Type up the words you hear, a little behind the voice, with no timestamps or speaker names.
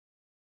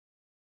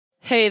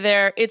Hey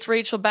there, it's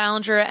Rachel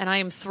Ballinger, and I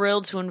am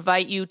thrilled to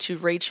invite you to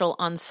Rachel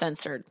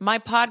Uncensored, my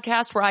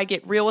podcast where I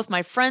get real with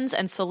my friends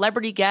and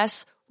celebrity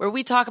guests, where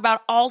we talk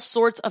about all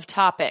sorts of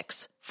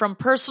topics. From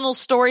personal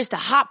stories to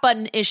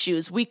hot-button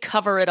issues, we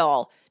cover it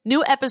all.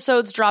 New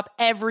episodes drop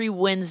every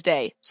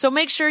Wednesday, so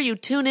make sure you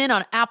tune in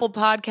on Apple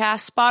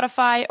Podcasts,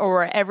 Spotify, or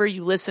wherever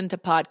you listen to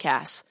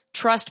podcasts.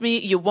 Trust me,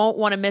 you won't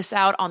want to miss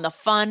out on the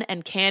fun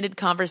and candid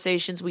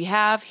conversations we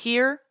have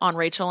here on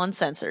Rachel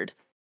Uncensored.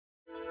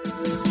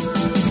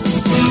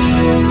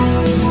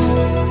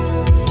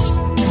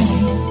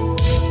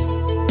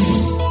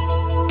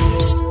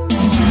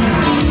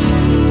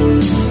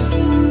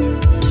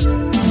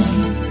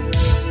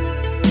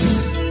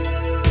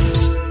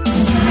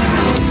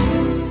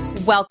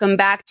 Welcome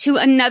back to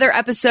another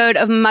episode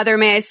of Mother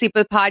May I Sleep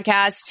With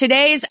podcast.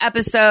 Today's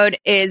episode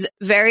is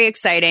very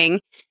exciting.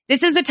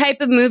 This is the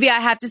type of movie,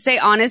 I have to say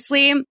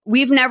honestly,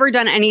 we've never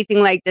done anything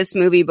like this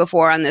movie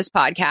before on this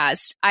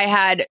podcast. I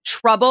had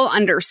trouble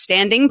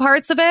understanding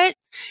parts of it.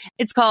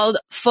 It's called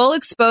Full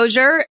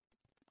Exposure: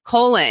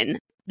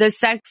 The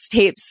Sex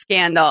Tape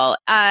Scandal.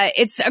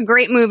 It's a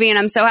great movie, and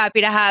I'm so happy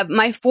to have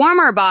my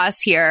former boss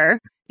here,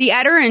 the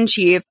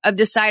editor-in-chief of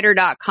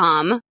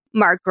Decider.com,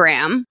 Mark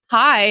Graham.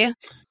 Hi.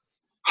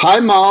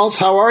 Hi, Malls.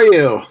 How are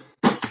you?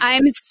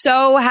 I'm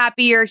so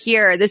happy you're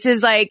here. This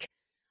is like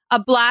a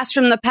blast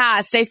from the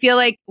past. I feel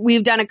like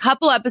we've done a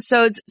couple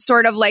episodes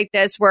sort of like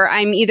this where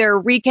I'm either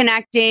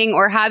reconnecting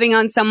or having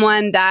on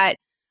someone that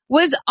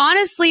was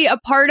honestly a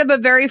part of a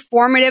very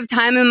formative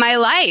time in my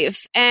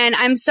life. And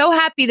I'm so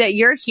happy that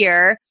you're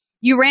here.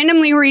 You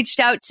randomly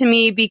reached out to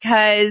me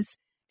because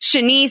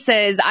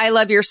Shanice's I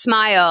Love Your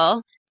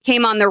Smile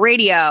came on the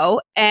radio,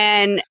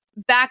 and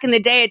back in the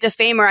day at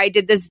Defamer, I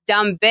did this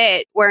dumb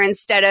bit where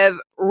instead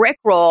of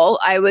Rickroll,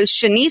 I was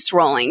Shanice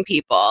rolling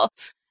people.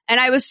 And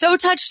I was so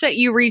touched that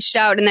you reached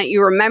out and that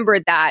you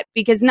remembered that,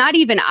 because not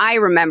even I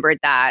remembered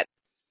that.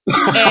 And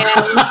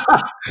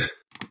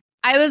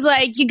I was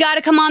like, you got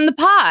to come on the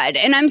pod.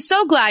 And I'm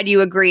so glad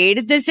you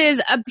agreed. This is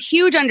a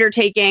huge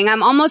undertaking.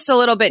 I'm almost a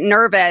little bit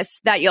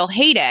nervous that you'll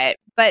hate it,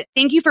 but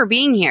thank you for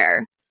being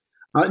here.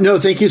 No,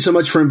 thank you so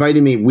much for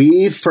inviting me.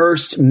 We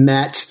first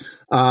met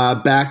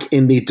back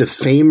in the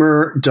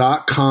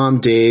Defamer.com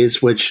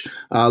days, which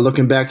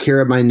looking back here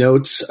at my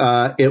notes,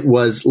 it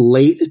was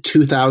late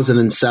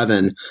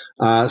 2007.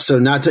 So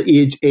not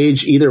to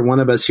age either one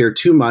of us here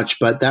too much,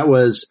 but that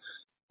was,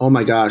 oh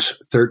my gosh,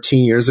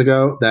 13 years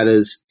ago. That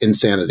is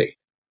insanity.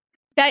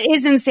 That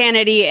is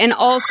insanity. And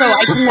also,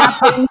 I cannot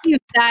believe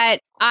that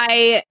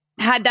I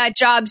had that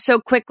job so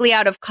quickly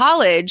out of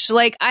college.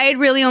 Like, I had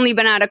really only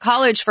been out of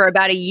college for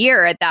about a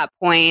year at that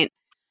point.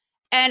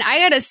 And I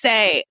gotta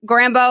say,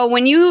 Grambo,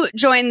 when you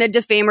joined the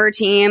Defamer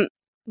team,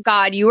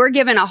 God, you were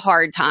given a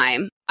hard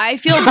time. I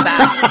feel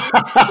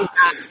bad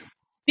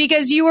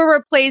because you were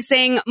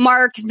replacing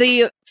Mark,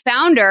 the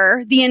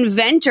founder, the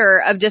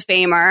inventor of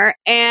Defamer,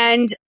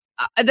 and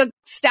the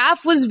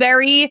staff was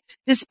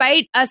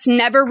despite us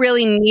never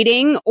really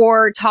meeting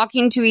or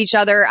talking to each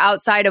other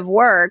outside of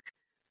work.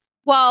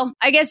 Well,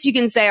 I guess you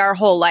can say our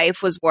whole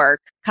life was work,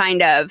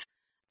 kind of.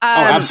 Oh,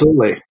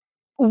 absolutely.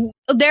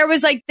 There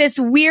was like this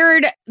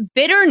weird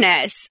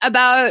bitterness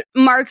about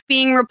Mark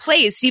being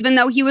replaced, even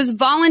though he was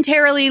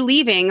voluntarily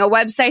leaving a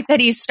website that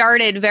he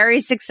started very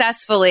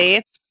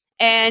successfully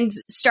and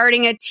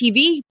starting a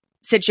TV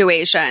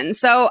situation.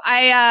 So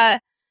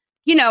I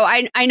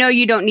know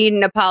you don't need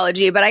an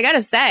apology, but I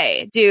gotta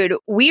say, dude,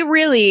 we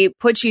really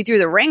put you through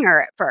the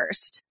ringer at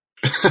first.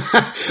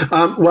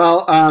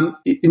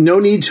 No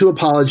need to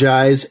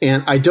apologize.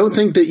 And I don't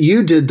think that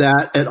you did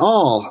that at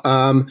all.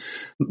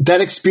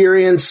 That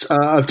experience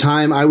of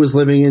time, I was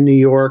living in New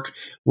York,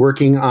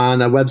 working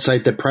on a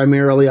website that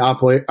primarily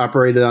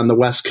operated on the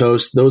West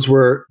Coast. Those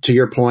were, to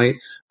your point,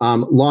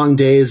 long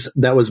days.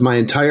 That was my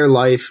entire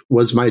life,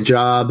 was my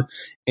job.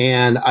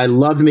 And I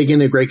loved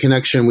making a great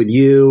connection with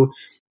you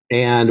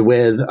and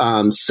with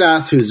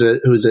Seth, who's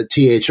at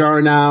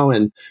THR now,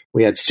 and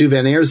we had Stu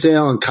Van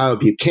Aersdale and Kyle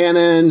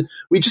Buchanan.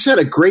 We just had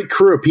a great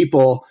crew of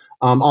people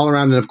all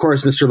around, and of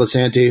course, Mr.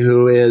 Lisanti,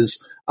 who is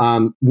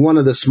one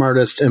of the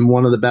smartest and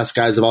one of the best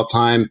guys of all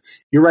time.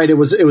 You're right; it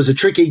was a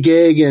tricky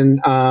gig, and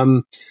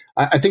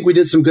I think we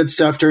did some good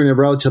stuff during a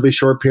relatively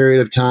short period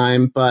of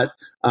time, but.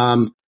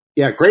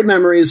 Yeah, great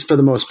memories for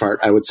the most part,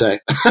 I would say.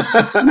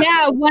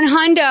 Yeah,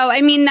 100. I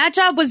mean, that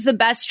job was the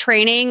best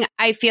training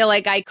I feel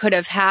like I could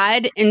have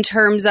had in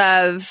terms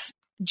of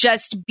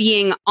just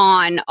being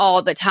on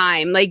all the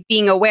time, like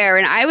being aware.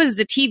 And I was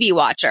the TV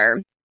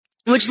watcher,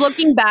 which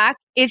looking back,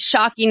 it's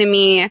shocking to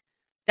me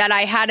that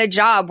I had a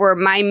job where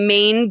my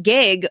main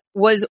gig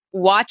was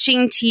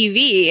watching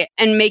TV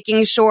and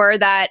making sure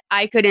that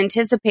I could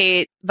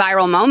anticipate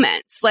viral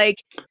moments. Like,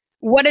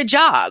 what a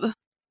job.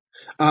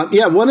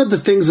 Yeah, one of the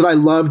things that I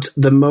loved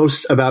the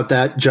most about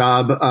that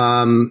job,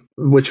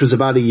 which was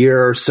about a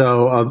year or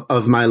so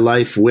of my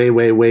life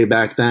way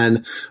back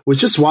then, was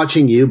just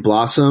watching you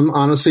blossom,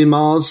 honestly,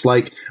 Malls.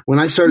 Like when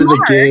I started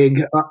the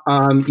gig,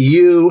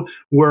 you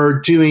were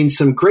doing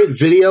some great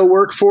video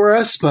work for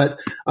us, but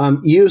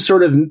you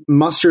sort of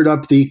mustered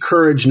up the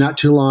courage not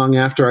too long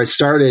after I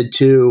started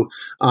to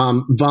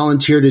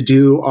volunteer to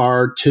do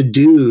our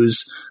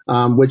to-dos,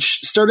 which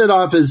started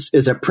off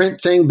as a print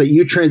thing, but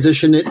you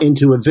transitioned it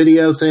into a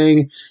video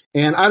thing.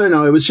 And I don't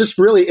know, it was just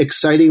really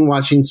exciting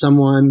watching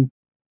someone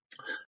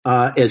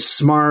as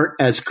smart,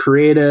 as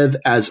creative,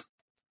 as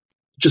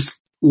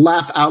just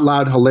laugh out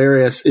loud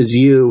hilarious as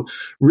you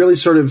really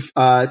sort of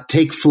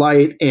take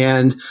flight.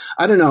 And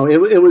I don't know,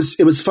 it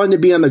was fun to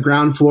be on the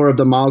ground floor of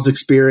the Malls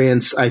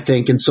experience, I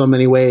think, in so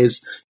many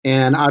ways.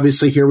 And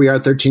obviously here we are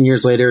 13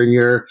 years later and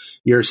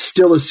you're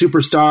still a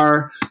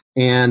superstar.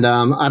 And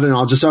I don't know,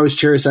 I'll just always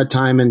cherish that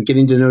time, and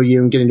getting to know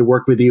you and getting to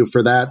work with you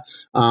for that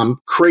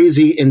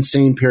crazy,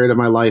 insane period of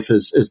my life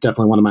is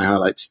definitely one of my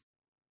highlights.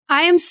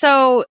 I am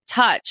so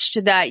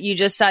touched that you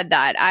just said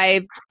that.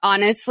 I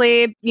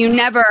honestly, you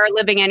never are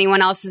living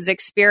anyone else's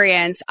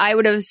experience. I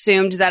would have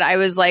assumed that I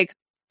was like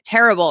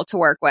terrible to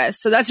work with.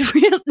 So that's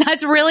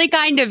really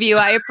kind of you.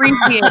 I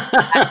appreciate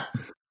that.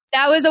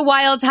 That was a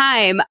wild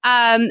time.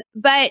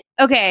 But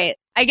okay,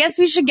 I guess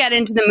we should get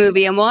into the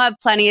movie, and we'll have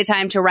plenty of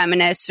time to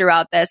reminisce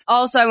throughout this.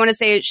 Also, I want to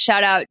say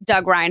shout out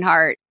Doug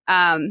Reinhardt,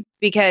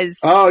 because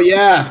oh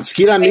yeah,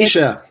 Skeet on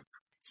Misha.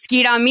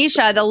 Skeet on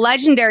Misha, the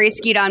legendary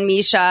Skeet on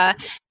Misha.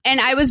 And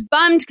I was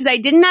bummed because I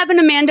didn't have an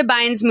Amanda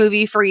Bynes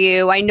movie for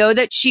you. I know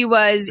that she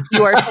was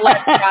your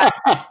celebrity.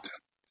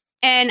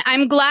 And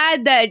I'm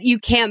glad that you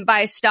can't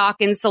buy stock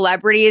in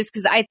celebrities,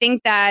 because I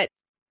think that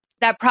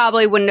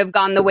probably wouldn't have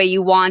gone the way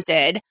you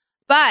wanted.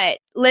 But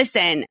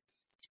listen,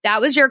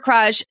 that was your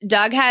crush.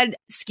 Doug had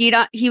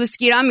he was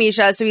Skeet on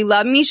Misha, so we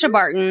love Misha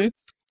Barton.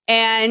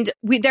 And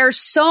there are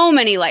so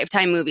many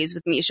Lifetime movies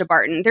with Misha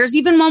Barton. There's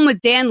even one with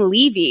Dan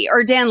Levy,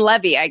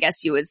 I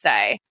guess you would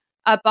say,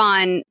 up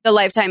on the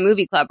Lifetime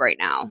Movie Club right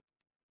now.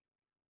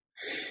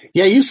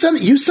 Yeah, you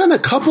sent a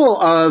couple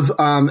of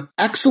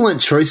excellent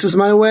choices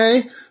my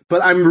way,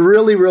 but I'm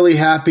really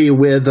happy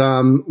with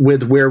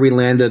where we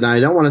landed. And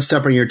I don't want to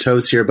step on your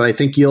toes here, but I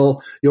think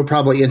you'll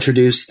probably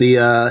introduce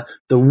the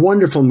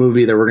wonderful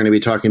movie that we're going to be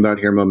talking about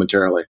here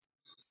momentarily.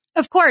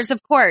 Of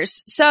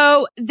course.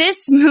 So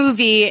this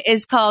movie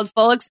is called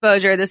Full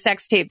Exposure, the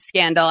sex tape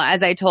scandal,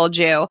 as I told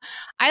you.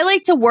 I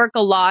like to work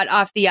a lot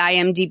off the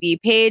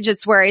IMDb page.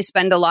 It's where I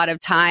spend a lot of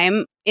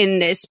time in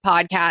this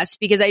podcast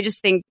because I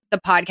just think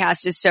the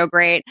podcast is so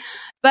great.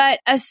 But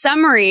a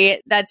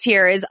summary that's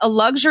here is: a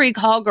luxury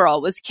call girl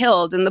was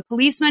killed, and the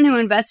policeman who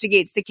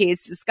investigates the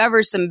case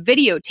discovers some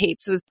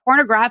videotapes with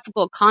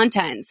pornographical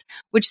contents,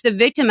 which the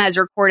victim has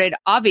recorded,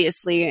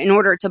 obviously, in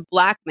order to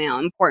blackmail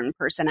important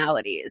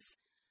personalities.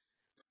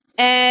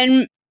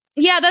 And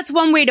yeah, that's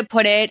one way to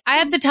put it. I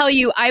have to tell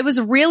you, I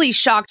was really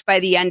shocked by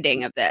the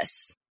ending of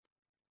this.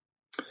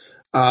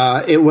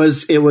 It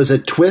was a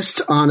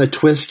twist on a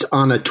twist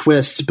on a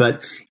twist.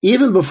 But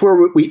even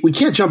before we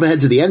can't jump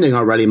ahead to the ending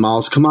already,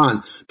 Malls. Come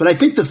on. But I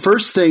think the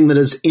first thing that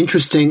is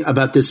interesting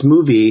about this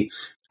movie,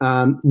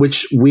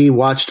 which we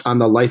watched on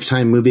the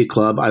Lifetime Movie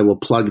Club, I will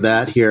plug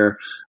that here.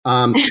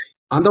 On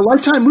the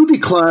Lifetime Movie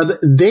Club,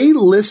 they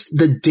list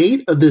the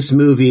date of this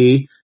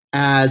movie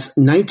as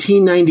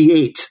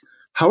 1998.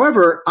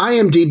 However,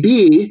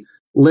 IMDb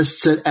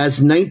lists it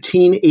as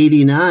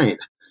 1989.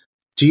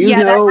 Do you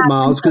know,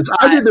 Miles? Because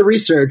I did the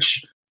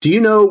research. Do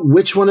you know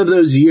which one of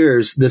those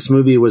years this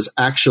movie was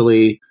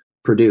actually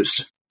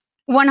produced?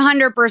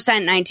 100%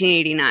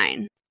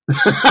 1989.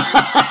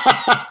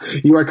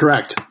 You are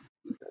correct.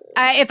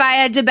 If I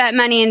had to bet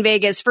money in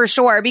Vegas, for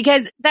sure,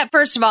 because that,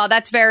 first of all,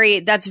 that's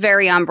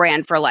very on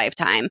brand for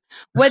Lifetime.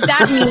 What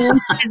that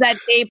means is that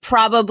they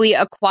probably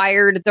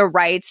acquired the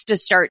rights to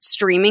start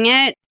streaming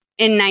it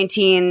in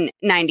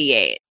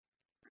 1998.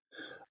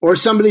 Or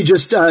somebody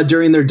just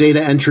during their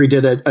data entry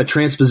did a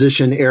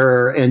transposition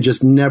error and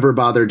just never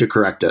bothered to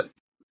correct it.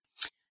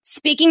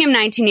 Speaking of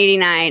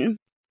 1989,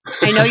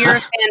 I know you're a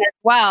fan as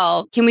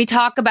well. Can we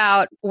talk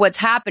about what's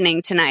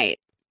happening tonight?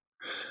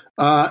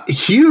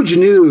 Huge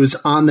news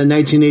on the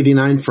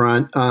 1989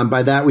 front.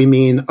 By that we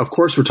mean, of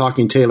course, we're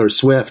talking Taylor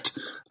Swift.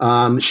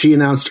 She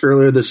announced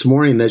earlier this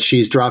morning that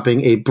she's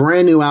dropping a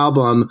brand new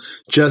album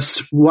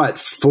just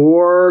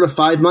 4 to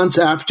 5 months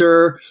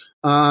after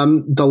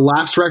the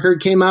last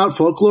record came out,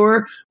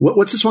 Folklore.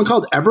 What's this one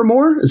called?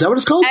 Evermore? Is that what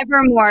it's called?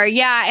 Evermore,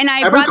 yeah. And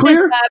I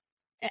Everclear? brought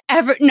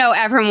this up.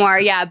 Evermore,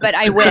 yeah, but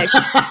I wish.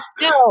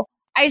 No,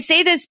 I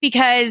say this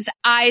because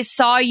I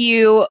saw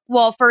you.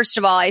 Well, first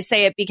of all, I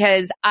say it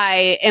because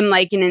I am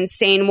like an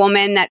insane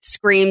woman that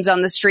screams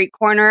on the street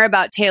corner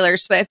about Taylor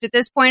Swift at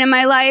this point in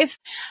my life.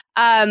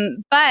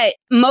 But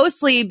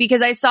mostly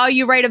because I saw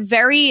you write a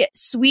very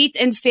sweet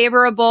and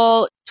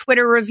favorable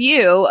Twitter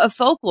review of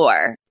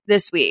Folklore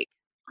this week.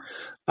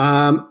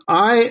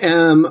 I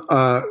am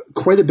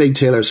quite a big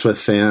Taylor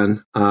Swift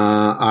fan.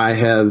 I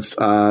have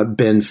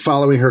been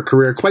following her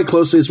career quite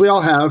closely, as we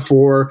all have,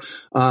 for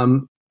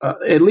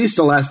at least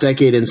the last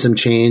decade and some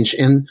change.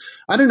 And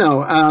I don't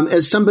know,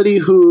 as somebody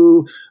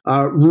who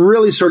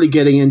really started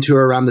getting into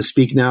her around the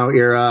Speak Now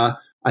era,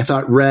 I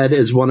thought Red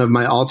is one of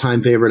my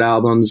all-time favorite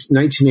albums.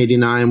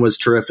 1989 was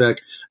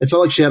terrific. I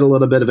felt like she had a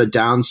little bit of a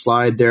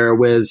downslide there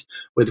with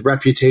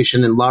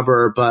Reputation and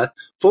Lover, but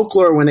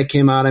Folklore, when it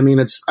came out, I mean,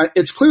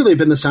 it's clearly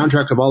been the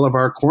soundtrack of all of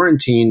our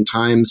quarantine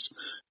times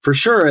for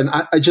sure. And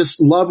I just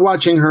love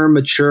watching her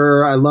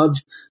mature. I love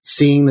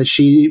seeing that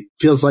she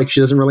feels like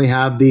she doesn't really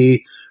have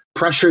the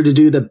pressure to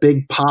do the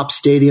big pop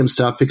stadium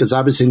stuff, because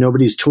obviously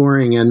nobody's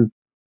touring and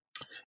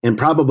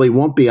probably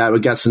won't be, I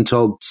would guess,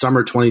 until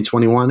summer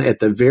 2021 at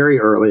the very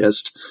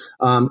earliest.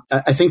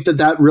 I think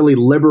that really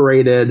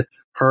liberated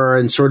her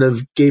and sort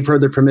of gave her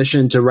the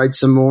permission to write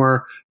some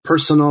more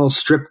personal,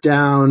 stripped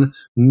down,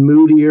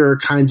 moodier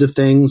kinds of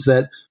things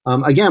that,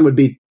 again, would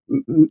be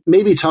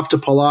maybe tough to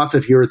pull off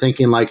if you were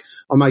thinking like,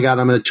 oh my God,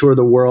 I'm going to tour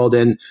the world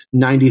in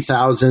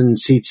 90,000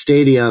 seat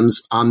stadiums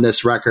on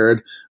this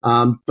record.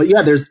 But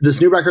yeah, there's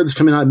this new record that's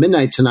coming out at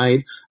midnight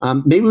tonight.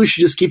 Maybe we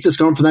should just keep this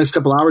going for the next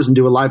couple hours and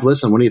do a live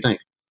listen. What do you think?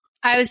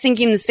 I was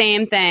thinking the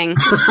same thing. No,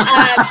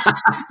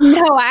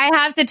 I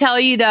have to tell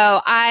you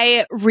though,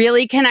 I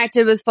really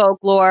connected with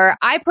Folklore.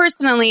 I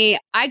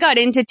got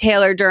into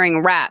Taylor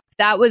during Rep.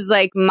 That was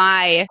like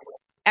my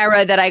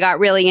era that I got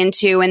really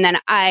into. And then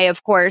I,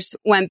 of course,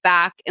 went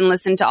back and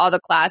listened to all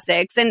the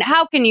classics. And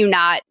how can you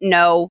not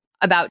know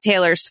about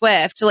Taylor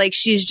Swift? Like,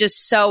 she's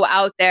just so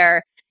out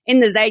there in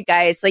the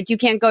zeitgeist. Like, you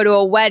can't go to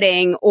a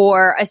wedding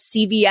or a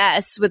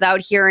CVS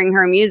without hearing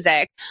her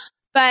music.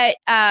 But,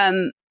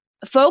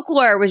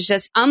 Folklore was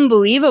just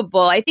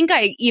unbelievable. I think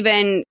I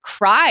even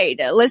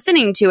cried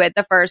listening to it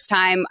the first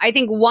time. I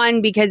think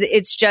one, because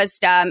it's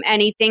just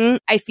anything.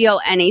 I feel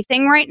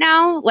anything right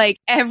now. Like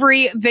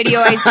every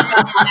video I see,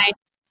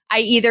 I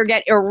either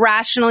get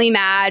irrationally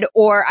mad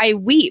or I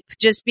weep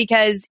just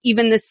because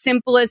even the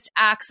simplest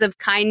acts of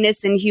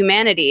kindness and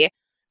humanity.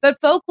 But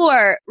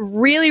Folklore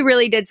really,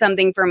 really did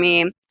something for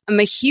me. I'm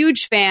a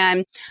huge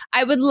fan.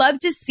 I would love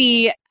to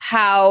see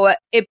how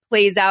it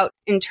plays out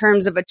in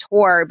terms of a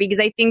tour, because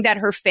I think that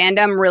her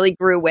fandom really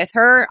grew with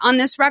her on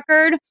this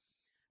record.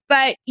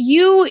 But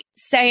you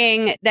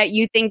saying that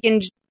you think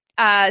in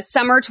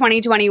summer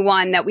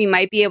 2021 that we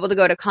might be able to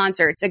go to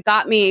concerts, it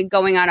got me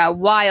going on a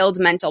wild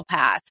mental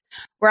path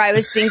where I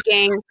was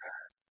thinking,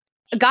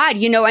 God,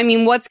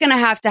 what's going to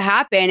have to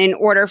happen in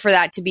order for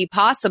that to be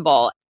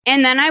possible?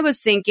 And then I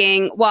was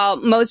thinking, well,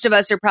 most of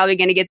us are probably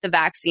going to get the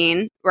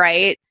vaccine,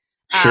 right?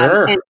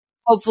 Sure. And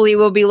hopefully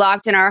we'll be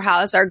locked in our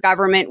house. Our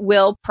government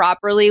will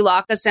properly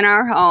lock us in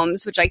our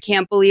homes, which I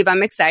can't believe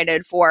I'm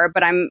excited for,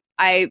 but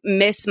I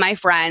miss my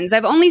friends.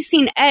 I've only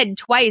seen Ed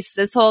twice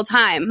this whole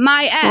time.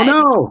 My Ed.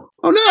 Oh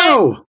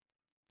no.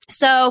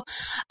 So,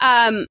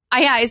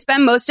 I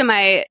spend most of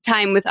my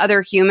time with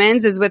other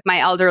humans is with my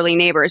elderly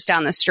neighbors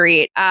down the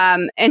street,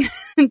 and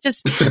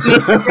just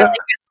made really good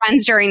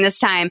friends during this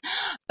time.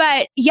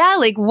 But yeah,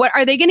 like, what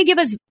are they going to give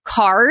us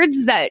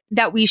cards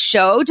that we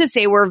show to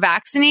say we're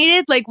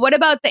vaccinated? Like, what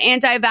about the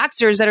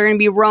anti-vaxxers that are going to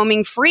be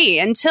roaming free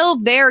until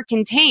they're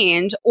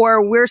contained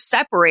or we're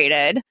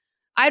separated?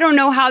 I don't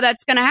know how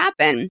that's going to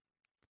happen.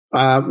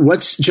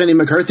 What's Jenny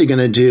McCarthy going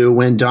to do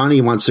when Donnie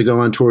wants to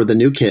go on tour with the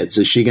New Kids?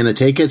 Is she going to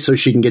take it so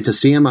she can get to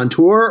see him on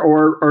tour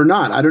or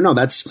not? I don't know.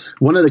 That's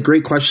one of the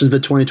great questions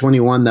of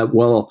 2021 that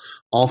we'll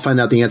all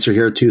find out the answer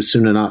here too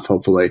soon enough,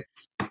 hopefully.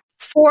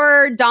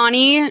 For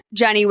Donnie,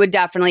 Jenny would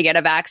definitely get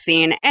a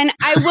vaccine. And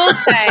I will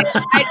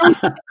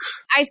say,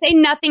 I say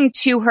nothing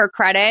to her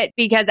credit,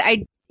 because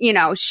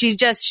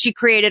she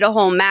created a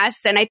whole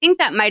mess. And I think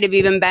that might have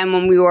even been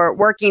when we were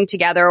working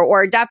together,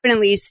 or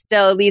definitely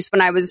still, at least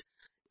when I was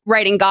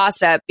writing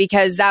Gossip,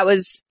 because that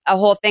was a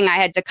whole thing I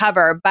had to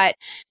cover. But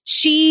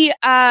she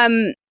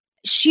might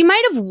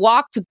have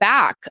walked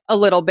back a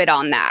little bit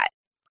on that,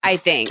 I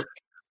think.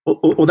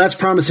 Well, that's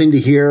promising to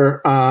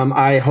hear.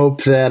 I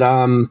hope that,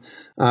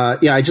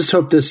 I just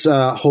hope this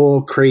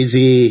whole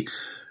crazy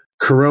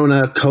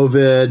Corona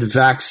COVID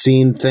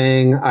vaccine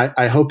thing,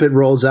 I hope it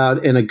rolls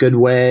out in a good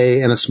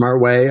way, in a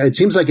smart way. It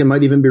seems like it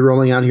might even be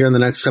rolling out here in the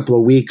next couple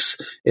of weeks,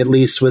 at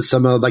least with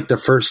some of like the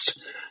first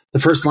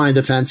line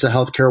defense of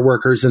healthcare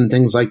workers and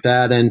things like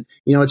that. And,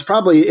 it's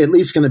probably at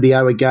least going to be,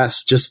 I would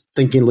guess, just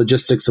thinking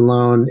logistics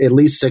alone, at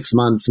least 6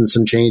 months and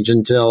some change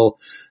until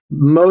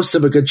most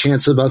of a good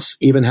chance of us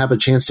even have a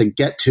chance to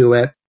get to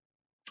it.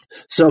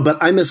 So, but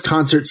I miss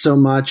concerts so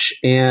much.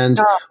 And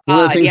one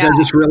of the things I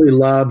just really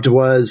loved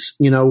was,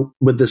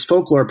 with this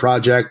Folklore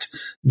project,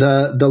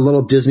 the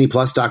little Disney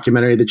Plus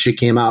documentary that she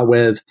came out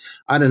with.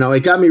 I don't know.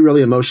 It got me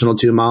really emotional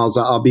too, Miles.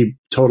 I'll be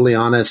totally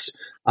honest.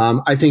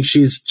 I think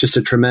she's just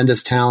a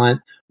tremendous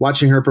talent.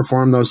 Watching her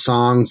perform those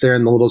songs there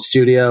in the little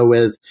studio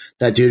with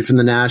that dude from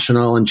The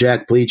National and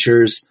Jack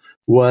Bleachers,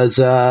 was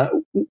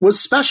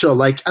special.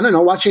 Like, I don't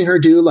know, watching her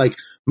do like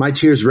My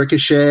Tears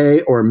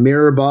Ricochet or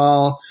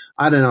Mirrorball.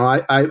 I don't know.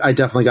 I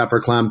definitely got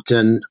verklempt,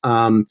 and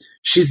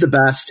she's the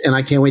best. And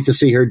I can't wait to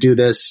see her do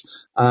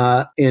this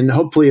in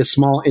hopefully a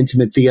small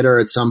intimate theater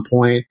at some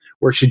point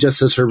where she just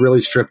does her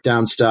really stripped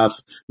down stuff,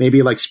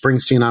 maybe like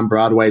Springsteen on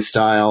Broadway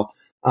style.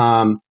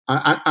 I'm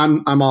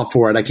all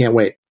for it. I can't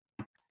wait.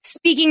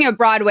 Speaking of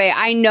Broadway,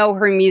 I know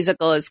her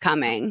musical is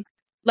coming.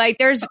 Like,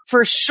 there's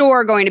for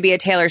sure going to be a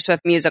Taylor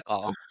Swift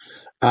musical.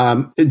 A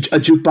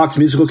jukebox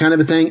musical kind of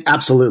a thing?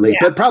 Absolutely. Yeah.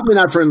 But probably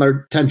not for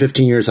another 10,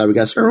 15 years, I would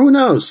guess. Or who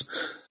knows?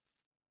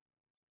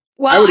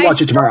 Well, I would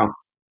watch it tomorrow.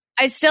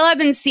 I still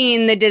haven't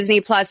seen the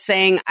Disney Plus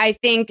thing. I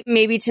think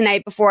maybe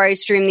tonight before I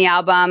stream the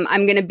album,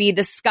 I'm going to be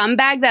the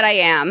scumbag that I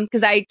am,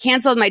 because I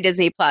canceled my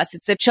Disney Plus.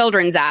 It's a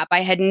children's app.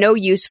 I had no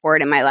use for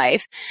it in my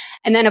life.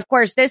 And then, of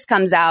course, this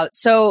comes out.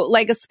 So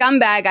like a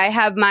scumbag, I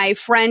have my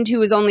friend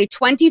who is only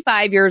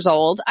 25 years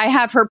old. I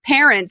have her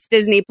parents'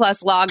 Disney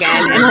Plus login,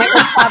 and I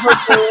would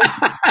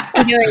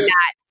probably be doing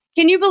that.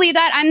 Can you believe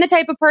that? I'm the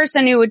type of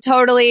person who would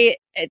totally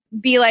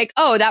be like,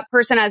 oh, that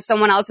person has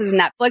someone else's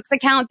Netflix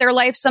account. Their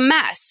life's a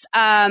mess.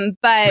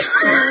 But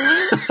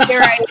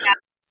here I am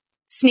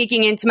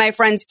sneaking into my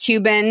friend's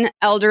Cuban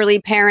elderly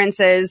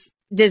parents'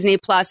 Disney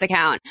Plus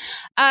account.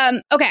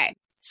 Okay,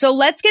 so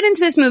let's get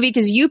into this movie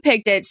because you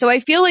picked it. So I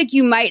feel like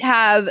you might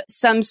have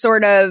some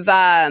sort of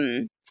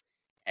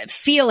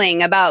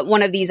feeling about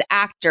one of these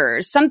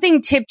actors.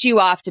 Something tipped you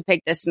off to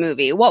pick this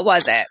movie. What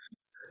was it?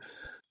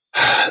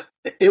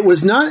 It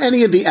was not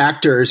any of the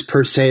actors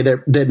per se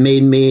that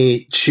made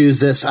me choose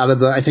this out of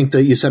the, I think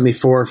that you sent me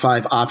 4 or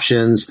 5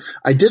 options.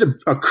 I did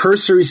a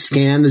cursory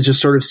scan to just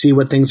sort of see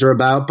what things are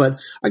about, but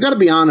I got to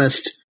be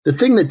honest, the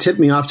thing that tipped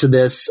me off to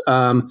this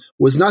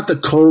was not the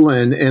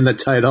colon in the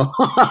title,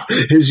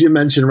 as you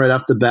mentioned right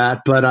off the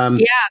bat, but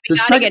we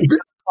gotta get into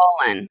the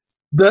colon.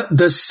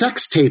 The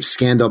sex tape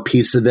scandal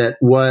piece of it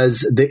was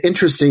the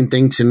interesting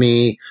thing to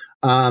me.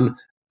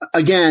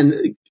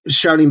 Again,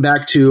 shouting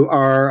back to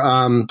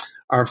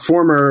our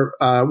former,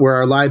 where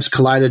our lives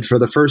collided for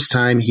the first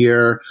time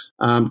here,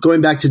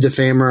 going back to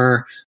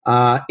Defamer,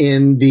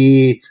 in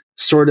the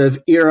sort of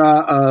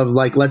era of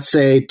like, let's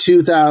say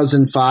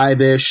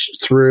 2005-ish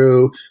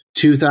through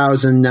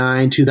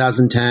 2009,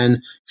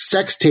 2010,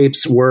 sex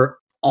tapes were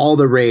all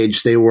the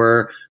rage. They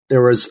were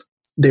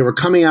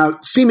coming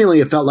out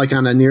seemingly, it felt like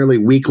on a nearly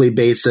weekly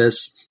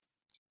basis.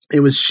 It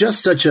was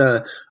just such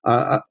a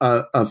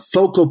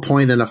focal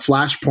point and a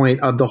flashpoint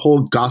of the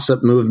whole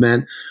gossip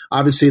movement.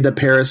 Obviously, the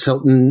Paris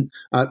Hilton,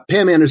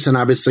 Pam Anderson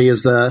obviously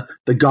is the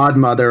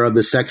godmother of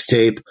the sex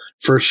tape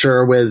for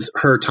sure, with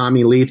her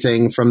Tommy Lee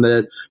thing from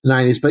the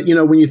 90s. But, you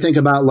know, when you think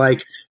about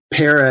like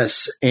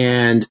Paris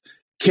and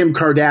Kim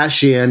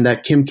Kardashian,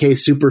 that Kim K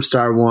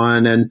Superstar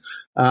one, and,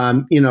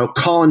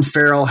 Colin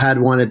Farrell had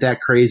one at that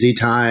crazy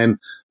time.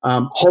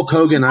 Hulk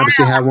Hogan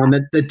obviously had one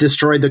that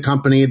destroyed the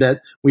company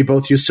that we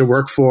both used to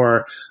work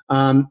for.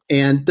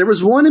 And there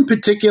was one in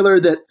particular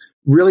that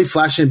really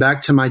flashing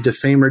back to my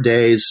Defamer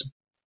days.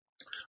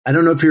 I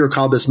don't know if you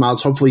recall this,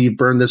 Miles. Hopefully you've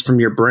burned this from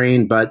your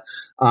brain. But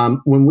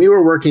when we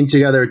were working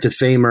together at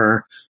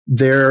Defamer,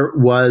 there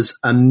was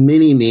a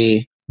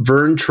mini-me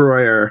Vern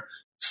Troyer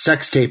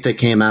sex tape that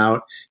came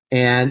out.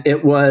 And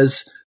it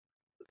was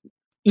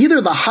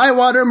either the high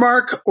water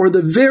mark or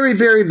the very,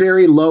 very,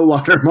 very low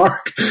water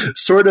mark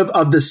sort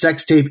of the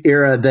sex tape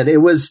era, that it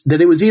was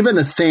even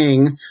a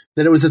thing,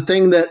 that it was a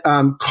thing that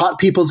caught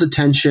people's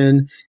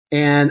attention.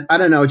 And I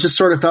don't know, it just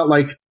sort of felt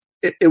like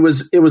it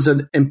was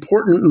an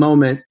important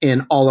moment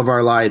in all of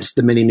our lives,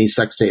 the mini-me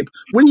sex tape.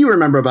 What do you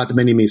remember about the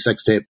mini-me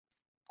sex tape?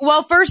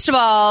 Well, first of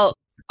all,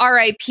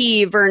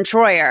 R.I.P. Vern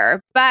Troyer.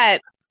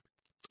 But,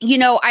 you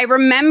know, I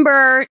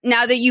remember,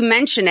 now that you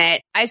mention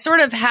it, I sort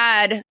of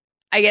had,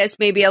 I guess,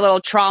 maybe a little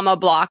trauma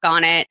block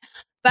on it.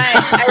 But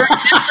I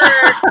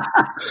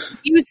remember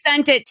you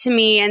sent it to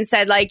me and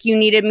said, like, you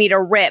needed me to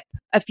rip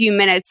a few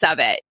minutes of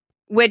it,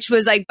 which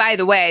was like, by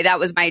the way, that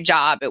was my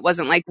job. It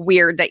wasn't like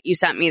weird that you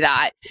sent me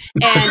that.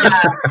 And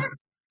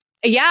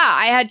yeah,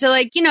 I had to,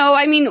 like, you know,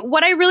 I mean,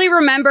 what I really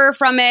remember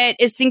from it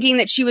is thinking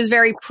that she was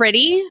very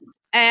pretty,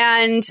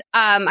 and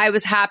I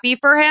was happy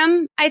for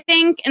him, I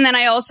think. And then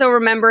I also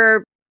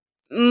remember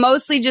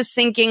mostly just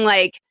thinking,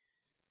 like,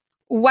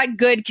 what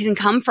good can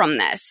come from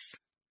this?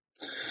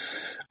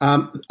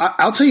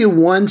 I'll tell you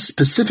one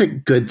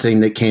specific good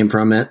thing that came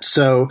from it.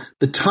 So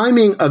the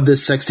timing of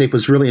this sex tape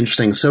was really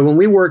interesting. So when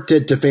we worked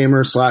at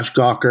Defamer /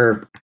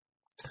 Gawker,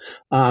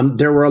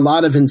 there were a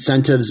lot of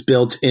incentives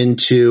built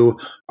into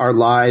our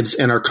lives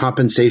and our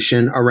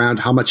compensation around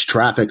how much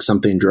traffic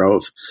something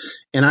drove.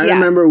 And I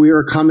remember we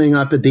were coming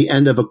up at the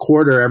end of a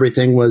quarter.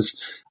 Everything was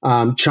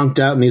chunked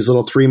out in these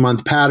little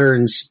 3-month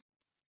patterns.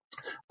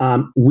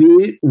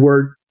 We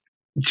were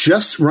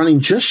just running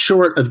just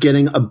short of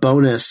getting a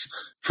bonus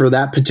for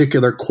that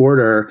particular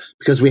quarter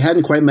because we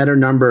hadn't quite met our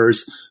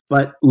numbers.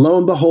 But lo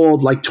and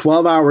behold, like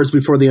 12 hours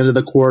before the end of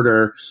the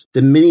quarter,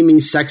 the Mini Me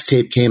sex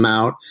tape came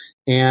out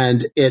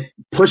and it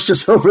pushed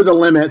us over the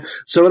limit.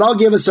 So it all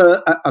gave us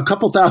a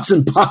couple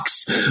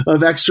 $1,000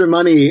 of extra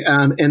money.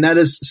 And that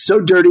is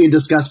so dirty and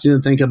disgusting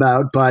to think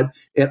about, but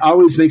it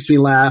always makes me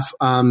laugh.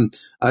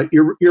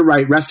 You're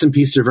right. Rest in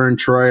peace to Vern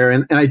Troyer.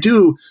 And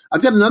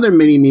I've got another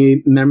Mini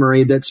Me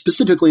memory that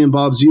specifically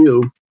involves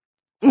you.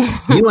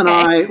 You and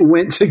I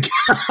went to,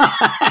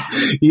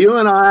 you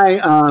and I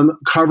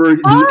covered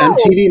the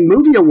MTV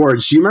Movie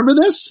Awards. Do you remember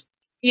this?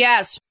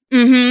 Yes.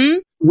 Mm-hmm.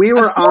 We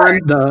were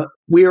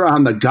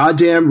on the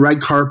goddamn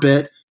red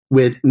carpet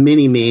with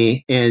Mini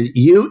Me, and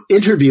you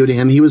interviewed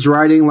him. He was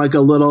riding like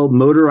a little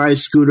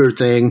motorized scooter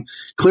thing.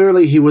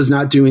 Clearly, he was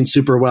not doing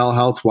super well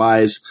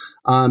health-wise,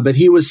 but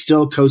he was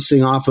still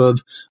coasting off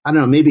of, I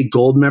don't know, maybe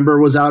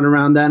Goldmember was out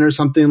around then or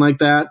something like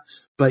that.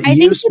 But I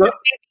think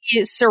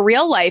maybe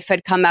Surreal Life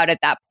had come out at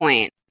that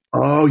point.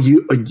 Oh,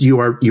 you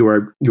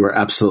are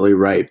absolutely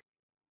right.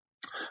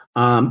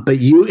 But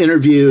you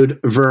interviewed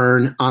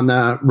Vern on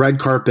the red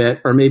carpet,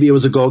 or maybe it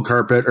was a gold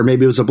carpet, or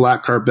maybe it was a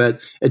black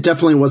carpet. It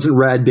definitely wasn't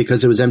red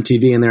because it was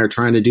MTV and they were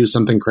trying to do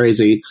something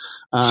crazy.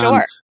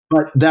 Sure.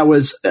 But that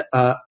was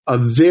a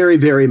very,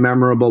 very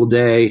memorable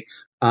day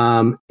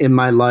in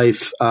my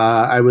life.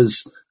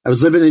 I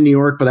was living in New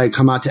York, but I had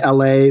come out to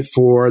LA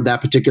for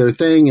that particular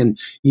thing. And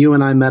you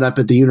and I met up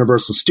at the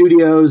Universal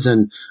Studios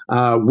and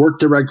worked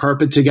the red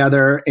carpet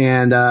together.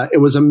 And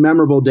it was a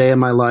memorable day in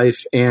my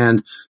life.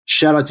 And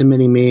shout out to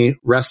Mini Me.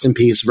 Rest in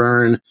peace,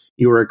 Vern.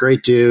 You were a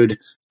great dude.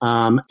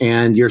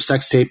 And your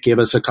sex tape gave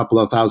us a couple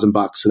of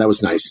 $1,000. So that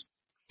was nice.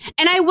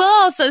 And I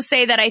will also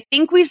say that I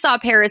think we saw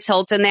Paris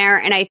Hilton there.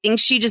 And I think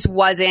she just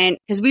wasn't,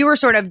 because we were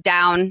sort of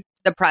down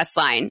the press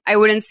line. I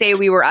wouldn't say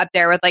we were up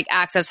there with like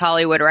Access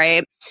Hollywood,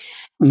 right?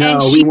 No,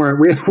 we weren't.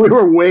 We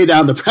were way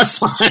down the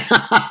press line.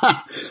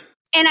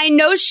 And I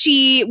know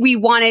she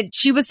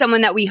was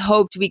someone that we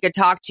hoped we could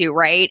talk to,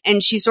 right?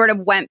 And she sort of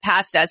went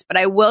past us. But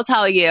I will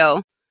tell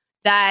you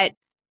that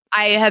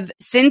I have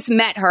since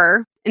met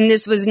her, and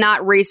this was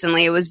not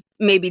recently. It was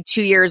maybe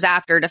 2 years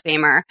after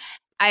Defamer.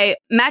 I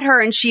met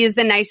her, and she is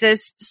the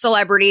nicest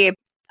celebrity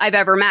I've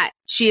ever met.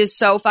 She is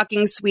so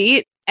fucking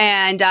sweet.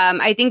 And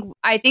I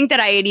think that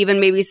I had even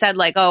maybe said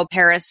like, oh,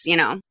 Paris,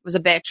 was a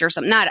bitch or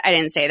something. Not, I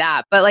didn't say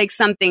that, but like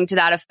something to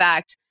that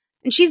effect.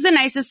 And she's the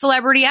nicest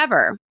celebrity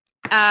ever.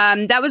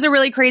 That was a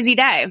really crazy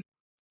day.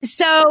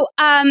 So,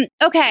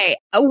 okay.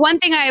 One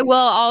thing I will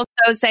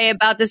also say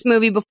about this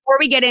movie before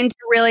we get into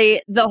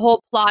really the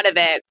whole plot of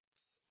it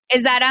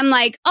is that I'm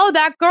like, oh,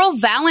 that girl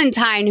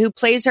Valentine who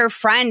plays her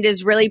friend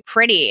is really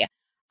pretty.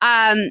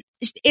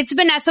 It's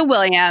Vanessa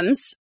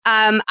Williams.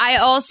 I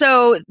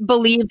also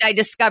believed I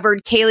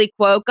discovered Kaylee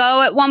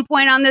Cuoco at one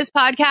point on this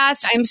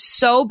podcast. I'm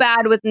so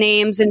bad with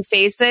names and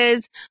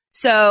faces.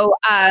 So,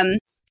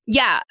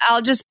 yeah,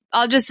 I'll just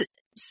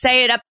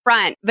say it up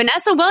front.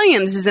 Vanessa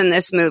Williams is in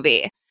this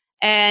movie.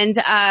 And,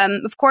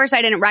 of course,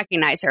 I didn't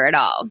recognize her at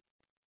all.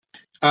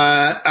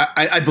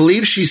 I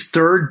believe she's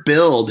third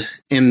billed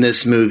in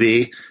this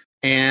movie.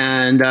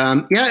 And,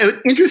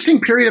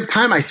 interesting period of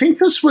time. I think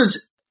this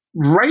was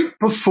right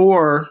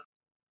before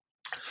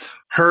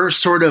her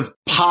sort of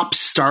pop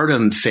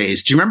stardom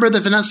phase. Do you remember the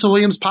Vanessa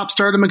Williams pop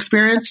stardom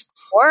experience?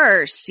 Of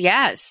course,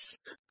 yes.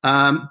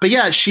 But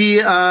yeah,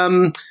 she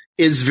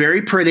is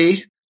very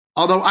pretty.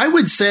 Although I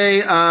would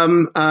say,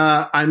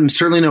 I'm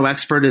certainly no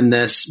expert in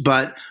this,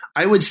 but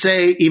I would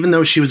say, even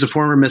though she was a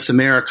former Miss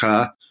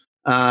America,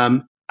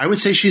 I would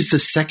say she's the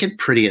second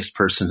prettiest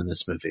person in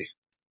this movie.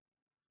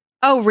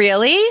 Oh,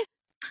 really?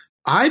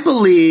 I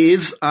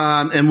believe,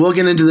 and we'll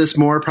get into this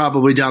more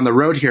probably down the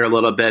road here a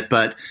little bit,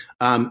 but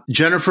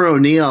Jennifer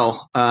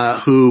O'Neill,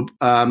 who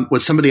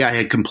was somebody I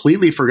had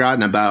completely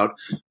forgotten about,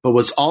 but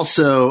was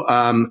also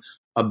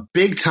a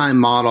big-time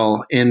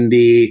model in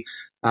the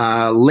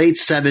late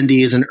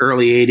 70s and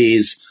early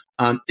 80s,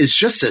 is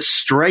just a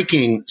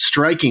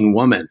striking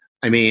woman.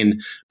 I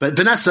mean, but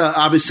Vanessa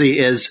obviously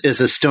is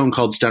a stone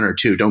cold stunner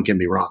too, don't get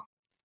me wrong.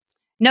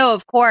 No,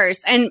 of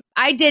course. And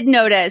I did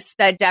notice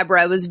that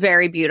Deborah was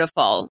very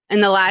beautiful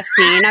in the last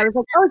scene. I was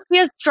like, oh, she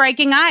has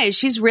striking eyes.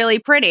 She's really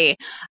pretty.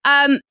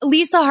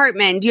 Lisa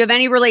Hartman, do you have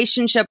any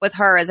relationship with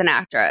her as an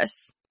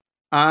actress?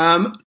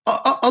 A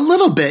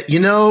little bit,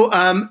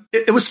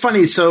 it was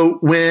funny. So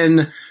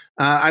when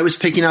I was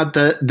picking out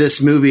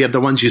this movie of the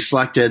ones you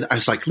selected, I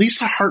was like,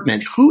 Lisa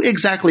Hartman, who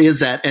exactly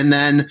is that? And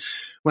then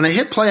when I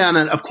hit play on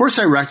it, of course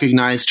I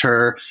recognized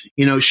her.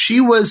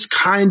 She was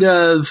kind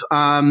of,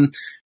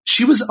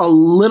 she was a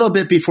little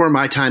bit before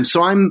my time.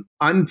 So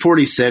I'm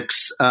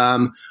 46.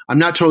 I'm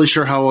not totally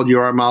sure how old you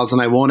are, Miles, and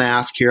I won't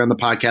ask here on the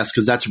podcast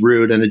because that's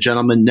rude, and a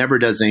gentleman never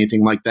does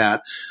anything like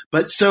that.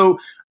 But so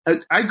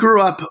I grew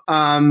up,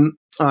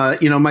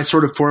 my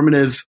sort of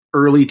formative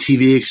early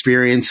TV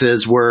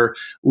experiences were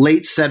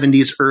late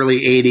 70s,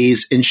 early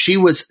 80s, and she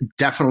was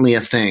definitely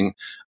a thing.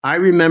 I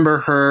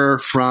remember her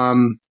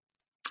from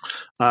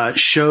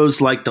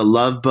shows like The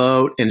Love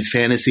Boat and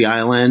Fantasy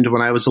Island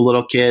when I was a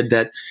little kid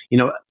that,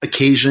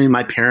 occasionally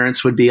my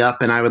parents would be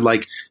up and I would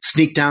like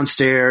sneak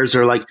downstairs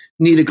or like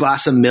need a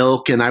glass of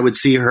milk and I would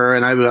see her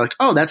and I would be like,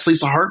 oh, that's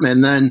Lisa Hartman.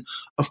 And then,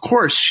 of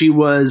course, she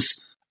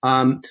was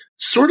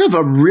sort of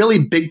a really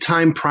big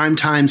time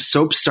primetime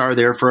soap star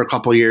there for a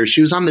couple of years.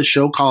 She was on the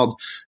show called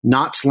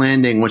Knots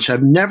Landing, which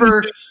I'm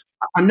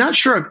not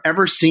sure I've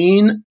ever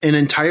seen an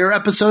entire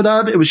episode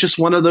of. It was just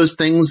one of those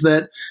things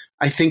that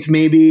I think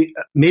maybe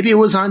it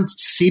was on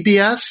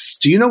CBS.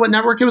 Do you know what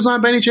network it was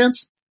on by any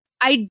chance?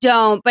 I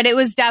don't, but it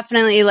was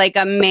definitely like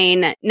a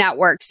main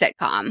network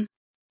sitcom.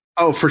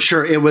 Oh, for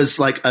sure. It was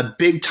like a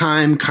big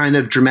time kind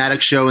of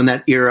dramatic show in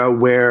that era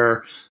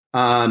where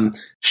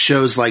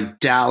shows like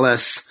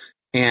Dallas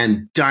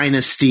and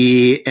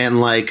Dynasty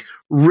and like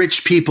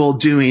rich people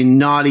doing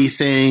naughty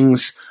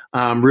things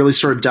really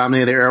sort of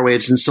dominated the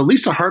airwaves. And so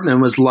Lisa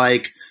Hartman was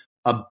like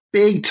a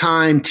big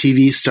time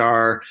TV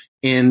star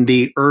in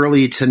the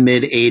early to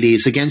mid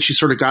 80s. Again, she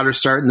sort of got her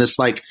start in this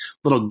like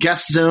little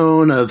guest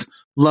zone of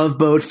Love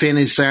Boat,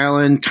 Fantasy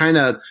Island, kind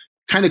of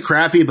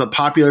crappy, but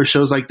popular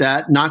shows like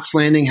that. Knots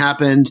Landing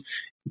happened,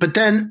 but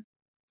then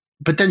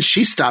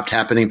she stopped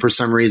happening for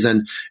some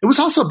reason. It was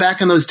also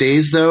back in those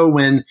days though,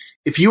 when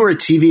if you were a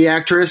TV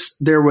actress,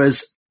 there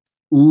was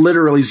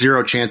literally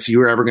zero chance you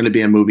were ever going to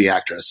be a movie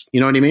actress.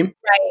 You know what I mean?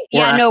 Right.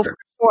 Yeah, no, for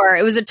sure.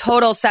 It was a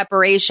total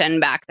separation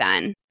back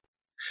then.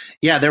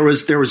 Yeah, there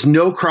was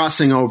no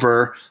crossing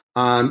over.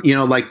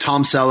 Like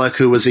Tom Selleck,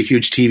 who was a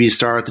huge TV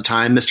star at the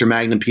time, Mr.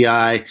 Magnum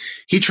PI,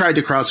 he tried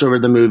to cross over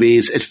the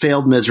movies. It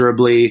failed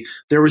miserably.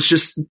 There was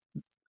just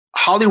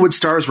Hollywood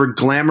stars were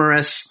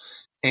glamorous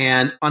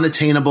and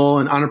unattainable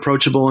and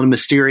unapproachable and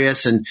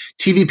mysterious. And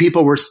TV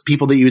people were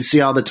people that you would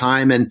see all the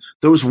time. And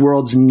those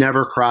worlds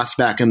never crossed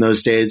back in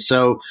those days.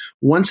 So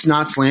once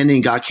Knots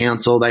Landing got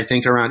canceled, I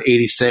think around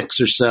 86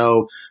 or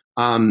so,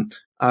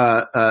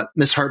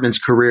 Miss Hartman's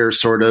career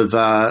sort of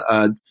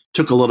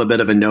took a little bit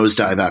of a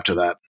nosedive after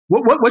that.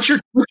 What's your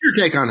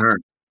take on her?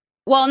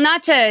 Well,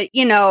 not to,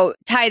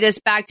 tie this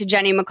back to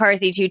Jenny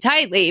McCarthy too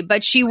tightly,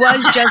 but she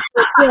was just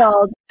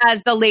revealed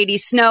as the Lady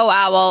Snow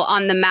Owl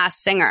on The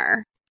Masked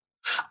Singer.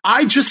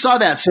 I just saw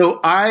that. So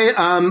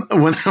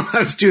when I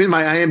was doing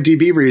my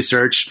IMDb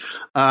research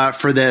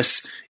for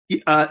this,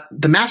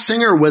 The Masked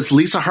Singer was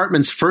Lisa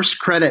Hartman's first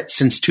credit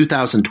since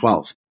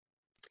 2012.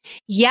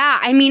 Yeah,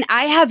 I mean,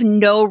 I have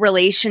no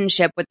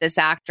relationship with this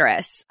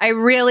actress. I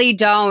really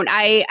don't.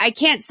 I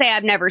can't say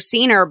I've never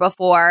seen her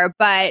before,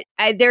 but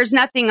there's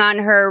nothing on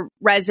her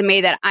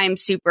resume that I'm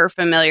super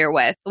familiar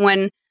with.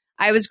 When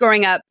I was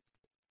growing up,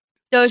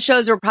 those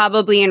shows were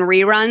probably in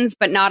reruns,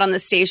 but not on the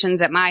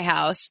stations at my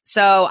house.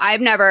 So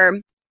I've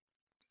never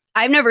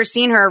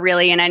seen her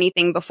really in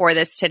anything before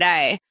this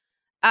today.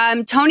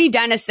 Tony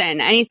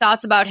Dennison, any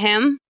thoughts about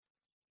him?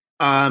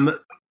 I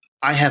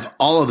have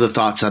all of the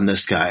thoughts on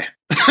this guy.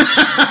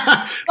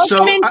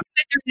 So get into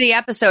it through the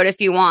episode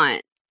if you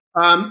want.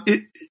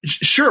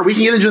 Sure, we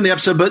can get into the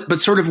episode,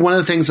 but sort of one of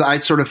the things that I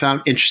sort of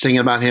found interesting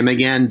about him,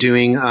 again,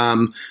 doing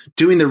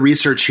the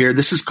research here,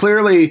 this is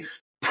clearly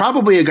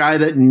probably a guy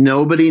that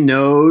nobody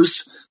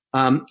knows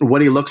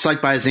what he looks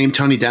like by his name,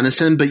 Tony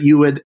Dennison, but you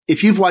would,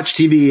 if you've watched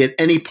TV at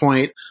any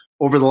point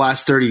over the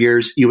last 30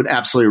 years, you would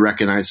absolutely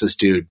recognize this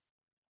dude.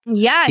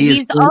 Yeah,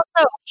 he's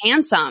also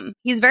handsome.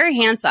 He's very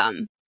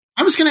handsome.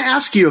 I was going to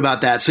ask you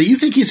about that. So you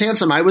think he's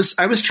handsome? I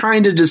was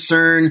trying to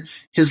discern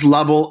his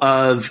level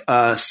of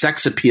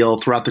sex appeal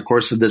throughout the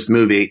course of this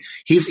movie.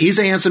 He's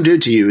a handsome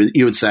dude to you,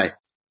 you would say.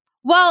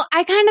 Well,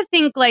 I kind of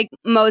think like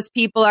most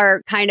people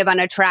are kind of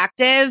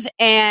unattractive,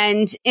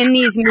 and in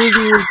these movies,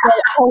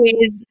 they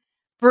always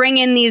bring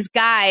in these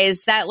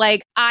guys that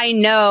like I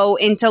know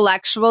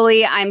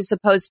intellectually I'm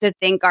supposed to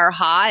think are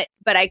hot,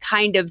 but I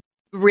kind of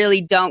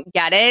really don't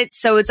get it.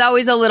 So it's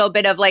always a little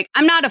bit of like,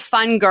 I'm not a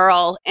fun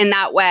girl in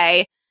that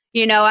way.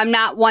 I'm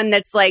not one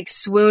that's like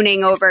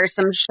swooning over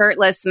some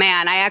shirtless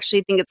man. I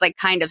actually think it's like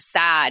kind of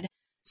sad.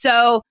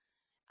 So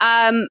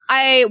when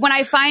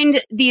I find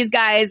these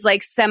guys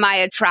like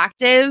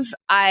semi-attractive,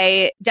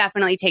 I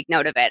definitely take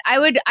note of it. I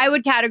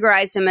would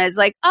categorize him as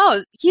like,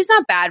 oh, he's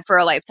not bad for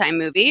a Lifetime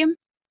movie.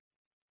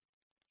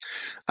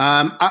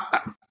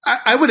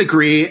 I would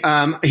agree.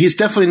 He's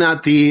definitely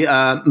not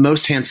the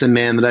most handsome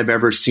man that I've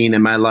ever seen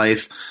in my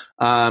life.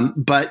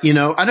 But I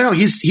don't know.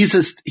 He's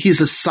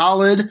a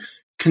solid,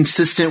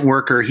 consistent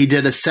worker. He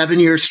did a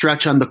 7-year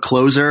stretch on The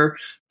Closer,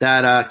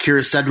 that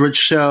Kira Sedgwick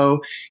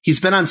show. He's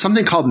been on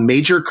something called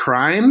Major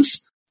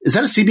Crimes. Is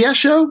that a CBS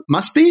show?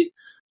 Must be.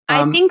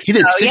 I think he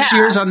did 6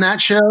 years on that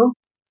show.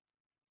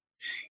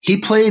 He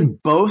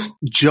played both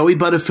Joey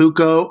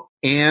Buttafuoco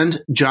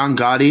and John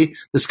Gotti.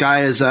 This guy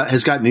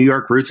has got New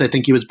York roots. I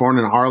think he was born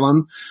in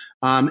Harlem.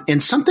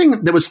 And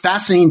something that was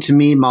fascinating to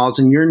me, Malls,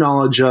 and your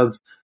knowledge of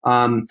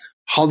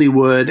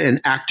Hollywood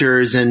and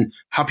actors and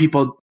how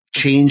people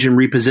change and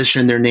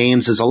reposition their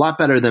names is a lot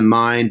better than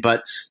mine.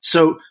 But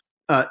so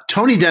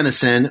Tony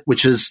Dennison,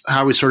 which is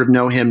how we sort of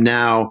know him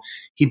now,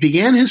 he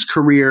began his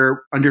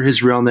career under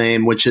his real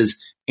name, which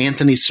is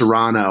Anthony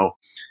Serrano.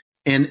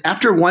 And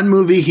after one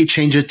movie, he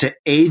changed it to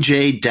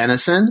A.J.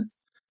 Dennison.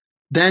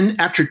 Then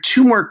after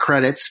 2 more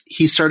credits,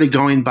 he started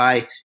going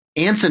by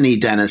Anthony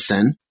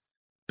Dennison.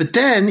 But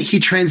then he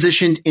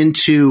transitioned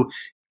into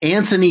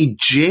Anthony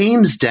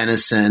James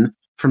Dennison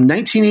from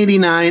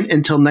 1989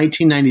 until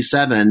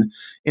 1997.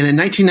 And in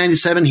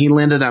 1997, he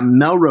landed on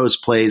Melrose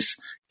Place.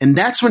 And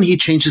that's when he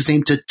changed his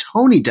name to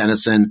Tony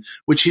Dennison,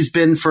 which he's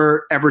been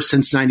for ever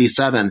since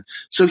 97.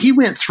 So he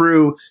went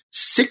through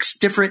 6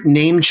 different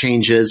name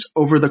changes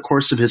over the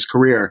course of his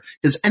career.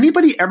 Has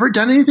anybody ever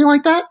done anything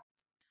like that?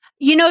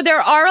 You know, there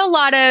are a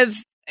lot of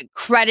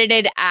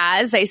credited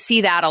as, I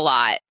see that a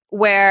lot,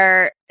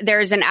 where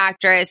there's an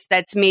actress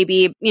that's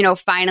maybe, you know,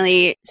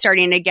 finally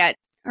starting to get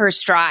her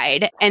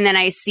stride. And then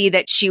I see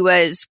that she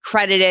was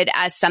credited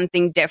as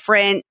something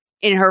different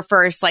in her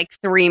first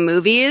 3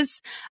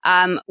 movies,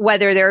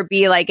 whether there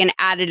be an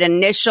added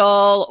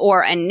initial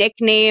or a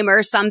nickname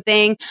or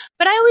something.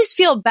 But I always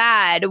feel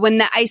bad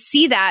when I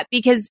see that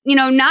because, you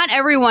know, not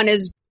everyone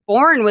is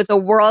born with a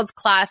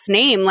world-class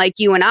name like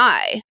you and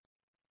I.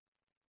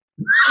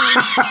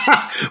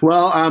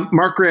 Well,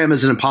 Mark Graham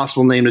is an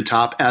impossible name to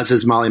top, as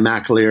is Molly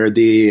McAleer.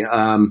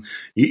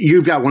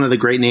 You've got one of the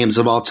great names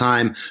of all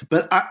time.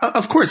 But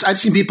of course, I've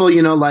seen people,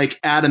 you know,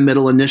 add a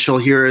middle initial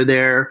here or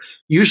there.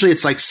 Usually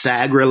it's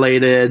SAG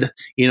related.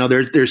 You know,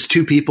 there's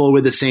 2 people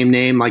with the same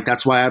name.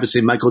 That's why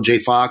obviously Michael J.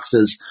 Fox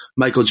is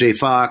Michael J.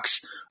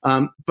 Fox.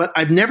 But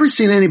I've never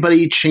seen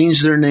anybody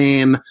change their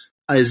name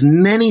as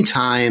many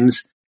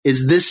times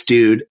as this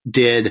dude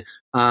did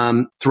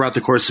throughout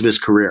the course of his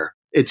career.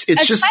 It's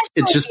just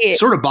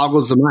sort of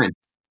boggles the mind.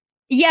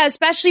 Yeah,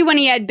 especially when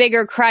he had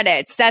bigger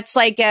credits. That's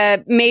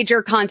a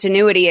major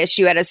continuity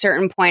issue at a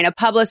certain point. A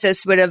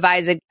publicist would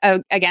advise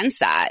against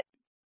that.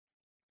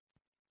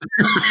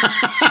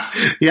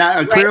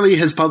 Yeah, clearly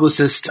his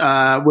publicist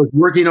was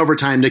working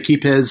overtime to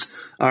keep his,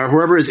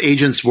 whoever his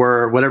agents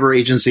were, whatever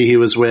agency he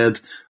was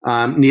with,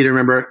 need to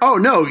remember, oh,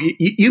 no,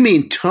 you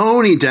mean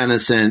Tony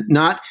Dennison,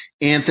 not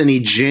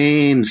Anthony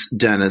James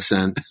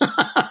Dennison.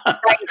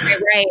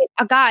 Right.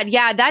 Oh, God.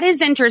 Yeah, that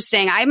is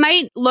interesting. I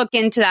might look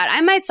into that. I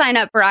might sign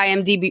up for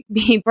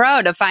IMDb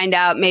Pro to find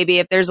out maybe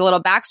if there's a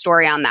little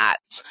backstory on that.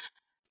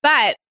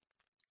 But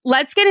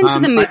let's get into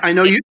the movie. I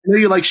know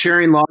you like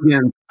sharing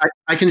login.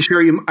 I can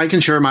share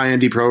my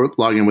IMDb Pro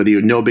login with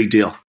you. No big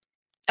deal.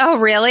 Oh,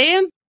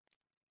 really?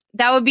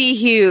 That would be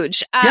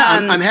huge. Yeah,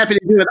 I'm happy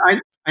to do it.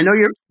 I know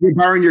you're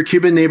borrowing your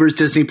Cuban neighbor's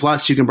Disney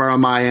Plus. You can borrow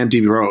my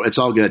IMDb Pro. It's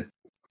all good.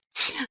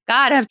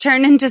 God, I've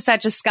turned into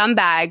such a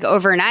scumbag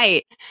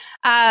overnight.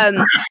 How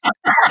much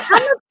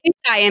is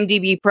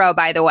IMDb Pro,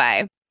 by the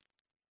way?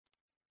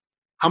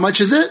 How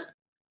much is it?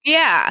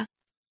 Yeah.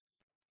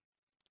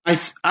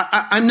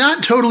 I'm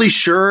not totally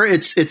sure.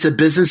 It's a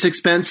business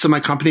expense, so my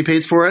company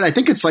pays for it. I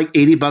think it's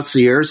 $80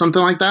 a year or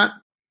something like that.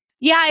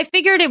 Yeah, I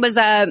figured it was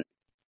a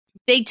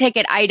big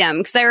ticket item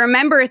because I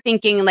remember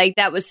thinking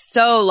that was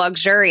so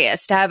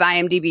luxurious to have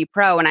IMDb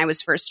Pro when I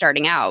was first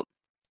starting out.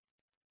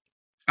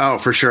 Oh,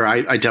 for sure.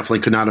 I definitely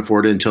could not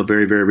afford it until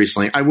very, very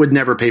recently. I would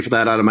never pay for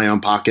that out of my own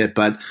pocket,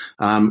 but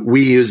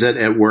we use it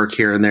at work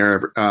here and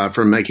there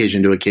from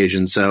occasion to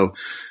occasion. So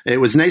it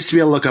was nice to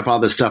be able to look up all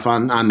this stuff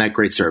on that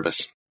great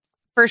service.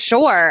 For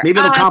sure. Maybe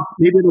it'll comp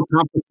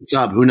the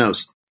sub. Who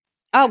knows?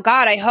 Oh,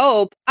 God, I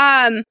hope.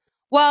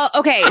 Well,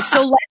 okay,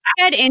 so let's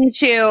get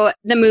into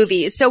the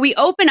movies. So we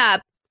open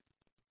up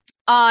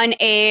on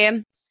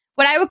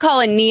what I would call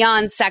a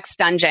neon sex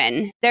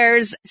dungeon.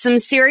 There's some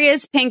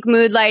serious pink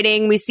mood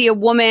lighting. We see a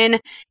woman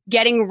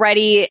getting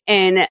ready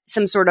in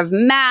some sort of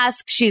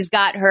mask. She's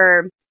got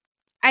her,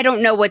 I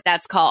don't know what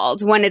that's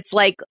called, when it's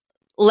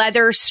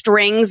leather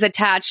strings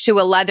attached to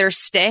a leather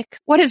stick.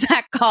 What is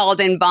that called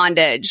in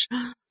bondage?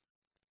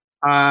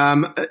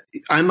 I'm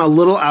a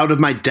little out of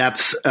my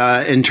depth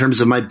in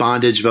terms of my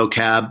bondage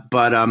vocab,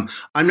 but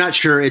I'm not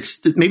sure. It's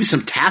maybe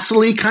some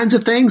tassel-y kinds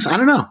of things. I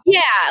don't know.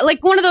 Yeah,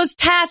 one of those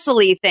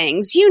tassel-y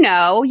things. You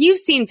know, you've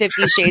seen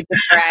 50 Shades of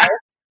Grey.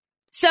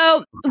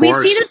 So we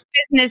see this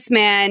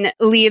businessman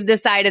leave the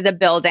side of the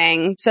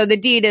building. So the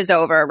deed is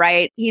over,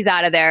 right? He's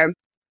out of there.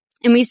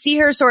 And we see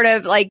her sort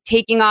of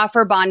taking off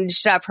her bondage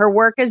stuff. Her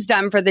work is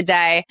done for the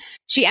day.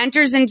 She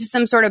enters into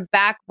some sort of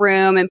back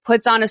room and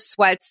puts on a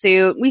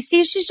sweatsuit. We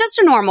see she's just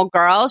a normal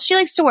girl. She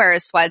likes to wear a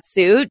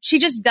sweatsuit. She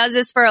just does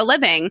this for a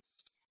living.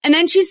 And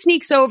then she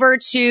sneaks over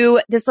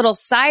to this little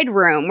side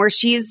room where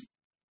she's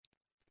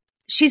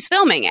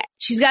filming it.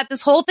 She's got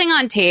this whole thing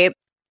on tape.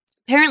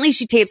 Apparently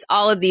she tapes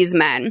all of these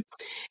men.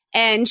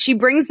 And she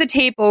brings the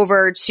tape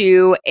over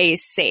to a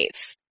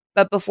safe.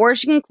 But before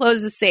she can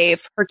close the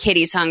safe, her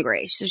kitty's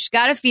hungry. So she's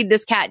got to feed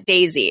this cat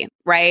Daisy,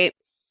 right?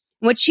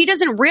 What she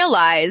doesn't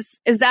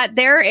realize is that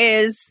there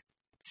is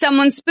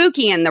someone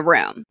spooky in the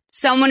room.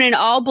 Someone in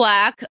all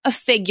black, a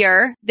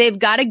figure. They've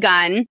got a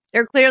gun.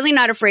 They're clearly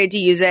not afraid to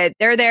use it.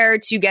 They're there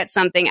to get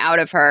something out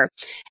of her.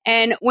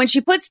 And when she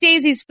puts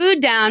Daisy's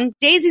food down,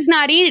 Daisy's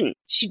not eating.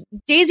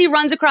 Daisy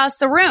runs across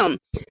the room.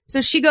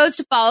 So she goes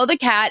to follow the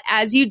cat,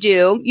 as you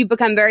do. You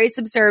become very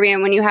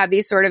subservient when you have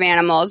these sort of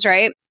animals,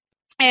 right?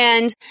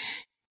 And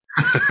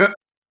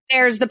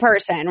there's the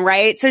person,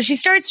 right? So she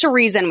starts to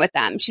reason with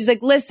them. She's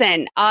like,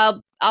 listen,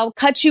 I'll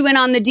cut you in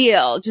on the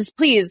deal. Just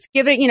please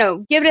give it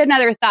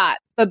another thought.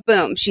 But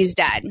boom, she's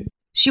dead.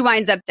 She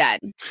winds up dead.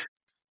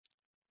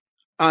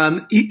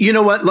 You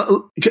know what?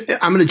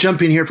 I'm going to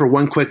jump in here for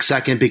one quick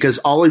second because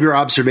all of your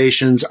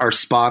observations are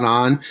spot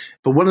on.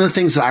 But one of the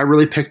things that I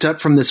really picked up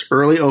from this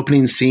early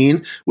opening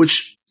scene,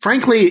 which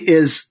frankly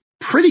is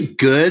pretty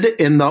good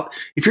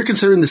if you're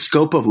considering the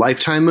scope of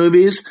Lifetime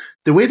movies,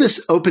 the way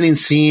this opening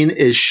scene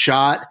is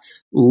shot,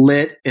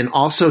 lit, and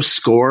also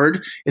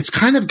scored, it's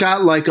kind of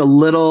got like a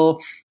little,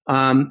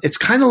 it's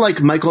kind of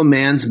like Michael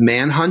Mann's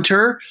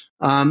Manhunter,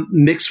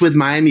 mixed with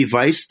Miami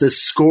Vice. The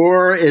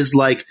score is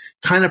like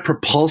kind of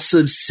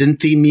propulsive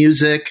synthy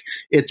music.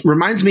 It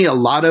reminds me a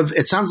lot of,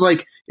 it sounds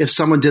like if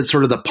someone did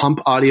sort of the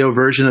pump audio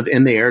version of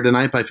In the Air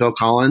Tonight by Phil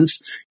Collins,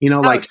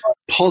 like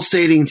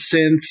pulsating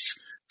synths,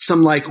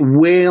 some like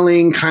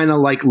wailing kind of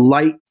like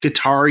light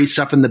guitar-y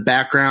stuff in the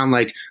background,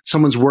 like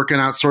someone's working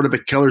out sort of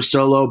a killer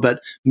solo,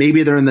 but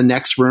maybe they're in the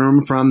next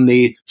room from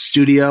the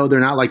studio. They're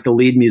not like the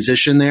lead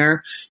musician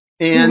there.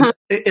 And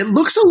it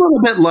looks a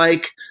little bit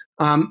like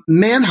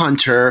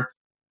Manhunter.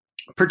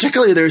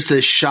 Particularly, there's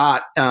this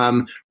shot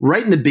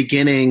right in the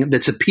beginning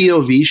that's a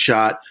POV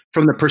shot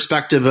from the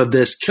perspective of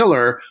this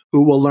killer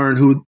who will learn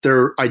who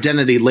their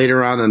identity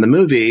later on in the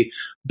movie.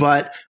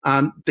 But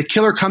the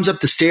killer comes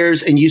up the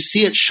stairs and you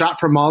see it shot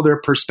from all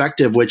their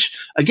perspective, which,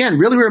 again,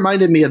 really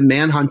reminded me of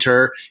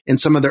Manhunter in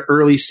some of the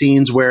early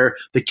scenes where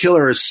the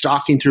killer is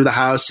stalking through the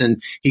house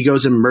and he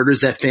goes and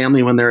murders that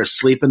family when they're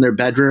asleep in their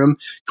bedroom.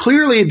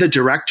 Clearly, the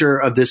director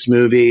of this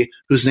movie,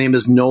 whose name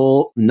is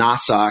Noel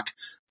Nossock,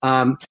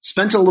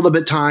 spent a little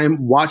bit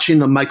time watching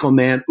the Michael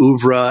Mann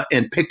oeuvre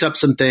and picked up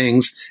some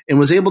things and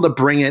was able to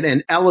bring it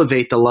and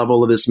elevate the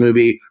level of this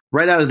movie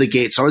right out of the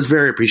gate. So I was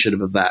very appreciative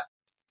of that.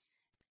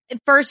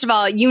 First of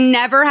all, you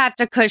never have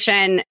to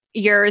cushion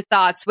your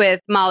thoughts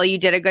with Molly, you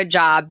did a good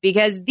job,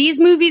 because these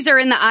movies are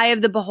in the eye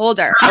of the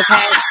beholder. Okay.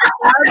 I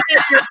love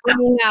that you're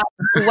bringing up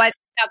what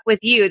stuck with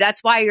you.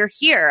 That's why you're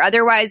here.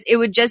 Otherwise, it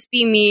would just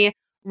be me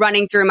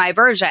running through my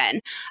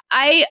version.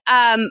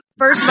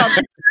 First of all,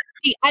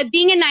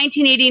 being in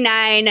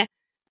 1989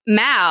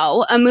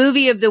 Mao, a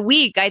movie of the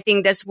week, I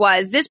think this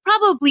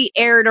probably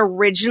aired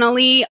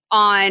originally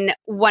on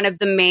one of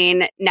the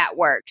main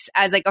networks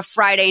as like a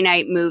Friday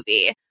night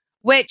movie,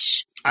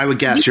 which I would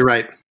guess you're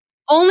right.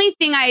 Only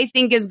thing I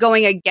think is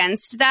going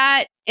against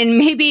that, and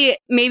maybe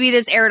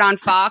this aired on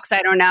Fox,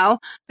 I don't know,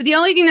 but the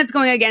only thing that's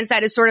going against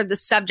that is sort of the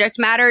subject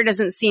matter. It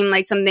doesn't seem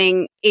like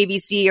something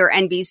ABC or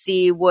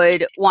NBC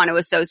would want to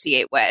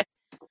associate with.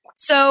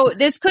 So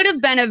this could have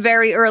been a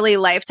very early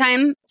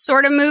Lifetime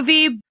sort of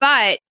movie,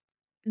 but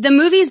the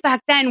movies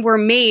back then were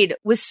made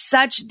with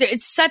such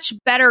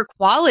better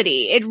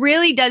quality. It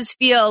really does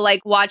feel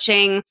like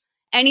watching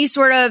any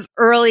sort of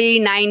early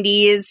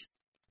 90s,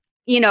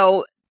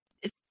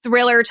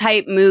 thriller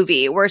type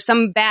movie where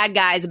some bad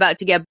guy's about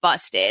to get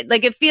busted.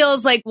 Like it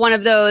feels like one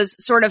of those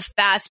sort of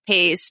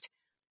fast-paced,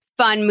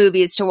 fun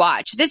movies to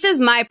watch. This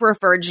is my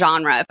preferred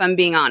genre, if I'm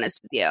being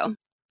honest with you.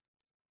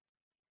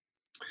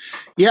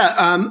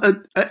 Yeah.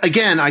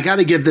 Again, I got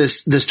to give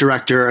this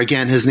director,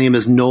 again, his name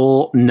is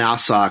Noel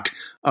Nossock,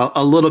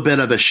 a little bit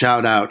of a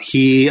shout out.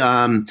 He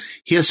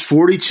has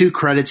 42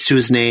 credits to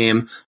his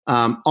name,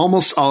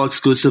 almost all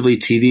exclusively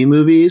TV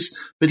movies,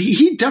 but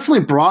he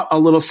definitely brought a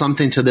little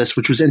something to this,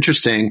 which was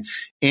interesting.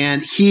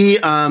 And he,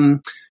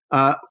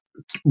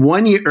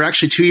 1 year, or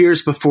actually 2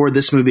 years before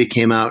this movie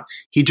came out,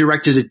 he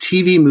directed a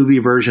TV movie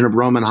version of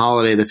Roman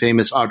Holiday, the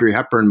famous Audrey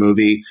Hepburn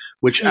movie,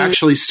 which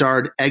actually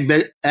starred Ed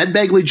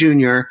Begley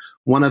Jr.,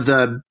 one of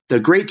the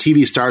great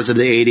TV stars of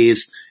the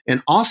 80s,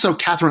 and also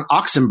Catherine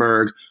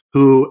Oxenberg,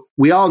 who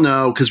we all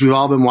know because we've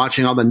all been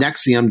watching all the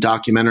NXIVM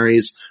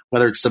documentaries,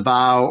 whether it's The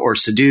Vow or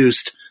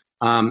Seduced.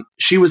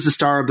 She was the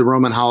star of the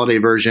Roman Holiday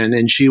version,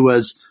 and she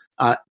was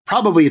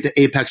probably at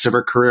the apex of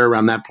her career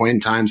around that point in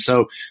time.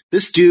 So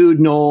this dude,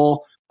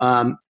 Noel,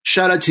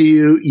 shout out to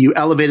you. You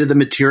elevated the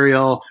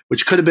material,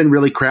 which could have been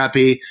really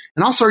crappy.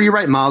 And also, you're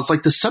right, Miles,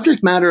 like the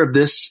subject matter of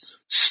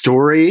this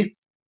story,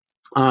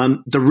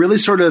 the really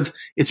sort of,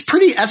 it's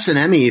pretty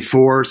S&M-y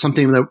for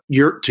something that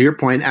to your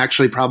point,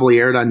 actually probably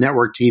aired on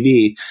network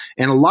TV.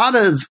 And a lot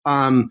of,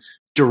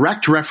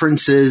 direct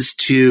references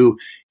to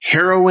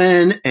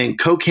heroin and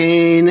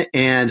cocaine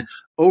and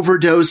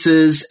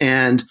overdoses.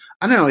 And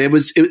I don't know,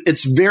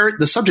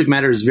 the subject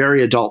matter is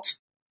very adult.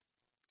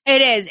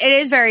 It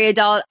is very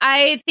adult.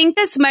 I think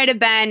this might have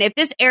been, if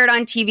this aired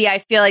on TV, I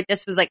feel like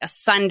this was like a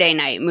Sunday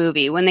night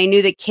movie when they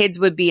knew the kids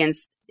would be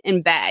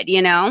in bed,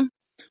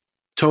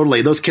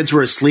 Totally. Those kids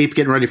were asleep,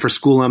 getting ready for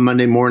school on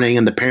Monday morning,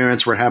 and the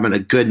parents were having a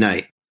good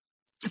night.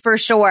 For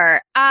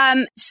sure.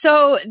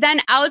 So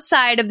then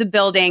outside of the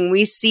building,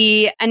 we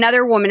see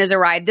another woman has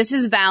arrived. This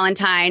is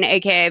Valentine,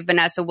 aka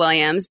Vanessa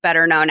Williams,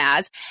 better known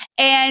as.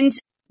 And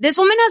this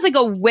woman has like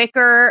a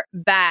wicker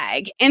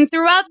bag. And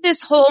throughout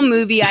this whole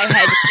movie, I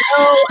had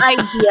no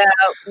idea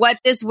what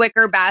this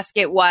wicker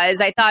basket was.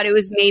 I thought it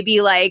was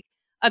maybe like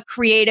a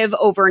creative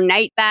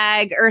overnight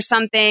bag or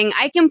something.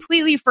 I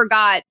completely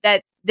forgot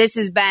that this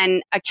has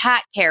been a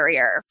cat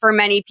carrier for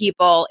many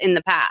people in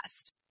the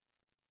past.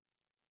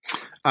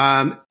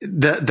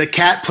 The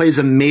cat plays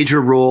a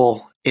major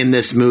role in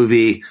this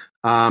movie,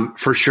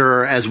 for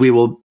sure, as we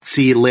will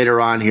see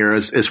later on here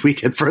as we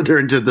get further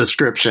into the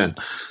description.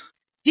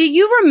 Do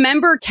you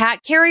remember cat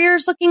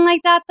carriers looking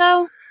like that,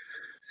 though?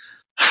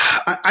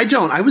 I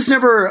don't. I was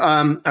never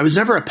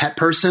a pet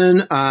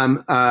person.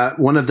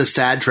 One of the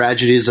sad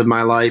tragedies of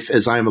my life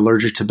is I am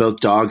allergic to both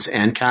dogs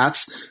and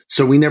cats.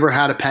 So we never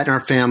had a pet in our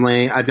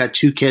family. I've got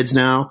 2 kids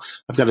now.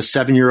 I've got a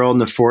 7-year-old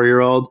and a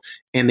 4-year-old,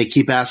 and they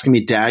keep asking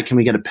me, Dad, can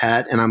we get a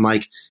pet? And I'm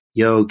like,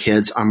 yo,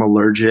 kids, I'm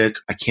allergic.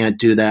 I can't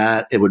do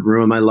that. It would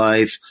ruin my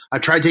life.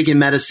 I've tried taking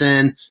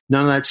medicine.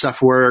 None of that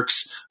stuff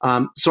works.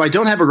 So I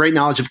don't have a great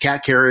knowledge of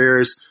cat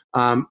carriers,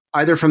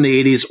 either from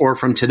the 80s or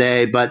from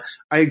today. But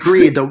I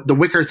agree, the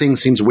wicker thing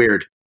seems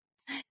weird.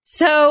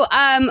 So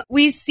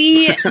we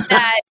see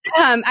that,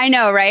 I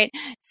know, right?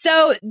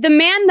 So the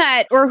man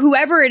that, or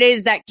whoever it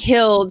is that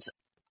killed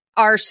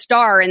our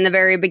star in the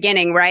very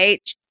beginning,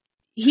 right?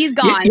 He's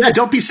gone. Yeah,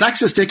 don't be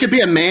sexist. It could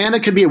be a man.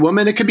 It could be a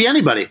woman. It could be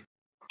anybody.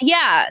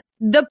 Yeah,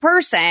 the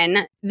person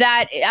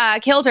that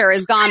killed her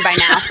is gone by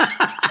now.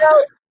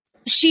 So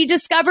she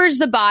discovers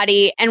the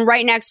body, and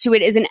right next to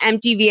it is an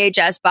empty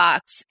VHS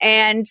box.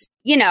 And,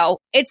 you know,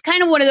 it's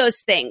kind of one of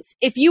those things.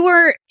 If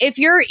you're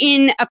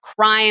in a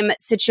crime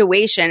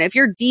situation, if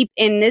you're deep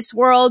in this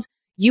world,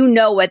 you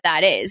know what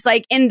that is.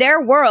 Like, in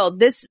their world,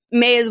 this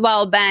may as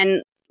well have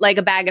been like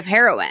a bag of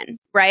heroin,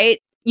 right?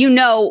 You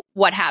know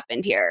what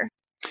happened here.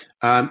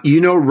 You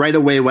know right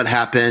away what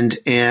happened.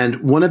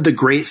 And one of the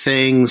great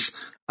things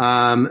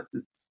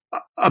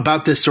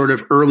about this sort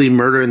of early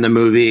murder in the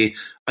movie,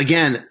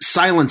 again,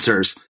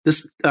 silencers.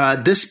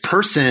 This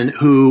person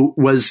who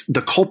was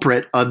the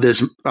culprit of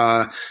this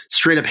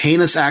straight up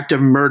heinous act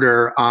of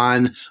murder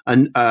on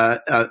a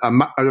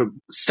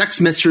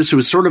sex mistress who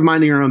was sort of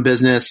minding her own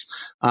business,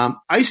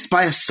 iced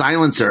by a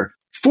silencer.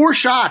 4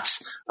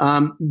 shots.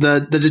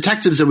 The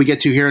detectives that we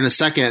get to here in a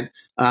second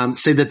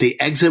say that the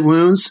exit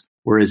wounds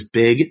were as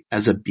big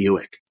as a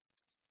Buick.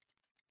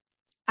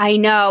 I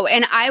know.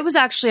 And I was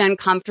actually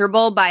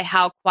uncomfortable by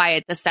how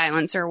quiet the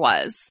silencer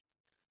was.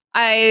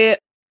 I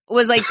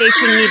was like, they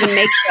shouldn't even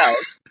make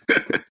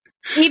those.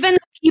 Even the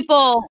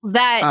people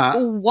that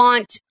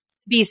want to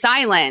be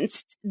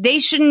silenced, they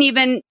shouldn't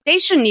even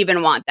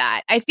want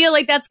that. I feel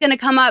like that's going to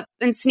come up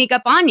and sneak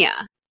up on you.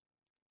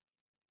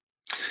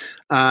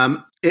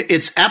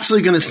 It's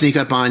absolutely going to sneak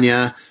up on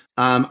you.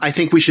 I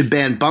think we should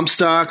ban bump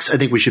stocks. I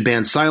think we should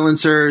ban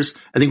silencers.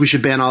 I think we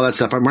should ban all that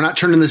stuff. We're not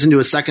turning this into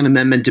a Second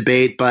Amendment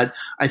debate, but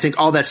I think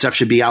all that stuff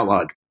should be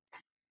outlawed.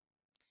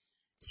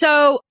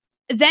 So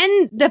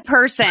then the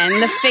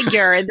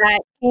figure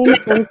that came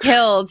and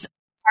killed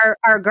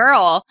our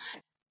girl,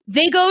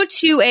 they go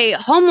to a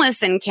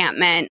homeless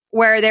encampment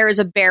where there is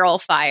a barrel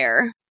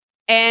fire,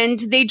 and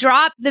they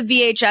drop the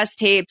VHS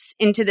tapes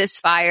into this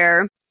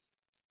fire.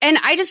 And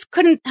I just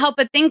couldn't help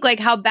but think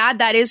like how bad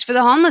that is for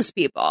the homeless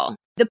people.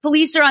 The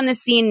police are on the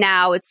scene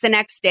now. It's the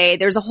next day.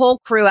 There's a whole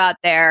crew out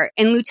there,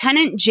 and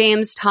Lieutenant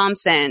James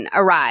Thompson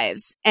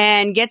arrives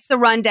and gets the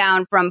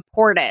rundown from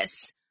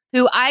Portis,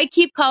 who I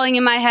keep calling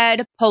in my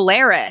head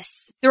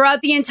Polaris.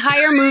 Throughout the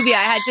entire movie,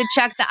 I had to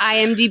check the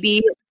IMDb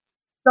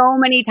so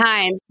many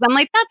times. I'm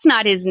like, that's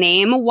not his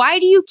name. Why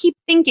do you keep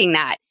thinking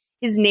that?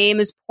 His name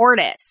is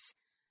Portis.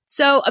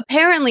 So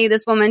apparently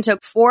this woman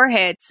took 4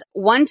 hits,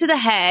 1 to the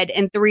head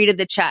and 3 to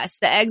the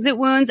chest. The exit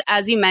wounds,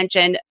 as you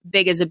mentioned,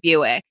 big as a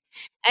Buick.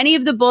 Any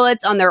of the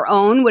bullets on their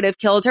own would have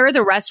killed her.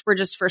 The rest were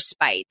just for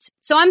spite.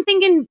 So I'm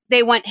thinking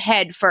they went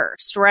head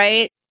first,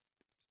 right?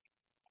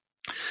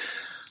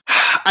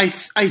 I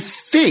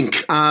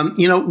think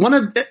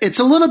it's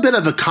a little bit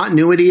of a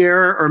continuity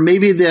error, or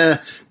maybe the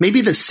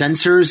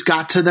sensors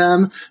got to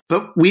them,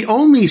 but we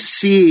only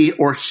see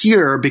or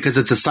hear, because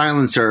it's a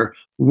silencer,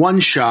 1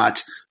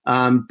 shot.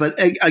 But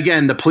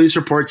again, the police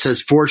report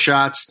says 4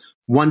 shots,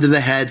 1 to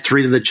the head,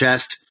 3 to the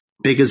chest,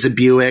 big as a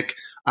Buick.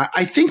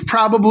 I think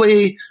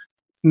probably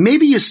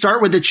maybe you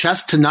start with the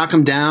chest to knock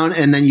him down,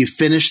 and then you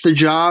finish the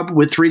job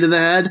with 3 to the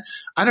head.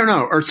 I don't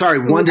know. Or sorry,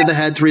 1 to the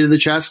head, 3 to the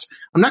chest.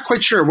 I'm not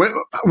quite sure.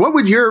 What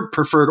would your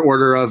preferred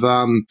order of,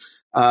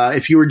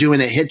 if you were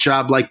doing a hit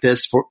job like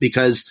this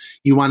because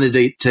you wanted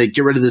to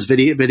get rid of this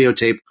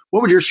videotape,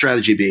 what would your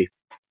strategy be?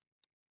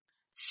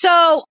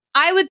 So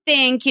I would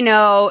think,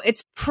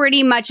 it's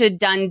pretty much a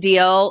done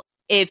deal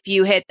if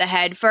you hit the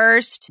head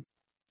first.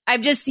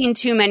 I've just seen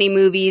too many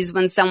movies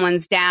when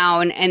someone's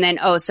down and then,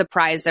 oh,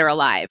 surprise, they're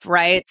alive,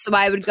 right? So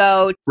I would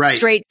go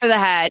straight for the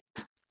head,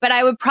 but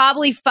I would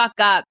probably fuck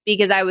up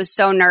because I was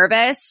so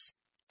nervous,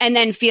 and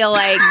then feel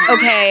like,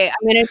 okay,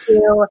 I'm going to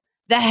do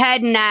the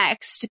head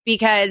next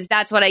because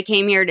that's what I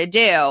came here to do.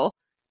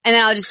 And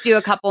then I'll just do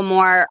a couple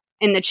more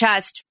in the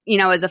chest,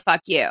 as a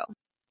fuck you.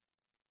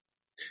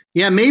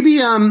 Yeah, maybe.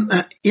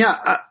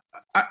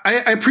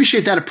 I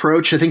appreciate that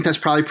approach. I think that's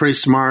probably pretty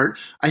smart.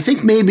 I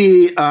think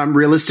maybe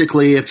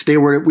realistically, if we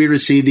were to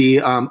see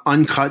the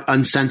uncut,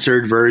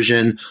 uncensored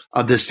version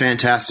of this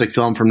fantastic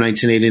film from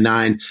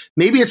 1989,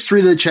 maybe it's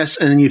 3 to the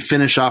chest and then you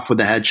finish off with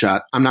a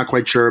headshot. I'm not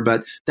quite sure,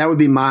 but that would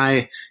be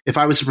if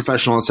I was a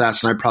professional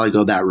assassin, I'd probably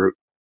go that route.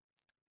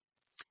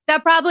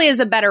 That probably is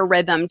a better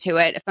rhythm to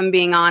it, if I'm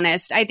being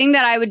honest. I think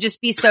that I would just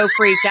be so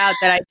freaked out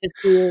that I'd just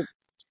be,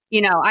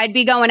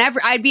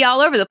 I'd be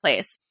all over the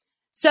place.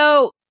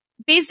 So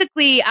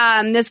basically,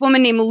 this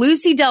woman named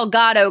Lucy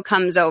Delgado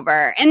comes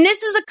over, and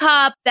this is a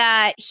cop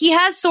that he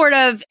has sort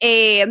of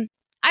I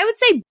would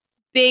say,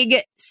 big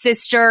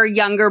sister,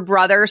 younger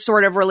brother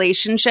sort of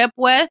relationship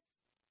with.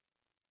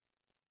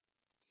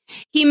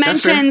 He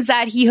mentions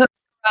that he hooked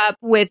her up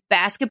with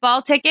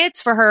basketball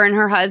tickets for her and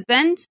her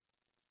husband.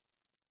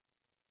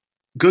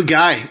 Good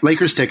guy.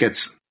 Lakers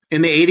tickets.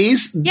 In the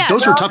 80s,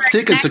 those were tough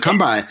tickets to come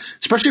by,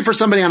 especially for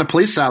somebody on a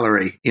police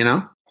salary,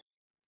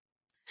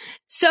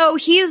 So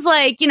he's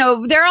like,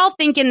 they're all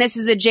thinking this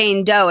is a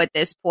Jane Doe at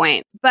this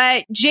point,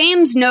 but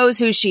James knows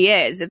who she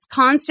is. It's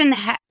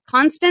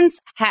Constance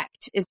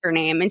Hecht is her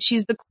name, and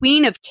she's the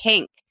queen of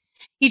kink.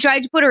 He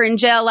tried to put her in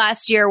jail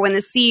last year when the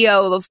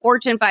CEO of a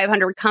Fortune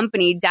 500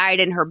 company died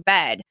in her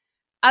bed.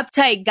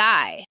 Uptight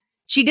guy.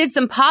 She did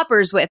some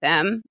poppers with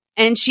him,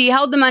 and she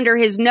held them under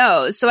his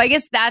nose. So I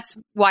guess that's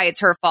why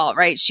it's her fault,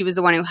 right? She was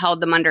the one who held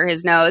them under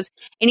his nose,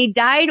 and he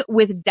died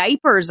with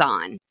diapers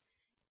on.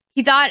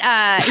 He thought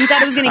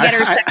it was going to get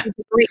her second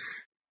degree,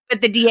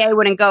 but the DA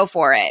wouldn't go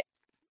for it.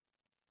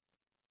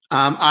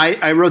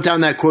 I wrote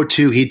down that quote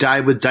too. He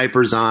died with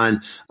diapers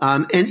on.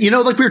 And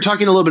like we were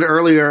talking a little bit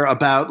earlier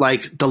about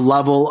like the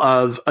level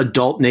of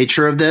adult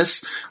nature of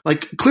this,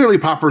 like clearly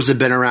poppers have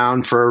been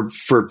around for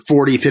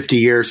 40, 50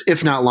 years,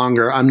 if not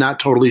longer. I'm not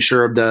totally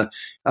sure of the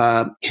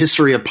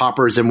history of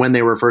poppers and when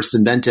they were first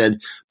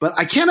invented, but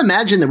I can't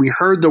imagine that we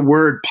heard the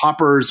word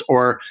poppers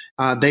or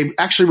they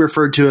actually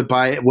referred to it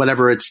by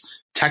whatever its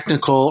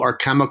technical or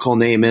chemical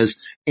name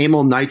is,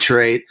 amyl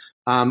nitrate,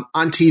 on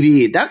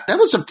TV. That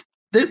was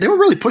they were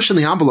really pushing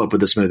the envelope with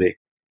this movie.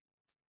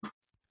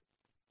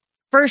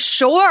 For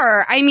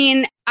sure. I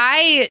mean,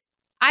 I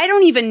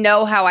don't even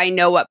know how I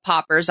know what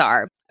poppers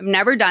are. I've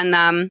never done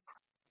them.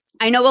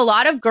 I know a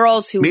lot of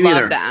girls who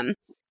love them,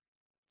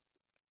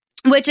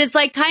 which is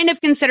like kind of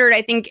considered,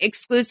 I think,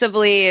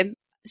 exclusively,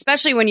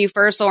 especially when you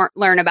first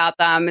learn about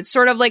them. It's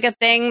sort of like a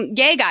thing.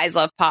 Gay guys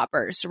love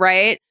poppers,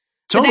 right?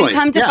 Totally. But then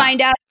come to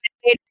find out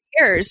in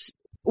years,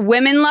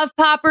 women love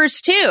poppers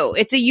too.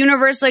 It's a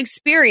universal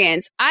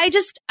experience.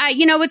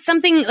 It's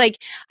something like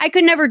I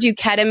could never do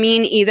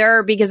ketamine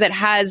either because it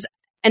has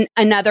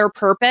another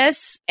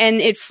purpose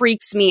and it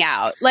freaks me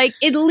out. Like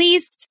at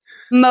least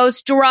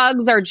most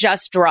drugs are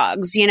just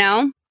drugs,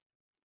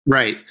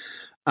 Right.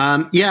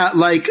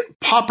 Like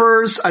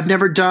poppers I've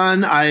never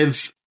done.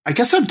 I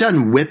guess I've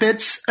done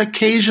whippets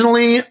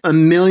occasionally a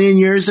million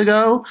years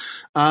ago.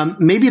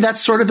 Maybe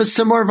that's sort of a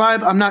similar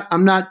vibe.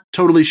 I'm not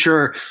totally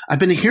sure. I've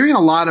been hearing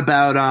a lot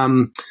about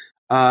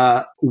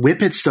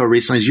whippets though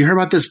recently. Did you hear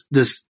about this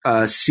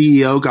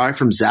CEO guy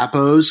from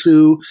Zappos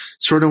who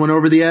sort of went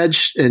over the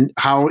edge and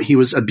how he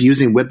was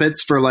abusing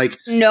whippets for like?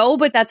 No,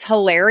 but that's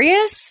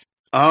hilarious.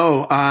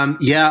 Oh,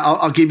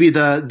 I'll give you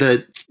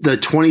the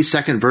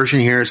 20-second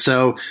version here.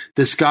 So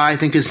this guy, I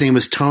think his name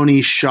was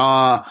Tony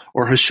Shaw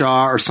or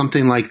Hashaw or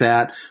something like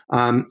that,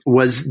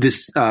 was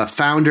this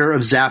founder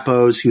of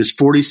Zappos. He was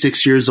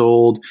 46 years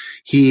old.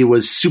 He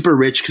was super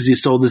rich because he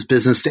sold his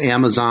business to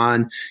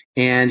Amazon.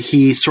 And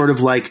he sort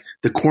of like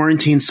the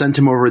quarantine sent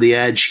him over the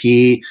edge.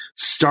 He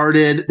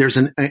started, there's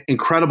an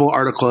incredible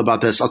article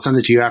about this. I'll send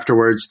it to you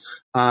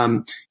afterwards.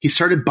 He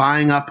started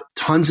buying up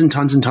tons and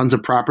tons and tons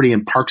of property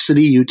in Park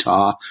City,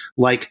 Utah,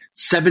 like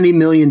 $70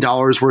 million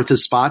worth of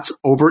spots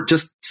over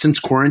just since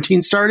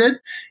quarantine started.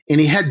 And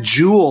he had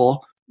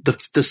Jewel,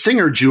 the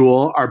singer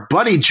Jewel, our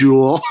buddy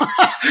Jewel,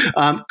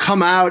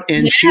 come out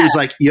and she was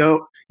like,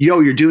 yo,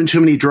 you're doing too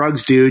many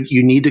drugs, dude.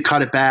 You need to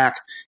cut it back.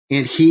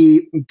 And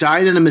he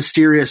died in a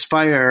mysterious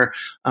fire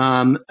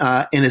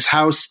in his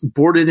house,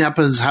 boarded up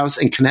in his house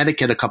in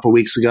Connecticut a couple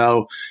weeks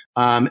ago.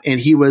 And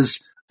he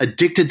was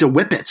addicted to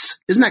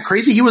whippets. Isn't that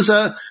crazy? He was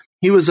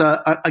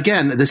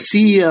again, the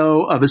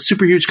CEO of a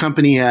super huge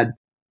company. He had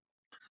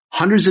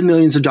hundreds of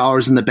millions of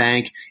dollars in the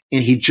bank,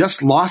 and he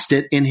just lost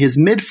it in his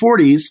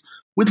mid-40s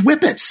with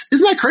whippets.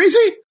 Isn't that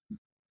crazy?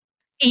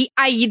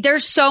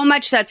 There's so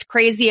much that's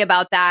crazy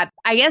about that.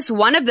 I guess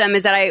one of them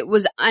is that I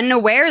was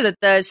unaware that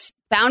the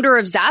founder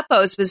of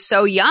Zappos was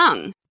so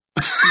young.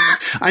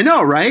 I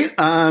know, right?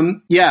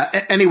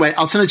 Anyway,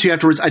 I'll send it to you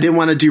afterwards. I didn't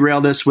want to derail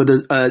this with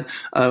a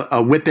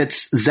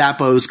Whippets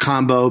Zappos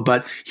combo,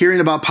 but hearing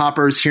about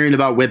poppers, hearing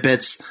about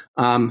whippets,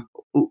 a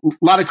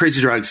lot of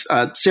crazy drugs.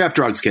 Stay off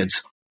drugs,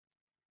 kids.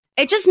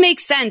 It just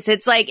makes sense.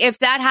 It's like if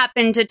that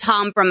happened to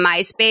Tom from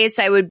MySpace,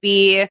 I would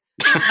be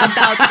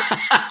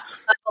about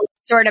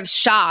sort of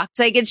shocked.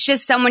 Like it's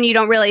just someone you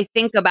don't really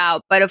think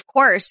about. But of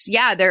course,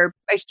 they're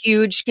a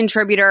huge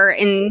contributor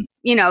in,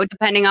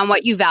 depending on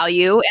what you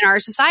value in our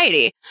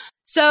society.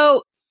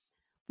 So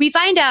We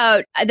find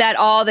out that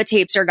all the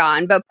tapes are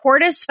gone, but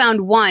Portis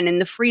found one in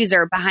the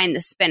freezer behind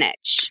the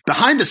spinach.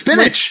 Behind the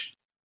spinach?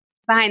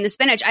 Behind the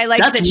spinach. I like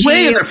that's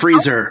way in the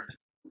freezer.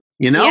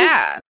 You know?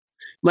 Yeah.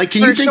 Like,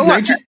 can you think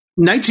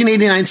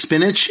 1989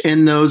 spinach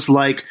in those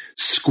like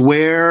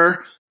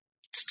square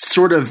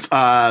sort of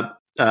kind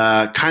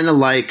of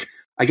like,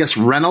 I guess,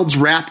 Reynolds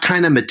wrap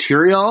kind of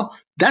material?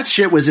 That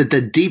shit was at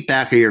the deep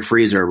back of your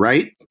freezer,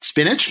 right?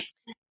 Spinach?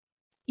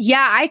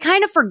 Yeah, I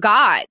kind of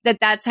forgot that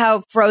that's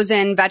how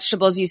frozen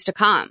vegetables used to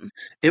come.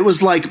 It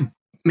was like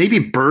maybe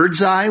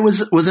Bird's Eye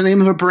was the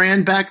name of a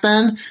brand back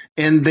then.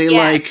 And they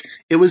like,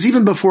 it was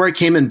even before it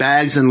came in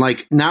bags, and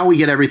like now we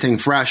get everything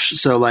fresh.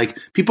 So like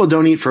people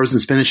don't eat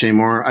frozen spinach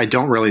anymore. I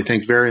don't really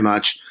think very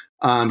much.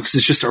 Because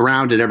it's just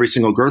around at every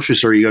single grocery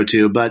store you go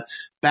to. But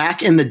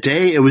back in the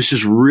day, it was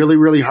just really,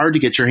 really hard to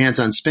get your hands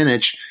on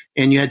spinach.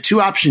 And you had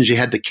two options. You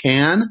had the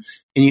can,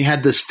 and you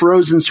had this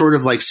frozen sort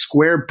of like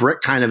square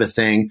brick kind of a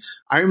thing.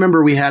 I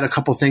remember we had a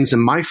couple things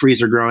in my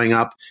freezer growing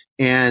up,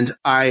 and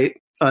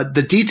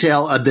the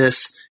detail of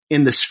this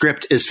in the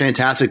script is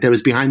fantastic. That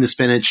was behind the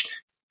spinach.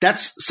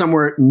 That's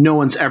somewhere no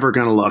one's ever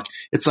going to look.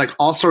 It's like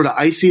all sort of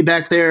icy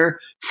back there.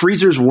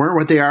 Freezers weren't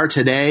what they are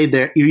today.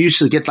 You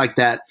usually get like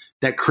that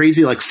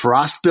crazy like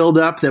frost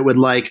buildup that would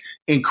like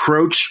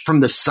encroach from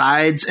the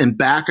sides and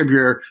back of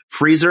your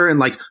freezer and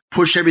like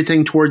push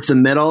everything towards the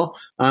middle.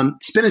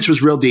 Spinach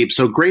was real deep.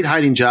 So great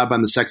hiding job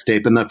on the sex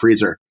tape in the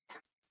freezer.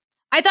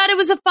 I thought it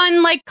was a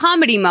fun like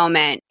comedy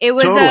moment. It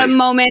was a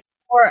moment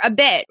for a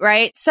bit,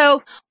 right?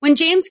 So when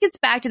James gets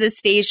back to the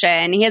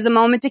station, he has a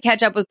moment to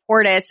catch up with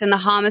Portis in the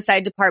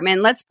homicide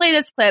department. Let's play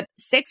this clip,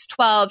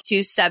 612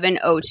 to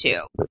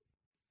 702.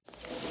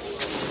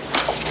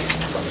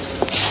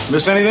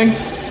 Miss anything?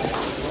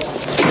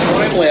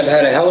 Crime Lab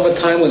had a hell of a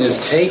time with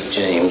his tape,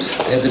 James.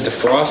 They had to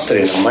defrost it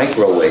in a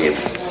microwave.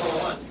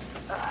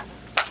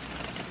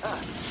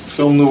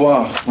 Film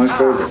noir, my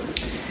favorite.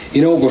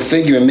 You know, we're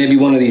figuring maybe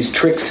one of these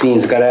trick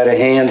scenes got out of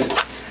hand.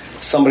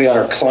 Somebody on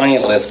our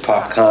client list,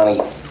 Pop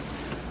Connie.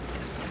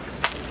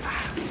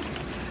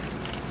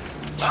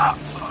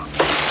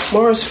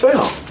 Morris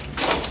fell.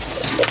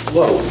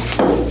 Whoa.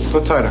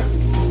 Go tighter.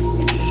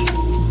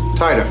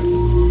 Tighter.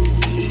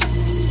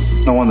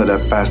 No wonder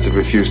that bastard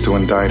refused to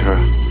indict her.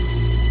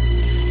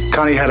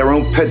 Connie had her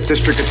own pet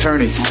district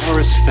attorney.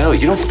 Morris fell.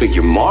 You don't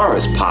figure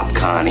Morris, Pop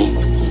Connie.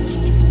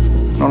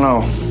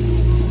 No.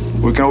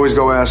 We can always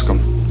go ask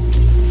him.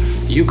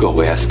 You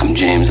go ask him,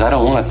 James. I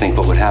don't want to think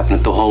what would happen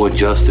at the Hall of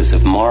Justice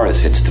if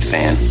Morris hits the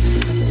fan.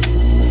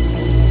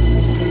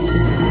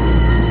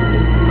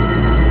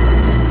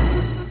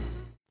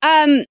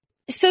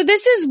 So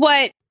this is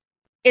what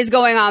is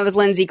going on with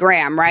Lindsey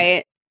Graham,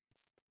 right?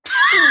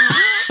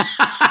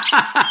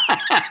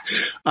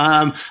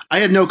 I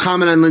had no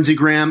comment on Lindsey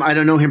Graham. I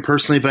don't know him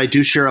personally, but I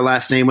do share a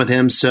last name with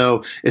him.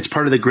 So it's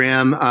part of the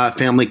Graham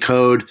family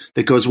code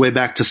that goes way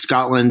back to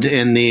Scotland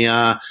in the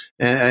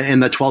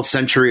 12th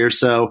century or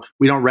so.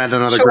 We don't rat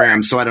another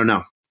Graham, so I don't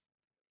know.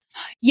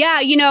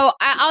 Yeah, you know,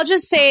 I'll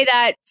just say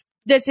that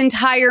this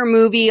entire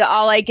movie,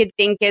 all I could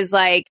think is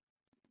like,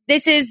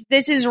 this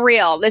is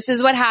real. This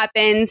is what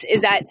happens,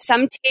 is that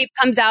some tape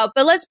comes out.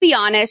 But let's be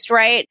honest,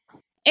 right?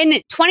 In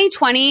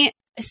 2020,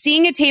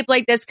 seeing a tape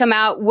like this come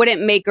out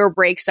wouldn't make or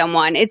break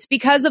someone. It's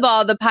because of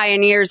all the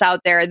pioneers out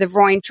there, the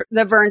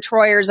Vern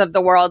Troyers of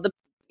the world, the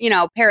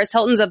Paris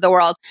Hiltons of the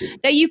world,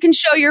 that you can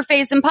show your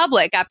face in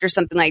public after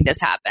something like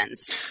this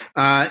happens.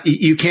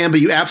 You can,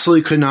 but you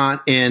absolutely could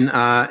not in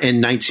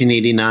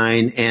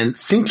 1989. And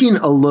thinking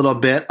a little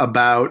bit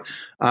about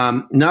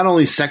not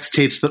only sex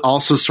tapes, but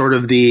also sort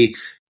of the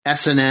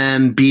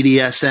S&M,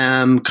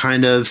 BDSM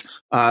kind of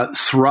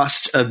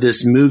thrust of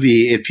this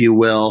movie, if you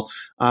will.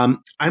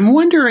 I'm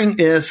wondering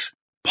if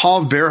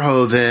Paul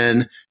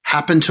Verhoeven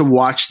happened to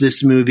watch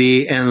this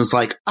movie and was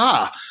like,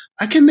 I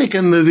can make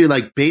a movie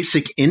like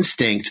Basic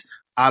Instinct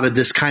out of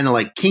this kind of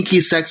like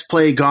kinky sex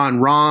play gone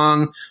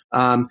wrong.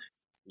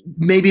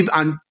 Maybe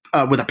I'm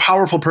with a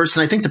powerful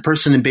person. I think the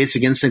person in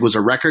Basic Instinct was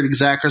a record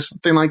exec or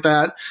something like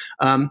that.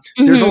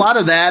 There's a lot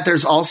of that.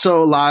 There's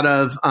also a lot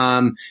of,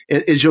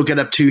 as you'll get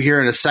up to here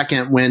in a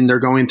second, when they're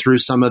going through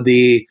some of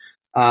the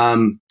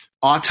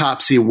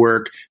autopsy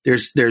work,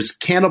 there's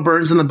candle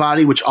burns in the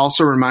body, which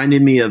also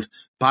reminded me of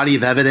Body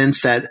of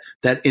Evidence, that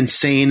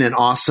insane and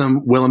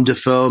awesome Willem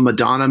Dafoe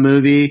Madonna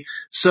movie.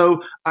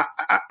 So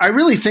I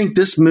really think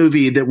this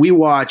movie that we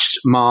watched,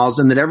 Malls,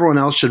 and that everyone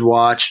else should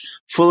watch,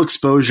 Full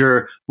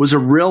Exposure, was a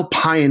real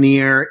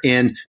pioneer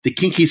in the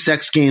kinky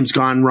sex games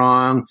gone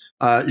wrong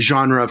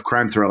genre of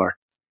crime thriller.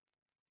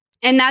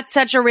 And that's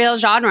such a real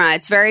genre.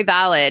 It's very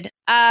valid.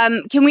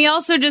 Can we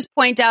also just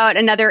point out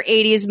another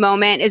 80s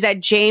moment is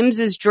that James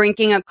is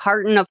drinking a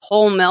carton of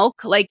whole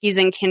milk like he's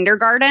in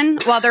kindergarten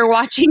while they're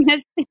watching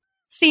this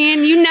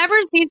scene. You never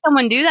see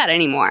someone do that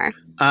anymore.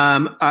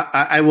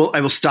 I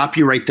will stop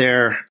you right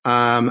there.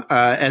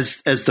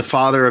 As the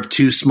father of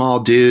two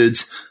small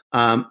dudes,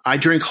 I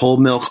drink whole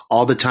milk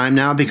all the time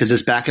now because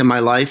it's back in my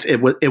life.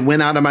 It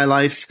went out of my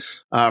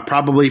life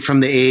probably from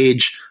the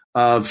age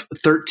of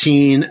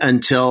 13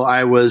 until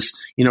I was,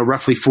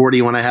 roughly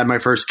 40 when I had my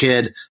first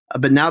kid.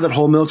 But now that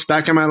whole milk's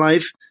back in my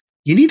life,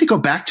 you need to go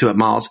back to it,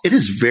 Malls. It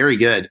is very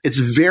good. It's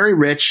very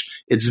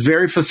rich. It's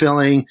very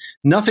fulfilling.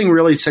 Nothing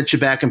really sets you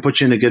back and puts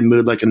you in a good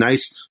mood like a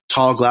nice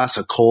tall glass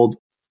of cold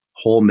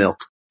whole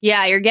milk.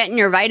 Yeah, you're getting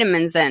your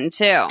vitamins in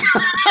too.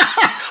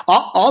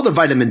 all the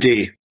vitamin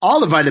D. All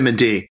the vitamin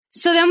D.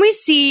 So then we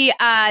see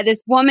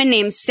this woman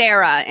named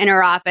Sarah in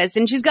her office,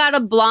 and she's got a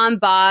blonde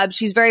bob.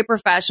 She's very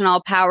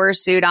professional, power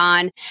suit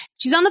on.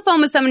 She's on the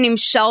phone with someone named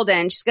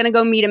Sheldon. She's going to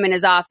go meet him in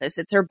his office.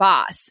 It's her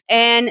boss.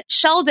 And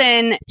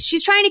Sheldon,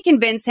 she's trying to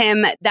convince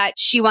him that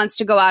she wants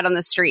to go out on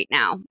the street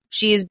now.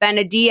 She's been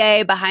a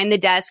DA behind the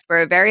desk for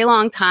a very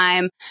long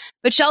time,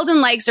 but Sheldon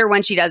likes her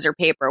when she does her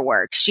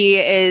paperwork. She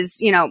is,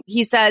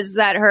 he says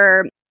that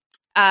her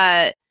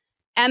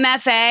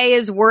MFA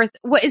is worth,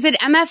 what is it?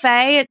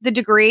 MFA, the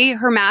degree,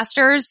 her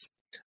master's?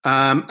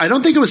 I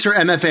don't think it was her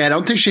MFA. I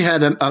don't think she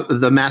had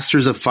the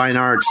Masters of Fine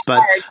Arts,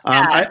 but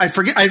I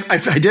forget. I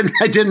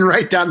didn't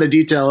write down the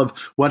detail of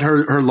what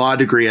her law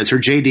degree is. Her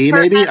JD,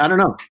 maybe? I don't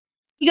know.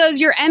 He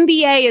goes, your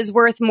MBA is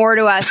worth more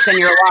to us than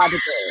your law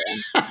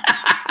degree.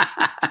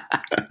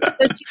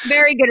 So she's a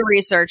very good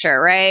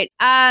researcher, right?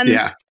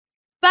 Yeah.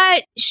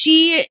 But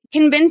she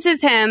convinces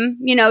him,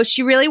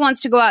 she really wants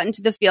to go out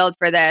into the field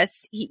for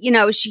this.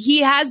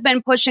 He has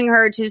been pushing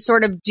her to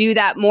sort of do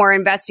that more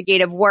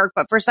investigative work,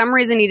 but for some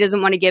reason he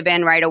doesn't want to give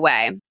in right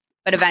away.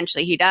 But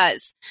eventually he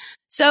does.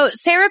 So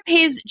Sarah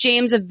pays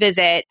James a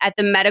visit at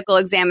the medical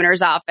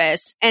examiner's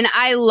office, and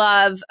I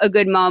love a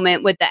good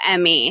moment with the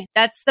ME.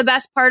 That's the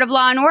best part of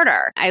Law and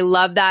Order. I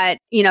love that,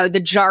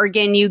 the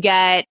jargon you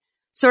get,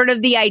 sort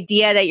of the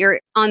idea that you're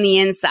on the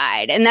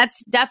inside. And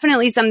that's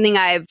definitely something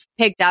I've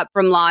picked up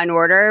from Law and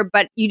Order,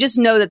 but you just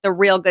know that the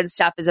real good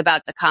stuff is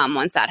about to come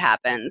once that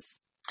happens.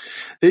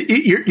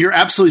 You're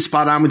absolutely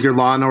spot on with your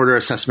Law and Order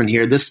assessment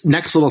here. This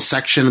next little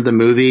section of the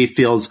movie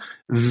feels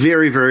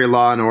very, very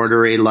Law and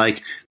Ordery.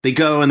 Like they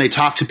go and they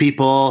talk to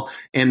people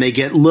and they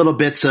get little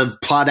bits of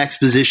plot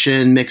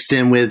exposition mixed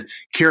in with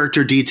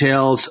character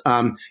details.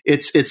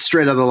 It's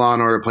straight out of the Law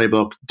and Order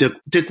playbook.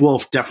 Dick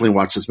Wolf definitely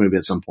watched this movie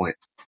at some point.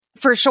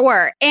 For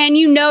sure. And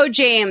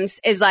James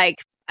is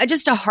like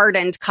just a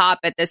hardened cop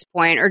at this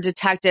point, or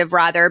detective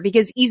rather,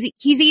 because he's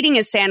eating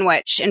a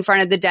sandwich in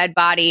front of the dead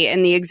body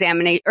in the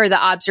examination or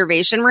the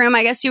observation room,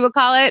 I guess you would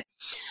call it.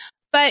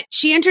 But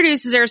she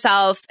introduces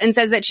herself and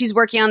says that she's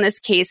working on this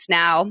case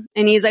now.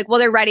 And he's like, well,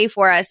 they're ready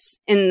for us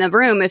in the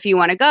room if you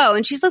want to go.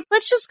 And she's like,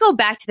 let's just go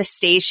back to the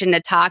station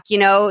to talk.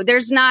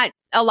 There's not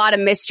a lot of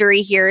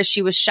mystery here.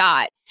 She was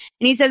shot.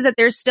 And he says that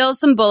there's still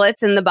some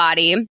bullets in the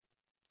body.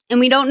 And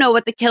we don't know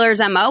what the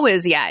killer's MO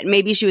is yet.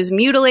 Maybe she was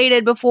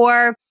mutilated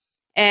before,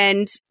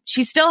 and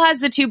she still has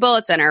the 2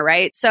 bullets in her,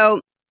 right?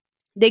 So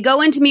they go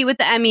in to meet with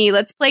the ME.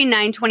 Let's play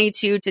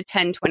 922 to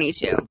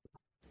 1022.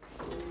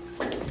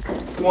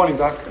 Good morning,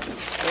 Doctor.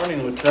 Good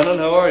morning, Lieutenant.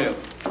 How are you?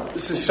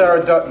 This is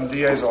Sarah Dutton,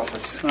 DA's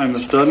office. Hi,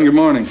 Miss Dutton. Good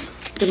morning.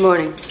 Good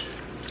morning.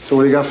 So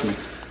what do you got for me?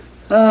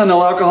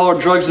 No alcohol or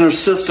drugs in her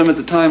system at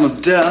the time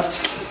of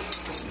death.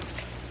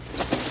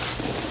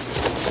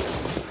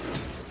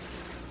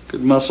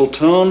 Good muscle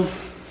tone.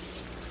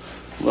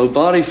 Low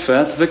body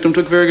fat. The victim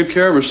took very good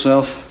care of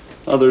herself.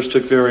 Others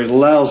took very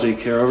lousy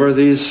care of her.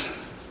 These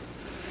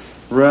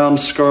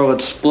round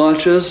scarlet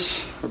splotches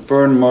are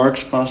burn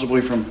marks, possibly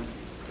from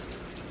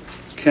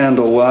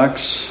candle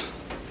wax.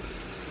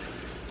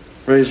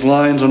 Raised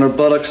lines on her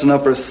buttocks and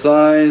upper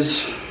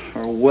thighs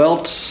are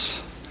welts.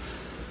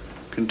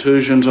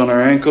 Contusions on her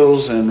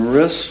ankles and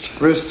wrist.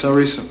 Wrist, how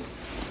recent?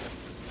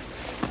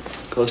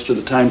 Close to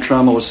the time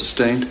trauma was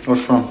sustained. What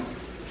from?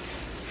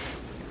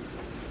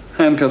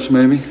 Handcuffs,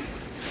 maybe.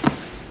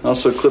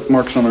 Also clip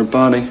marks on her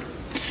body.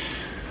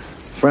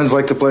 Friends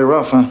like to play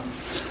rough, huh?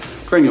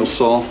 Cranial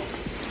saw.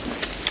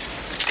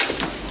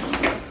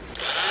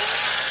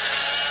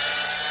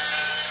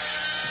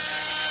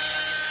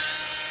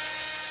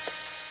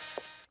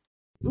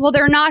 Well,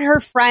 they're not her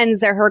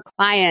friends, they're her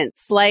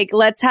clients. Like,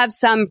 let's have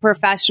some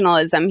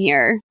professionalism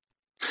here.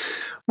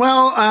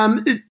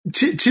 Well,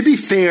 to be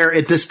fair,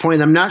 at this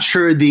point, I'm not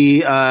sure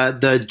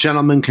the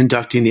gentleman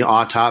conducting the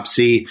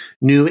autopsy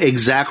knew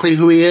exactly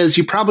who he is.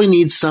 You probably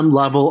need some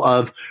level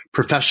of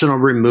professional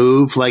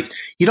remove. Like,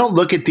 you don't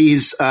look at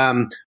these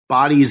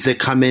bodies that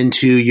come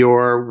into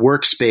your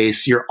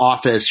workspace, your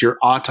office, your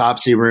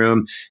autopsy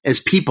room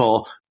as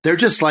people. They're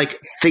just like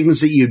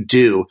things that you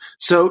do.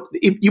 So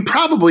you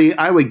probably,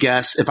 I would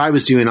guess, if I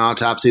was doing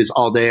autopsies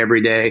all day,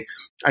 every day,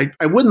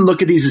 I wouldn't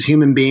look at these as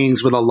human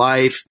beings with a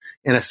life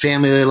and a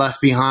family they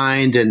left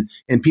behind and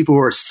people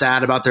who are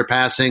sad about their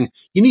passing.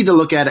 You need to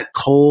look at it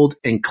cold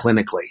and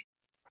clinically.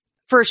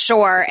 For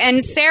sure.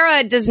 And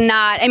Sarah does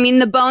not, I mean,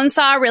 the bone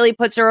saw really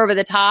puts her over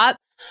the top,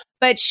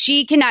 but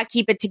she cannot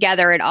keep it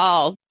together at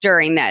all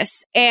during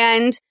this.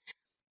 And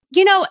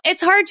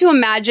it's hard to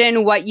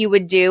imagine what you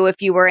would do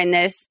if you were in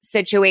this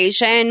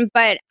situation,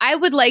 but I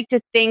would like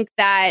to think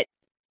that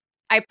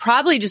I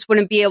probably just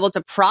wouldn't be able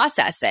to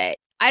process it.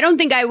 I don't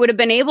think I would have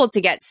been able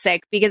to get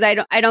sick because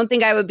I don't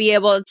think I would be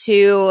able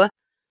to,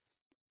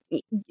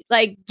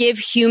 like give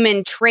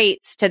human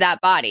traits to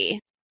that body.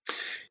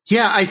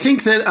 Yeah, I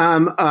think that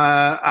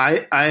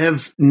I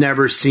have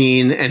never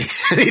seen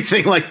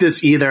anything like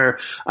this either.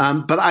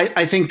 But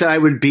I think that I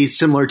would be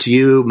similar to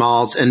you,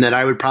 Malls, and that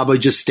I would probably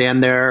just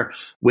stand there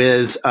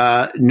with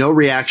no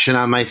reaction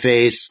on my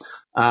face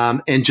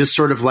and just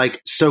sort of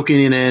like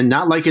soaking it in,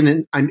 not like in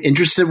an I'm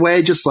interested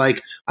way, just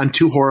like I'm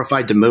too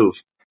horrified to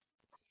move.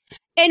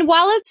 And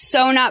while it's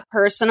so not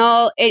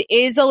personal, it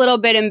is a little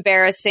bit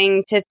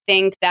embarrassing to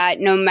think that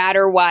no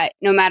matter what,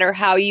 no matter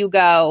how you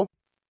go,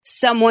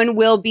 someone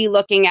will be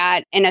looking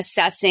at and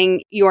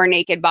assessing your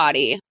naked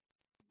body,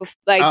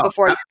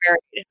 before you're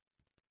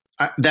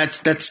buried.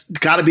 That's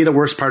got to be the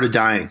worst part of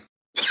dying.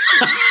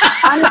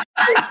 How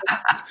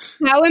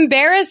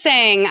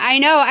embarrassing. I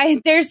know.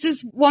 There's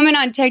this woman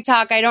on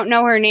TikTok, I don't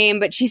know her name,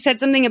 but she said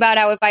something about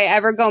how if I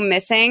ever go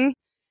missing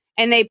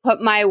and they put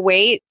my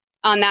weight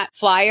on that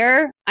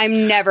flyer,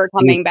 I'm never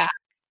coming back.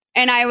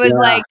 And I was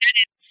like, that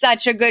is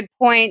such a good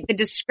point. The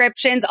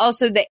descriptions,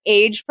 also the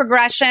age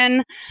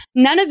progression,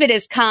 none of it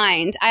is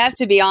kind. I have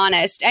to be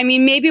honest. I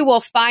mean, maybe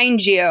we'll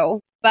find you,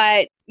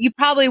 but you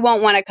probably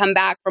won't want to come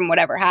back from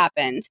whatever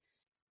happened.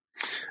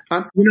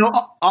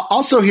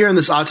 Also here in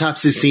this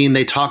autopsy scene,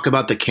 they talk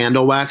about the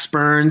candle wax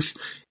burns.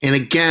 And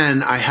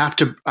again, I have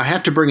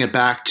to bring it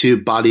back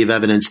to Body of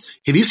Evidence.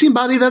 Have you seen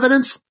Body of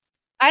Evidence?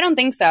 I don't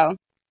think so.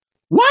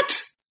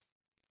 What?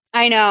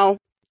 I know.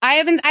 I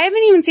haven't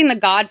even seen The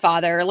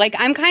Godfather. Like,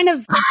 I'm kind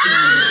of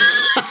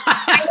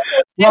I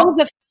was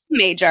a film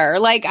major.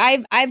 Like,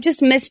 I've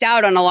just missed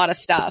out on a lot of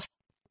stuff.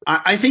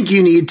 I think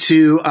you need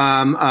to,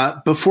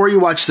 before you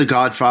watch The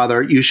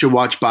Godfather, you should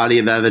watch Body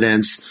of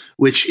Evidence,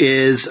 which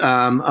is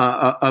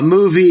a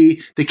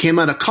movie that came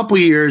out a couple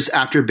years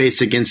after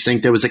Basic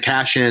Instinct. There was a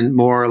cash-in,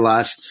 more or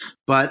less,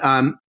 but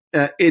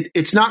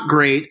it's not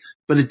great.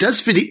 But it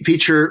does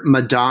feature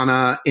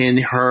Madonna in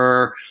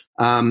her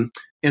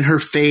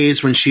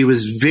phase when she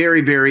was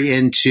very, very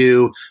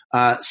into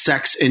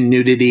sex and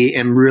nudity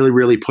and really,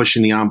 really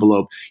pushing the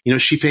envelope. You know,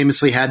 she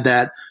famously had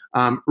that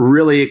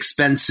really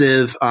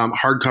expensive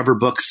hardcover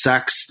book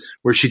Sex,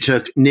 where she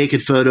took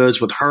naked photos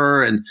with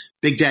her and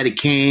Big Daddy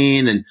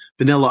Kane and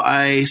Vanilla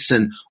Ice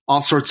and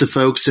all sorts of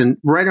folks. And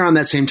right around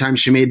that same time,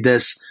 she made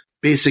this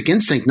Basic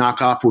Instinct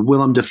knockoff with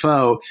Willem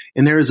Dafoe.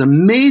 And there is a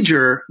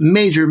major,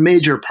 major,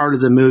 major part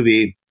of the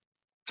movie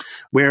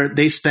where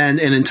they spend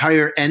an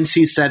entire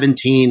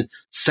NC-17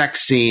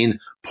 sex scene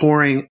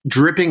pouring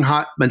dripping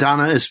hot.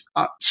 Madonna is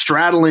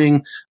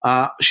straddling.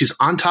 She's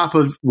on top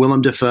of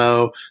Willem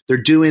Dafoe. They're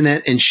doing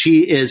it, and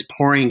she is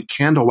pouring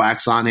candle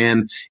wax on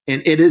him.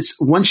 And it is,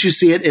 once you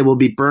see it, it will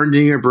be burned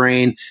in your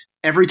brain.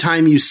 Every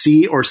time you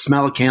see or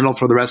smell a candle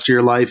for the rest of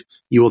your life,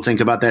 you will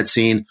think about that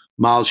scene.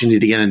 Miles, you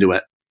need to get into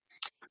it.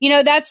 You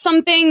know, that's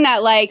something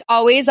that, like,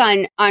 always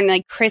on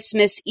like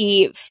Christmas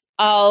Eve,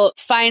 I'll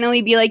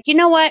finally be like, you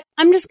know what?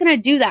 I'm just going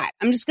to do that.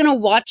 I'm just going to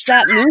watch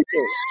that movie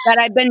that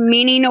I've been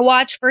meaning to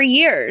watch for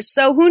years.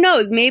 So who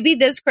knows? Maybe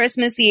this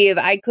Christmas Eve,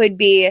 I could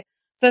be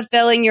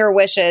fulfilling your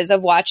wishes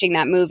of watching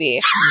that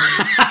movie.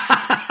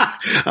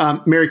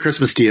 Merry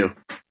Christmas to you.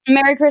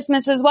 Merry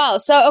Christmas as well.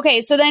 So, okay.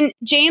 So then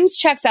James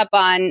checks up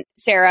on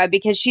Sarah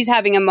because she's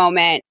having a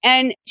moment,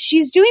 and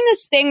she's doing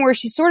this thing where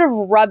she's sort of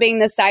rubbing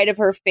the side of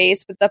her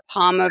face with the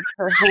palm of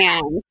her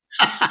hand.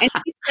 And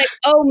she's like,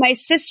 oh, my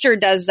sister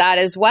does that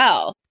as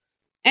well.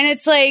 And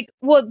it's like,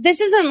 well, this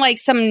isn't like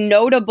some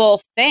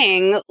notable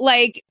thing.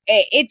 Like,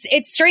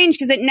 it's strange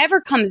because it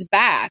never comes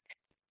back.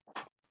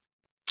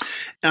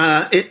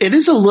 It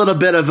is a little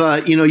bit of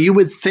a, you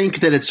would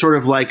think that it's sort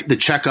of like the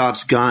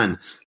Chekhov's gun,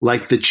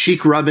 like the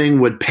cheek rubbing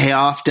would pay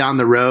off down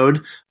the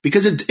road,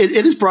 because it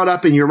is brought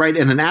up, and you're right,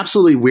 in an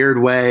absolutely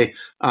weird way.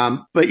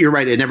 But you're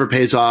right, it never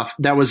pays off.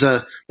 That was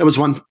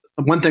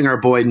one thing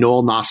our boy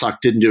Noel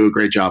Nossock didn't do a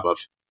great job of.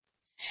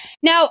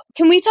 Now,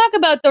 can we talk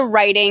about the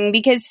writing?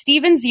 Because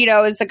Steven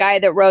Zito is the guy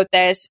that wrote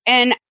this.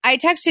 And I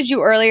texted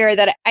you earlier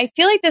that I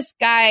feel like this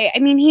guy, I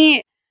mean,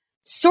 he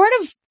sort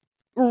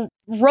of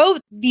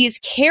wrote these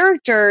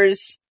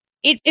characters.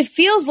 It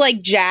feels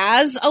like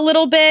jazz a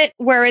little bit,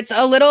 where it's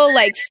a little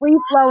like free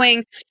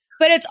flowing,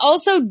 but it's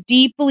also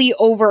deeply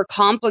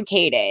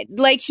overcomplicated.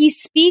 Like, he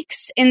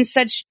speaks in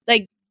such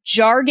like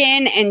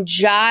jargon and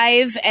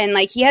jive, and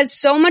like he has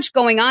so much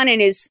going on in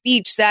his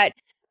speech that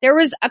there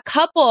was a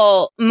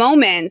couple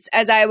moments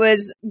as I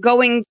was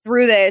going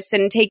through this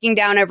and taking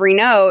down every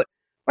note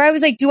where I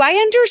was like, do I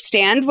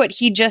understand what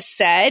he just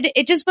said?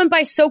 It just went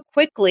by so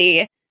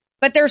quickly,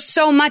 but there's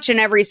so much in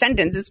every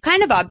sentence. It's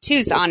kind of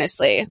obtuse,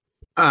 honestly.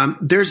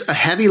 There's a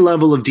heavy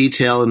level of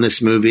detail in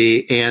this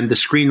movie, and the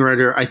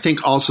screenwriter, I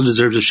think, also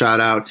deserves a shout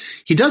out.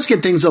 He does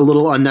get things a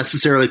little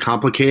unnecessarily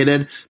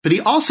complicated, but he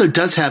also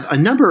does have a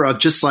number of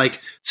just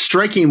like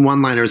striking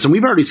one-liners. And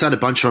we've already said a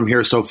bunch of them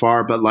here so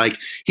far, but like,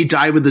 he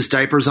died with his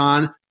diapers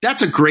on.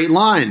 That's a great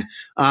line.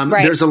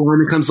 Right. There's a line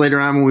that comes later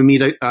on when we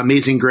meet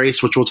Amazing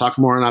Grace, which we'll talk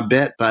more in a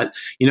bit. But,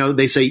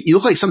 they say, you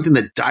look like something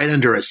that died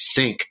under a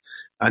sink.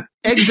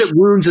 Exit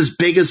wounds as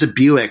big as a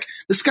Buick.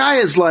 This guy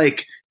is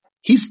like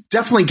he's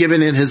definitely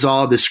given it his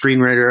all, this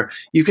screenwriter.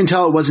 You can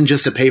tell it wasn't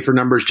just a pay for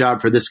numbers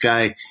job for this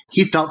guy.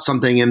 He felt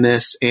something in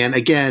this. And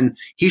again,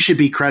 he should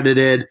be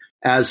credited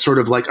as sort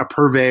of like a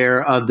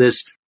purveyor of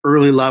this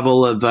early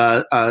level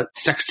of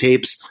sex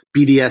tapes,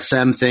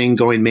 BDSM thing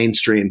going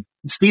mainstream.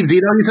 Steve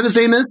Zito, you said his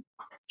name is?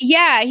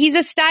 Yeah, he's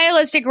a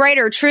stylistic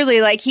writer,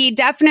 truly. Like, he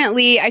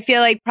definitely, I feel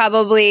like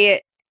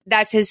probably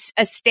that's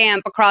a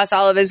stamp across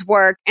all of his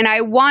work. And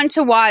I want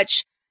to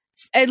watch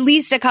at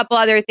least a couple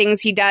other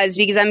things he does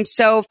because I'm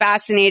so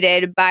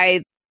fascinated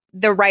by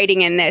the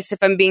writing in this, if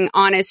I'm being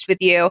honest with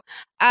you.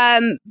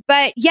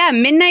 But yeah,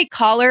 Midnight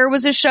Caller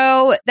was a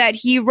show that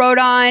he wrote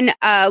on.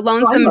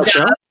 Lonesome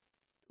Dove.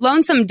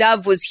 Lonesome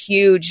Dove was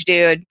huge,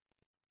 dude.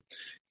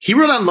 He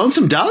wrote on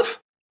Lonesome Dove?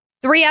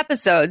 3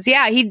 episodes.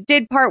 Yeah, he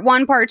did part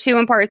 1, part 2,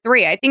 and part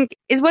 3. I think,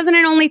 wasn't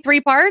it only 3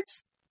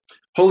 parts?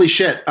 Holy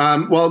shit.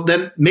 Well,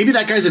 then maybe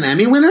that guy's an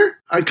Emmy winner?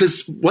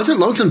 Because wasn't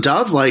Lonesome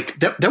Dove like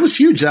that was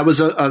huge. That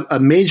was a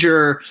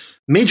major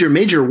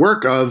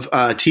work of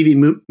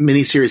TV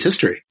miniseries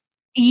history.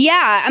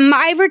 Yeah.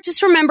 I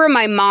just remember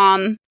my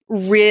mom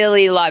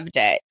really loved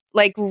it.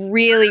 Like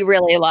really,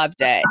 really loved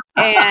it.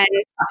 And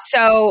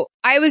so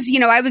I was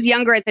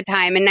younger at the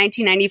time. In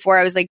 1994,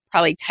 I was like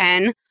probably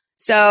 10.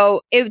 So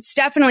it's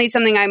definitely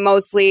something I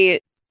mostly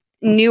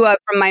knew of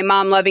from my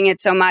mom loving it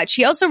so much.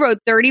 He also wrote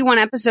 31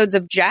 episodes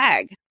of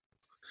Jag.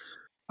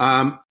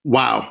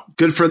 Wow.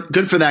 Good for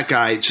that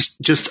guy.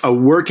 Just a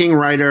working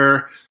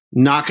writer,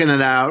 knocking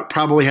it out.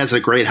 Probably has a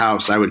great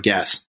house, I would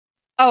guess.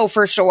 Oh,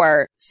 for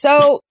sure.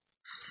 So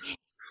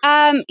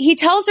he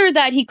tells her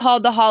that he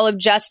called the Hall of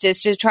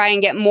Justice to try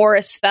and get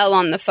Morris Fell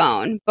on the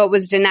phone, but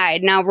was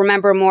denied. Now,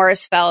 remember,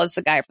 Morris Fell is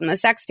the guy from the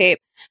sex tape.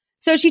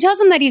 So she tells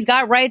him that he's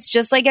got rights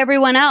just like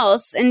everyone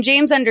else, and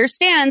James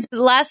understands. But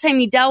the last time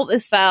he dealt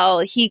with Fell,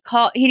 he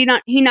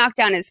knocked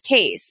down his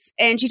case,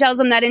 and she tells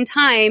him that in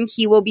time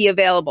he will be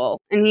available.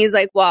 And he's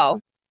like,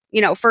 "Well,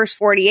 first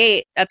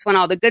 48, that's when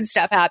all the good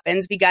stuff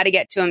happens. We got to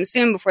get to him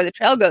soon before the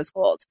trail goes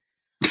cold."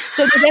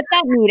 So they get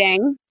that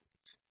meeting,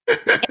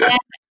 and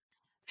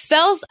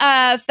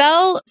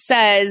Fell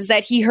says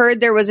that he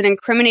heard there was an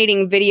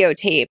incriminating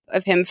videotape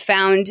of him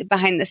found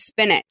behind the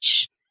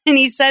spinach. And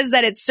he says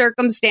that it's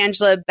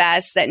circumstantial at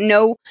best, that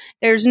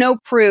there's no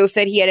proof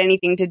that he had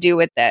anything to do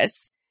with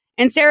this.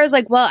 And Sarah's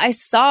like, well, I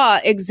saw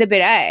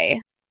Exhibit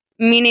A,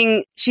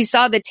 meaning she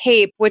saw the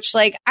tape, which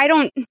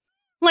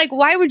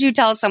why would you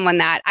tell someone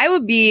that? I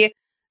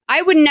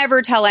would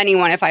never tell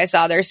anyone if I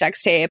saw their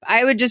sex tape.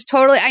 I would just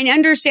I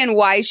understand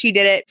why she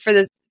did it for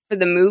the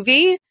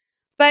movie,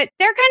 but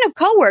they're kind of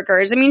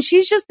coworkers. I mean,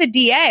 she's just the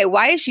DA.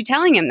 Why is she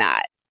telling him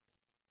that?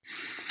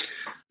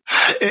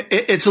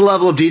 It's a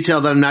level of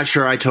detail that I'm not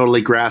sure I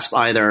totally grasp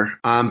either.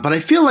 But I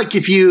feel like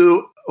if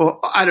you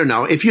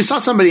saw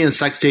somebody in a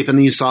sex tape and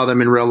then you saw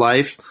them in real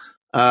life,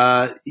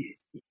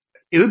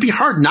 it would be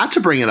hard not to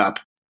bring it up.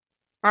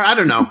 Or I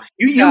don't know.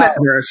 You met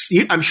her.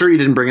 I'm sure you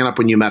didn't bring it up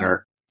when you met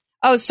her.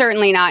 Oh,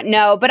 certainly not.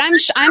 No, but I'm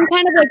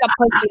kind of like a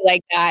pussy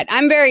like that.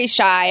 I'm very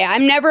shy.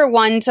 I'm never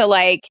one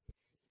to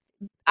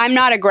I'm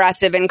not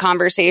aggressive in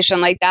conversation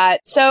like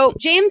that. So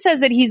James says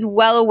that he's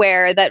well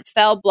aware that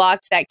Fell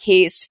blocked that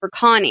case for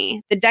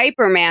Connie, the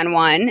diaper man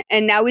one,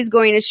 and now he's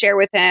going to share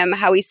with him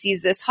how he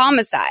sees this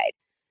homicide.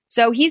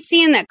 So he's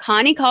seeing that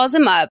Connie calls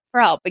him up for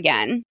help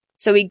again.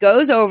 So he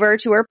goes over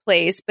to her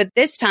place, but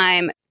this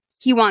time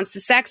he wants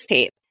the sex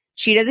tape.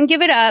 She doesn't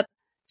give it up,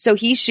 so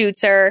he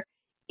shoots her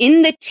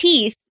in the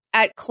teeth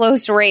at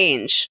close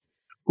range.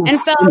 Oof,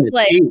 and Fell's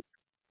like...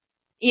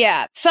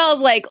 Yeah,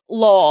 Fell's like,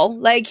 lol.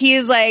 Like,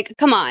 he's like,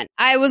 come on,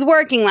 I was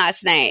working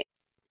last night.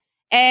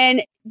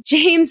 And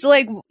James,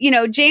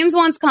 James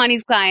wants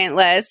Connie's client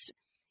list.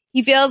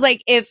 He feels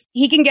like if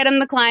he can get him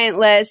the client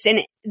list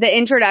and the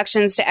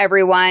introductions to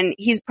everyone,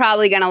 he's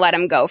probably going to let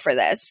him go for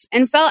this.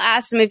 And Fell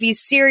asks him if he's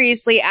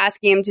seriously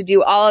asking him to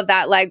do all of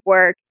that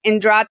legwork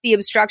and drop the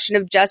obstruction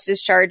of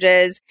justice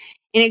charges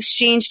in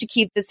exchange to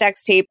keep the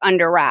sex tape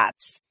under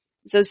wraps.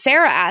 So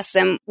Sarah asks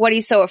him what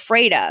he's so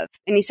afraid of.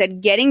 And he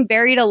said, getting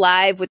buried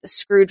alive with a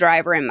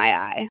screwdriver in my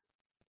eye.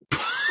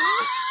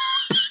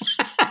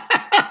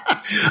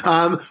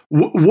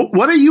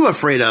 What are you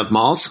afraid of,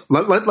 Malls?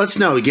 Let's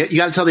know. You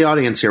got to tell the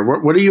audience here.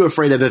 What are you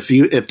afraid of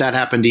if that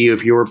happened to you?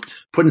 If you were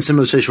put in a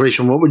similar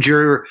situation, what would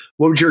your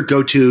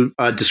go-to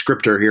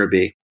descriptor here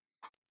be?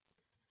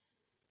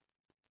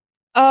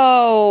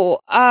 Oh,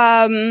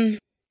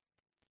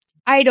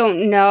 I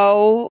don't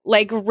know,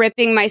 like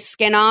ripping my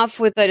skin off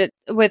with a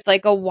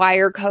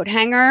wire coat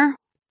hanger.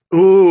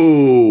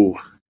 Ooh,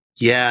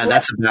 yeah,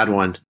 that's a bad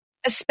one.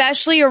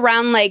 Especially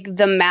around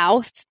the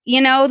mouth,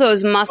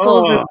 those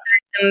muscles inside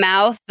the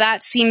mouth.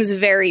 That seems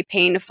very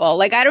painful.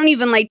 Like, I don't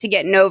even like to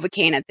get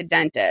Novocaine at the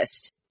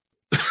dentist.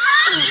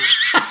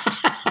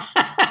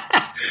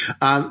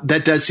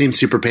 That does seem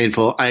super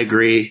painful. I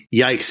agree.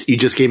 Yikes, you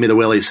just gave me the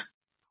willies.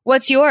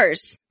 What's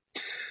yours?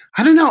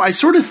 I don't know. I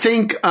sort of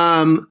think,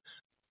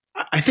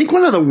 I think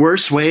one of the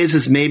worst ways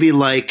is maybe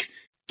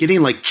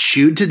getting like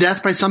chewed to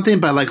death by something,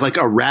 by like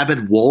a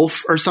rabid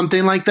wolf or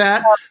something like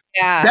that.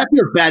 Yeah. That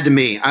feels bad to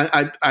me.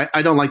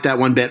 I don't like that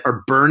one bit.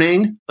 Or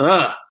burning.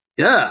 Ugh.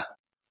 Yeah.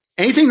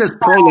 Anything that's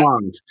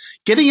prolonged.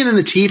 Getting it in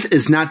the teeth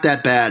is not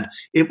that bad.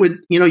 It would,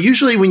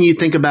 usually when you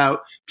think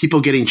about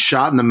people getting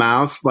shot in the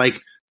mouth,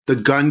 like the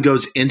gun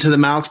goes into the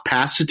mouth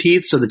past the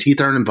teeth, so the teeth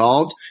aren't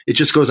involved. It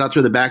just goes out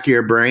through the back of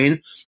your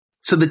brain.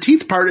 So the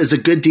teeth part is a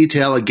good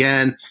detail.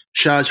 Again,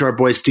 shout out to our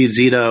boy Steve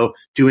Zito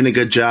doing a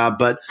good job.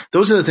 But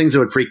those are the things that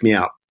would freak me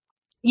out.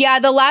 Yeah,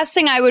 the last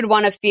thing I would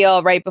want to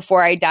feel right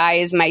before I die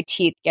is my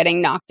teeth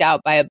getting knocked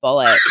out by a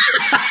bullet.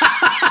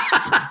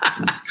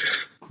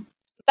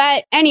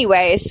 But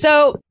anyway,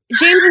 so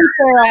James and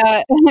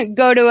Sarah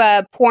go to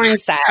a porn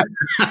set.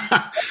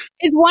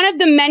 Is one of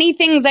the many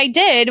things I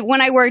did when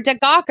I worked at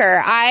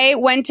Gawker. I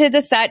went to the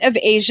set of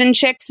Asian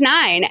Chicks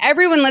 9.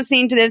 Everyone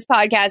listening to this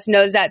podcast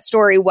knows that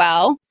story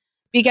well,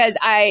 because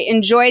I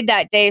enjoyed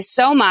that day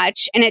so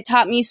much, and it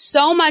taught me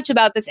so much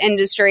about this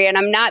industry. And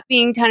I'm not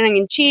being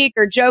tongue-in-cheek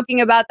or joking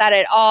about that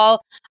at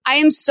all. I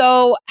am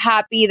so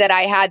happy that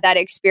I had that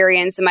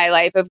experience in my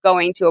life of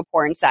going to a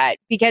porn set,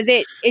 because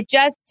it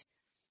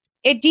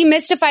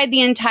demystified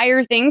the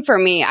entire thing for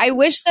me. I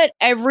wish that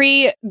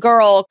every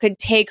girl could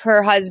take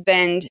her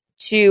husband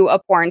to a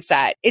porn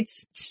set.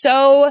 It's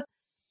so,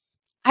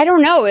 I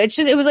don't know. It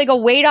was like a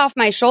weight off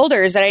my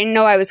shoulders that I didn't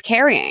know I was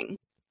carrying.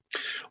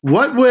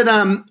 What would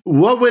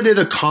it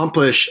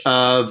accomplish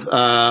of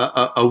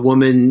a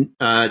woman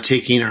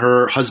taking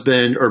her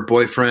husband or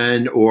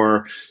boyfriend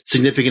or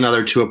significant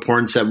other to a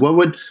porn set? What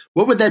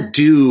would that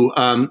do?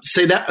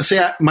 Say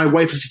my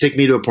wife is to take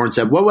me to a porn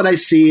set. What would I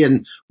see,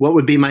 and what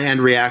would be my end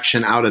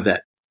reaction out of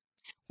it?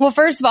 Well,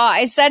 first of all,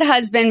 I said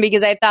husband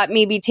because I thought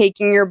maybe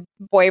taking your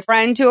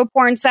boyfriend to a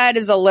porn set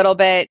is a little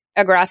bit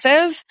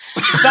aggressive.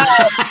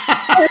 But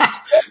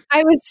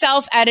I was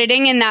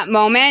self-editing in that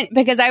moment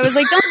because I was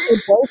like, don't say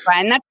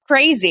boyfriend. That's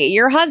crazy.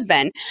 Your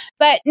husband.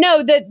 But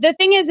no, the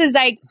thing is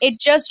like,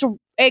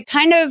 it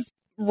kind of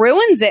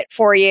ruins it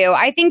for you.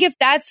 I think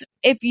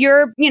if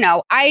you're,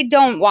 I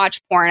don't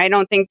watch porn. I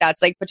don't think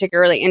that's like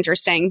particularly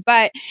interesting,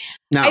 but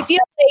no. I feel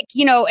like,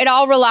 it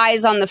all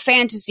relies on the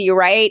fantasy,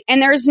 right?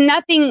 And there's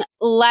nothing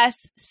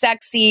less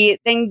sexy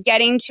than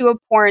getting to a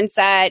porn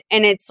set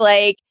and it's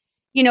like,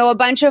 a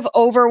bunch of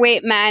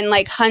overweight men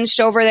like hunched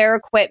over their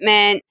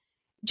equipment,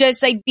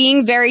 just like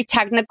being very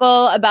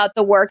technical about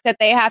the work that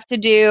they have to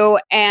do,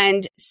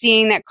 and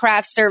seeing that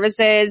craft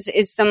services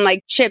is some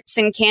like chips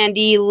and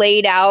candy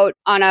laid out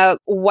on a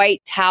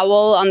white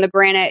towel on the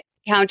granite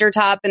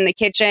countertop in the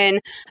kitchen.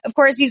 Of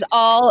course, these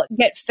all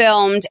get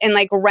filmed and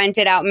like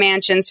rented out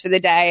mansions for the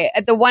day.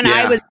 At the one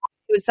I was,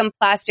 it was some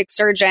plastic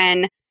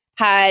surgeon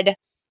had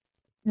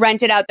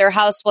rented out their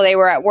house while they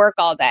were at work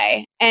all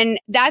day. And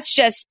that's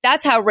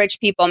how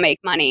rich people make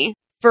money,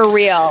 for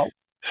real.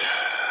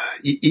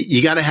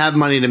 You got to have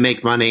money to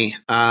make money.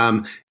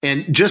 And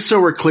just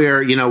so we're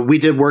clear, we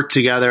did work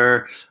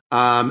together,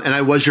 and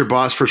I was your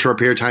boss for a short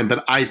period of time,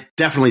 but I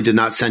definitely did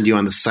not send you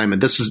on this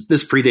assignment.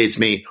 This predates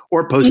me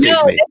or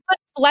postdates me. It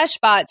was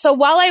Fleshbot. So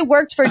while I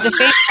worked for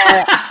Defamer,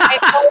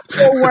 I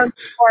also worked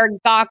for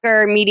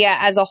Gawker Media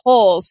as a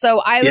whole.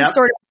 So I was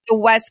sort of the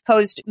West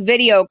Coast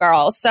video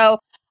girl. So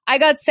I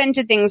got sent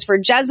to things for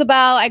Jezebel.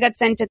 I got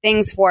sent to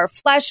things for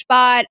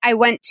Fleshbot. I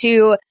went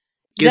to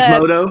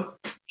Gizmodo.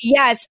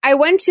 Yes, I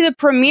went to the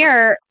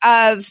premiere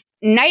of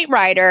Knight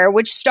Rider,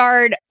 which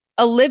starred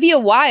Olivia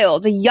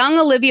Wilde, a young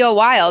Olivia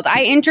Wilde.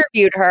 I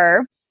interviewed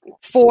her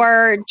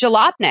for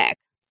Jalopnik.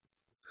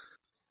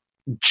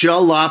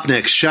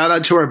 Jalopnik. Shout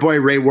out to our boy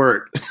Ray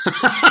Wirt.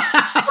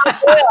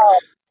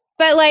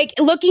 But like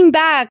looking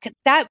back,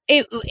 that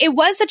it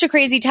was such a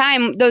crazy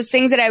time, those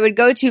things that I would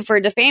go to for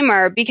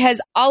Defamer,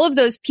 because all of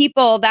those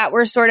people that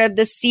were sort of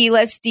the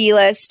C-list,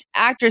 D-list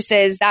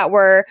actresses that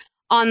were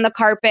on the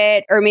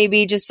carpet, or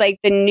maybe just like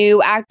the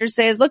new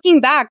actresses. Looking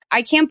back,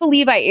 I can't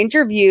believe I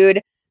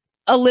interviewed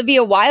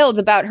Olivia Wilde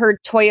about her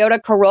Toyota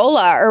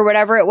Corolla or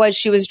whatever it was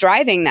she was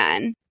driving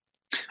then.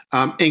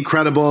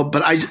 Incredible.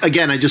 But I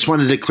just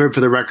wanted to clear for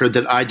the record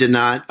that I did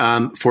not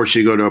force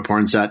you to go to a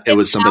porn set. It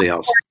was somebody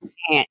else.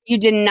 You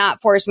did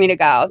not force me to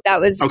go.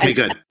 That was okay.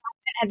 Good.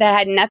 That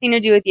had nothing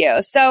to do with you.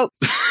 So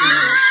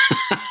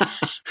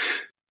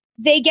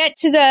they get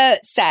to the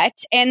set,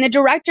 and the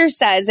director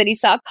says that he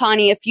saw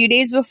Connie a few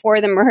days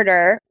before the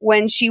murder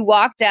when she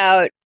walked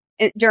out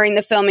during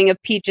the filming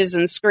of Peaches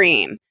and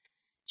Scream.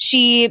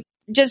 She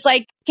just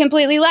like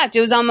completely left.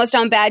 It was almost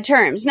on bad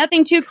terms.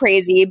 Nothing too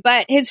crazy,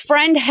 but his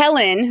friend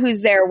Helen,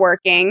 who's there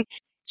working,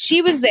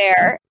 she was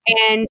there,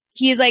 and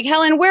he's like,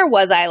 Helen, where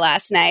was I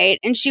last night?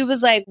 And she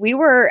was like, we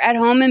were at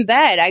home in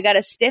bed. I got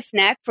a stiff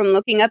neck from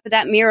looking up at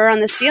that mirror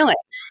on the ceiling.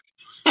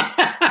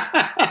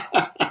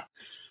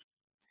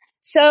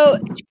 So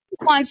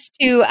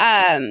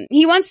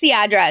he wants the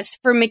address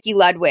for Mickey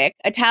Ludwig,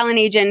 a talent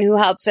agent who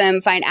helps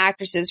him find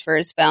actresses for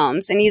his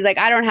films. And he's like,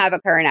 I don't have a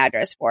current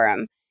address for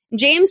him.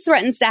 James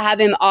threatens to have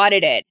him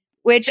audited,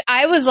 which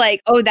I was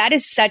like, oh, that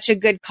is such a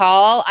good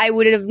call. I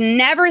would have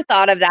never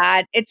thought of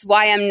that. It's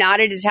why I'm not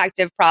a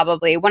detective,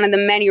 probably. One of the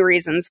many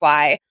reasons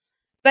why.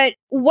 But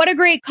what a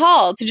great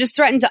call to just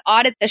threaten to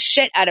audit the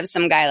shit out of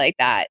some guy like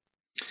that.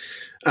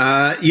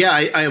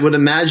 I would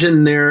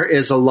imagine there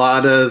is a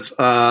lot of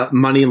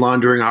money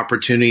laundering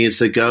opportunities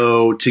that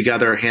go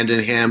together hand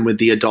in hand with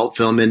the adult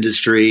film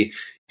industry.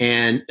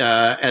 And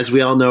as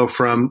we all know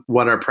from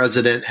what our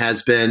president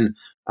has been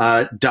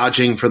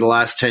dodging for the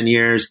last 10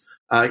 years,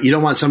 you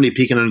don't want somebody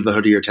peeking under the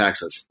hood of your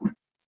taxes.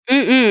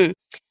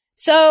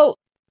 So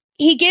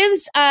he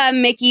gives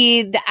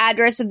Mickey the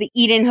address of the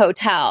Eden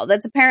Hotel.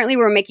 That's apparently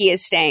where Mickey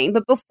is staying.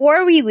 But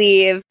before we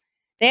leave,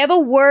 they have a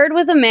word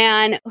with a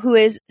man who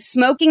is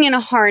smoking in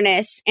a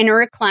harness in a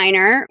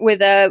recliner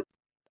with a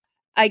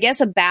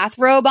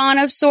bathrobe on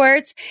of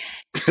sorts.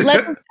 Let's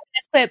listen to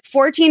this clip,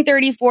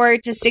 1434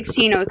 to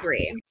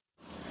 1603.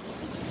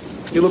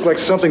 You look like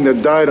something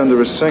that died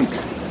under a sink.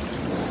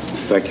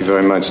 Thank you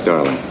very much,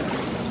 darling.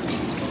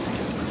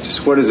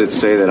 Just what does it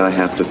say that I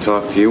have to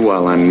talk to you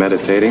while I'm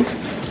meditating?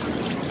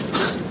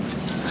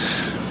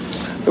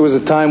 There was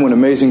a time when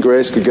Amazing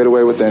Grace could get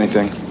away with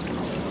anything.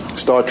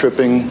 Star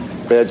tripping,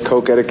 bad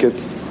coke etiquette.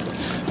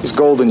 His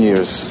golden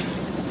years.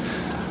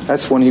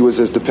 That's when he was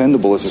as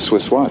dependable as a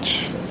Swiss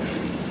watch.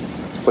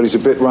 But he's a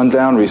bit run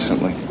down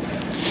recently.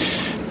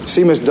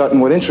 See, Miss Dutton,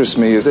 what interests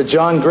me is that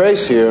John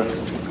Grace here,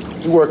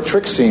 he worked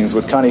trick scenes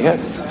with Connie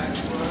Hecht.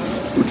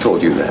 Who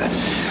told you that?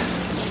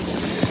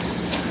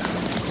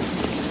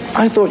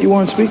 I thought you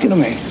weren't speaking to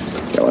me.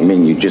 Well, I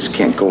mean, you just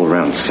can't go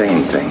around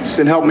saying things.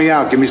 Then help me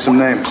out. Give me some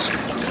names.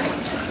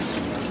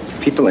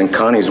 People in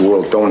Connie's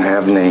world don't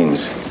have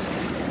names.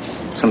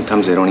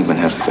 Sometimes they don't even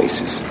have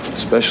faces.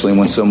 Especially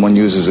when someone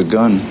uses a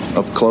gun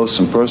up close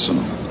and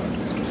personal.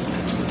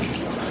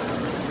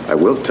 I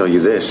will tell you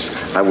this.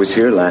 I was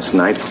here last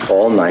night,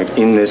 all night,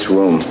 in this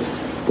room.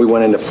 We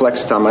went into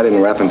flex time. I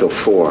didn't wrap until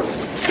 4.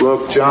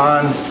 Look,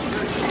 John,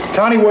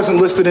 Connie wasn't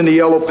listed in the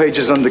yellow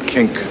pages under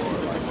kink.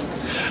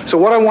 So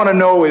what I want to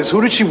know is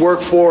who did she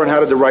work for and how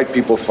did the right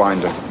people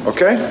find her,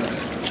 okay?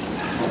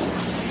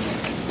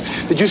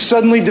 Did you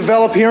suddenly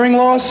develop hearing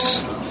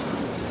loss?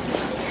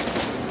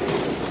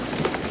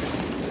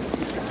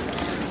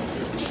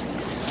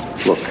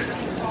 Look,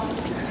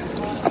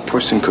 a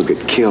person could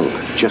get killed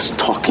just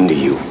talking to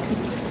you.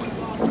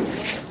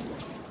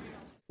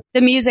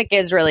 The music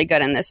is really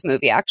good in this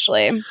movie,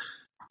 actually.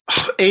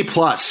 A+.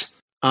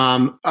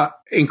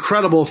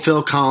 Incredible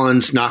Phil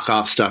Collins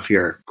knockoff stuff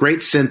here. Great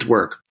synth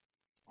work.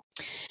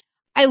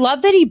 I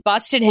love that he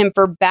busted him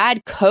for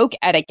bad coke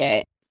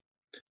etiquette.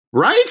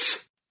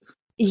 Right?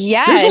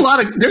 Yes.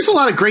 There's a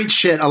lot of great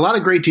shit, a lot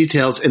of great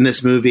details in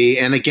this movie.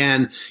 And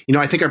again,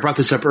 I think I brought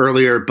this up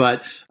earlier,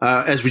 but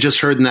as we just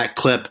heard in that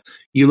clip,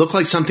 you look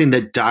like something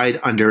that died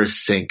under a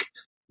sink.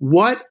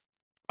 What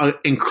an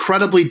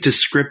incredibly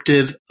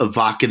descriptive,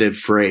 evocative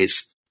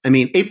phrase. I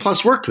mean, A+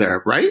 work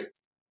there, right?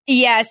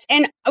 Yes,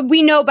 and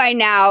we know by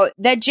now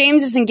that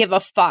James doesn't give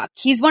a fuck.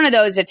 He's one of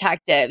those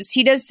detectives.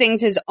 He does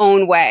things his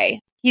own way.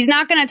 He's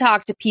not going to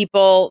talk to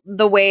people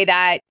the way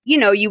that,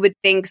 you would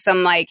think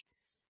some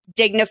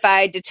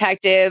dignified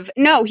detective.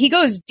 No, he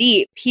goes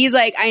deep. He's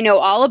like, I know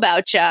all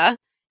about you.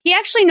 He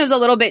actually knows a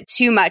little bit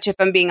too much, if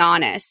I'm being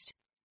honest.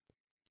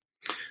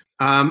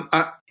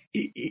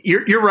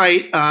 You're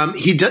right.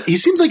 He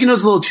seems like he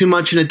knows a little too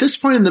much. And at this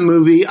point in the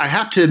movie, I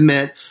have to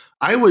admit,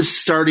 I was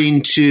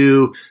starting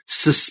to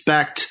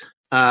suspect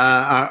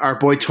our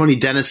boy Tony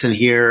Dennison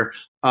here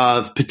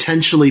of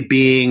potentially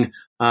being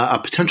a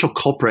potential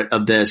culprit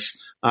of this,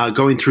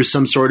 going through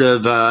some sort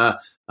of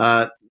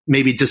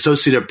maybe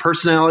dissociative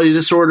personality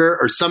disorder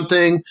or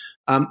something.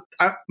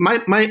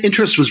 My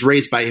interest was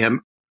raised by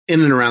him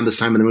in and around this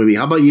time in the movie.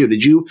 How about you?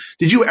 Did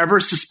you ever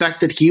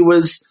suspect that he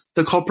was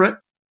the culprit?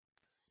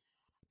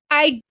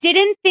 I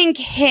didn't think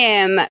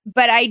him,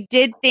 but I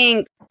did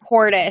think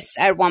Portis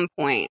at one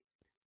point.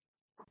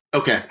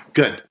 Okay,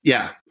 good.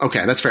 Yeah.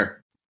 Okay, that's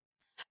fair.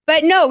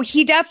 But no,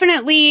 he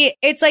definitely,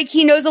 it's like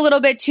he knows a little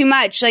bit too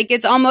much. Like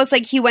it's almost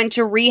like he went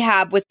to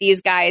rehab with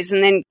these guys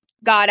and then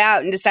got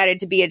out and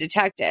decided to be a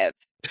detective.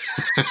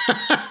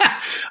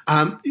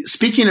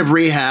 Speaking of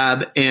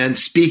rehab and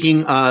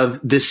speaking of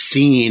this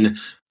scene,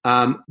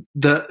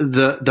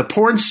 the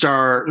porn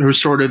star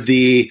who's sort of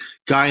the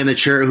guy in the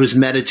chair who's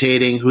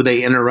meditating, who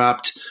they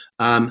interrupt,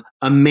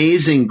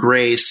 Amazing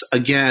Grace,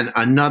 again,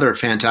 another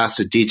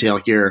fantastic detail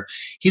here.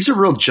 He's a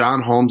real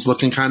John Holmes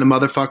looking kind of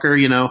motherfucker.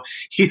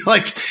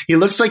 He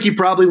looks like he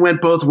probably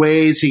went both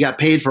ways. He got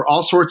paid for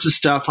all sorts of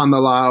stuff on the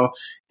low.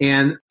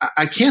 And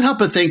I can't help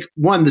but think,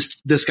 one,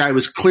 this guy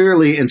was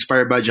clearly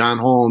inspired by John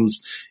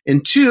Holmes.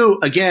 And two,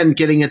 again,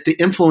 getting at the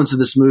influence of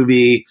this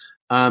movie.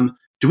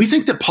 Do we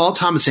think that Paul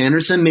Thomas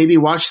Anderson maybe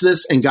watched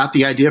this and got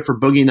the idea for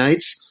Boogie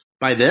Nights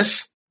by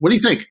this? What do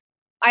you think?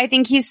 I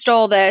think he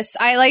stole this.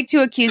 I like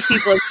to accuse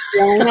people of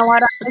stealing a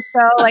lot of the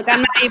show.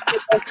 I'm not even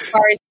as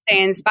far as to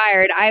say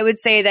inspired. I would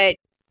say that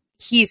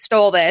he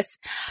stole this.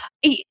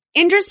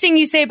 Interesting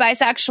you say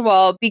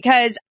bisexual,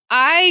 because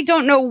I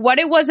don't know what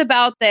it was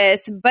about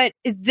this, but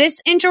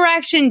this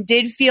interaction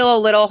did feel a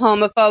little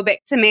homophobic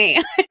to me.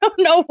 I don't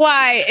know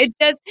why.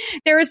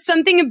 There was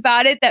something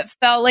about it that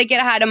felt like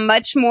it had a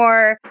much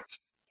more,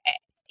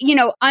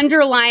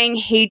 underlying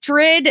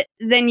hatred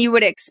than you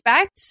would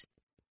expect.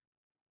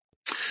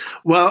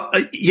 Well,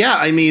 yeah,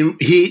 I mean,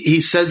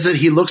 he says that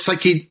he looks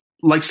like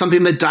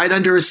something that died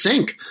under a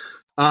sink.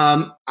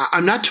 I'm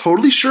not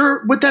totally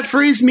sure what that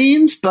phrase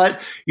means,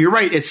 but you're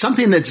right. It's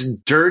something that's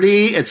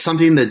dirty. It's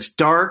something that's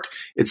dark.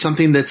 It's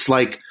something that's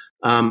like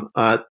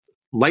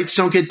lights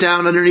don't get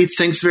down underneath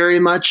sinks very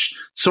much.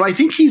 So I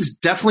think he's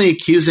definitely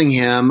accusing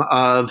him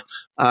of,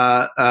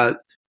 like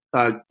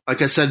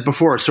I said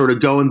before, sort of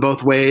going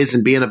both ways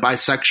and being a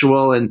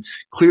bisexual and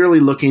clearly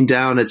looking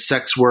down at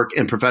sex work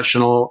and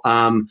professional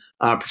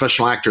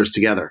actors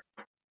together.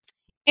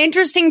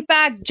 Interesting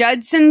fact,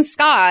 Judson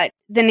Scott,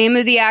 the name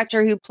of the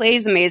actor who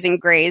plays Amazing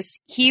Grace,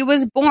 he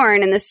was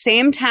born in the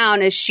same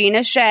town as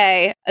Sheena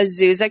Shea,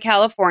 Azusa,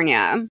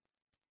 California.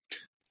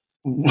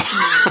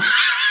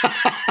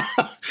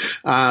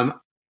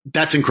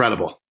 That's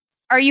incredible.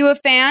 Are you a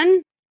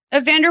fan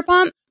of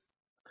Vanderpump?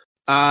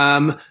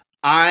 I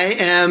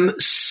am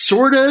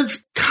sort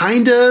of,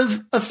 kind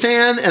of a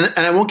fan, and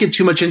I won't get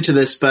too much into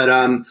this, but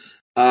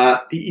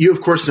you,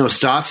 of course, know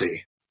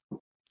Stassi.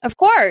 Of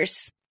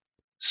course.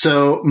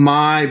 So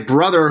my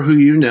brother, who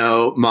you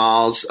know,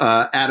 Malls,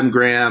 Adam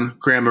Graham,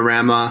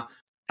 Graham-Arama,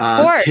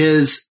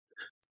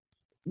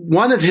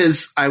 one of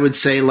his, I would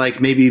say, like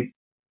maybe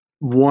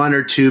one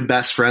or two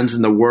best friends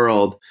in the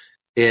world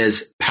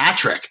is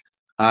Patrick,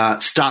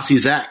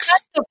 Stassi's ex.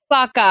 Shut the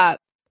fuck up.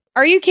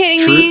 Are you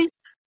kidding me?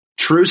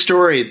 True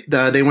story.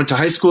 They went to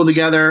high school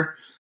together.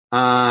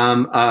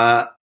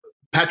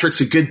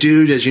 Patrick's a good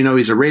dude. As you know,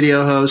 he's a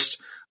radio host.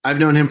 I've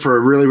known him for a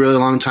really, really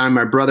long time.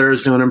 My brother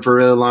has known him for a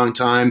really long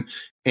time.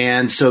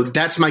 And so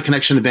that's my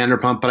connection to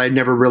Vanderpump, but I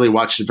never really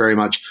watched it very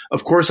much.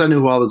 Of course, I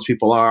knew who all those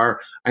people are.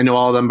 I know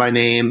all of them by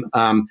name.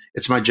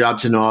 It's my job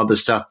to know all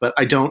this stuff, but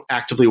I don't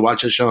actively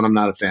watch the show, and I'm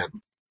not a fan.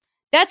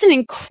 That's an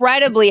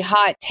incredibly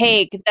hot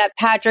take that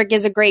Patrick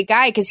is a great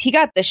guy, because he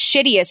got the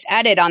shittiest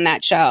edit on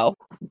that show.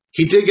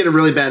 He did get a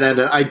really bad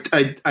edit.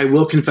 I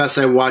will confess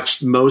I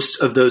watched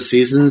most of those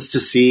seasons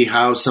to see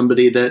how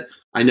somebody that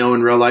I know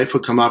in real life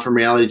would come off from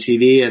reality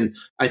TV, and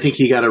I think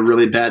he got a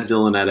really bad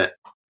villain edit.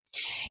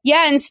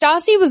 Yeah, and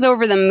Stassi was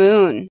over the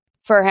moon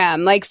for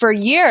him, like for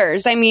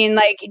years. I mean,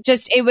 like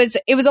just it was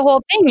a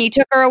whole thing. He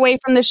took her away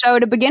from the show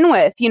to begin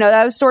with.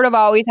 That was sort of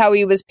always how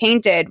he was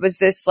painted, was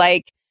this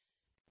like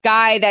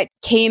guy that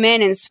came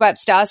in and swept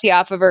Stassi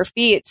off of her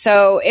feet.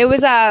 So it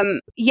was,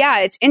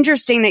 it's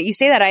interesting that you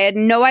say that. I had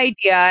no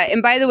idea.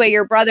 And by the way,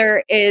 your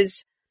brother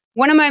is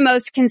one of my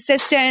most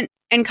consistent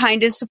and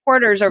kindest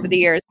supporters over the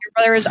years. Your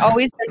brother has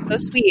always been so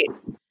sweet.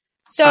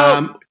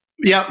 So,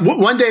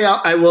 one day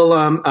I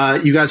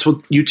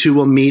will, you two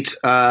will meet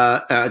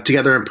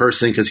together in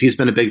person, because he's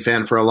been a big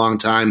fan for a long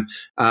time,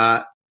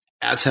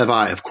 as have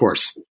I, of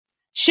course.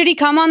 Should he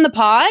come on the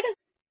pod?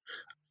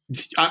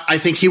 I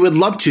think he would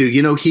love to.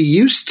 He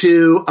used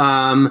to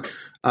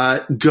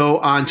go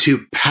on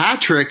to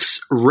Patrick's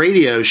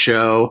radio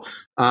show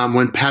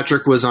when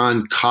Patrick was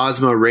on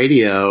Cosmo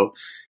Radio.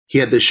 He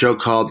had this show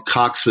called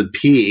Cocktails with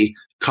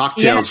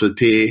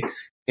P.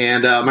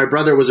 And my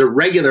brother was a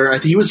regular. I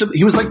think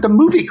he was like the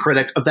movie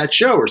critic of that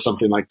show or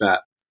something like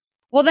that.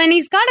 Well, then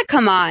he's got to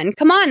come on.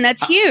 Come on,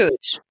 that's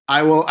huge.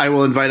 I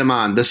will invite him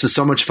on. This is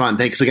so much fun.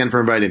 Thanks again for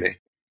inviting me.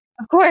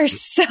 Of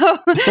course. So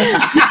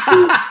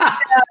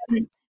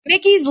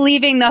Mickey's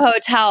leaving the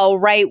hotel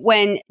right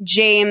when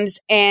James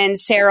and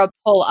Sarah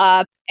pull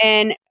up,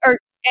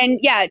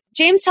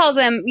 James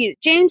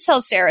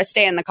tells Sarah,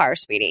 stay in the car,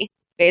 Speedy,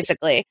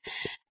 basically.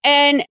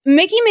 And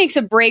Mickey makes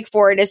a break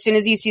for it as soon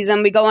as he sees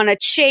them. We go on a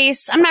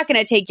chase. I'm not going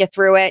to take you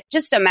through it.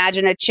 Just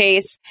imagine a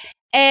chase.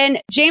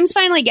 And James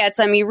finally gets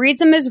him. He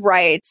reads him his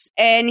rights.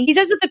 And he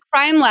says that the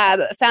crime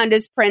lab found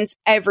his prints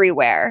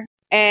everywhere.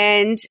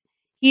 And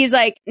he's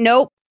like,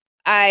 nope,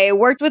 I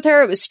worked with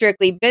her. It was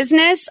strictly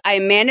business. I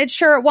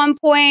managed her at one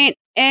point.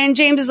 And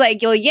James is like,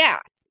 well, yeah,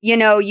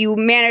 you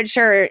managed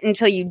her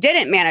until you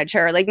didn't manage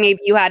her. Like maybe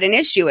you had an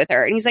issue with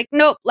her. And he's like,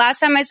 nope,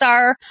 last time I saw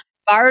her,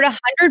 borrowed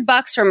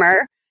 $100 from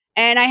her.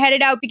 And I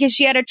headed out because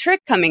she had a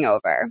trick coming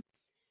over.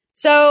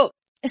 So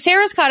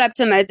Sarah's caught up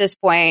to him at this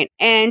point,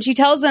 and she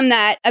tells him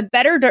that a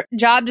better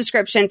job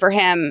description for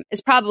him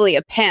is probably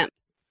a pimp.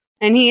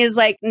 And he is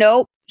like,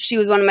 nope, she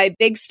was one of my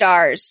big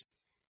stars.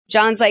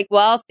 John's like,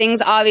 well,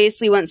 things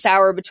obviously went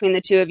sour between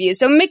the two of you.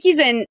 So Mickey's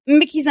in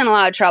a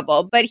lot of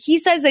trouble, but he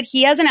says that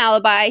he has an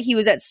alibi. He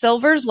was at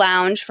Silver's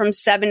Lounge from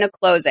 7 to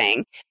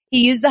closing.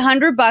 He used the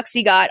 $100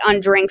 he got on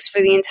drinks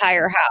for the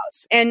entire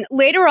house. And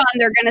later on,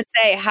 they're going to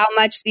say how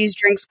much these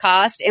drinks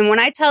cost. And when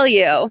I tell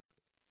you,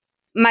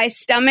 my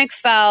stomach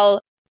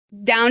fell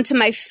down to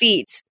my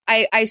feet.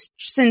 I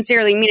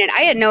sincerely mean it.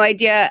 I had no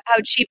idea how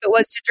cheap it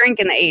was to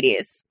drink in the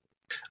 80s.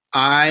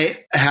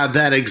 I have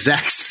that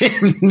exact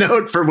same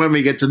note for when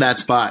we get to that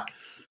spot.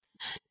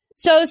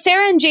 So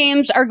Sarah and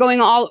James are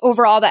going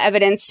over all the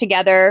evidence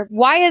together.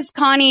 Why is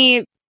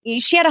Connie...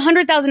 She had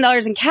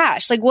 $100,000 in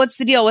cash. Like, what's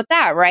the deal with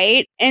that,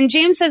 right? And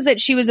James says that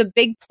she was a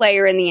big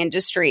player in the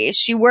industry.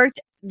 She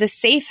worked the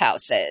safe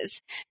houses.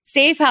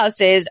 Safe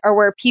houses are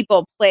where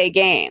people play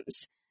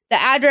games.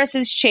 The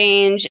addresses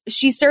change.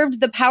 She served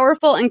the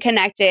powerful and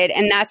connected,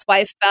 and that's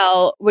why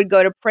Fell would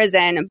go to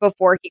prison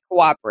before he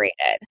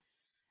cooperated.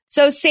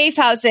 So safe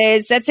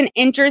houses, that's an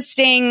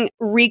interesting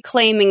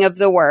reclaiming of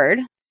the word.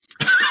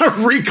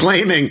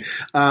 Reclaiming.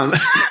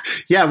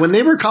 Yeah, when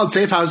they were called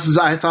safe houses,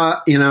 I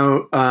thought,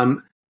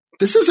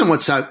 this isn't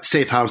what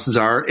safe houses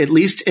are, at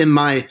least in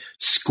my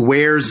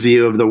Squares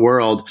view of the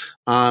world,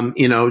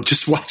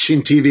 just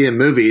watching TV and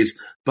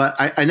movies. But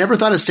I never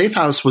thought a safe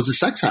house was a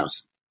sex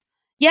house.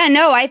 Yeah,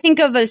 no, I think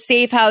of a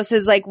safe house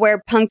as like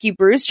where Punky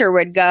Brewster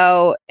would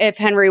go if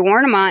Henry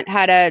Warnemont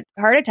had a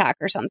heart attack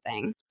or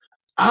something.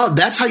 Oh,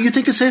 that's how you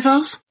think of safe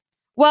house?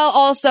 Well,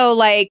 also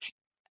like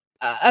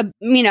a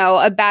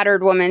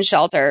battered woman's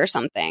shelter or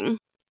something.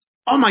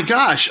 Oh my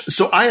gosh!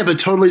 So I have a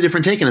totally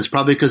different take, and it's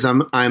probably because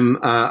I'm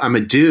a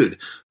dude.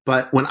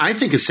 But when I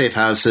think of safe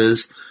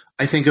houses,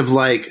 I think of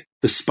like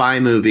the spy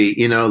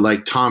movie,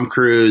 like Tom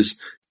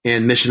Cruise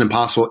and Mission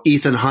Impossible.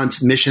 Ethan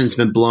Hunt's mission's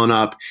been blown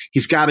up.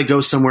 He's got to go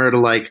somewhere to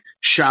like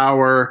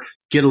shower,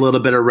 get a little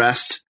bit of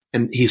rest,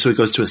 and so he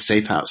goes to a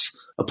safe house,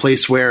 a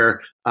place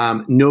where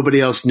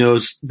nobody else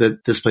knows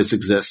that this place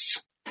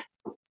exists.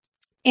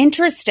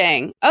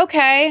 Interesting.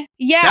 Okay.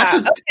 Yeah.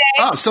 Okay.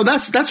 Oh, so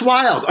that's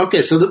wild.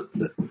 Okay. So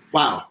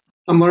wow,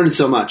 I'm learning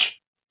so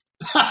much.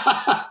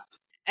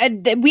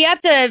 We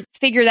have to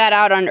figure that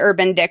out on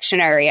Urban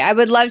Dictionary. I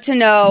would love to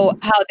know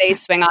how they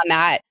swing on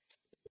that.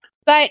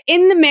 But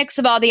in the mix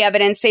of all the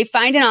evidence, they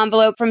find an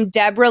envelope from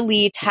Deborah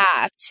Lee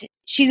Taft.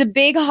 She's a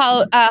big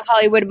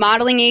Hollywood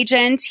modeling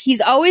agent.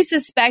 He's always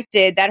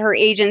suspected that her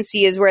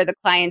agency is where the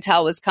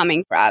clientele was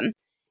coming from.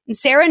 And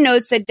Sarah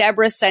notes that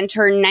Deborah sent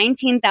her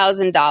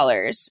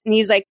 $19,000. And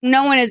he's like,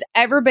 no one has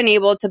ever been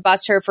able to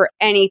bust her for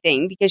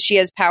anything because she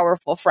has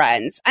powerful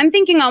friends. I'm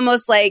thinking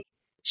almost like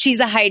she's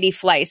a Heidi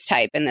Fleiss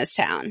type in this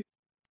town.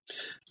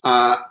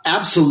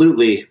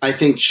 Absolutely. I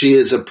think she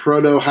is a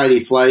proto Heidi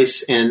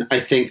Fleiss. And I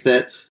think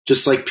that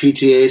just like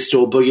PTA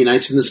stole Boogie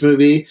Nights from this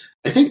movie,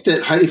 I think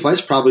that Heidi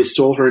Fleiss probably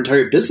stole her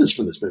entire business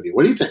from this movie.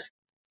 What do you think?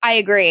 I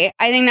agree.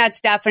 I think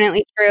that's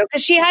definitely true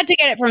because she had to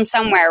get it from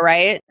somewhere,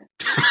 right?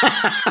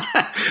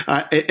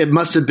 It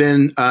must have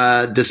been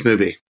this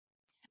movie.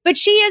 But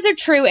she is a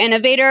true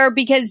innovator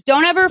because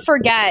don't ever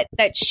forget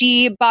that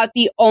she bought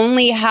the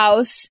only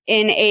house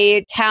in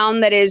a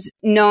town that is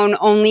known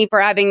only for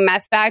having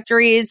meth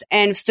factories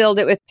and filled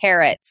it with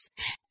parrots.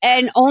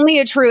 And only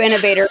a true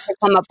innovator could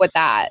come up with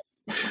that.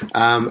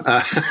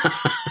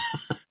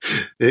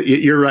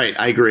 You're right.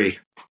 I agree.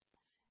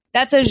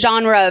 That's a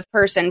genre of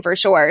person for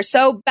sure.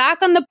 So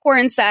back on the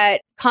porn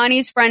set,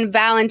 Connie's friend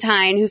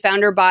Valentine, who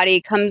found her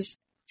body, comes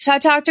to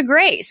talk to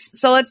Grace.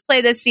 So let's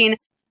play this scene,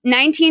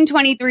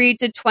 1923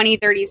 to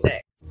 2036.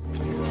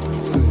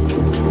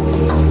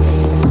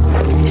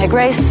 Hey,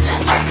 Grace.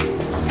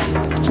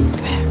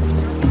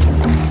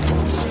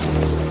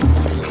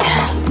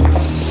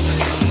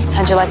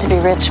 How'd you like to be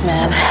rich,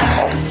 man?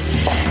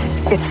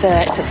 It's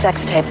a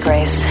sex tape,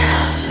 Grace.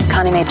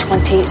 Connie made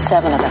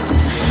 27 of them.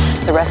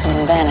 The rest of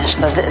them vanished.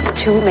 The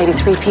 2, maybe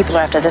 3 people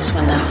are after this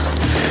one now.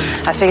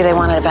 I figure they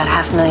wanted about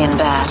 $500,000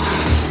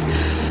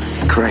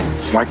 bad. Great.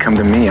 Why come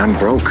to me? I'm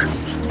broke.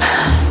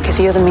 Because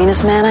you're the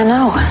meanest man I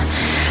know.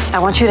 I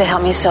want you to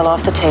help me sell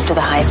off the tape to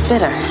the highest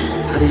bidder.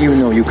 How do you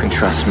know you can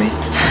trust me?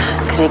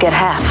 Because you get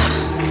half.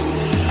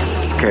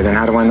 Okay, then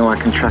how do I know I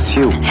can trust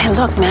you? Hey,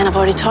 look, man, I've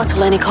already talked to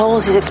Lenny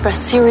Coles. He's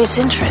expressed serious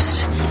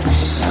interest.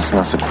 That's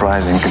not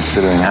surprising,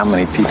 considering how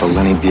many people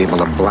Lenny'd be able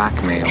to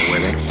blackmail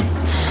with it.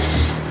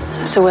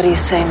 So what do you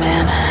say,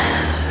 man?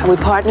 Are we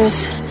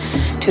partners?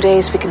 2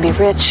 days we can be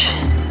rich.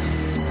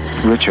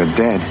 Rich or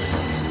dead?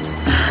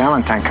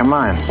 Valentine, come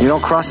on. You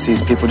don't cross these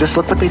people. Just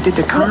look what they did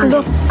to Connie.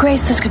 Look,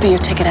 Grace, this could be your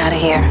ticket out of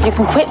here. You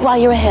can quit while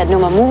you're ahead. No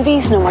more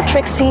movies, no more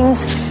trick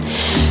scenes.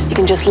 You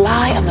can just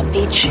lie on the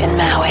beach in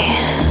Maui.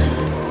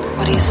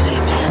 What do you say,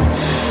 man?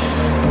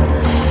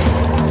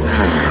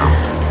 I don't know.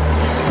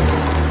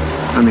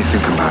 Let me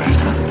think about it,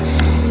 huh?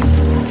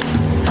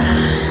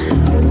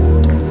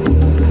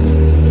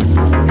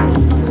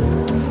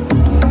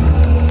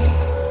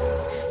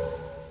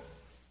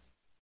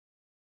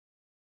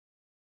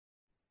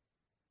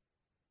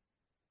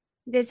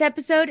 This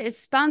episode is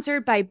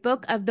sponsored by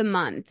Book of the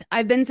Month.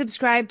 I've been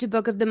subscribed to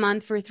Book of the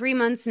Month for 3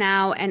 months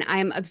now, and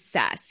I'm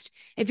obsessed.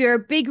 If you're a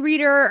big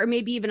reader or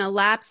maybe even a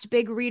lapsed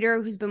big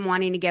reader who's been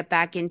wanting to get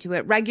back into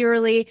it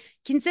regularly,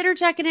 consider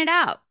checking it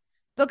out.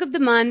 Book of the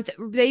Month,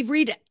 they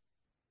read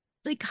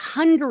like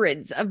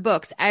hundreds of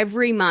books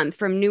every month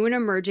from new and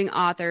emerging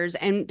authors,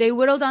 and they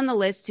whittled down the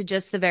list to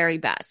just the very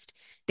best.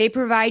 They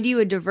provide you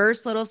a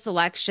diverse little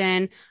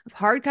selection of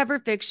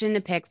hardcover fiction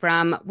to pick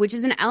from, which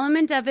is an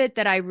element of it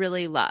that I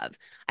really love.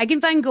 I can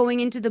find going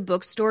into the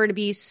bookstore to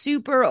be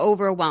super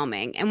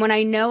overwhelming. And when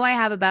I know I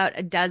have about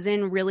a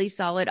dozen really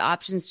solid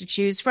options to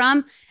choose from,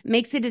 it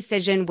makes the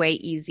decision way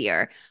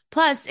easier.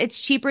 Plus, it's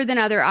cheaper than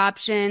other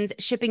options,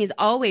 shipping is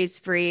always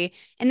free,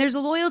 and there's a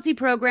loyalty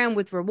program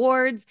with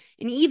rewards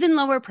and even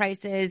lower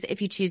prices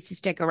if you choose to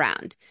stick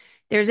around.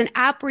 There's an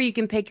app where you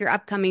can pick your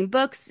upcoming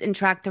books and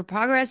track the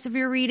progress of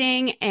your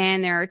reading,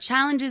 and there are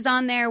challenges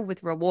on there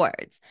with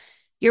rewards.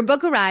 Your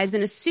book arrives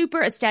in a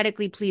super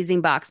aesthetically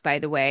pleasing box, by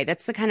the way.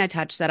 That's the kind of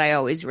touch that I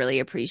always really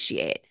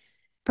appreciate.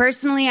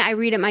 Personally, I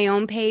read at my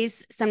own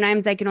pace.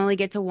 Sometimes I can only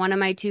get to one of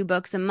my 2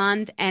 books a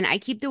month, and I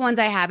keep the ones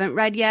I haven't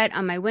read yet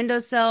on my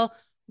windowsill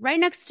right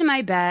next to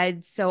my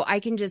bed so I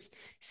can just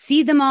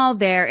see them all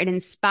there. It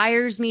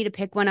inspires me to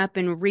pick one up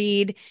and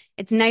read.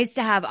 It's nice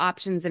to have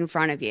options in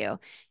front of you.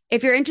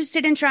 If you're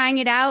interested in trying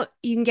it out,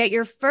 you can get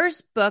your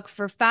first book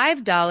for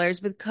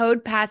 $5 with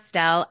code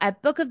PASTEL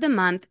at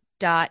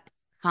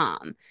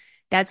bookofthemonth.com.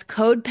 That's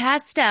code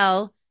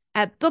PASTEL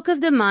at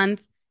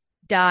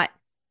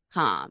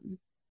bookofthemonth.com.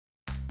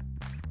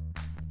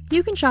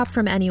 You can shop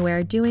from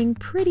anywhere doing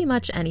pretty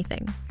much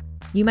anything.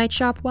 You might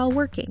shop while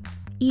working,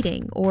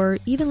 eating, or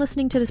even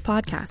listening to this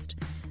podcast.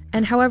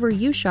 And however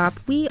you shop,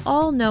 we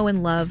all know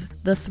and love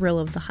the thrill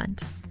of the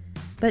hunt.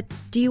 But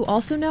do you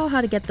also know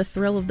how to get the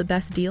thrill of the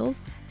best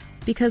deals?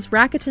 Because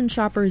Rakuten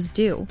shoppers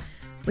do.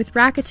 With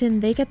Rakuten,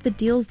 they get the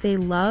deals they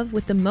love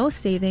with the most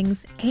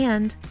savings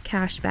and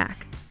cash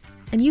back.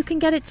 And you can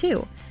get it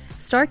too.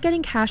 Start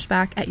getting cash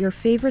back at your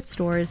favorite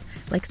stores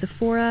like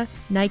Sephora,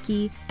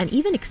 Nike, and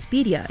even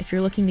Expedia if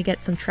you're looking to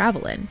get some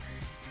travel in.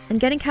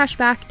 And getting cash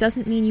back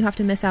doesn't mean you have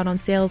to miss out on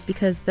sales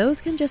because those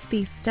can just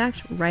be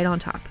stacked right on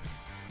top.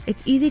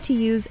 It's easy to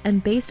use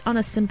and based on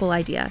a simple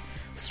idea.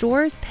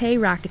 Stores pay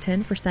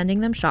Rakuten for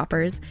sending them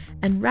shoppers,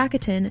 and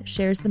Rakuten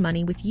shares the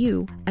money with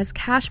you as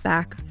cash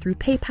back through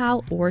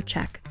PayPal or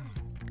check.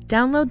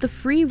 Download the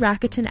free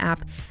Rakuten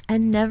app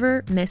and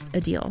never miss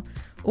a deal.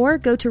 Or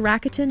go to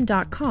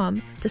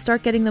Rakuten.com to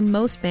start getting the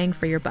most bang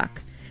for your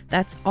buck.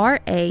 That's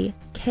Rakuten.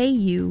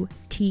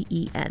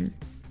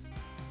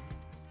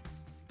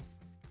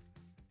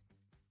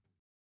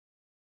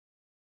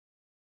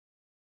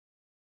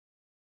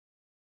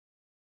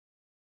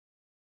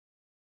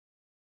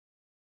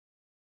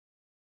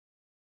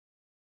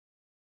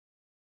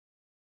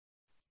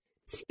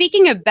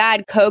 Speaking of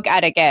bad Coke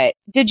etiquette,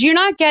 did you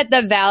not get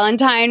that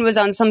Valentine was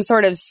on some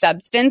sort of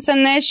substance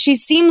in this? She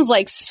seems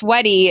like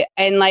sweaty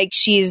and like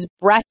she's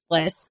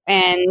breathless,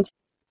 and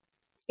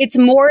it's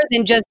more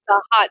than just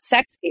the hot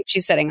sex tape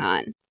she's sitting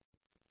on.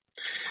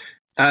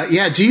 I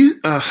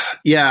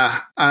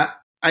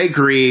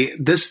agree.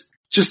 This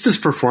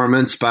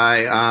performance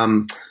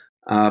by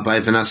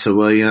Vanessa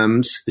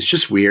Williams is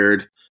just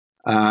weird,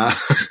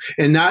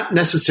 and not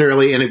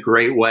necessarily in a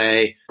great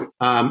way.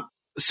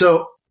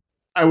 So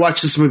I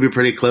watched this movie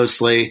pretty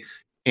closely,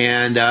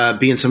 and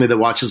being somebody that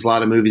watches a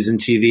lot of movies and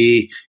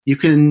TV, you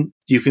can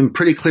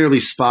pretty clearly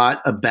spot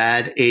a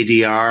bad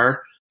ADR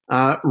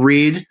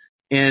read.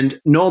 And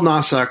Noel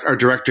Nossock, our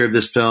director of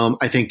this film,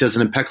 I think does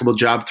an impeccable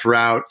job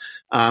throughout.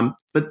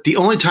 But the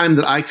only time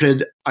that I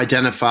could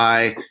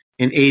identify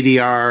an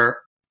ADR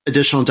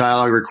additional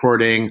dialogue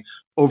recording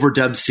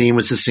overdubbed scene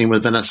was the scene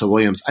with Vanessa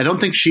Williams. I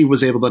don't think she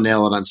was able to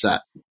nail it on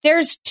set.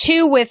 There's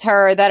 2 with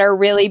her that are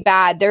really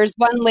bad. There's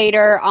one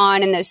later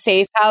on in the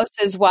safe house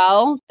as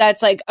well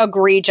that's like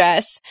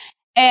egregious.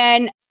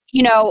 And,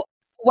 you know,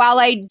 while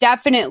I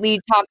definitely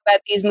talk about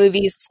these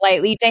movies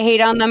slightly to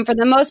hate on them, for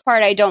the most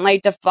part, I don't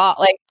like to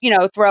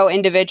throw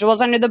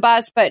individuals under the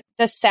bus. But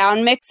the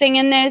sound mixing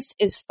in this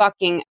is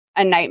fucking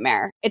a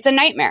nightmare. It's a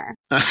nightmare.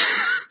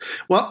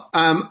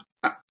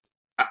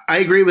 I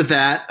agree with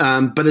that,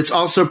 but it's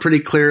also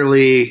pretty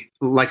clearly,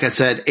 like I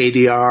said,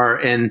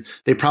 ADR, and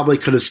they probably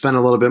could have spent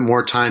a little bit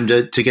more time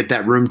to get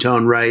that room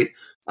tone right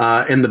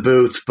in the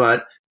booth.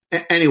 But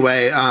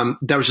anyway,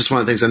 that was just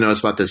one of the things I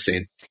noticed about this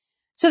scene.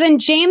 So then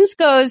James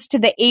goes to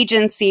the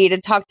agency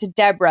to talk to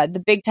Deborah, the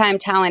big-time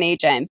talent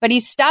agent, but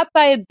he's stopped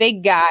by a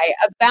big guy,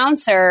 a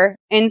bouncer,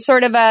 in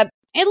sort of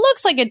it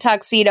looks like a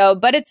tuxedo,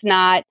 but it's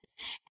not.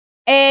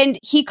 And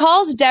he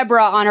calls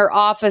Deborah on her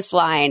office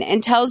line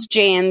and tells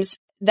James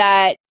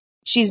that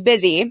she's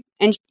busy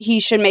and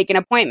he should make an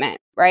appointment,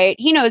 right?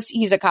 He knows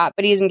he's a cop,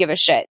 but he doesn't give a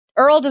shit.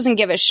 Earl doesn't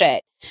give a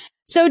shit.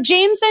 So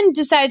James then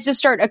decides to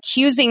start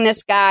accusing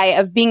this guy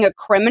of being a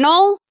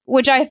criminal,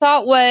 which I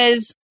thought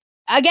was,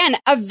 again,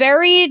 a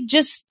very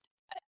just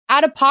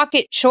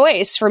out-of-pocket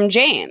choice from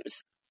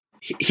James.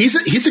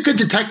 He's a good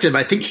detective.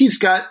 I think he's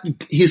got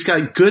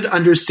good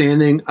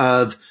understanding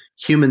of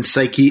human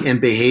psyche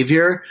and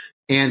behavior.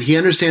 And he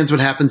understands what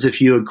happens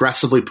if you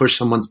aggressively push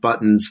someone's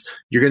buttons.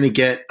 You're going to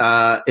get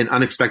an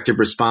unexpected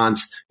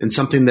response and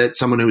something that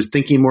someone who was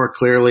thinking more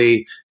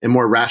clearly and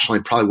more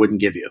rationally probably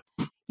wouldn't give you.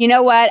 You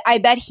know what? I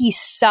bet he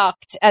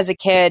sucked as a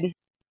kid.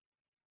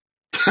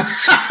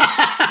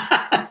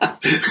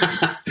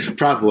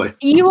 Probably.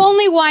 You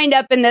only wind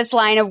up in this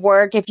line of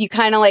work if you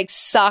kind of like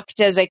sucked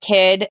as a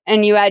kid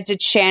and you had to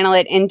channel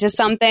it into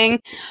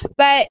something.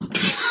 But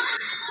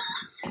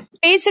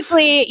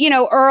basically,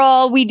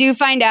 Earl, we do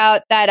find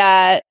out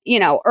that,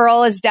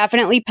 Earl is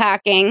definitely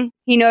packing.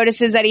 He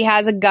notices that he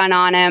has a gun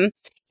on him.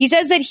 He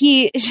says that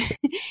he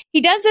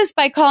does this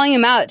by calling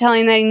him out,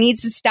 telling him that he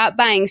needs to stop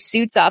buying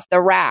suits off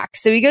the rack.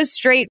 So he goes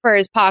straight for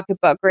his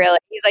pocketbook, really.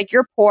 He's like,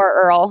 "You're poor,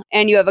 Earl,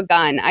 and you have a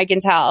gun. I can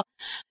tell."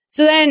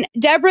 So then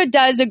Deborah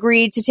does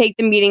agree to take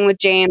the meeting with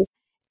James.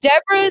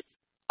 Deborah's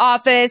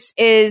office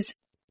is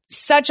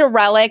such a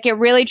relic. It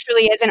really,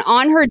 truly is. And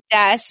on her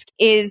desk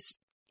is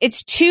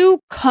it's two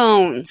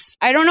cones.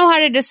 I don't know how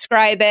to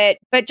describe it,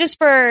 but just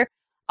for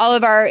all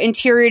of our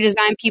interior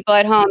design people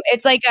at home,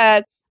 it's like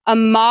a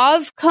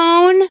mauve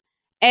cone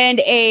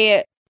and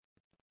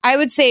I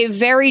would say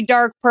very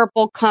dark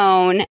purple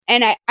cone.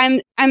 And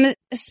I'm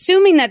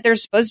assuming that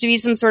there's supposed to be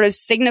some sort of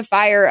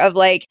signifier of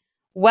like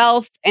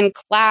wealth and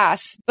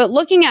class, but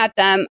looking at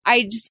them,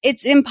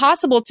 it's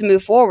impossible to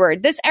move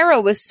forward. This era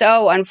was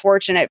so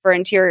unfortunate for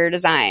interior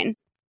design.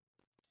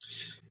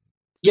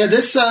 Yeah,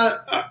 this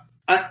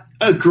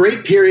a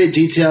great period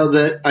detail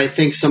that I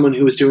think someone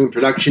who was doing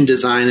production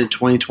design in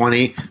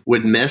 2020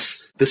 would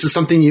miss. This is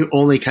something you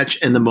only catch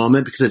in the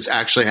moment because it's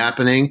actually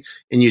happening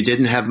and you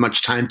didn't have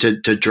much time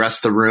to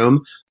dress the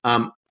room.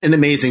 An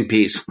amazing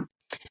piece.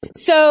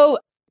 So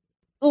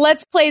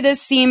let's play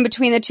this scene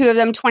between the two of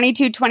them,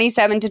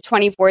 22:27 to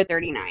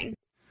 24:39.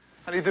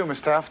 How do you do, Miss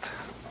Taft?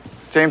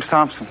 James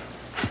Thompson.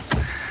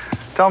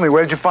 Tell me,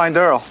 where did you find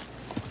Earl?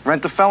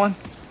 Rent-a-felon?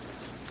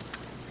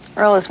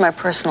 Earl is my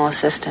personal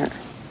assistant.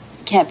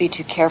 Can't be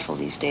too careful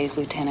these days,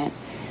 Lieutenant.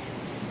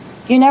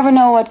 You never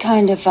know what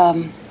kind of,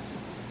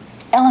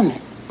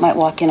 element might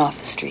walk in off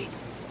the street.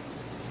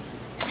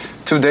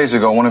 2 days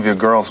ago, one of your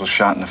girls was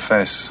shot in the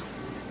face.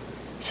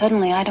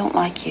 Suddenly, I don't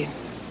like you.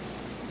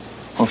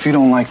 Well, if you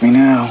don't like me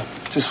now,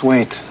 just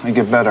wait. I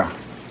get better.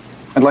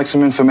 I'd like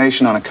some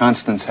information on a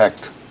Constance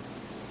Hecht.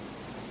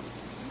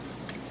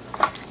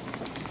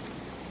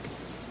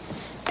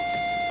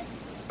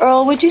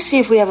 Earl, would you see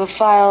if we have a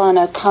file on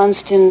a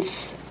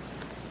Constance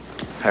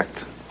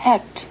Hecht.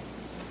 Hecht?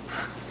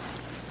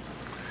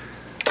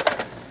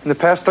 In the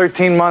past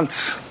 13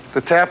 months,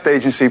 the Taft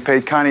Agency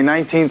paid Connie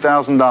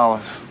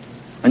 $19,000.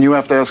 And you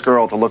have to ask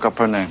Earl to look up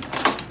her name.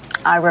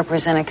 I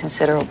represent a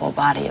considerable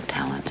body of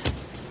talent.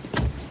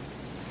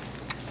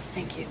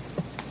 Thank you.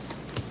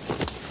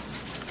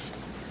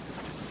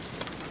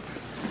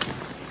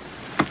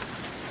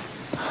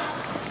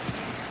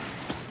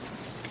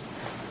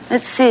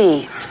 Let's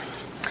see.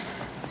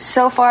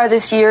 So far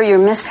this year, your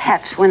Miss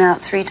Hecht went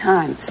out 3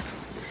 times.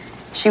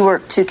 She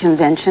worked 2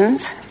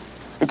 conventions.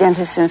 The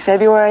dentist in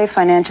February,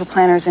 financial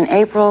planners in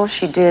April.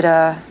 She did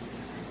a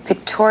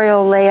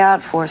pictorial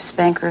layout for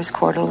Spanker's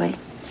Quarterly.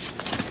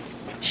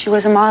 She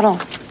was a model.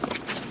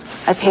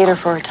 I paid her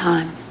for her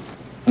time.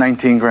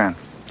 19 grand.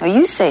 Now,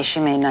 you say she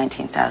made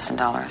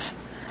 $19,000.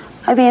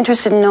 I'd be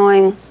interested in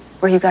knowing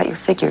where you got your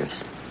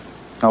figures.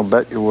 I'll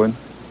bet you would.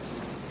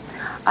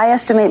 I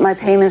estimate my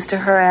payments to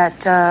her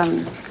at,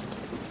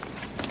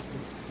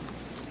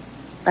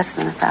 less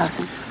than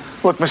 $1,000.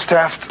 Look, Miss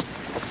Taft.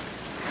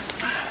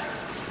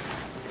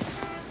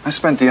 I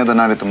spent the other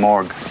night at the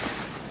morgue.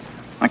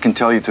 I can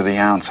tell you to the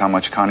ounce how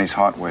much Connie's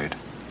heart weighed.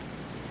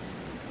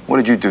 What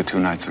did you do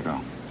 2 nights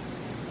ago?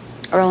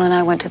 Earl and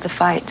I went to the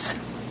fights.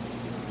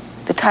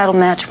 The title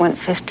match went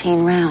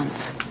 15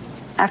 rounds.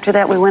 After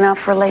that, we went out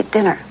for a late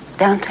dinner,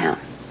 downtown,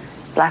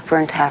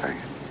 Blackburn Tavern.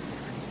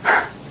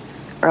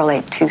 Earl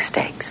ate 2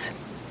 steaks.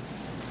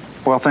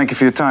 Well, thank you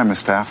for your time,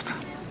 Miss Taft.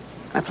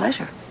 My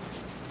pleasure.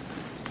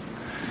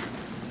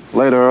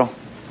 Later, Earl.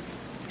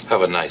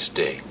 Have a nice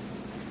day.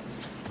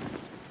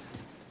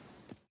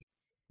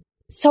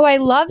 So I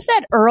love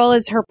that Earl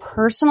is her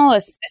personal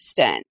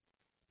assistant.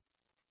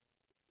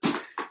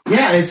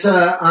 Yeah, it's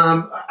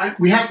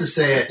we have to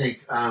say, I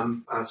think,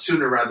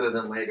 sooner rather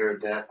than later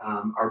that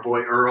our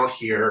boy Earl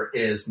here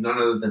is none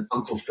other than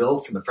Uncle Phil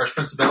from The Fresh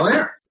Prince of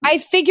Bel-Air. I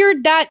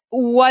figured that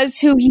was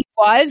who he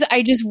was.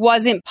 I just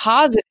wasn't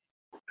positive.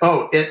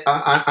 Oh,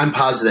 I'm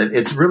positive.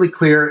 It's really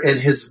clear,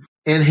 and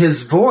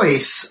his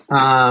voice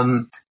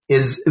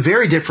is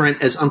very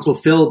different as Uncle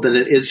Phil than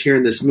it is here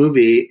in this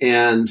movie.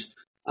 And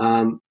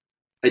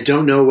I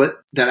don't know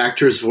what that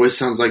actor's voice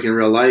sounds like in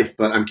real life,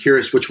 but I'm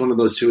curious which one of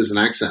those two is an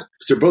accent,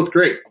 because they're both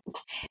great.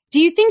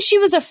 Do you think she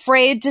was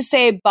afraid to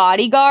say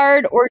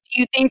bodyguard, or do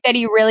you think that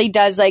he really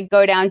does like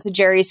go down to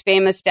Jerry's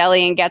Famous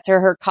Deli and gets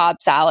her Cobb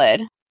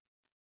salad?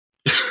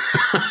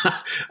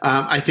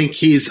 I think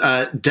he's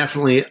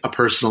definitely a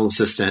personal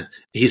assistant.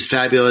 He's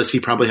fabulous.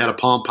 He probably had a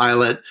Palm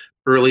Pilot,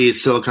 early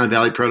Silicon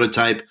Valley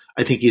prototype.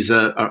 I think he's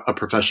a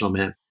professional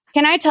man.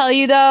 Can I tell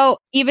you, though,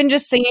 even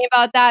just thinking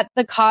about that,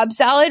 the Cobb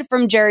salad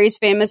from Jerry's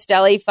Famous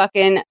Deli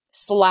fucking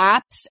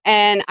slaps.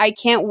 And I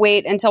can't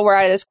wait until we're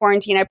out of this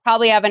quarantine. I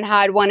probably haven't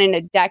had one in a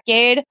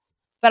decade,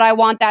 but I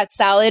want that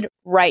salad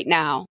right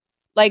now.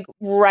 Like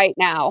right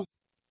now.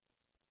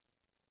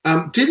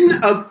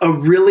 Didn't a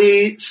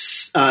really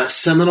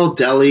seminal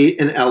deli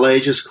in LA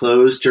just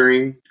close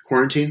during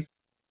quarantine?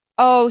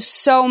 Oh,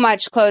 so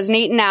much closed.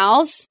 Nate and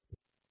Al's?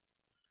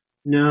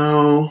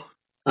 No.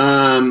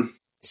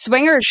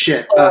 Swingers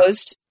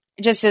closed.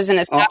 It just isn't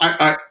as.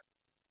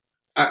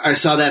 I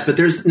saw that, but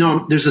there's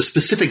a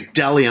specific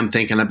deli I'm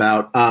thinking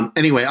about.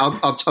 Anyway,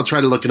 I'll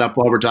try to look it up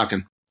while we're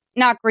talking.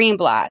 Not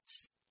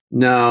Greenblatt's.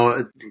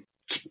 No,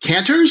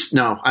 Cantor's?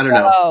 No, I don't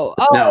know.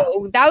 Oh,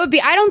 no. That would be.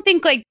 I don't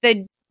think like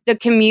the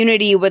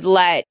community would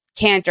let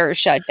Cantor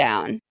shut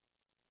down.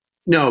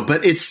 No,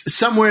 but it's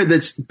somewhere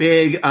that's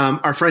big.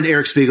 Our friend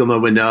Eric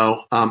Spiegelman would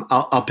know.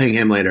 I'll ping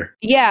him later.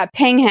 Yeah,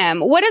 ping him.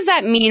 What does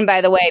that mean,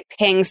 by the way,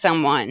 ping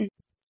someone?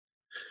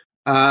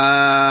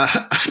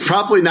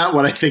 Probably not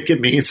what I think it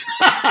means.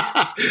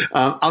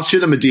 I'll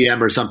shoot him a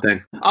DM or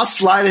something. I'll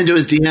slide into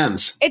his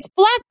DMs. It's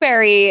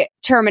BlackBerry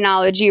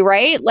terminology,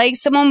 right? Like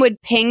someone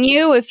would ping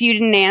you if you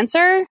didn't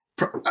answer?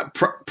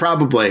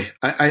 Probably.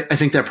 I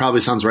think that probably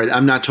sounds right.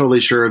 I'm not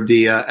totally sure of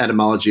the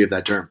etymology of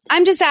that term.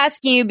 I'm just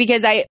asking you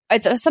because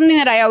it's something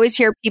that I always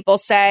hear people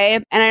say,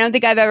 and I don't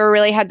think I've ever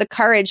really had the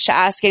courage to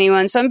ask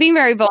anyone. So I'm being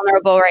very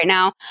vulnerable right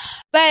now.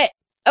 But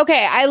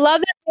okay, I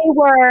love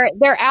that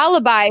their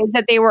alibi is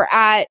that they were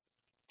at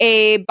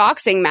a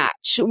boxing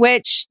match,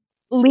 which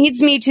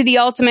leads me to the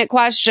ultimate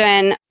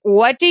question.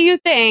 What do you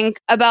think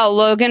about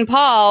Logan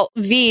Paul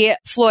v.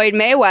 Floyd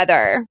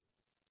Mayweather?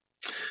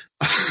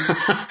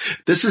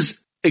 This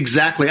is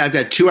exactly, I've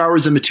got 2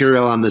 hours of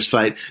material on this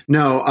fight.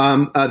 No,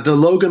 the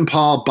Logan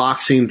Paul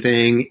boxing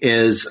thing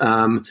is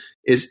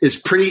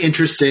pretty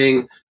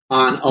interesting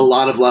on a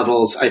lot of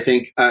levels. I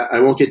think I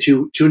won't get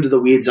too into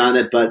the weeds on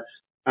it, but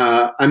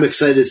I'm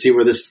excited to see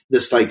where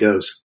this fight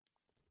goes.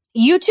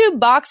 YouTube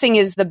boxing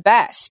is the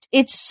best.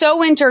 It's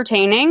so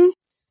entertaining.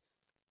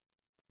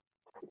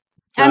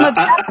 I'm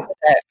obsessed with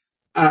it.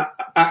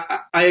 I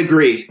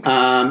agree.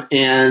 That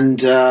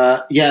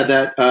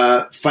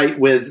fight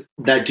with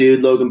that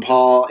dude, Logan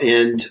Paul,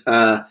 and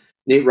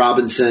Nate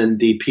Robinson,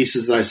 the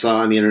pieces that I saw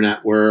on the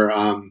internet were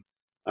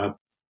a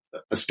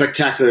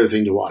spectacular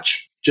thing to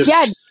watch.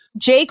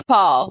 Jake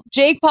Paul.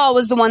 Jake Paul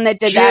was the one that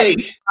did that.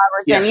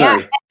 Yeah,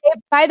 sorry. Yeah.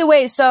 By the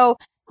way, so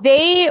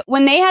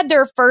when they had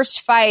their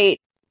first fight,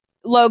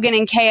 Logan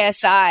and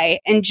KSI,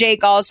 and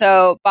Jake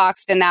also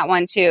boxed in that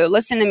one too.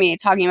 Listen to me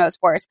talking about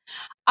sports.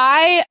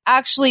 I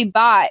actually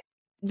bought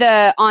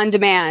the on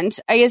demand.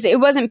 I guess it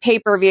wasn't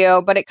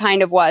pay-per-view, but it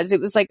kind of was.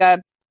 It was like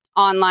a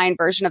online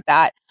version of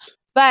that.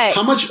 But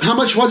how much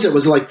was it?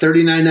 Was it like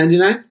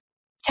 $39.99?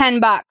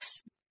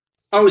 $10.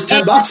 Oh, it was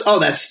 $10.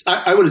 Oh,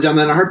 I would have done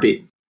that in a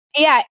heartbeat.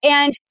 Yeah,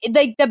 and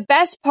like the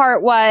best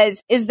part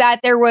is that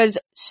there was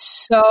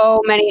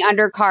so many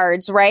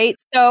undercards, right?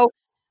 So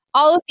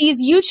all of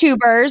these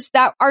YouTubers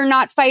that are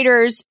not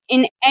fighters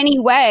in any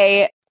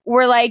way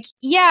were like,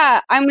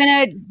 yeah, I'm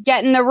going to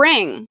get in the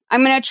ring.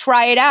 I'm going to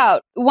try it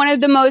out. One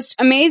of the most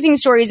amazing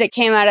stories that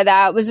came out of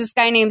that was this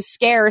guy named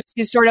Scarce,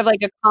 who's sort of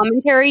like a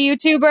commentary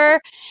YouTuber.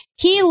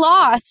 He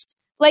lost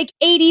like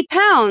 80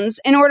 pounds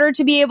in order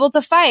to be able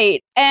to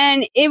fight.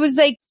 And it was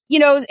like,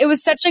 it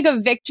was such like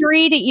a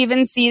victory to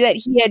even see that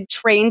he had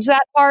trained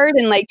that hard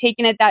and like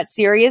taken it that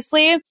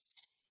seriously.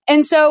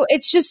 And so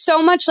it's just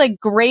so much like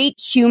great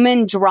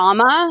human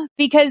drama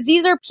because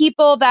these are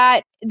people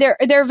that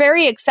they're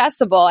very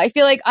accessible. I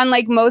feel like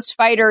unlike most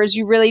fighters,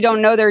 you really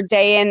don't know their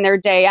day in, their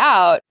day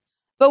out.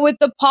 But with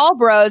the Paul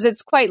bros,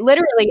 it's quite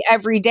literally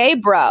everyday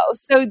bro.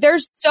 So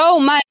there's so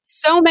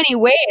many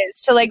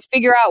ways to like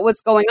figure out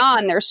what's going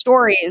on, their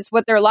stories,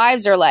 what their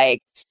lives are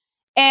like.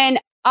 And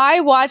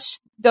I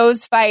watched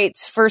those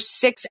fights for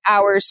 6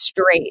 hours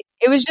straight.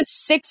 It was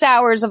just 6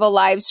 hours of a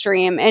live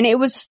stream, and it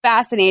was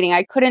fascinating.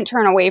 I couldn't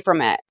turn away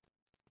from it.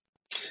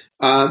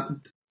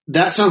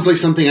 That sounds like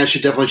something I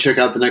should definitely check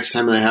out the next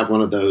time I have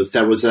one of those.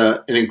 That was an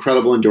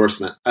incredible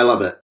endorsement. I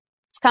love it.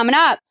 It's coming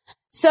up.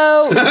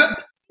 So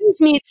James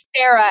meets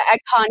Sarah at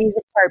Connie's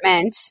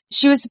apartment.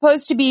 She was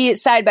supposed to be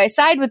side by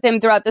side with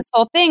him throughout this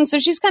whole thing, so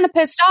she's kind of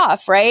pissed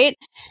off, right?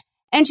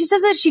 And she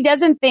says that she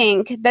doesn't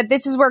think that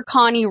this is where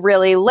Connie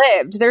really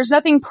lived. There's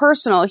nothing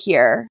personal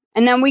here.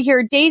 And then we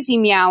hear Daisy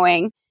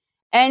meowing.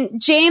 And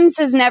James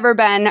has never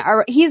been,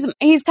 he's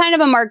kind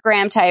of a Mark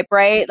Graham type,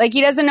 right? Like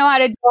he doesn't know how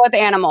to deal with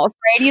animals,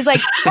 right? He's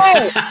like,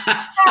 hey,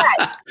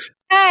 cat,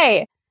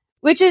 hey,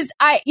 which is,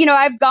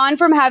 I've gone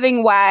from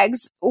having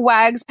Wags.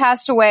 Wags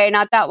passed away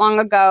not that long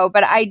ago,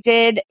 but I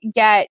did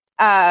adopt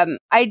an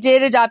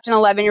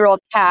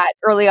 11-year-old cat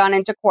early on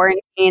into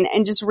quarantine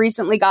and just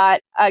recently got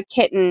a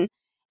kitten.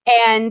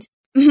 And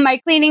my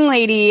cleaning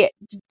lady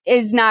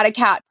is not a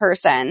cat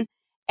person.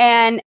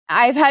 And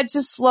I've had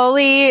to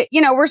slowly,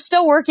 we're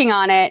still working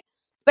on it,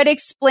 but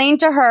explain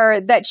to her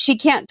that she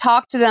can't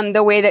talk to them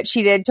the way that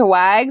she did to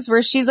Wags,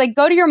 where she's like,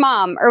 go to your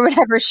mom or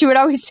whatever. She would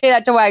always say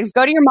that to Wags,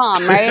 go to your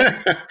mom, right?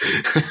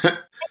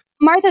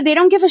 Martha, they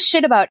don't give a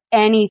shit about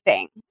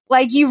anything.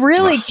 Like you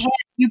really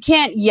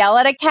can't yell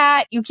at a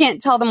cat. You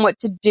can't tell them what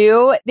to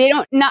do.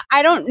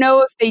 I don't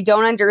know if they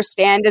don't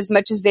understand as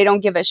much as they don't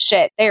give a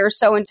shit. They are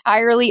so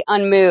entirely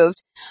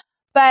unmoved.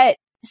 But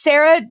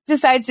Sarah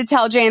decides to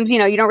tell James, you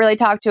don't really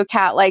talk to a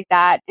cat like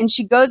that. And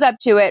she goes up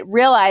to it,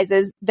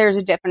 realizes there's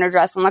a different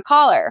address on the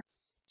collar.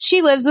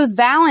 She lives with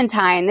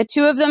Valentine. The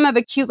two of them have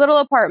a cute little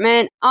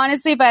apartment.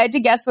 Honestly, if I had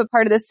to guess what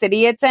part of the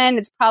city it's in,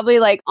 it's probably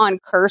like on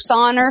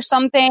Curzon or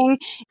something.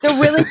 It's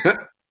a really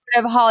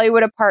of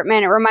Hollywood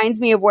apartment. It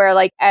reminds me of where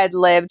like Ed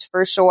lived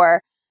for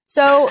sure.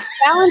 So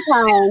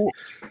Valentine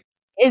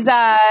is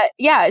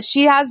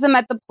she has them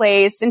at the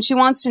place and she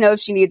wants to know if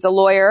she needs a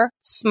lawyer.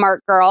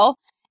 Smart girl.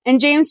 And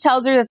James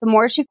tells her that the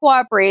more she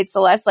cooperates, the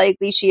less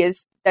likely she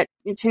is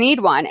to need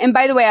one. And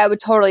by the way, I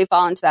would totally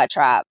fall into that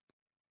trap.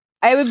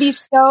 I would be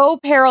so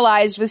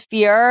paralyzed with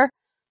fear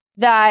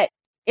that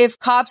if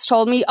cops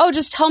told me, oh,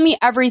 just tell me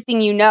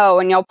everything you know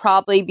and you'll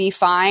probably be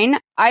fine,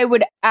 I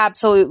would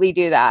absolutely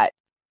do that.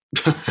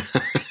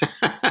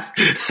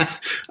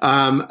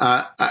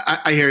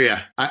 I hear you.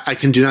 I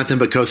can do nothing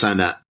but co-sign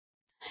that.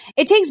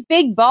 It takes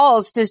big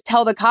balls to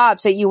tell the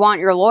cops that you want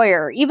your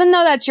lawyer. Even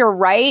though that's your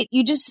right,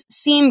 you just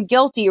seem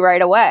guilty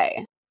right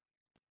away.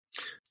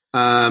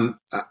 I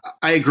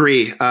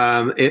agree.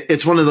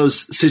 It's one of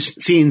those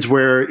scenes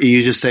where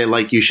you just say,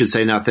 like, you should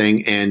say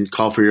nothing and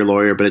call for your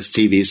lawyer, but it's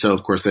TV, so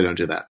of course they don't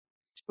do that.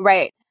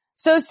 Right.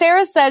 So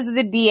Sarah says that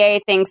the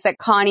DA thinks that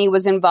Connie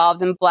was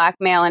involved in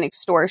blackmail and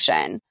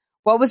extortion.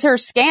 What was her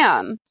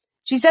scam?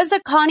 She says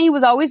that Connie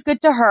was always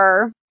good to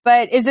her,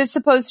 but is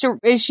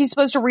she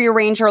supposed to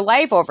rearrange her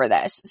life over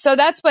this? So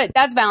that's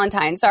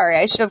Valentine. Sorry,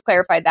 I should have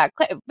clarified that.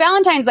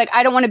 Valentine's like,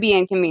 I don't want to be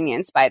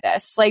inconvenienced by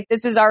this. Like,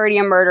 this is already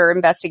a murder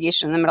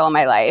investigation in the middle of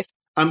my life.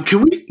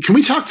 Can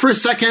we talk for a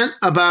second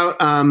about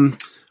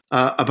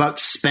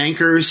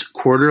Spanker's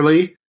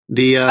Quarterly,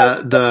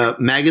 the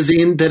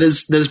magazine that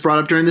is brought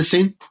up during this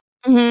scene?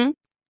 Mm-hmm.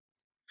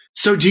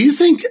 So do you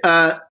think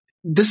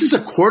this is a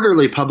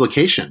quarterly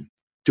publication?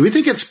 Do we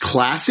think it's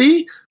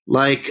classy,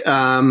 like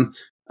some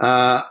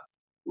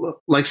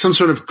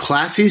sort of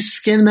classy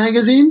skin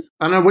magazine?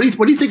 I don't know.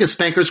 What do you think of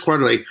Spanker's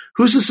Quarterly?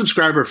 Who's the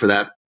subscriber for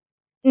that?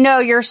 No,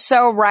 you're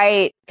so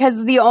right.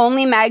 Because the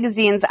only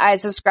magazines I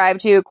subscribe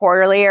to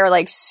quarterly are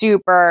like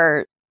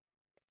super,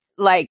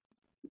 like,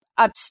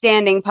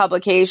 upstanding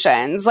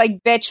publications,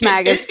 like Bitch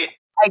magazine.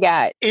 I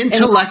get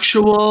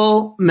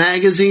intellectual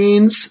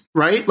magazines,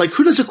 right? Like,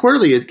 who does a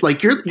quarterly?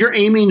 Like, you're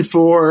aiming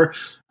for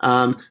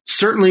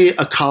certainly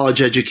a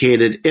college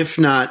educated, if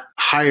not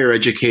higher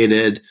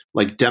educated,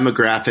 like,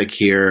 demographic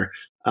here.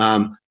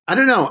 I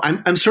don't know.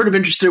 I'm sort of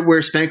interested where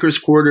Spanker's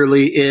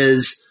Quarterly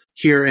is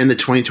here in the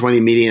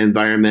 2020 media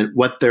environment,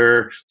 what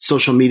their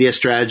social media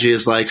strategy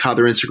is like, how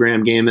their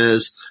Instagram game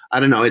is. I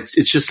don't know.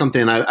 It's just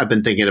something I've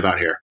been thinking about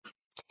here.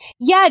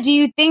 Yeah. Do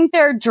you think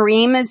their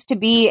dream is to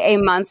be a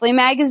monthly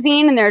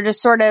magazine and they're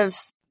just sort of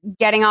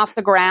getting off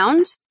the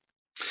ground?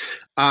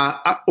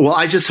 Well,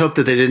 I just hope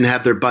that they didn't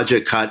have their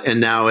budget cut and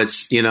now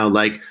it's,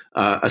 like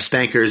a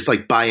Spanker's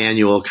like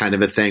biannual kind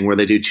of a thing where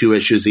they do 2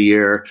 issues a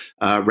year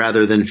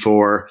rather than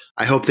 4.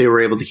 I hope they were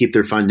able to keep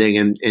their funding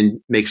and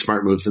make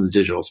smart moves in the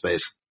digital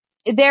space.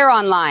 They're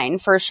online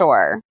for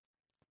sure.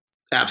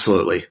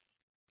 Absolutely.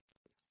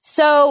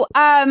 So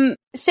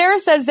Sarah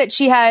says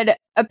that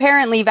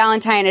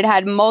Valentine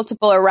had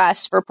multiple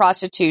arrests for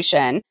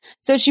prostitution.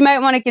 So she might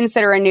want to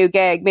consider a new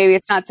gig. Maybe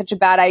it's not such a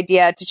bad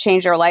idea to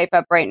change her life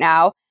up right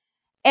now.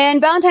 And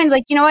Valentine's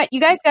like, you know what?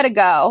 You guys got to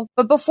go.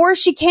 But before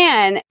she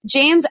can,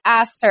 James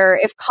asks her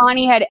if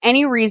Connie had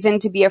any reason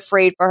to be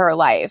afraid for her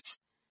life.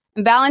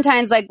 And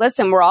Valentine's like,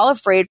 listen, we're all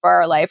afraid for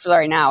our life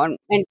right now. And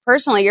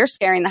personally, you're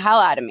scaring the hell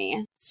out of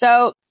me.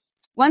 So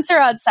once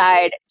they're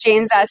outside,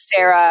 James asks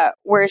Sarah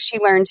where she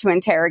learned to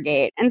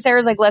interrogate. And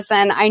Sarah's like,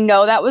 listen, I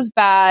know that was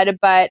bad,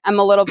 but I'm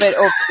a little bit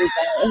over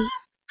it.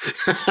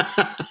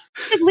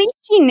 At least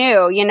she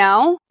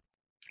knew,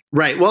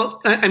 Right. Well,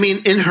 I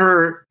mean, in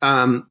her,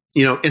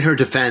 in her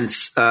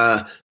defense,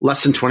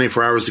 less than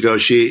 24 hours ago,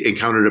 she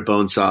encountered a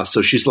bone saw.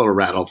 So she's a little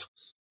rattled.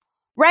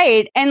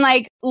 Right. And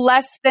like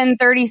less than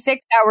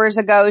 36 hours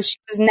ago, she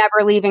was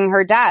never leaving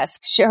her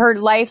desk. Her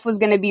life was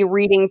going to be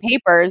reading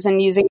papers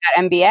and using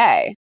that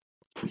MBA.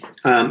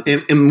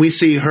 And we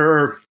see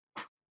her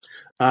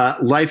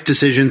life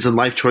decisions and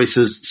life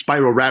choices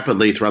spiral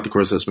rapidly throughout the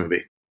course of this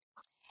movie.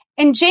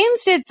 And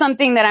James did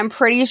something that I'm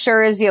pretty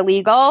sure is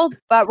illegal,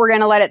 but we're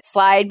going to let it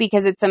slide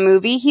because it's a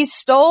movie. He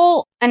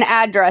stole an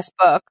address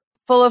book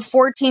full of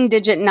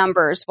 14-digit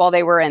numbers while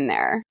they were in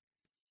there.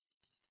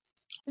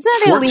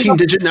 Isn't that 14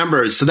 digit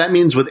numbers. So that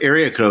means with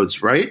area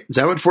codes, right? Is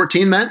that what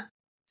 14 meant?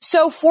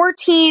 So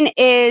 14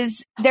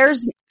 is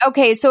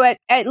so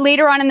at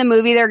later on in the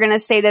movie, they're going to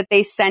say that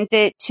they sent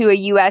it to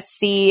a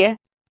USC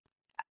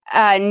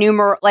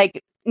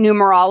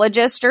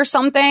numerologist or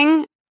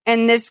something.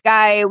 And this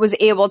guy was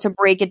able to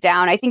break it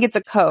down. I think it's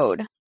a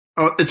code.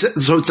 Oh,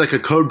 it's like a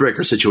code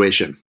breaker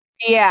situation.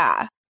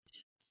 Yeah.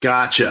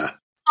 Gotcha.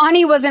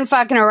 Connie wasn't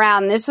fucking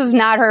around. This was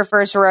not her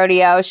first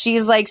rodeo.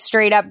 She's like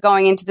straight up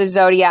going into the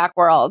Zodiac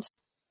world.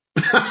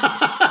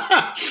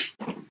 I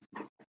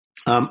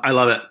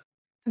love it.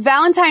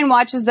 Valentine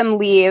watches them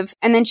leave,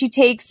 and then she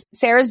takes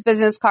Sarah's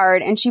business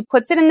card and she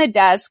puts it in the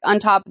desk on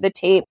top of the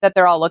tape that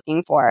they're all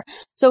looking for.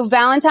 So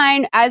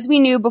Valentine, as we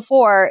knew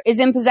before, is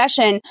in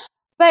possession,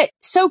 but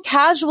so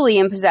casually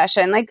in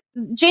possession. Like,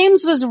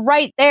 James was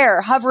right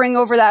there hovering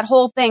over that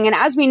whole thing. And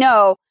as we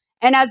know,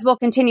 and as we'll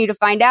continue to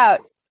find out,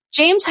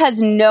 James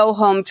has no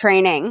home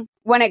training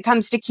when it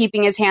comes to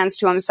keeping his hands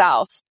to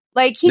himself.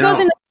 Like, he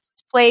goes into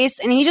this place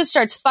and he just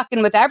starts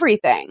fucking with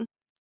everything.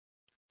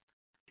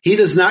 He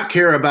does not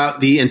care about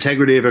the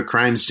integrity of a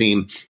crime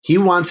scene. He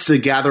wants to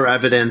gather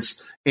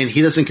evidence, and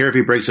he doesn't care if he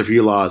breaks a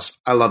few laws.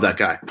 I love that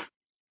guy.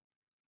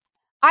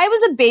 I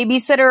was a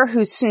babysitter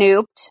who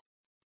snooped,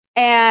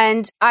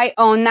 and I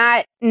own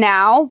that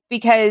now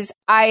because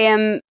I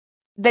am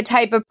the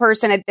type of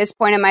person at this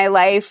point in my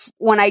life,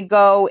 when I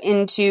go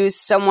into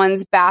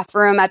someone's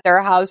bathroom at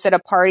their house at a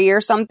party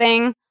or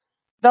something,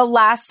 the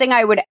last thing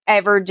I would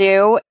ever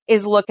do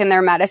is look in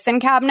their medicine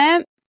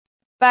cabinet.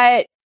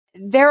 But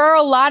there are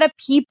a lot of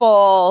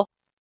people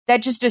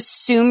that just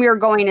assume you're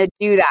going to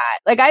do that.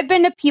 Like, I've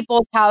been to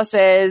people's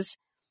houses,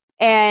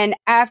 and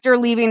after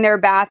leaving their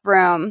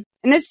bathroom,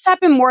 and this has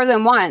happened more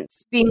than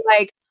once, being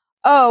like,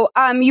 oh,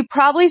 you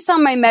probably saw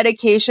my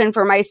medication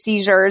for my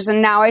seizures,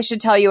 and now I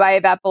should tell you I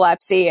have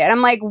epilepsy. And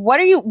I'm like, what?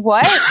 And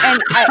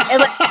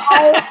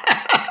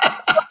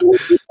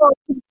people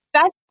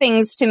confess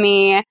things to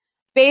me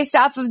based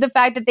off of the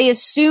fact that they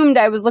assumed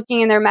I was looking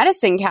in their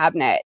medicine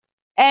cabinet.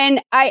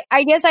 And I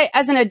guess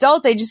as an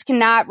adult, I just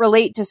cannot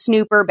relate to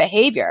snooper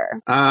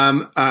behavior.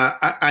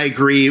 I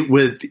agree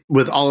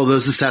with all of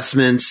those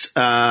assessments.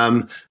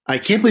 I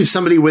can't believe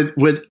somebody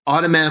would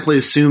automatically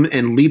assume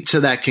and leap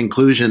to that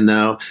conclusion,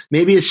 though.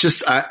 Maybe it's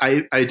just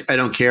I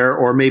don't care,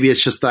 or maybe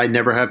it's just that I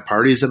never have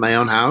parties at my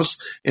own house,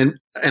 and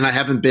I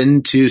haven't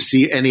been to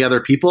see any other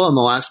people in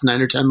the last 9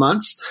 or 10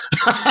 months.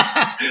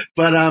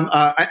 But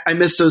I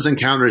miss those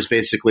encounters,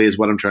 basically, is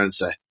what I'm trying to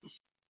say.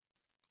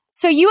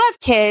 So you have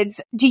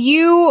kids.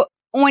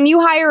 When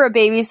you hire a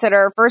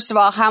babysitter, first of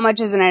all, how much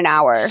is in an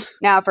hour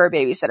now for a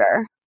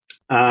babysitter?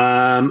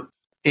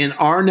 In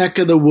our neck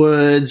of the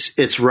woods,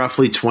 it's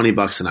roughly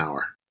 $20 an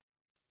hour.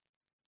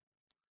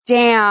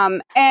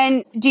 Damn.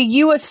 And do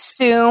you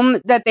assume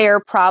that they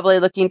are probably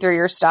looking through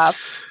your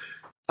stuff?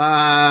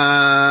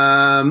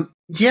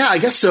 Yeah, I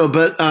guess so,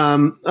 but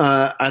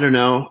I don't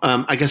know.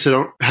 I guess I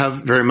don't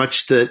have very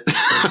much that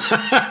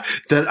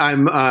that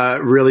I'm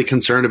really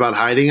concerned about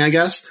hiding, I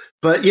guess.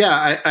 But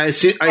yeah, I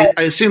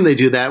assume they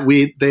do that.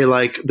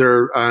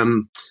 They're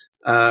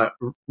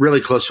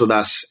really close with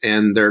us,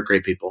 and they're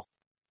great people.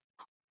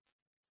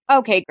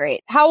 Okay,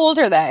 great. How old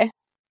are they?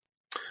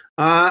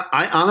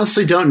 I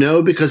honestly don't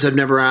know because I've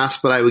never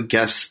asked, but I would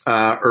guess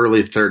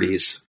early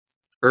 30s,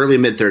 early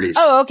mid 30s.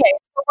 Oh, okay.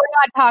 So we're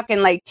not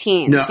talking like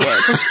teens here,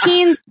 because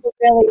teens will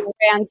really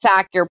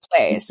ransack your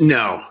place.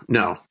 No,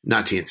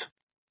 not teens.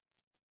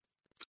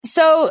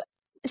 So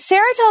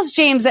Sarah tells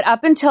James that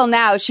up until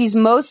now, she's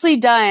mostly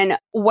done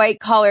white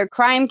collar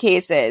crime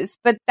cases,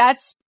 but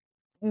that's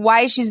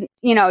why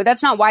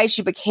that's not why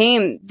she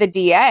became the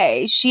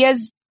DA. She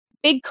has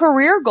big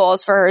career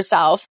goals for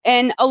herself.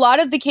 And a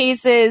lot of the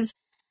cases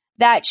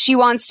that she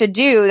wants to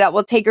do that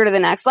will take her to the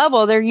next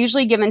level, they're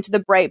usually given to the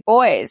bright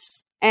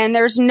boys. And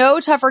there's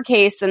no tougher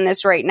case than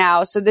this right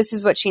now. So this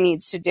is what she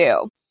needs to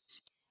do.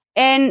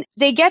 And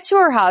they get to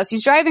her house.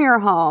 He's driving her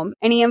home,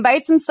 and he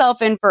invites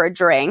himself in for a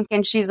drink.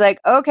 And she's like,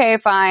 okay,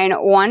 fine,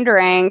 one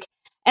drink.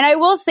 And I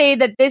will say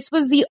that this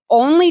was the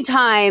only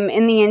time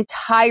in the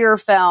entire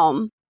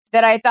film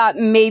that I thought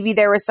maybe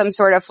there was some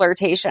sort of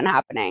flirtation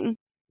happening.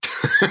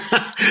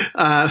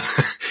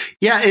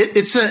 Yeah,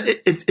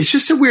 it's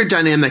just a weird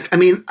dynamic. I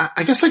mean,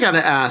 I guess I got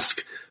to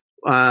ask,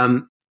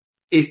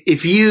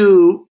 if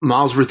you,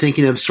 Miles, were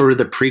thinking of sort of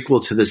the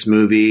prequel to this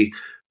movie,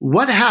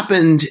 what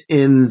happened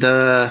in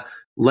the,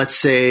 let's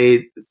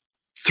say,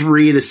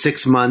 3 to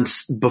 6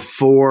 months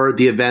before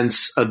the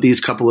events of these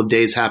couple of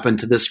days happened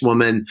to this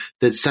woman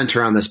that sent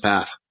her on this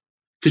path?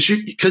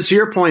 Because to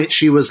your point,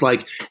 she was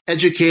like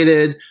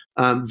educated,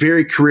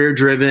 very career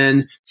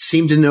driven,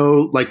 seemed to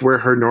know like where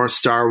her North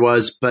Star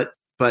was, but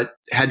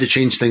had to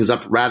change things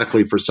up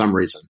radically for some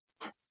reason.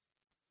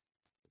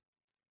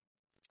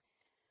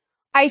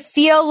 I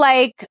feel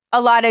like a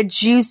lot of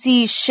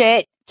juicy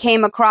shit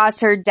came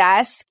across her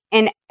desk,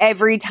 and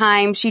every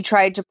time she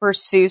tried to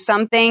pursue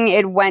something,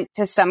 it went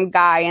to some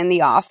guy in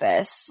the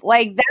office.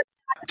 Like that.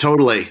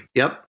 Totally.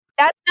 Yep.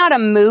 That's not a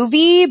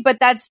movie, but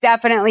that's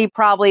definitely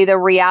probably the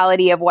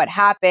reality of what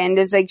happened.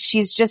 Is like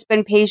she's just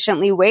been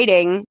patiently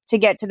waiting to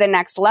get to the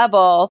next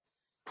level.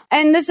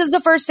 And this is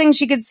the first thing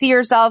she could see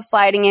herself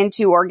sliding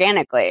into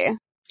organically.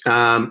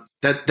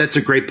 That's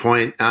a great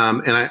point.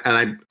 And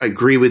I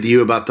agree with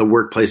you about the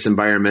workplace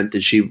environment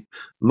that she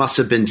must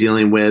have been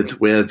dealing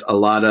with a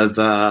lot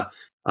of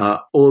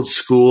old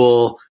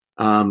school,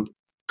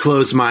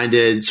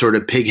 closed-minded, sort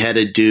of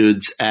pig-headed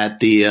dudes at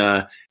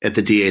the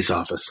DA's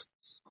office.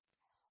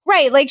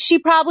 Right. Like she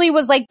probably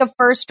was like the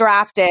first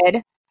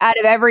drafted out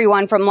of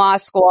everyone from law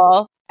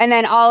school. And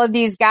then all of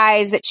these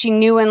guys that she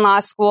knew in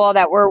law school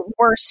that were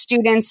worse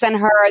students than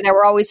her, that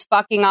were always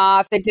fucking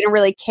off, that didn't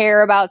really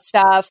care about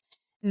stuff,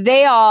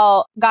 they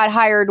all got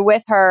hired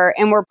with her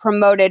and were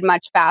promoted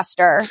much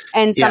faster.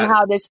 And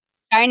somehow this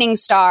shining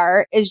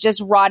star is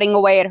just rotting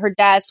away at her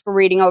desk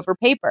reading over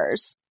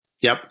papers.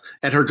 Yep.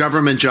 At her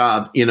government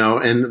job,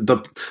 and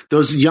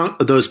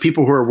those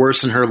people who are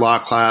worse than her law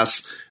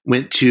class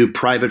went to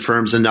private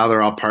firms, and now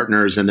they're all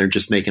partners and they're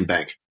just making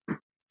bank.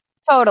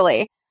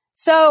 Totally.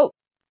 So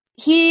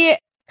he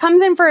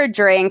comes in for a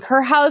drink.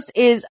 Her house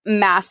is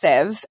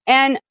massive.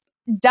 And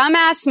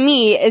dumbass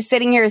me is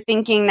sitting here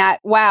thinking that,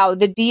 wow,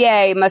 the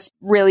DA must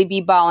really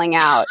be balling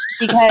out,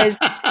 because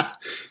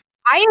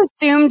I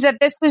assumed that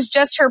this was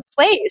just her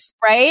place,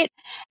 right?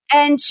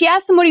 And she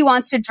asks him what he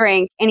wants to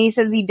drink, and he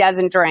says he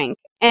doesn't drink.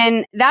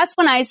 And that's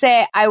when I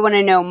say, I want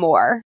to know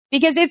more.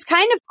 because it's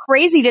kind of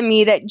crazy to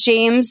me that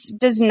James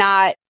does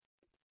not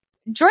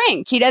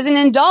drink. He doesn't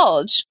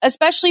indulge,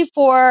 especially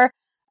for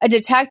a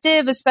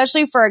detective,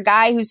 especially for a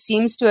guy who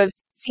seems to have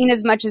seen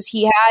as much as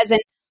he has.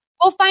 And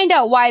we'll find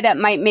out why that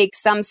might make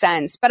some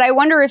sense. But I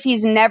wonder if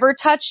he's never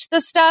touched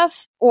the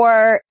stuff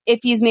or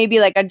if he's maybe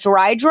like a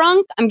dry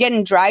drunk. I'm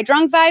getting dry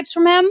drunk vibes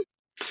from him.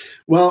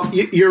 Well,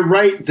 you're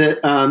right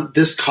that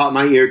this caught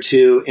my ear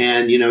too.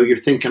 And, you're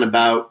thinking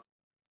about,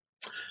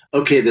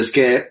 okay, this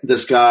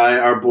guy,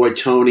 our boy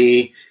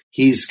Tony,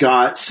 he's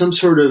got some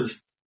sort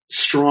of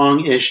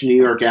strong-ish New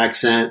York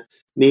accent,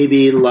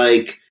 maybe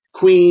like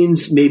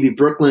Queens, maybe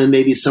Brooklyn,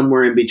 maybe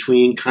somewhere in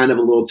between, kind of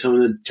a little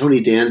Tony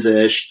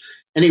Danza-ish.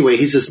 Anyway,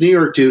 he's this New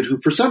York dude who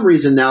for some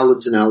reason now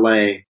lives in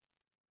LA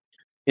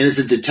and is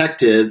a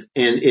detective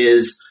and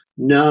is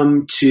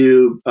numb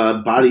to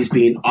bodies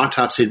being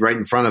autopsied right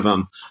in front of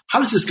him. How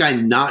does this guy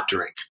not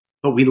drink?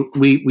 But we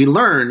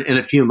learn in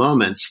a few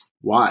moments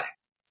why.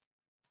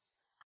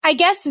 I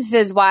guess this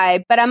is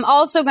why, but I'm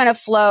also going to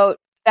float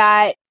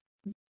that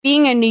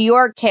being a New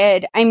York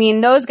kid, I mean,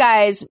 those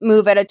guys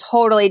move at a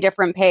totally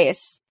different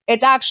pace.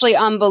 It's actually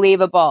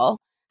unbelievable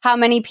how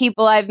many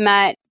people I've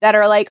met that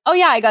are like, oh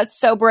yeah, I got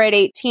sober at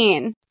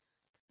 18.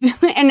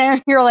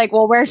 And you're like,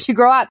 well, where'd you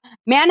grow up?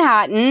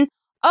 Manhattan.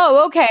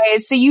 Oh, okay.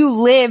 So you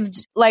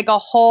lived like a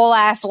whole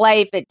ass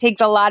life. It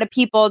takes a lot of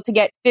people to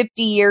get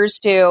 50 years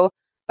to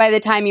by the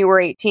time you were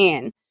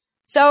 18.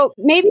 So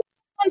maybe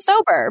he's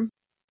sober.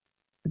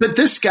 But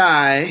this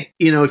guy,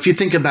 if you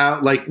think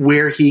about like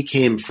where he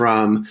came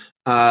from,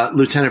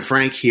 Lieutenant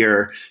Frank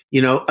here,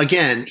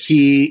 again,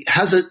 he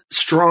has a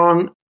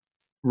strong,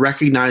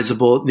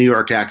 recognizable New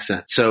York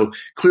accent. So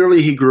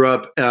clearly he grew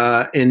up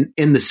in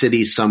the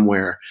city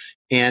somewhere.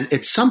 And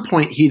at some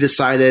point he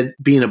decided,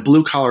 being a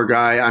blue collar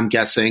guy, I'm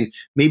guessing,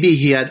 maybe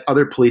he had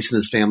other police in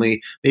his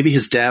family. Maybe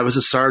his dad was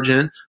a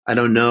sergeant. I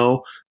don't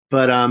know.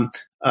 But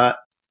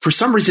for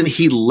some reason,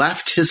 he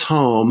left his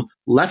home,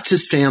 left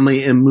his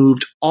family, and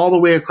moved all the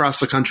way across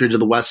the country to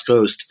the West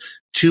Coast,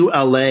 to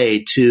LA,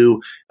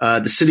 to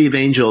the City of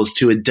Angels,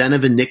 to a den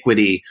of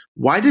iniquity.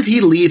 Why did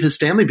he leave his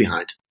family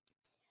behind?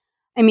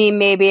 I mean,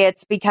 maybe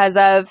it's because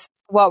of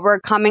what we're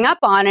coming up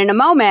on in a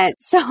moment.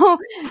 So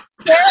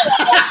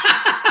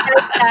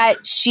that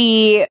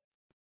she,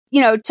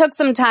 took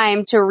some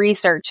time to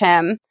research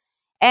him,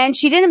 and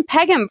she didn't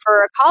peg him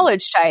for a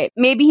college type.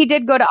 Maybe he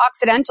did go to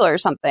Occidental or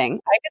something.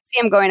 I could see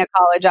him going to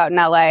college out in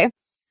LA.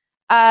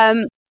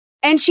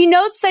 And she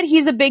notes that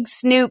he's a big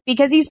snoop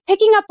because he's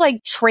picking up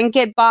like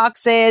trinket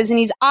boxes and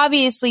he's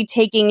obviously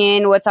taking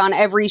in what's on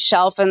every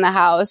shelf in the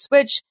house,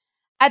 which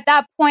at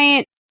that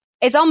point,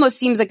 it almost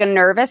seems like a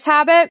nervous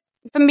habit,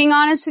 if I'm being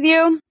honest with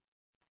you.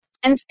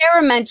 And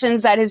Sarah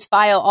mentions that his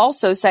file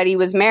also said he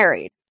was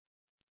married,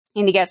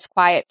 and he gets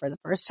quiet for the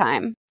first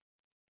time. And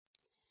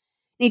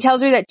he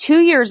tells her that 2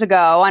 years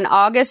ago, on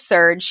August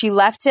 3rd, she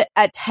left it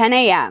at 10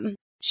 a.m.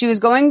 She was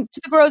going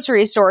to the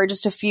grocery store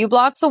just a few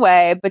blocks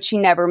away, but she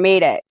never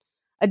made it.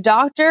 A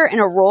doctor in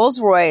a Rolls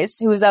Royce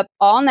who was up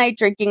all night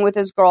drinking with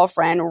his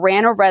girlfriend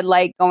ran a red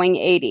light going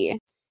 80.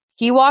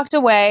 He walked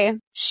away.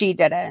 She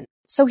didn't.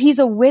 So he's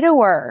a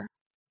widower.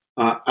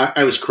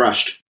 I was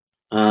crushed.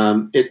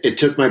 It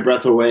took my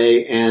breath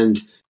away, and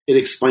it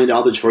explained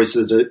all the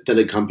choices that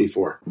had come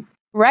before.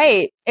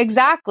 Right.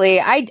 Exactly.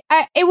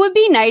 It would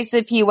be nice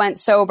if he went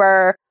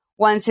sober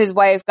once his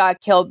wife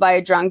got killed by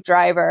a drunk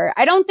driver.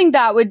 I don't think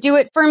that would do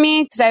it for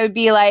me, because I would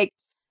be like,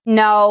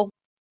 no,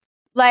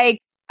 like,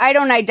 I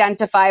don't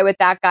identify with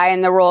that guy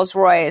in the Rolls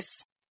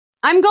Royce.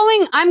 I'm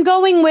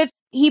going with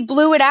he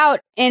blew it out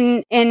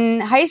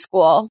in high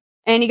school,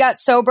 and he got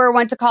sober,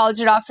 went to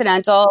college at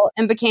Occidental,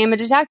 and became a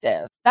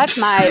detective. That's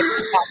my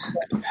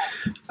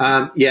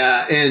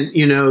yeah, and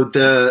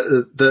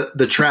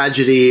the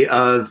tragedy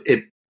of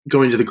it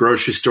going to the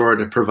grocery store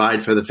to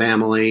provide for the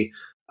family,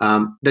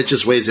 that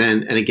just weighs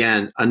in. And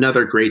again,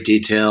 another great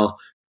detail.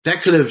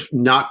 That could have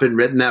not been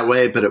written that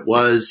way, but it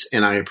was,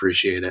 and I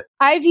appreciate it.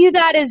 I view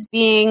that as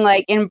being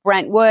like in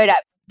Brentwood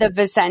at the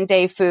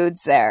Vicente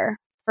Foods there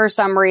for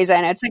some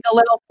reason. It's like a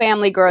little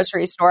family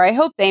grocery store. I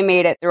hope they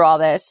made it through all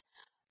this.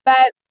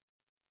 But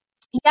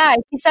yeah,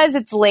 he says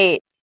it's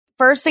late.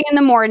 First thing in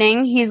the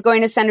morning, he's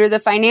going to send her the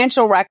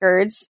financial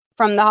records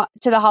to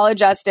the Hall of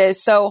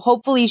Justice. So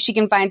hopefully she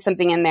can find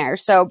something in there.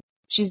 So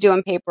she's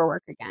doing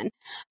paperwork again.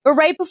 But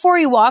right before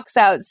he walks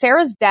out,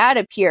 Sarah's dad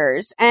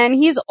appears, and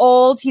he's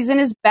old. He's in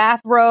his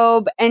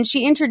bathrobe, and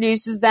she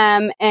introduces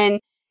them. And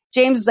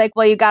James is like,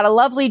 well, you got a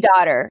lovely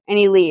daughter. And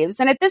he leaves.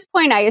 And at this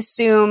point, I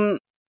assume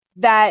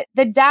that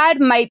the dad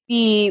might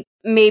be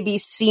maybe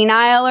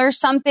senile or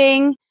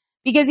something,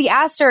 because he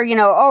asked her,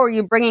 oh, are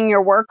you bringing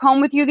your work home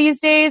with you these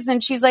days?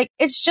 And she's like,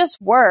 it's just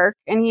work.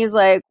 And he's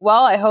like,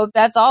 well, I hope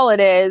that's all it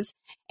is.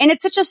 And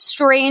it's such a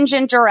strange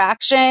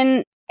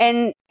interaction.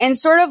 And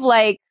sort of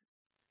like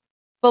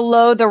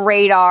below the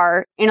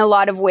radar in a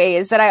lot of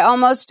ways, that I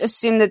almost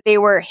assumed that they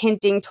were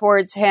hinting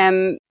towards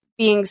him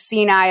being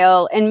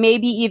senile. And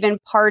maybe even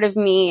part of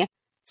me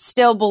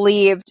still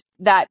believed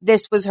that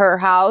this was her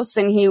house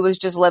and he was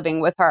just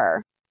living with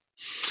her.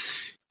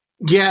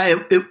 Yeah,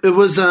 it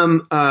was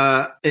an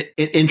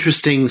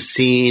interesting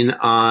scene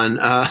on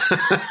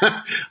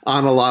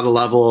on a lot of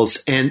levels,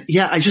 and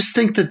yeah, I just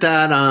think that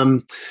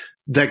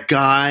that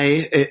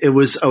guy, it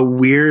was a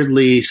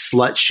weirdly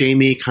slut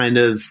shamey kind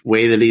of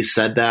way that he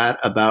said that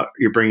about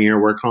you're bringing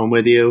your work home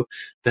with you.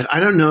 That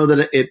I don't know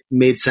that it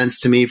made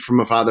sense to me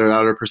from a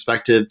father-daughter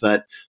perspective,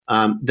 but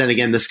then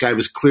again, this guy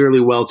was clearly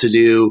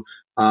well-to-do.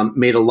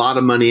 Made a lot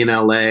of money in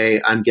LA.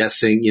 I'm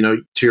guessing,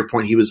 to your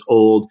point, he was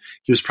old.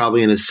 He was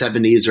probably in his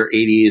 70s or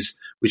 80s,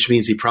 which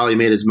means he probably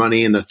made his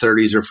money in the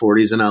 30s or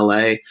 40s in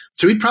LA.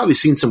 So he'd probably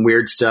seen some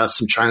weird stuff,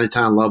 some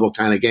Chinatown level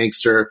kind of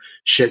gangster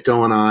shit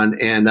going on,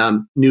 and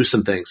knew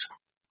some things.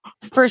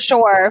 For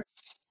sure.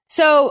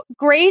 So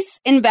Grace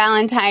and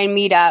Valentine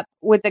meet up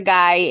with the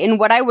guy in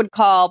what I would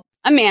call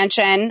a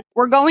mansion.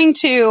 We're going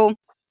to,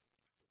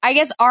 I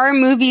guess, our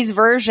movie's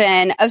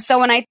version of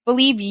someone I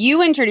believe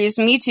you introduced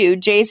me to,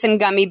 Jason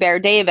Gummy Bear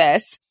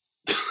Davis.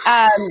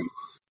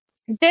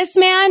 This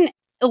man,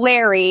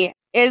 Larry,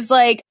 is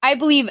I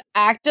believe,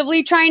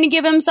 actively trying to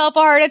give himself a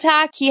heart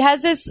attack. He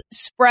has this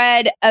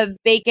spread of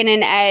bacon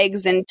and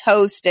eggs and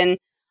toast and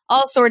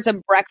all sorts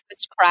of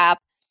breakfast crap.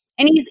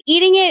 And he's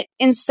eating it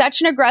in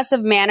such an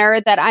aggressive manner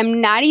that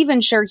I'm not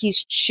even sure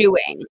he's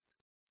chewing.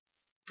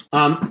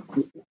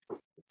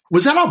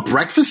 Was that all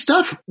breakfast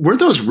stuff? Were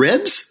those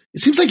ribs? It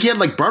seems like he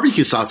had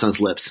barbecue sauce on his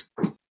lips.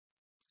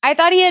 I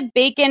thought he had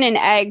bacon and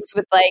eggs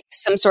with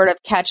some sort of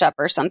ketchup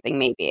or something,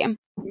 maybe.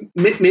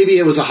 Maybe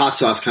it was a hot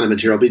sauce kind of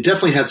material, but he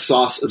definitely had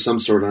sauce of some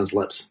sort on his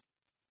lips.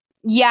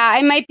 Yeah,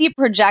 I might be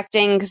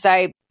projecting because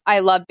I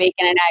love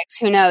bacon and eggs.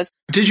 Who knows?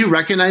 Did you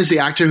recognize the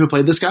actor who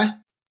played this guy?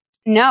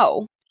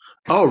 No.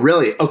 Oh,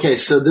 really? Okay,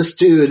 so this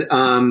dude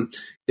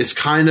is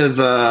kind of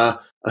a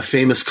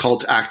famous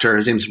cult actor.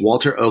 His name's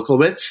Walter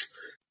Oklowitz.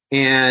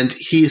 And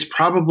he's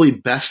probably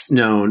best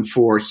known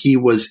for he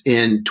was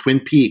in Twin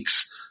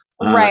Peaks.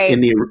 Right.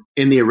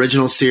 In the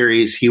original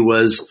series, he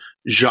was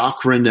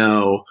Jacques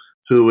Renault,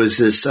 who was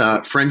this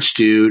French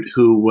dude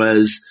who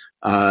was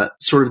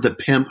sort of the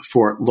pimp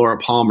for Laura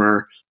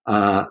Palmer,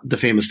 the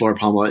famous Laura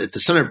Palmer at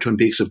the center of Twin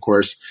Peaks, of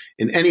course.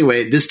 And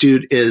anyway, this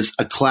dude is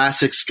a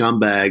classic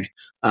scumbag.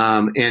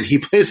 And he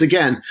plays,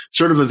 again,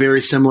 sort of a very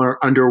similar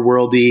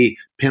underworldy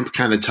pimp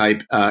kind of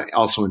type,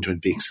 also in Twin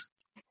Peaks.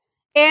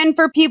 And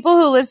for people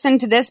who listen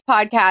to this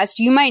podcast,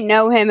 you might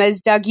know him as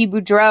Dougie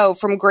Boudreaux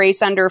from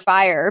Grace Under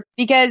Fire,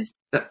 because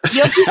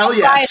you'll be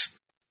surprised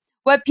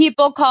what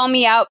people call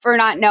me out for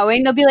not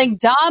knowing. They'll be like,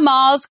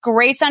 Damal's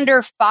Grace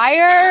Under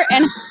Fire,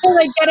 and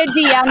I get a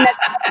DM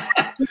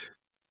that.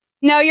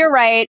 No, you're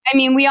right. I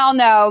mean, we all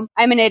know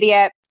I'm an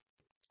idiot.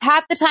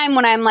 Half the time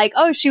when I'm like,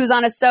 oh, she was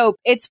on a soap,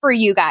 it's for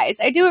you guys.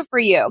 I do it for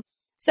you.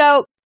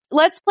 So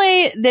let's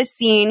play this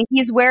scene.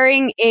 He's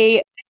wearing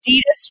an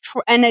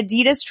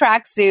Adidas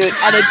tracksuit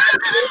at a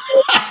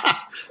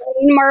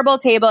marble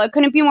table. It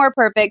couldn't be more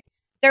perfect.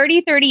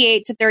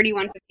 30-38 to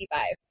 31-55.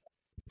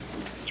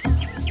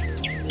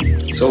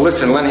 So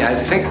listen, Lenny,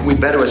 I think we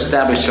better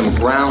establish some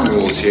ground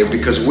rules here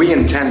because we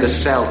intend to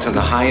sell to the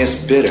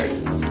highest bidder.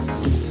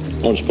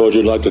 I don't suppose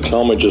you'd like to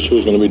tell me just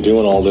who's going to be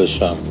doing all this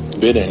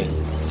bidding?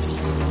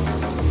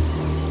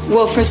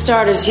 Well, for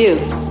starters, you.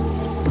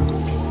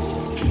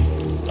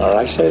 All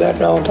right, say that,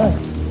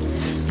 Valentine.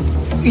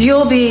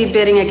 You'll be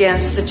bidding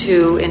against the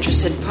two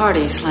interested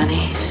parties,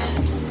 Lenny.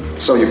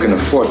 So you can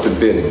afford to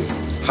bid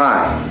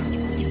high.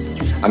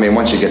 I mean,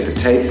 once you get the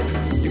tape,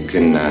 you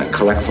can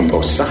collect from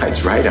both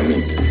sides, right? I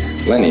mean,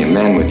 Lenny, a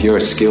man with your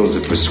skills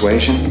of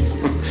persuasion,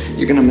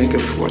 you're going to make a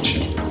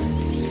fortune.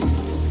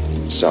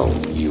 So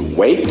you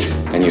wait,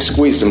 and you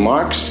squeeze the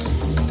marks,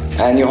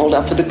 and you hold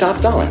out for the top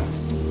dollar.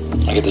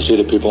 I get to see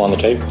the people on the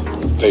tape,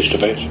 face to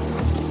face?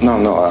 No,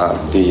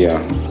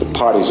 the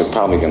parties are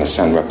probably going to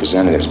send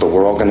representatives, but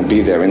we're all going to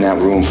be there in that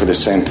room for the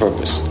same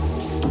purpose.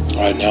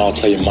 All right, now I'll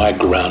tell you my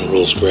ground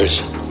rules, Grace.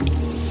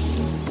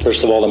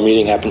 First of all, the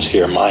meeting happens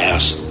here, my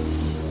house.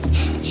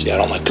 See, I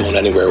don't like going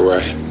anywhere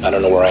where I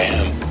don't know where I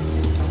am.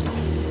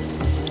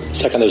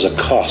 Second, there's a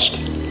cost.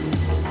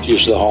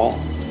 Use of the hall,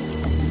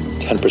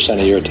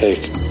 10% of your take.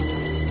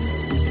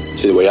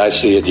 See, the way I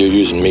see it, you're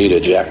using me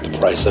to jack the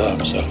price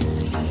up, so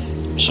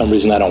for some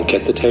reason I don't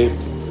get the tape.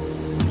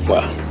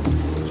 Well,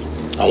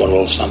 I want a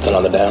little something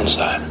on the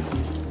downside.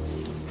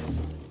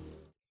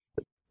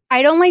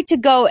 I don't like to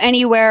go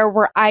anywhere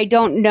where I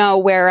don't know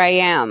where I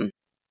am.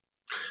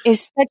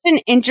 It's such an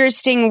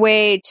interesting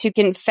way to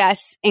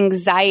confess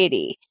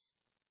anxiety.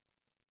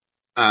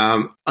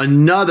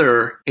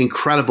 Another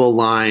incredible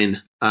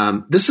line.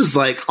 This is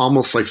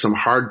almost like some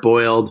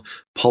hard-boiled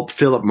pulp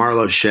Philip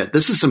Marlowe shit.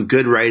 This is some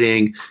good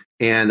writing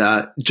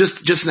and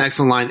just an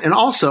excellent line. And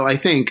also, I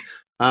think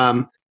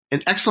an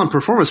excellent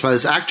performance by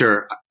this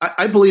actor.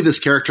 I believe this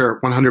character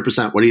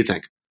 100%. What do you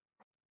think?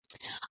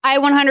 I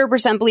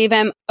 100% believe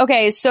him.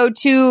 Okay, so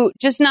to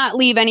just not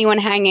leave anyone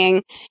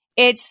hanging,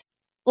 it's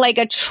like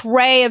a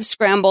tray of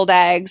scrambled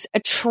eggs, a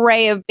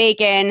tray of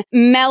bacon,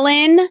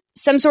 melon,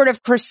 some sort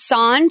of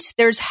croissant.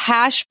 There's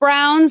hash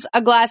browns,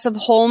 a glass of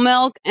whole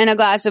milk, and a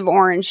glass of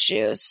orange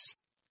juice.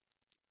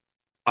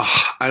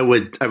 Oh, I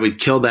would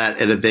kill that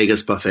at a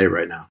Vegas buffet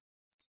right now.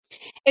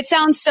 It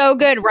sounds so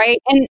good, right?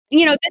 And,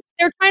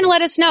 they're trying to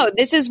let us know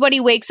this is what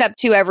he wakes up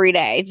to every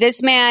day.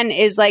 This man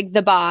is like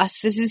the boss.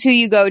 This is who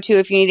you go to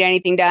if you need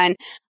anything done.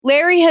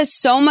 Larry has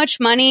so much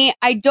money.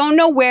 I don't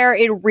know where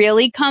it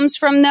really comes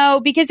from, though,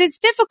 because it's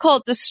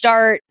difficult to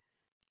start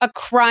a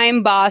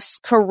crime boss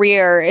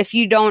career if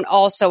you don't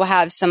also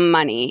have some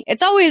money.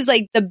 It's always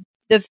like the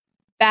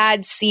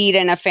bad seed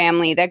in a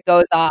family that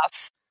goes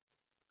off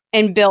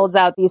and builds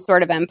out these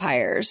sort of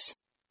empires.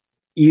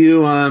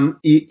 You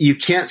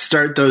can't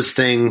start those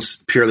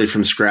things purely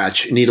from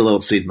scratch. You need a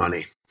little seed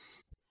money.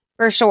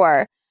 For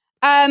sure.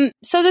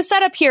 So the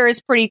setup here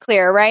is pretty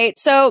clear, right?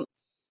 So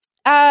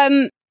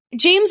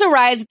James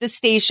arrives at the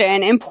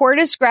station and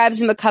Portis grabs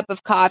him a cup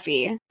of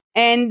coffee.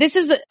 And this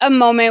is a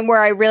moment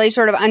where I really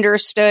sort of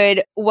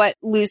understood what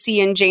Lucy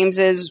and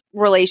James's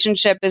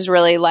relationship is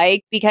really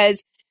like,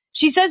 because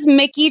she says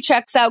Mickey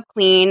checks out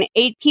clean.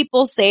 8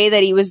 people say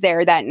that he was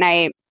there that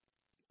night.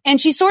 And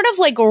she sort of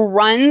like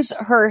runs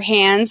her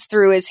hands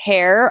through his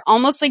hair,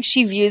 almost like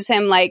she views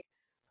him like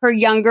her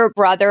younger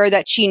brother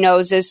that she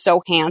knows is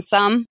so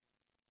handsome.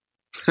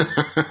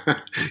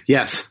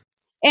 Yes.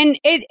 And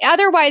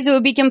otherwise it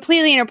would be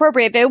completely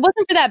inappropriate. If it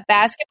wasn't for that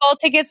basketball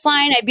tickets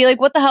line, I'd be like,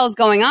 what the hell is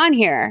going on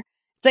here?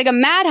 It's like a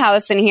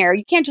madhouse in here.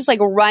 You can't just like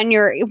run do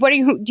you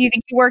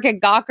think you work at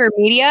Gawker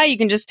Media? You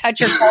can just touch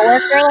your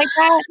coworker like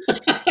that?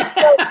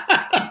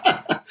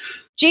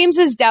 James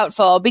is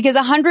doubtful because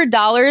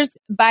 $100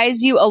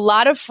 buys you a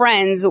lot of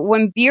friends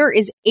when beer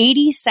is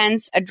 80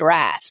 cents a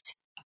draft.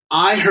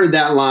 I heard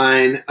that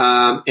line,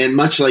 and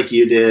much like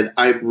you did,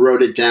 I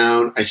wrote it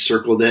down. I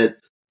circled it.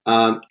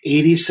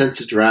 80 cents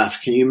a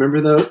draft. Can you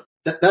remember though?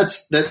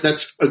 That's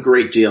a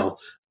great deal.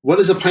 What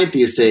is a pint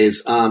these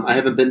days? I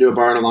haven't been to a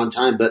bar in a long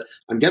time, but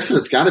I'm guessing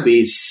it's got to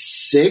be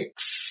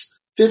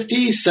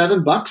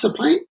 $7 a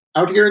pint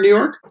out here in New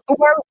York.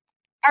 Or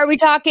are we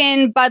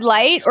talking Bud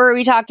Light, or are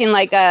we talking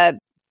like a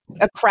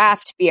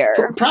craft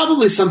beer?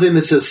 Probably something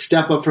that's a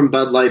step up from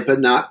Bud Light, but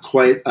not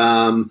quite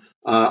a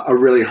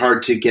really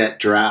hard to get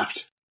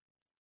draft.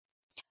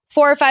 $4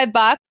 or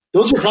 $5.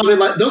 Those are probably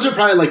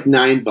like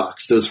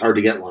 $9. Those hard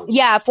to get ones.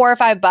 Yeah, $4 or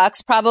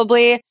 $5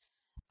 probably.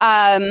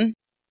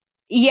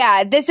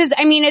 Yeah,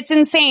 it's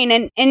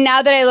insane. And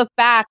now that I look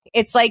back,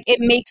 it's like, it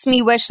makes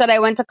me wish that I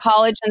went to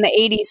college in the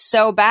 80s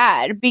so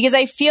bad, because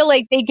I feel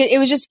like it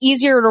was just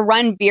easier to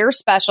run beer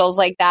specials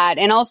like that.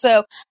 And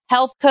also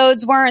health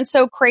codes weren't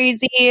so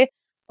crazy.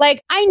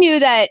 Like, I knew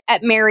that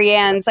at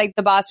Marianne's, like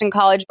the Boston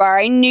College bar,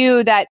 I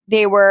knew that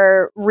they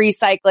were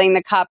recycling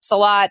the cups a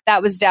lot.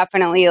 That was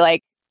definitely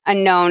like a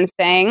known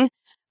thing.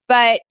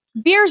 But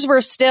beers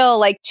were still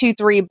like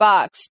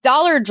 $2-3.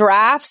 Dollar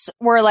drafts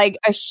were like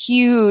a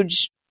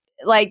huge,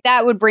 like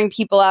that would bring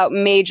people out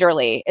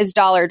majorly, is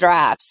dollar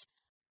drafts.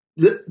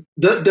 The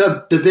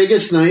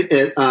biggest night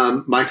at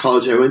my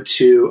college, I went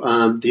to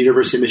the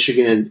University of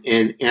Michigan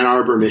in Ann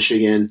Arbor,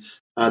 Michigan.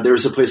 There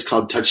was a place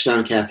called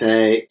Touchdown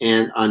Cafe,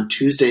 and on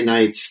Tuesday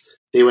nights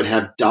they would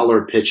have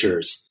dollar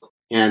pitchers,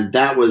 and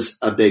that was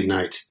a big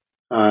night.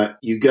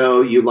 You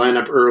go, you line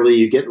up early,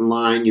 you get in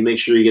line, you make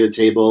sure you get a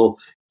table,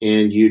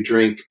 and you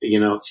drink,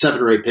 7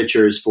 or 8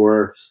 pitchers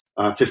for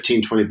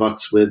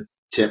 $15-$20 with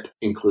tip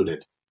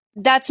included.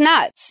 That's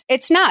nuts.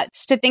 It's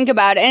nuts to think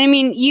about. And I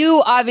mean,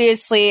 you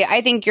obviously, I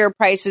think your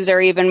prices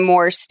are even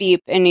more steep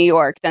in New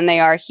York than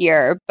they are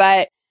here,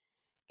 but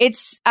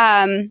it's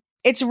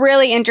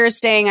really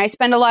interesting. I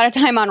spend a lot of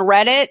time on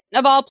Reddit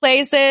of all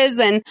places,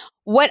 and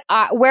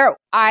where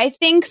I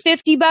think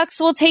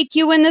 $50 will take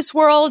you in this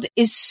world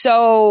is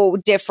so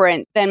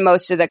different than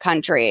most of the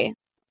country.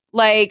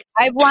 Like,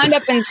 I've wound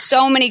up in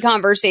so many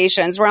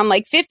conversations where I'm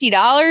like,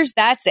 $50,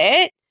 that's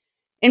it?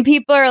 And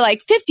people are like,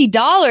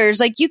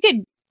 $50, like you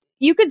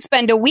could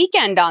spend a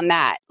weekend on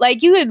that.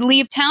 Like, you could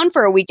leave town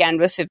for a weekend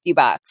with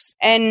 $50.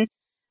 And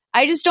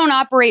I just don't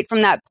operate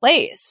from that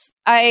place.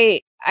 I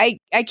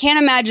can't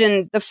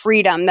imagine the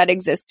freedom that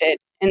existed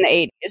in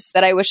the 80s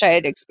that I wish I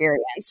had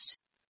experienced.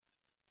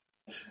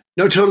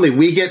 No, totally.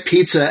 We get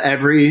pizza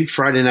every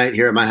Friday night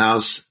here at my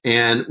house,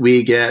 and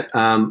we get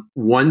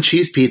 1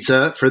 cheese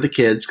pizza for the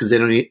kids because they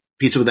don't eat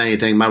pizza with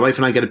anything. My wife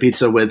and I get a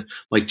pizza with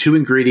like 2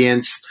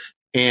 ingredients,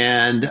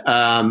 and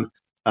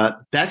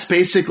that's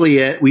basically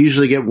it. We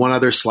usually get 1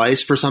 other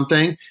slice for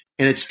something,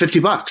 and it's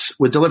 $50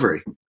 with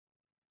delivery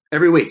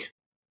every week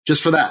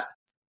just for that.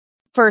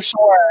 For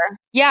sure.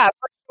 Yeah,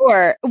 for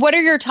sure. What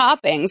are your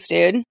toppings,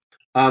 dude?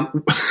 They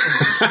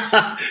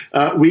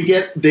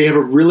have a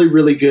really,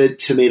 really good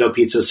tomato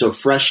pizza. So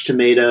fresh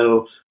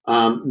tomato,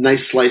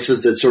 nice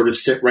slices that sort of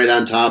sit right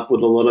on top with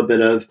a little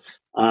bit of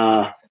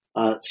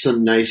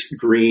some nice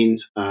green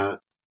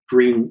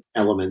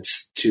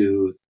elements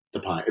to the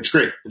pie. It's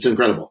great. It's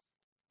incredible.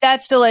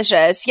 That's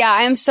delicious. Yeah,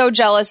 I am so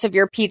jealous of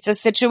your pizza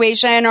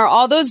situation. Are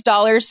all those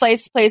dollar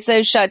slice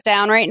places shut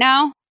down right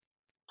now?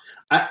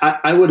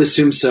 I would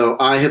assume so.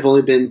 I have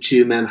only been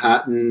to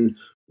Manhattan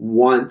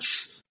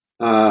once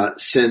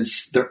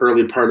since the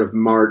early part of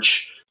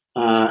March.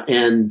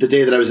 And the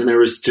day that I was in there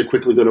was to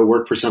quickly go to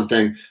work for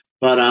something.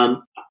 But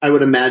I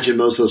would imagine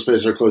most of those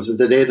places are closed.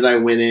 The day that I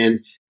went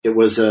in, it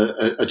was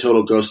a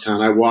total ghost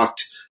town. I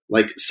walked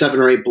like 7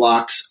 or 8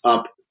 blocks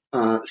up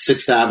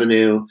 6th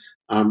Avenue,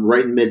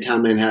 right in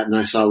Midtown Manhattan.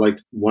 I saw like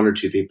 1 or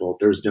 2 people.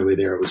 There was nobody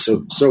there. It was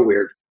so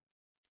weird.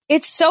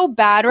 It's so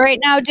bad right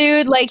now,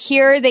 dude. Like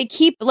here, they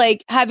keep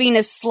like having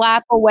to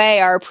slap away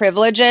our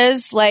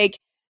privileges. Like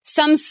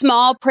some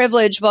small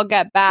privilege will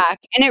get back.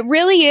 And it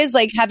really is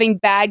like having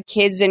bad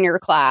kids in your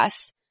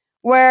class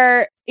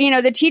where,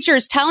 the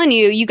teacher's telling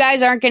you, you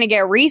guys aren't going to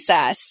get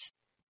recess.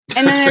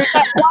 And then there's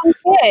that one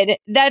kid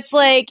that's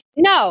like,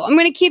 no, I'm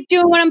going to keep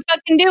doing what I'm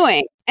fucking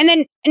doing. And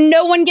then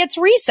no one gets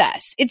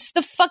recess. It's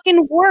the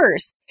fucking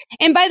worst.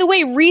 And by the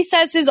way,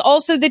 recess is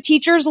also the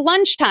teacher's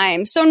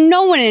lunchtime. So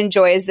no one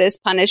enjoys this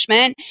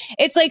punishment.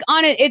 It's like,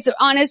 it's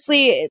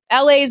honestly,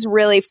 LA's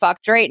really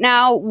fucked right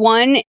now.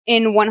 1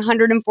 in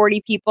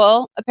 140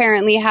 people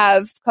apparently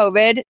have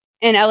COVID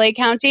in LA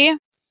County,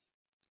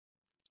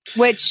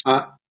 which...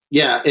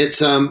 yeah,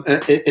 it's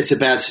a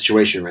bad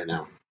situation right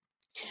now.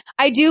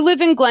 I do live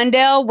in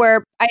Glendale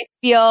where I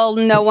feel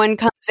no one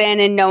comes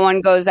in and no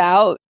one goes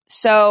out.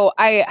 So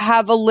I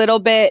have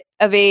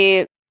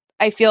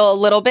I feel a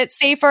little bit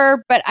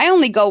safer, but I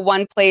only go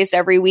one place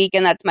every week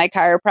and that's my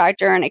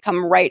chiropractor and I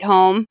come right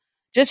home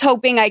just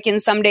hoping I can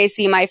someday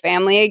see my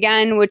family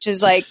again, which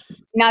is like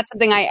not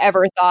something I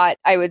ever thought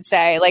I would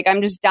say. Like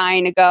I'm just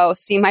dying to go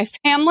see my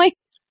family.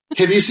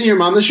 Have you seen your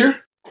mom this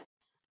year?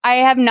 I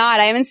have not.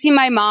 I haven't seen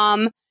my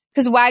mom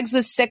because Wags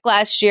was sick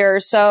last year.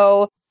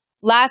 So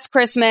last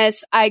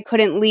Christmas, I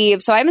couldn't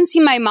leave. So I haven't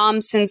seen my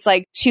mom since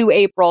like 2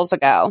 Aprils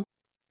ago.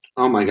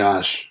 Oh my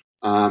gosh.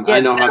 I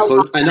know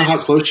how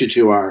close you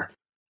two are.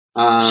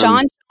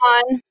 Sean.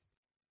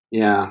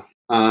 Yeah.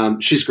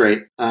 She's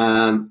great.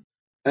 I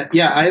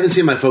haven't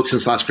seen my folks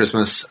since last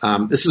Christmas.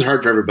 This is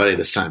hard for everybody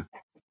this time.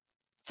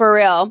 For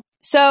real.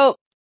 So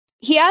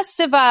he asked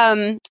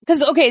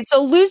if,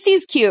 so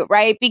Lucy's cute,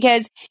 right?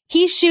 Because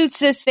he shoots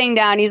this thing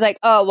down. He's like,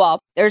 oh, well,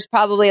 there's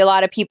probably a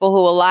lot of people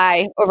who will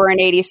lie over an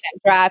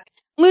 80-cent draft.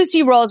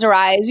 Lucy rolls her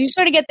eyes. You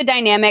sort of get the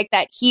dynamic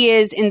that he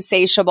is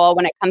insatiable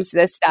when it comes to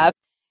this stuff.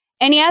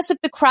 And he asks if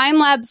the crime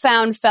lab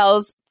found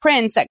Fell's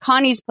prints at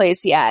Connie's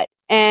place yet.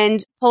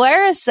 And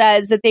Polaris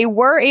says that they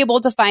were able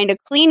to find a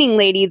cleaning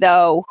lady,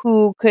 though,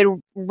 who could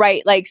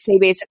say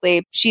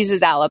basically she's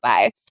his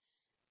alibi.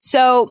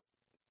 So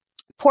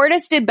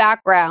Portis did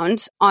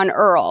background on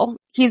Earl.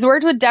 He's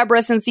worked with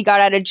Deborah since he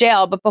got out of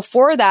jail, but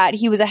before that,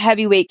 he was a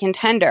heavyweight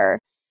contender.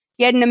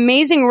 He had an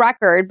amazing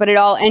record, but it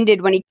all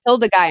ended when he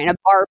killed a guy in a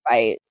bar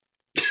fight.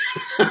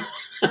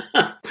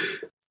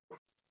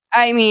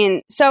 I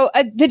mean, so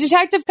the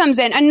detective comes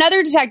in.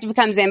 Another detective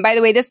comes in. By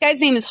the way, this guy's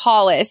name is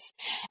Hollis.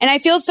 And I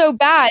feel so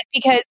bad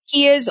because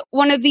he is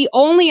one of the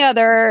only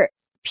other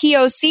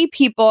POC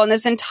people in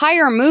this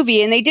entire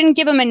movie. And they didn't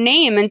give him a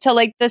name until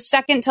like the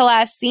second to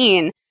last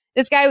scene.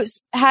 This guy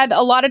had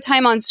a lot of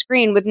time on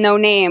screen with no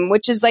name,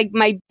 which is like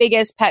my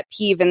biggest pet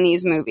peeve in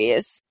these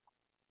movies.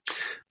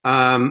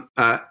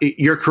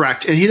 You're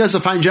correct. And he does a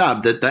fine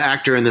job. The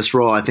actor in this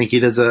role, I think he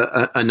does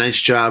a nice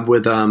job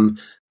with a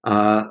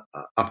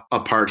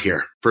part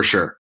here for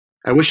sure.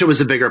 I wish it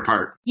was a bigger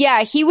part.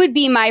 Yeah, he would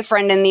be my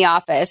friend in the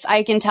office.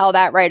 I can tell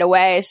that right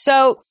away.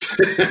 So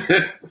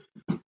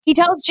he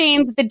tells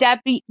James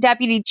that the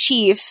deputy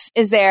chief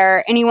is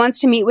there and he wants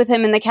to meet with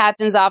him in the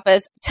captain's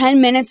office 10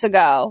 minutes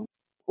ago,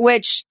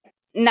 which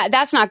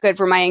that's not good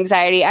for my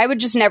anxiety. I would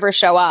just never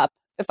show up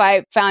if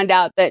I found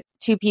out that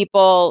 2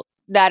 people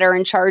that are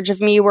in charge of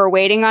me were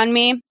waiting on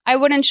me. I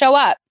wouldn't show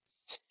up.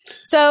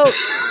 So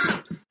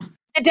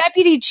the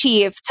deputy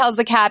chief tells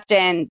the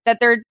captain that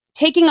they're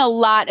taking a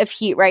lot of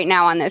heat right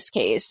now on this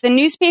case. The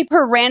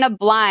newspaper ran a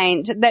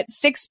blind that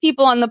 6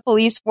 people on the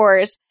police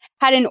force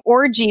had an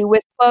orgy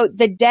with, quote,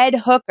 the dead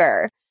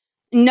hooker.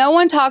 No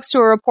one talks to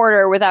a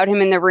reporter without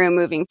him in the room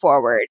moving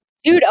forward.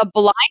 Dude, a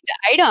blind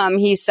item,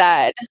 he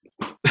said.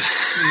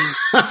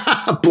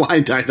 A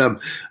blind item.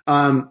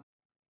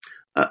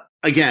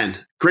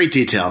 Again, great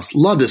details.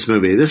 Love this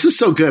movie. This is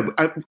so good.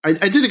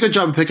 I did a good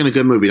job of picking a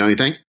good movie, don't you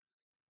think?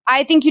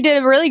 I think you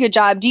did a really good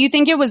job. Do you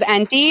think it was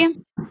empty?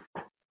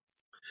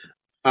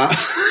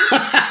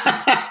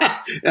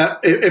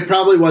 It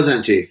probably was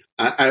empty.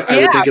 I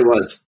would think it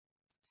was.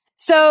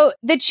 So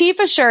the chief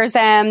assures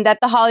them that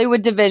the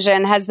Hollywood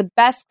division has the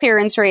best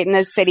clearance rate in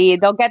this city.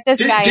 They'll get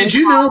this guy. Did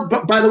you know,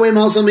 by the way,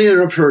 Miles, let me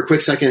interrupt for a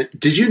quick second.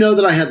 Did you know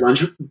that I had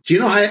lunch? Do you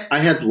know I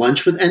had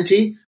lunch with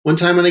NT one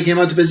time when I came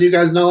out to visit you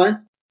guys in LA?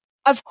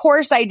 Of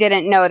course I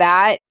didn't know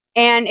that.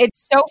 And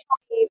it's so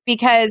funny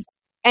because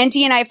NT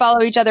and I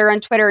follow each other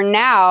on Twitter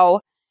now.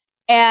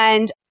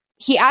 And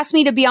he asked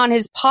me to be on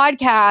his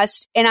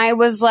podcast. And I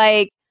was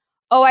like,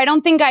 oh, I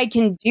don't think I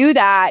can do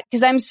that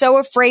because I'm so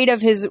afraid of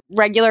his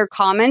regular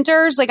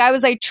commenters. Like, I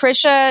was like,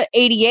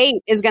 Trisha88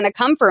 is going to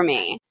come for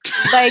me.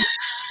 Like,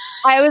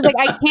 I was like,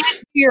 I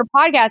can't do your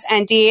podcast,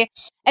 NT.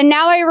 And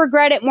now I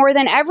regret it more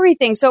than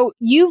everything. So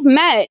you've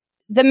met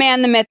the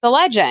man, the myth, the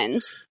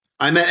legend.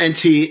 I met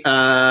NT,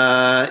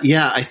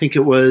 I think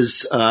it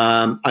was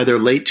either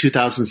late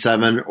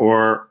 2007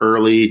 or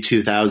early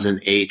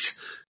 2008.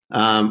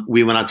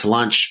 We went out to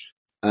lunch.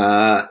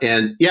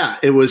 And yeah,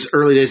 it was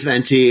early days of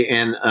NT,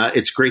 and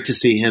it's great to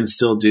see him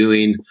still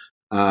doing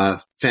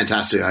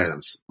fantastic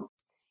items.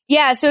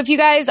 Yeah, so if you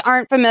guys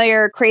aren't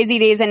familiar, Crazy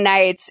Days and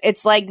Nights,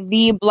 it's like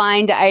the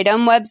blind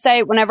item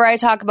website. Whenever I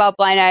talk about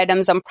blind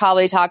items, I'm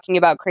probably talking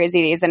about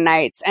Crazy Days and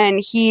Nights.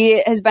 And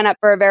he has been up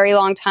for a very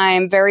long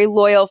time, very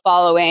loyal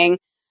following.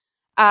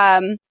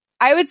 I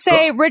would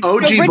say OG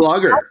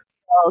blogger.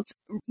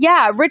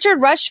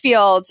 Richard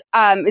Rushfield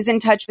is in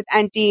touch with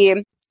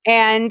NT,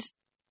 and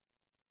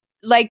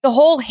like the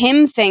whole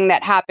him thing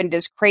that happened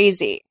is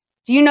crazy.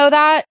 Do you know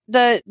that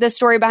the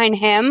story behind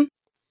him?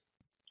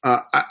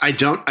 I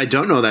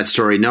don't know that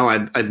story. No,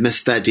 I've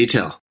missed that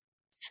detail.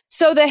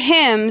 So the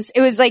hymns,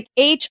 it was like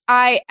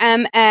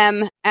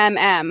HIMMMM,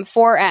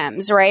 4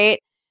 M's, right?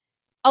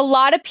 A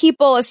lot of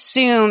people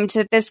assumed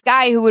that this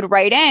guy who would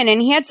write in,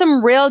 and he had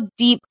some real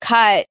deep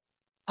cut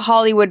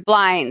Hollywood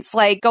blinds,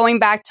 like going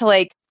back to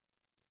like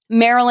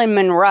Marilyn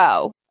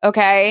Monroe.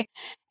 Okay.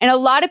 And a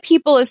lot of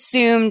people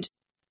assumed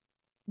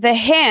the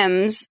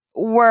hymns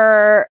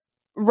were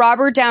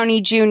Robert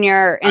Downey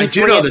Jr. I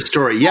do know the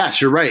story.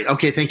 Yes, you're right.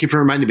 Okay, thank you for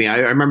reminding me. I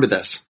remember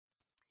this.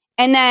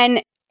 And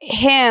then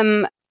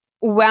him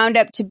wound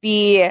up to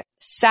be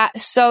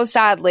so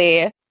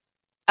sadly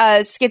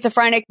a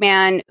schizophrenic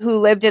man who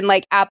lived in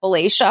like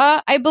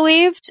Appalachia, I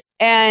believed.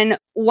 And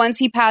once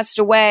he passed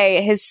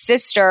away, his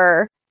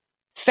sister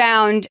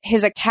found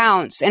his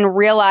accounts and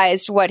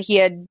realized what he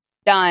had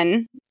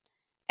done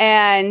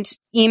and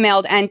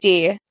emailed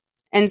NT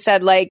and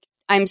said, like,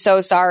 I'm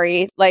so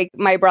sorry. Like,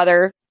 my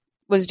brother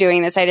was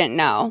doing this. I didn't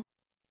know.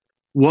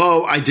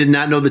 Whoa, I did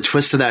not know the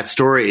twist of that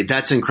story.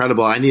 That's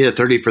incredible. I need a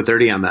 30 for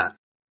 30 on that.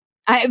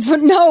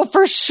 No,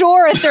 for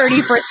sure a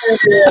 30 for 30.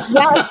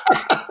 Yes.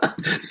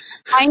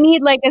 I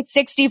need like a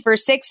 60 for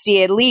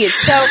 60 at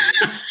least. So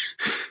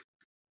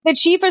the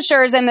chief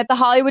assures him that the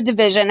Hollywood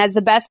division has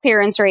the best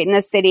clearance rate in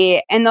the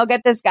city and they'll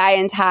get this guy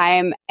in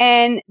time.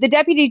 And the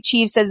deputy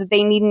chief says that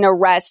they need an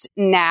arrest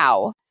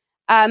now.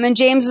 And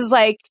James is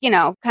like, you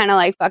know, kind of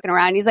like fucking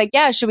around. He's like,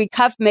 yeah, should we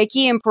cuff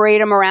Mickey and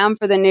parade him around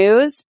for the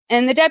news?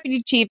 And the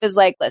deputy chief is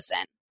like, listen,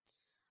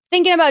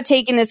 thinking about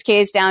taking this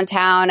case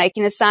downtown. I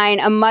can assign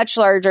a much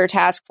larger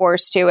task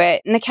force to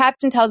it. And the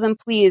captain tells him,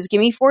 please give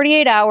me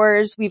 48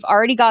 hours. We've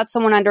already got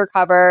someone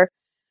undercover.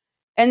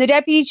 And the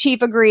deputy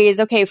chief agrees,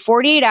 okay,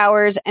 48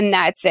 hours and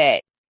that's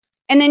it.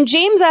 And then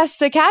James asks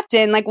the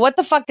captain, like, what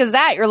the fuck is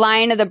that? You're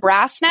lying to the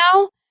brass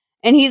now?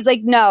 And he's like,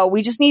 no,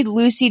 we just need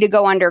Lucy to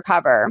go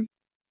undercover.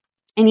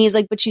 And he's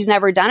like, but she's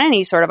never done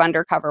any sort of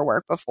undercover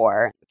work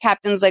before. The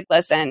captain's like,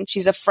 listen,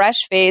 she's a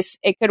fresh face.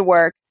 It could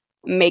work.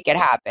 Make it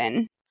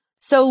happen.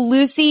 So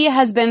Lucy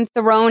has been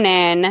thrown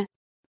in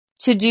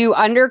to do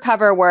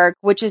undercover work,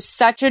 which is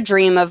such a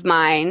dream of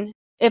mine.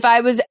 If I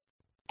was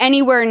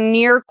anywhere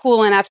near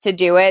cool enough to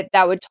do it,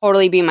 that would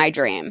totally be my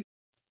dream.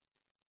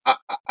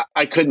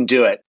 I couldn't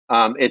do it.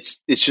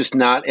 It's just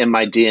not in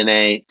my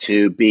DNA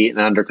to be an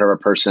undercover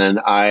person.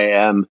 I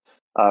am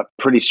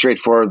pretty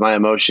straightforward with my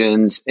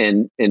emotions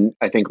in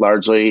I think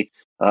largely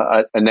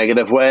a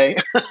negative way.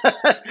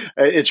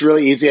 It's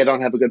really easy. I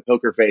don't have a good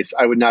poker face.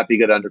 I would not be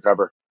good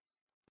undercover.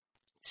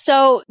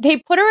 So they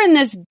put her in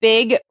this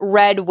big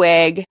red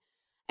wig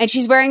and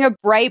she's wearing a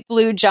bright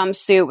blue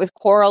jumpsuit with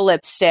coral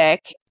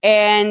lipstick.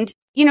 And,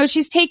 you know,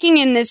 she's taking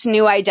in this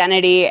new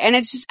identity and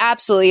it's just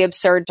absolutely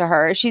absurd to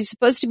her. She's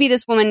supposed to be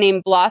this woman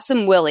named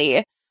Blossom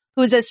Willie,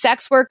 who's a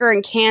sex worker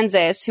in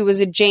Kansas who was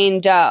a Jane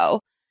Doe.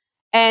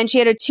 And she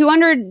had a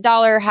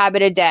 $200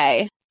 habit a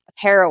day of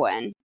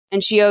heroin,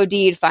 and she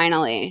OD'd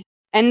finally.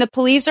 And the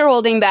police are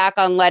holding back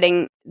on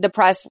letting the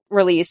press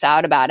release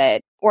out about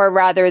it, or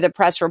rather the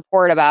press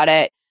report about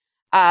it,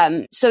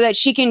 so that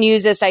she can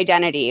use this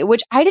identity,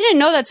 which I didn't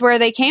know that's where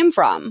they came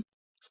from.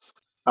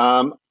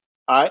 That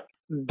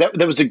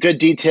was a good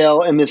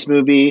detail in this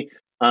movie.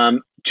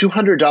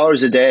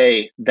 $200 a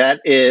day,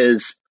 that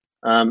is,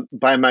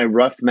 by my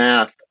rough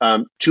math,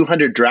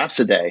 200 drafts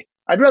a day.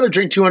 I'd rather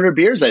drink 200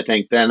 beers, I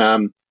think,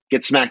 than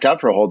get smacked out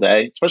for a whole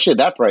day, especially at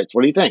that price.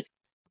 What do you think?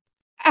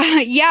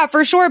 Yeah,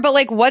 for sure. But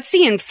like, what's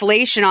the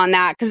inflation on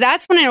that? Because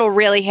that's when it'll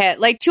really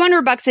hit. Like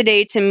 $200 a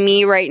day to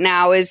me right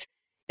now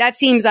that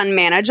seems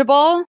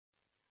unmanageable.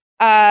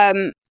 But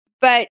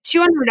 $200 a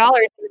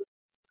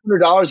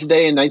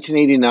day in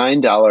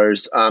 1989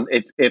 dollars.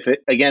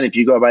 If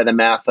you go by the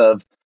math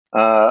of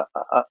a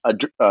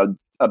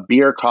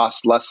beer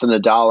costs less than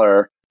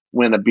 $1,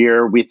 when a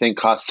beer we think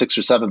costs $6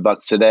 or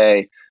 $7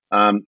 today.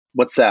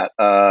 What's that?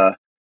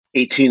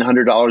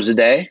 $1,800 a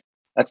day.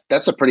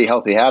 That's a pretty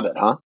healthy habit,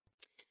 huh?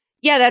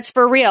 Yeah, that's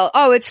for real.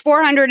 Oh, it's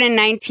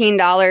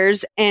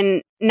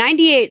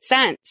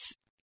 $419.98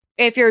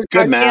 if your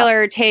drug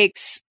dealer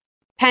takes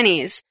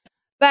pennies.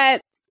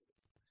 But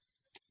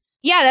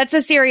yeah, that's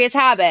a serious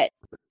habit.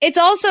 It's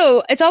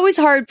always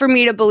hard for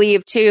me to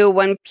believe too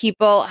when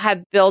people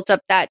have built up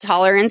that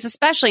tolerance,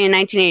 especially in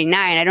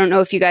 1989. I don't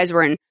know if you guys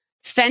were in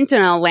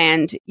fentanyl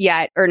land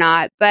yet or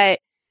not, but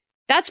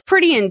that's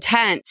pretty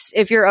intense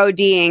if you're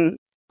ODing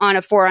on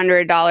a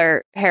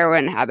 $400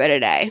 heroin habit a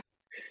day.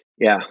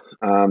 Yeah,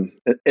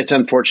 it's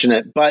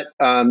unfortunate. But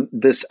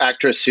this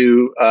actress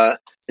who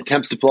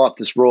attempts to pull off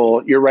this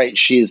role, you're right,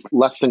 she is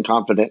less than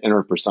confident in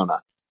her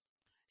persona.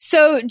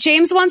 So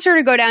James wants her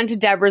to go down to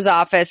Deborah's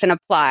office and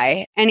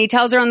apply. And he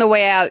tells her on the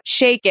way out,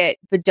 shake it,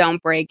 but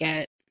don't break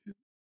it.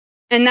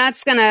 And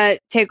that's going to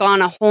take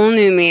on a whole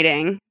new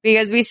meeting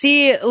because we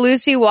see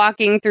Lucy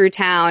walking through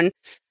town.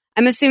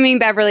 I'm assuming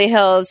Beverly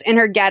Hills in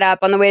her getup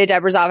on the way to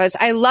Deborah's office.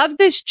 I love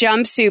this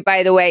jumpsuit,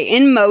 by the way,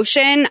 in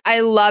motion. I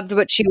loved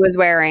what she was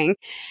wearing.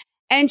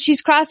 And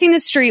she's crossing the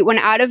street when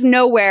out of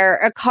nowhere,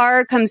 a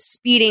car comes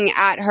speeding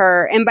at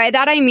her. And by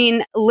that, I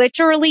mean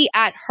literally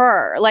at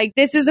her. Like,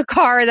 this is a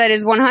car that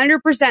is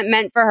 100%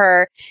 meant for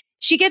her.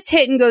 She gets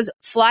hit and goes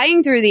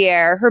flying through the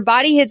air. Her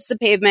body hits the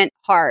pavement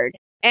hard.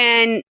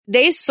 And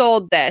they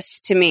sold this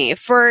to me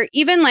for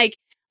even like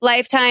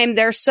Lifetime.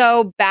 They're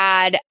so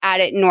bad at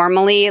it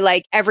normally.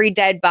 Like every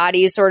dead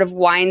body sort of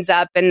winds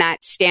up in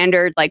that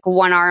standard, like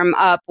one arm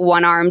up,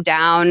 one arm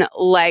down,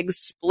 legs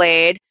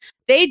splayed.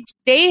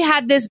 They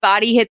had this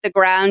body hit the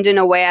ground in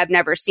a way I've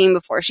never seen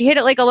before. She hit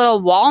it like a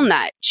little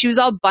walnut. She was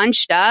all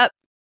bunched up.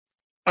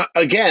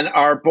 Again,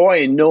 our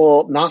boy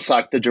Noel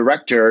Nossock, the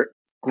director,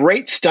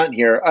 great stunt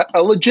here.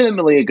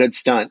 Legitimately a good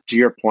stunt, to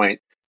your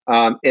point.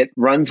 It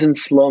runs in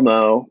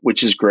slow-mo,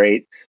 which is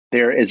great.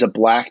 There is a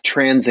black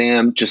Trans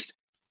Am just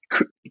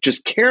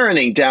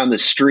caroning down the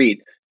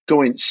street,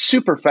 going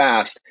super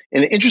fast.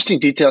 And an interesting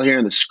detail here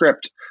in the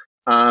script,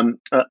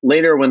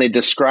 later when they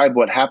describe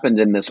what happened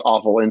in this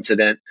awful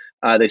incident,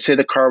 they say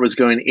the car was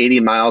going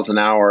 80 miles an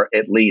hour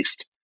at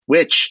least,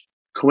 which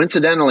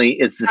coincidentally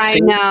is the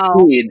same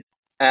speed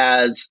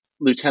as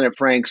Lieutenant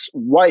Frank's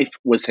wife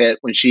was hit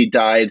when she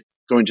died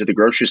going to the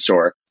grocery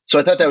store. So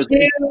I thought that was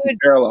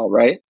parallel,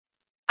 right?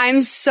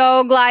 I'm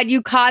so glad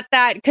you caught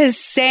that because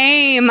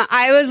same.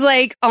 I was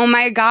like, oh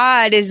my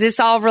God, is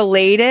this all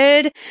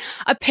related?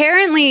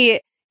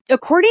 Apparently,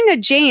 according to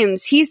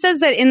James, he says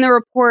that in the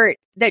report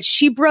that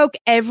she broke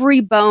every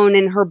bone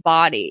in her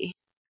body.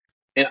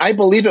 And I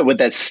believe it with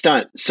that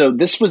stunt. So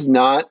this was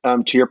not,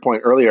 to your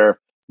point earlier,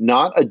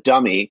 not a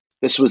dummy.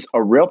 This was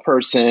a real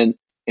person,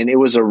 and it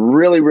was a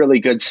really, really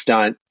good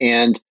stunt.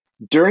 And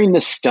during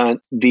the stunt,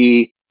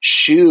 the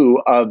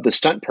shoe of the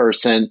stunt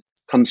person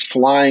comes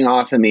flying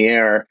off in the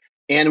air.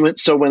 And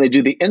so when they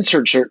do the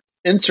insert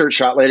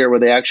shot later where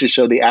they actually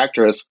show the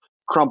actress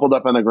crumpled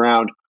up on the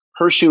ground,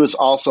 her shoe is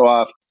also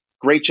off.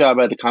 Great job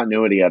by the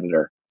continuity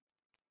editor.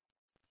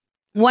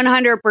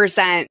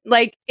 100%.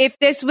 Like, if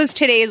this was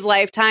today's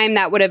Lifetime,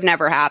 that would have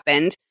never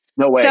happened.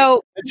 No way.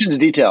 So, attention to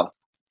detail.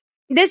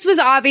 This was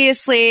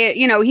obviously,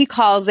 he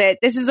calls it,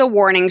 this is a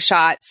warning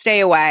shot. Stay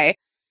away.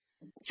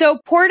 So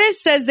Portis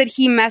says that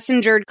he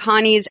messengered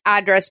Connie's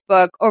address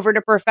book over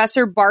to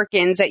Professor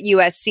Barkins at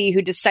USC,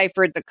 who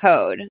deciphered the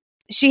code.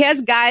 She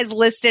has guys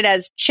listed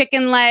as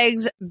Chicken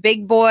Legs,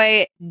 Big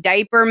Boy,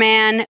 Diaper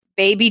Man,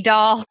 Baby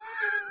Doll.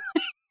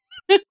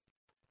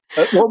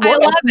 I love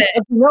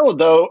it.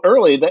 Though,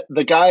 early that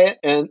the guy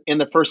in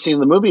the first scene of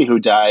the movie who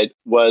died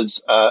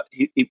was,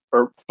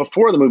 or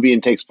before the movie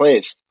takes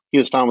place, he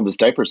was found with his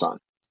diapers on.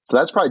 So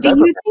that's probably diaper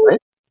man,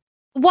 right?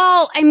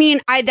 Well, I mean,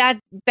 that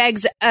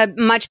begs a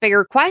much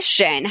bigger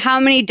question.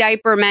 How many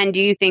diaper men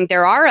do you think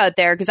there are out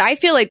there? Because I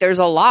feel like there's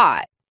a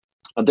lot.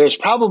 There's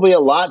probably a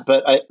lot,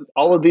 but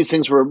all of these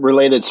things were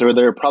related, so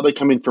they're probably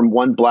coming from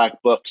one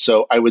black book.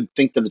 So I would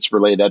think that it's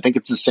related. I think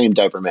it's the same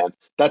diaper man.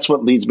 That's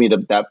what leads me to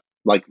that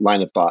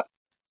line of thought.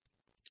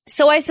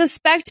 So I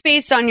suspect,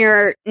 based on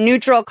your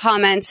neutral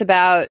comments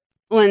about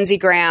Lindsey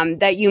Graham,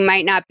 that you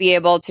might not be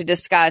able to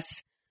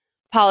discuss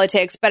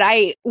politics, but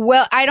I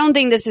don't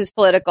think this is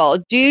political.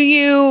 Do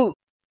you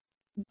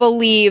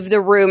believe the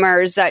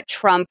rumors that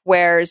Trump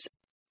wears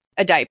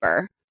a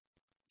diaper?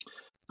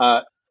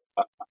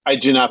 I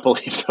do not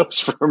believe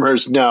those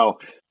rumors. No.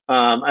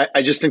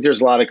 I just think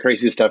there's a lot of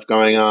crazy stuff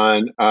going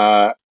on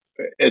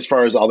as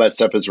far as all that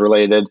stuff is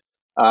related.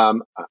 I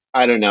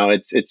don't know.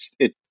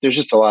 There's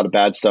just a lot of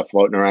bad stuff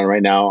floating around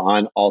right now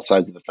on all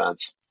sides of the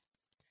fence.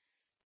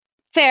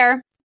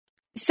 Fair.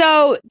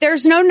 So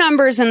there's no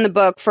numbers in the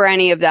book for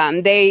any of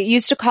them. They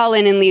used to call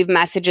in and leave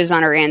messages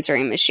on her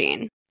answering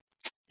machine.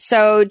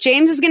 So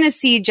James is going to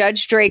see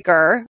Judge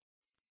Draker.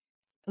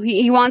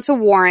 He wants a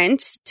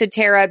warrant to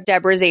tear up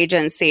Deborah's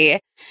agency.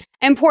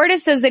 And Portis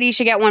says that he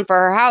should get one for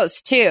her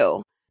house,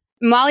 too.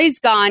 While he's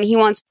gone, he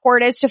wants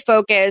Portis to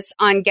focus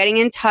on getting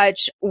in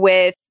touch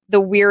with the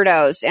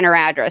weirdos in her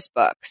address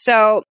book.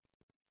 So,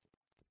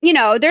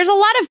 there's a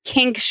lot of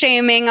kink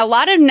shaming, a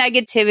lot of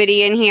negativity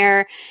in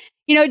here.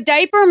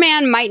 Diaper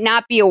Man might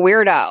not be a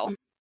weirdo.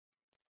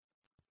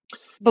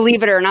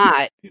 Believe it or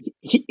not.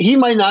 He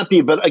might not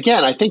be, but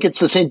again, I think it's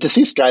the same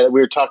deceased guy that we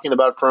were talking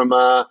about from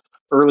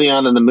early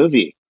on in the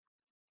movie.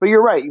 But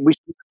you're right.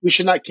 We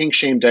should not kink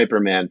shame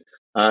Diaper Man.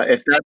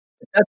 If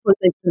that's what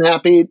makes him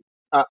happy,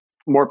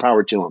 more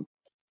power to him.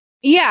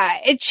 Yeah,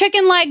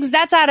 Chicken Legs,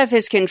 that's out of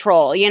his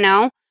control,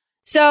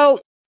 So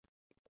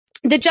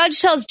the judge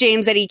tells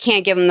James that he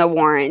can't give him the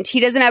warrant. He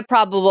doesn't have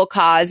probable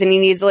cause and he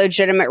needs a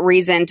legitimate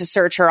reason to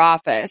search her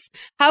office.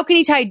 How can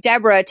he tie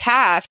Deborah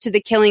Taft to the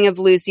killing of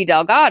Lucy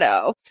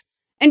Delgado?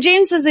 And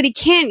James says that he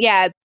can't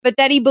yet, but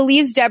that he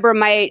believes Deborah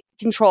might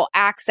control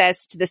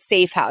access to the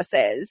safe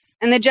houses.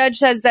 And the judge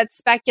says that's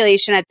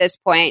speculation at this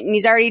point, and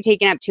he's already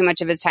taken up too much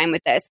of his time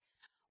with this,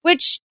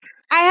 which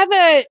I have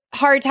a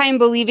hard time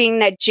believing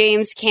that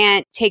James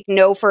can't take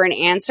no for an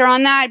answer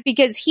on that,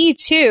 because he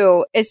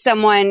too is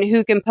someone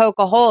who can poke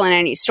a hole in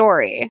any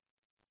story.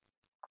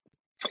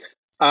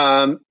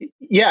 I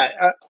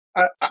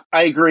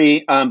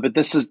agree. But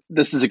this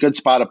is a good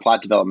spot of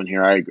plot development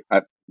here.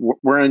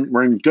 We're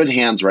in good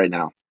hands right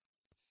now.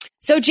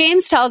 So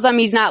James tells him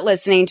he's not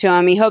listening to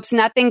him. He hopes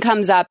nothing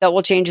comes up that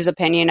will change his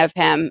opinion of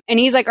him. And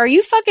he's like, "Are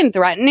you fucking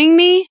threatening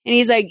me?" And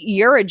he's like,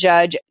 "You're a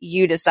judge.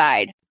 You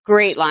decide."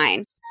 Great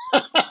line.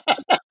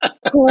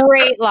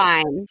 Great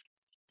line.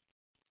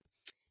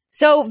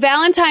 So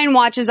Valentine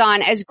watches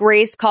on as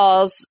Grace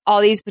calls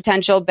all these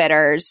potential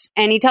bidders,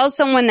 and he tells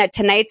someone that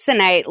tonight's the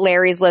night,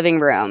 Larry's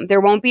living room.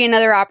 There won't be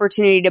another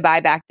opportunity to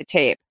buy back the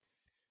tape.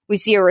 We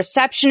see a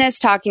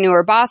receptionist talking to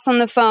her boss on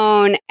the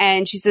phone,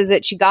 and she says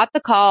that she got the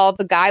call.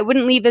 The guy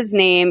wouldn't leave his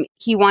name.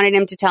 He wanted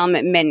him to tell him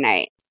at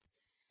midnight.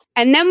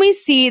 And then we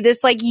see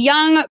this like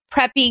young,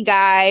 preppy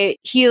guy.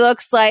 He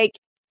looks like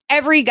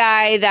every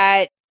guy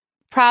that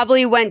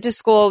probably went to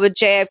school with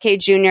JFK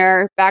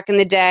Jr. back in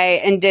the day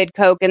and did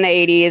coke in the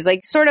 80s,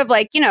 like sort of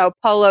like,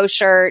 polo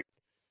shirt,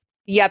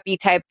 yuppie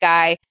type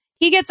guy.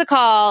 He gets a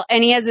call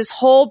and he has this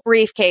whole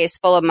briefcase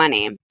full of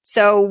money.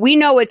 So we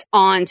know it's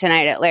on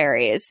tonight at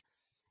Larry's.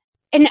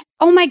 And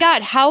oh my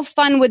God, how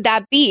fun would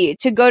that be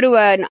to go to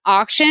an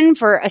auction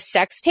for a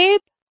sex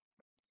tape?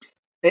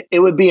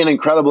 It would be an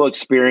incredible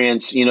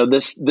experience.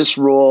 This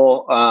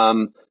role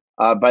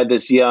by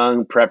this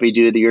young preppy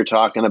dude that you're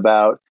talking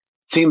about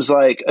seems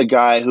like a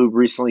guy who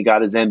recently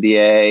got his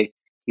MBA.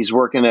 He's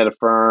working at a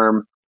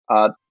firm.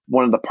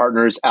 One of the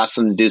partners asked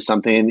him to do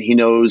something. He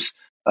knows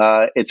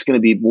it's going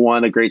to be,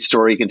 one, a great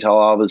story he can tell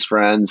all of his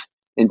friends,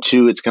 and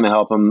two, it's going to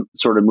help him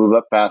sort of move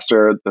up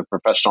faster the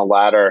professional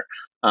ladder.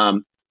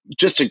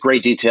 Just a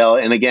great detail.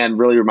 And again,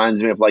 really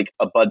reminds me of like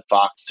a Bud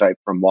Fox type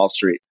from Wall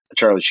Street, a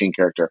Charlie Sheen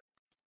character.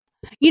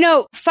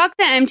 Fuck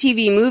the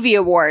MTV Movie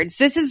Awards.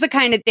 This is the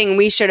kind of thing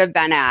we should have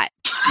been at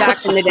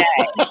back in the day.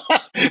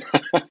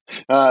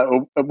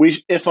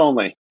 If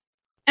only.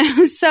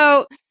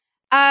 So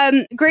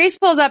Grace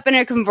pulls up in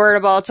a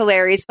convertible to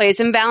Larry's place,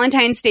 and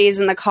Valentine stays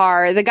in the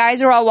car. The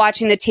guys are all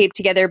watching the tape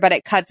together, but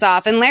it cuts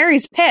off, and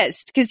Larry's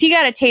pissed because he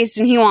got a taste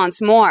and he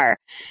wants more.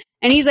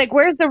 And he's like,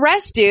 "Where's the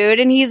rest,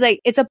 dude?" And he's like,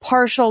 "It's a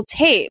partial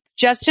tape,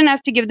 just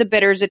enough to give the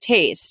bidders a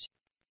taste."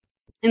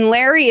 And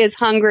Larry is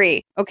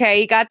hungry.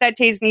 Okay, he got that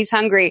taste and he's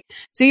hungry.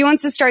 So he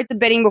wants to start the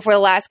bidding before the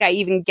last guy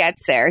even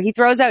gets there. He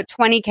throws out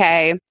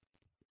 $20K.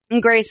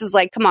 And Grace is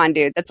like, "Come on,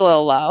 dude, that's a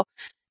little low."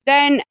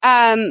 Then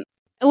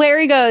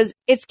Larry goes,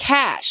 "It's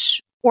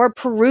cash or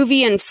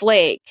Peruvian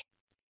flake."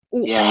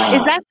 Yeah.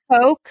 Is that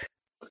Coke?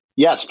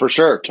 Yes, for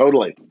sure.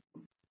 Totally.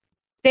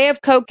 They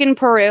have Coke in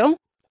Peru?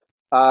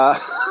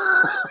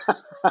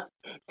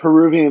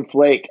 Peruvian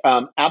flake.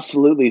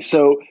 Absolutely.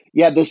 So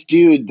yeah, this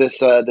dude,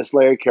 this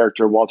Larry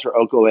character, Walter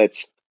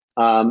Oklowitz,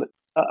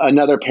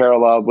 another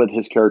parallel with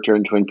his character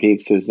in Twin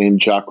Peaks, who's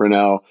named Jacques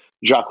Renault.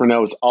 Jacques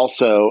Renault is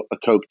also a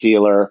Coke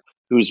dealer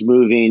who's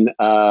moving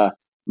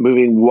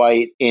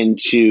white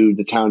into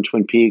the town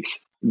Twin Peaks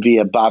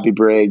via Bobby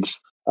Briggs,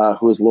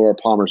 who is Laura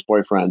Palmer's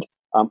boyfriend.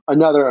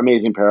 Another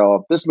amazing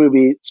parallel. This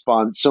movie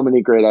spawned so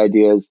many great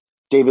ideas.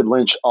 David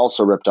Lynch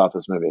also ripped off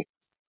this movie.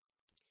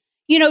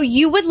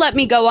 You would let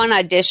me go on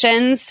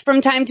auditions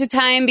from time to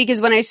time, because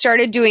when I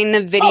started doing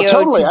the video... Oh,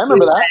 totally. I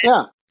remember that.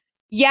 Yeah.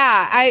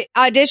 Yeah,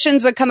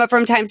 auditions would come up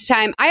from time to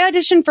time. I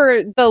auditioned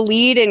for the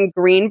lead in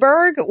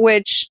Greenberg,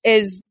 which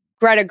is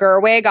Greta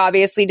Gerwig.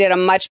 Obviously did a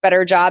much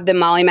better job than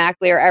Molly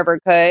McAleer ever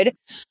could.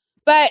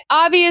 But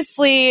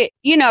obviously,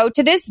 to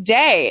this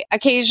day,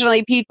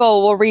 occasionally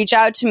people will reach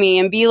out to me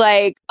and be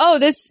like, "Oh,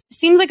 this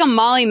seems like a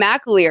Molly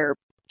McAleer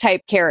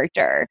type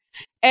character."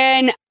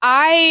 And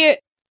I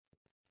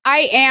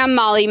am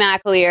Molly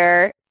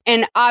McAleer,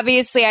 and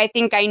obviously I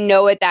think I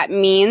know what that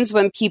means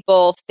when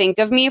people think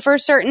of me for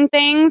certain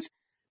things.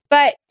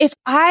 But if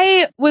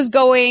I was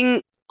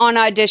going on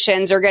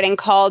auditions or getting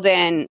called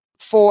in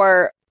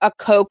for a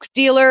Coke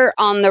dealer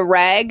on the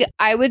reg,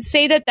 I would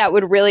say that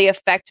would really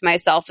affect my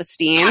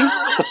self-esteem.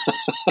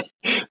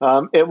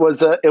 It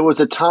was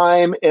a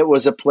time, it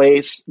was a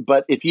place,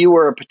 but if you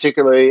were a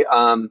particularly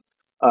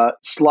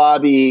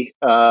slobby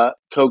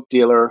Coke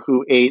dealer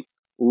who ate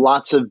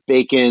lots of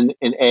bacon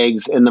and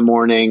eggs in the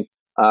morning,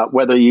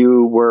 whether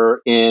you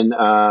were in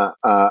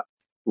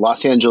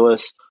Los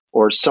Angeles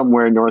or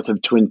somewhere north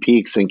of Twin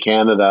Peaks in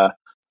Canada,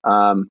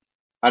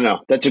 I don't know.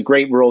 That's a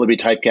great role to be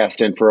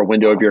typecast in for a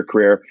window of your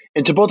career.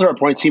 And to both of our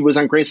points, he was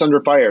on Grace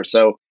Under Fire,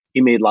 so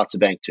he made lots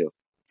of bank too.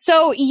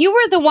 So you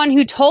were the one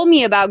who told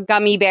me about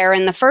Gummy Bear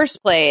in the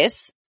first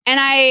place, and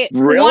I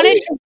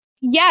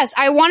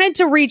wanted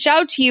to reach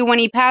out to you when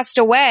he passed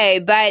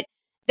away, but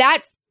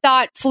that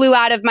thought flew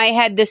out of my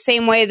head the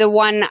same way the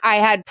one I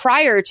had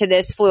prior to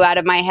this flew out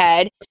of my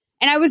head.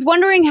 And I was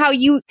wondering how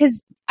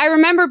because I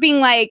remember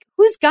being like,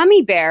 who's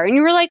Gummy Bear? And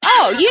you were like,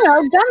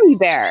 oh, Gummy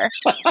Bear.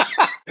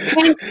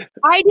 And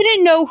I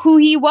didn't know who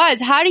he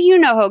was. How do you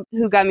know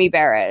who Gummy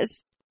Bear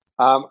is?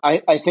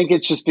 I think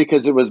it's just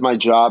because it was my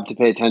job to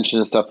pay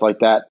attention to stuff like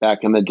that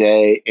back in the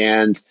day.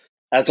 And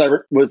as I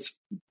was,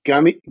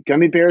 Gummy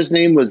Bear's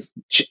name was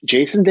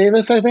Jason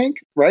Davis, I think,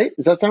 right?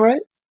 Does that sound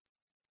right?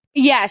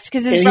 Yes,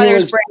 because his brother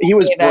was Brandon he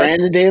was Davis.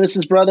 Brandon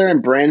Davis's brother,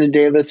 and Brandon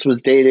Davis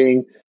was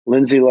dating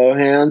Lindsay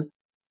Lohan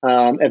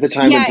at the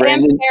time. Yeah, and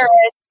Brandon, and Paris.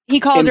 He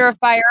called her a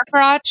fire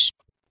crotch.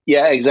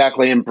 Yeah,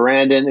 exactly. And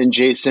Brandon and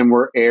Jason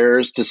were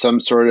heirs to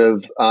some sort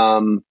of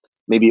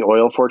maybe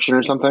oil fortune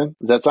or something.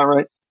 Does that sound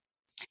right?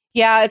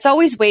 Yeah, it's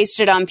always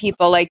wasted on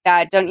people like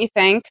that, don't you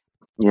think?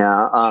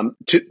 Yeah.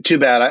 Too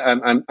bad.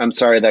 I'm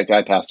sorry that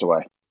guy passed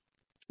away.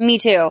 Me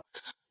too.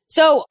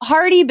 So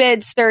Hardy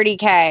bids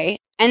 $30K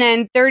and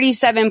then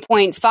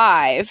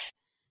 37.5.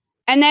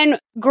 And then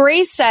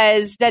Grace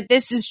says that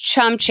this is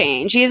chump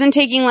change. He isn't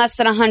taking less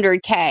than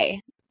 $100K.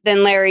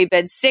 Then Larry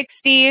bids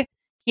 60.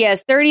 He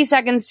has 30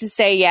 seconds to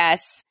say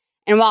yes.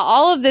 And while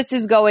all of this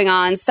is going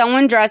on,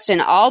 someone dressed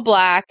in all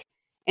black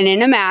and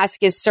in a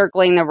mask is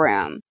circling the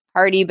room.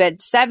 Hardy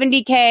bids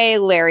 70K,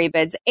 Larry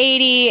bids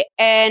 80,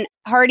 and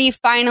Hardy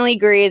finally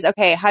agrees,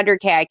 okay,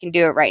 100K, I can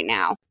do it right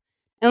now.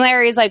 And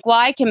Larry's like, well,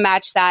 I can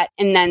match that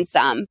and then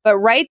some. But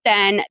right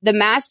then, the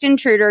masked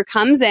intruder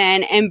comes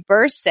in and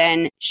bursts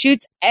in,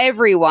 shoots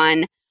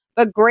everyone,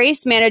 but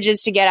Grace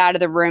manages to get out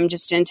of the room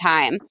just in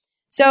time.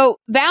 So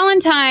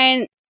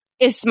Valentine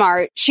is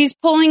smart. She's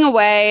pulling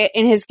away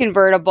in his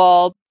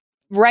convertible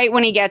right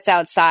when he gets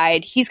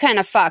outside. He's kind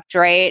of fucked,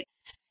 right?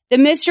 The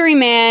mystery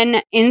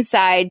man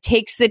inside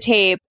takes the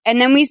tape,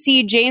 and then we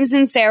see James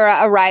and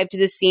Sarah arrive to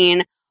the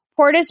scene.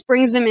 Portis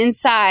brings them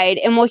inside,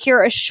 and we'll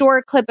hear a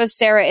short clip of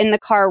Sarah in the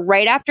car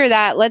right after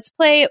that. Let's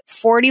play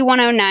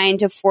 4109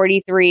 to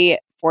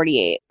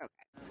 4348.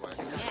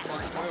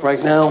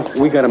 Right now,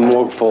 we got to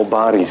morgue full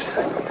bodies.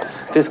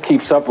 If this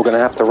keeps up, we're going to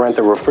have to rent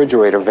a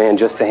refrigerator van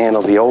just to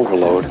handle the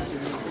overload.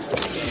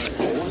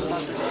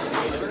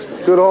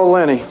 Good old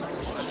Lenny.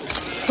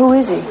 Who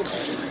is he?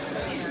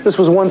 This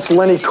was once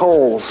Lenny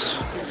Coles.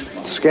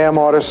 Scam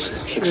artist,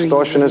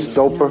 extortionist,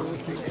 doper.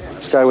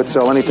 This guy would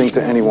sell anything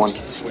to anyone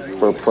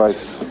for a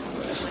price.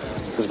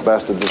 This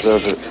bastard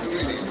deserves it.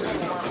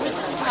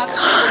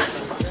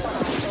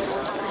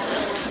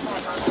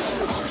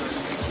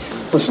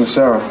 Listen,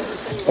 Sarah,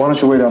 why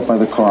don't you wait out by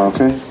the car,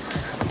 okay?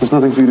 There's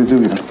nothing for you to do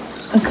here.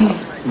 Okay.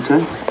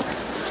 Okay?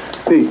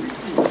 Pete,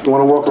 you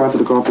want to walk around to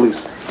the car,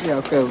 please? Yeah,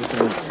 okay.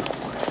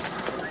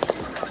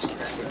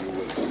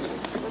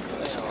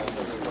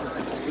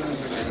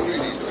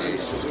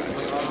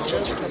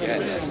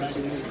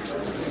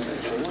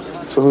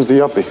 So who's the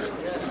uppie?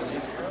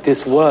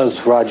 This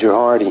was Roger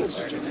Hardy.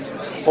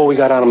 All we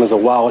got on him is a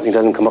wallet, and he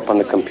doesn't come up on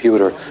the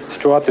computer.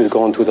 Straughter's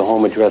going through the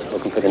home address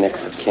looking for the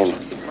next of kin.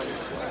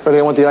 Ready,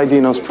 I want the ID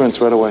and those prints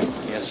right away.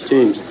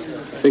 James,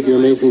 figure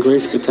Amazing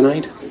Grace for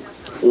tonight?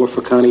 Or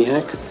for Connie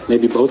Heck?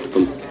 Maybe both of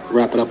them.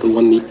 Wrap it up in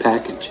one neat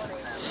package.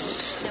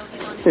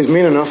 He's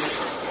mean enough.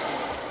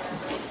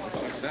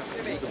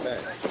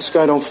 This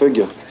guy don't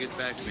figure.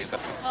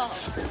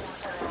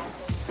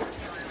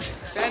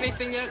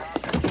 Anything yet?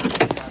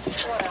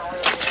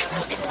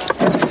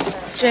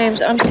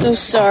 James, I'm so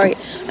sorry.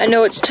 I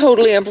know it's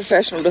totally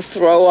unprofessional to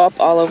throw up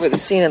all over the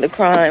scene of the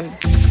crime.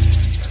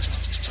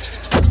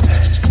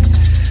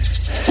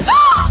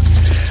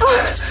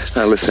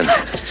 Now listen,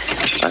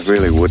 I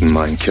really wouldn't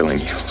mind killing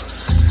you.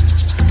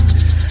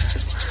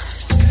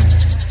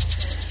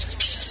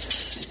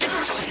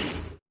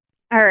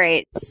 All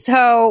right,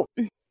 so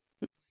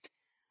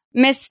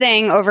Miss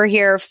Thing over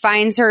here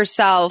finds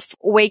herself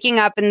waking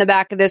up in the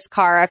back of this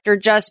car after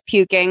just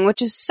puking,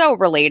 which is so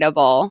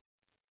relatable.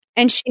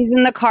 And she's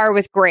in the car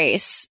with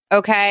Grace,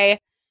 okay?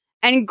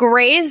 And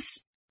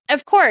Grace,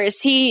 of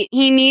course, he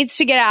needs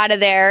to get out of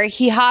there.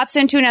 He hops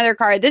into another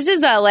car. This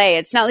is LA.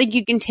 It's not like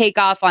you can take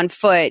off on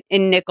foot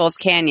in Nichols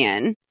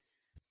Canyon.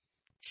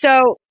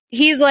 So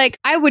he's like,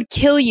 I would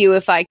kill you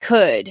if I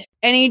could.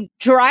 And he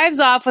drives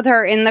off with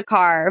her in the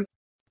car.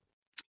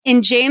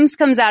 And James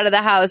comes out of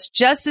the house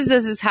just as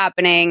this is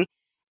happening.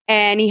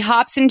 And he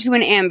hops into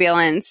an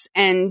ambulance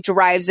and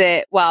drives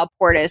it while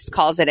Portis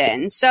calls it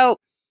in. So,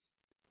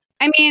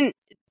 I mean,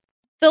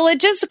 the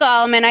logistical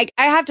element,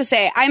 I have to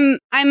say,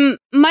 I'm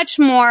much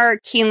more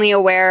keenly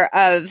aware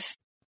of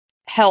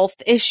health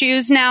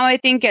issues now, I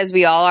think, as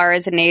we all are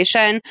as a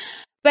nation.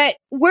 But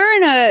we're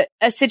in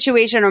a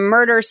situation, a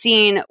murder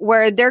scene,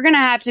 where they're going to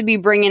have to be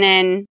bringing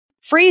in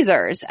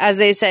freezers, as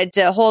they said,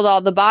 to hold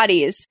all the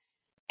bodies.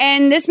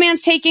 And this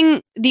man's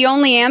taking the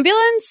only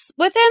ambulance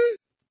with him?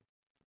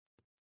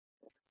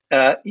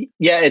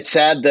 Yeah, it's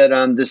sad that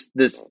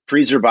this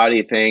freezer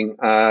body thing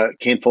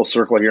came full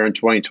circle here in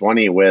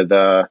 2020 with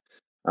the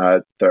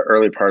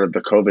early part of the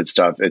COVID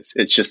stuff. It's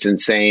just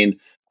insane.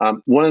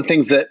 One of the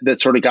things that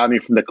sort of got me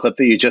from the clip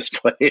that you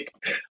just played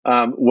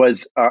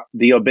was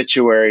the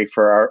obituary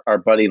for our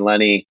buddy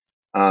Lenny.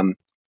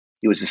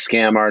 He was a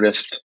scam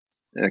artist,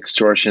 an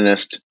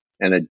extortionist,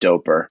 and a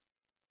doper.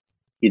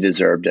 He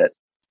deserved it.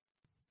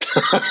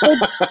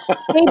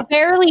 They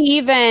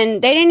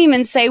didn't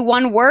even say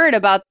one word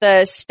about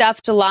the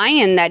stuffed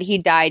lion that he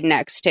died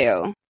next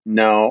to.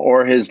 No,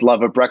 or his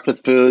love of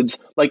breakfast foods.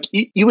 Like,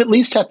 you at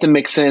least have to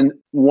mix in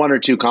one or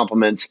two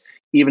compliments,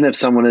 even if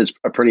someone is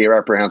a pretty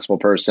reprehensible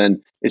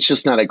person. It's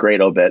just not a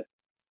great obit.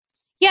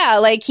 Yeah,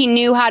 like he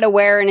knew how to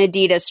wear an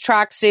Adidas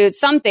tracksuit,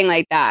 something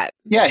like that.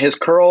 Yeah, his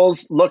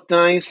curls looked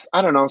nice.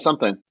 I don't know,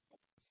 something.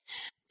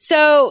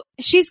 So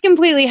she's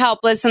completely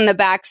helpless in the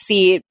back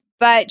seat,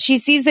 but she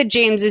sees that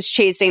James is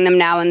chasing them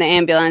now in the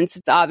ambulance.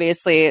 It's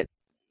obviously,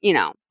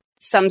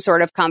 some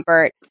sort of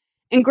comfort.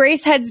 And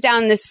Grace heads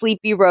down the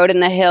sleepy road in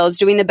the hills,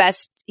 doing the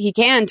best he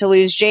can to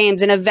lose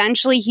James. And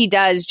eventually he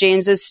does.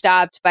 James is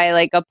stopped by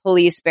like a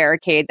police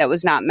barricade that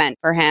was not meant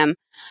for him.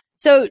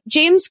 So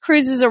James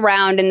cruises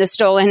around in the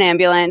stolen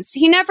ambulance.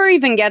 He never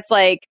even gets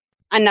like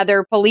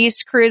another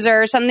police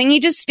cruiser or something. He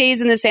just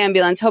stays in this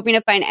ambulance, hoping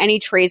to find any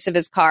trace of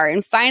his car.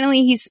 And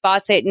finally, he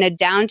spots it in a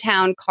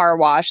downtown car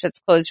wash that's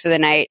closed for the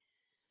night.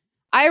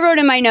 I wrote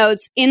in my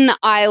notes, in the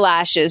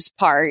eyelashes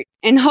part,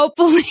 and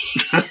hopefully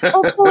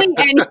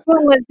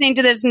anyone listening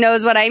to this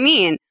knows what I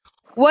mean.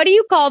 What do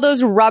you call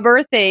those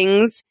rubber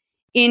things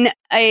in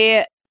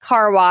a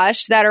car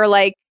wash that are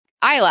like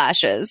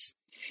eyelashes?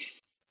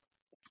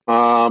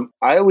 I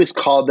always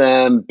call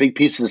them big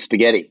pieces of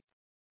spaghetti.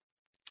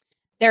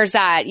 There's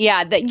that.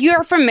 Yeah, that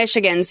you're from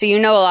Michigan, so you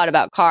know a lot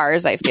about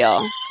cars, I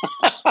feel.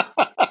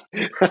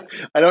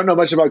 I don't know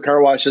much about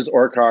car washes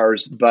or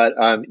cars, but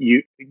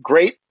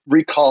great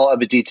recall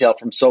of a detail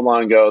from so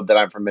long ago that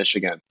I'm from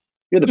Michigan.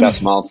 You're the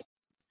best, Miles.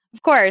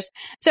 Of course.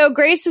 So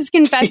Grace is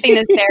confessing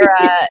to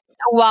Sarah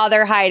while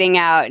they're hiding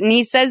out, and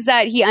he says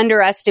that he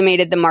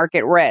underestimated the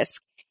market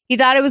risk. He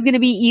thought it was going to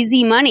be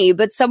easy money,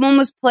 but someone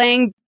was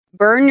playing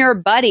Burn Your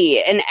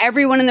Buddy, and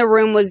everyone in the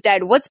room was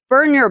dead. What's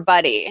Burn Your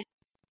Buddy?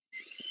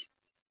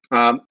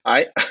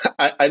 I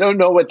don't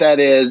know what that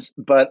is,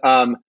 but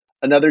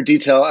another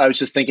detail I was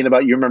just thinking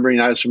about, you remembering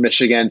I was from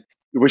Michigan.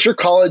 Was your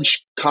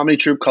college comedy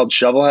troupe called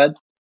Shovelhead?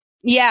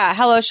 Yeah.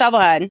 Hello,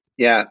 Shovelhead.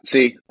 Yeah.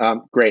 See,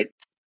 great.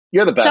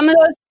 You're the best.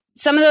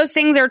 Some of those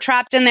things are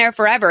trapped in there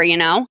forever,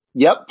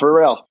 Yep, for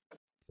real.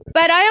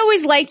 But I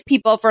always liked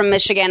people from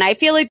Michigan. I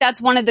feel like that's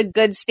one of the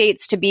good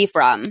states to be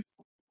from.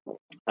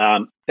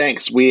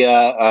 Thanks. We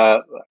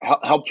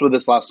helped with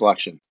this last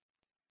election.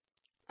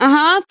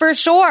 For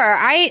sure.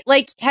 I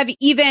have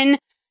even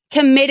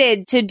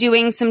committed to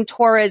doing some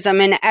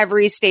tourism in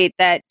every state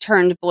that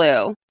turned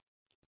blue.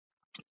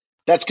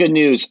 That's good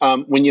news.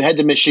 When you head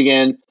to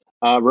Michigan,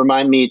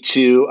 remind me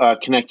to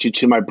connect you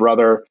to my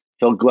brother.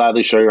 He'll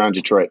gladly show you around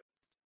Detroit.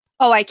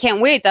 Oh, I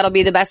can't wait. That'll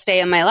be the best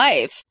day of my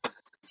life.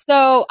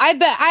 So I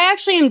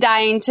actually am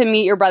dying to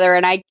meet your brother,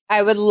 and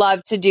I would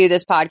love to do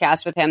this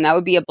podcast with him. That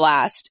would be a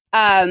blast.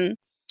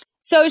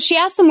 So she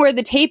asked him where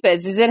the tape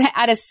is. Is it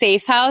at a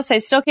safe house? I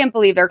still can't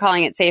believe they're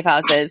calling it safe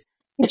houses.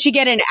 Did she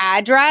get an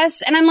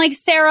address? And I'm like,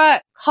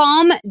 Sarah,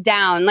 calm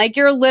down. Like,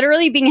 you're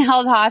literally being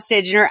held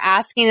hostage and you're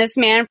asking this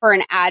man for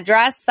an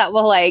address that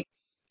will like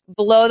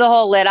blow the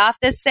whole lid off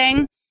this thing.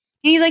 And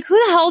he's like, who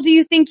the hell do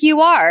you think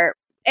you are?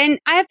 And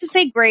I have to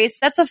say, Grace,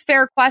 that's a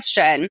fair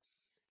question.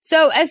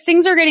 So as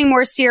things are getting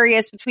more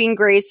serious between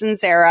Grace and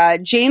Sarah,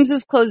 James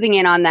is closing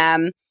in on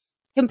them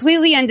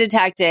completely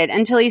undetected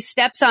until he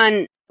steps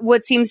on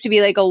what seems to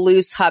be like a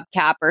loose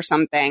hubcap or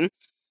something.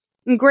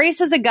 And Grace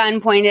has a gun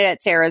pointed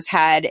at Sarah's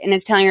head and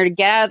is telling her to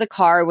get out of the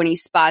car when he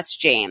spots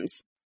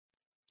James.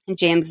 And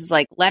James is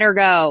like, let her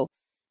go.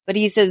 But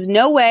he says,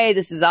 no way,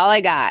 this is all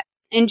I got.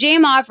 And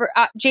James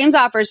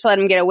offers to let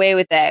him get away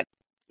with it.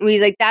 And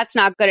he's like, that's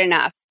not good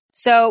enough.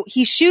 So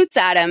he shoots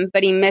at him,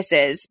 but he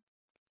misses.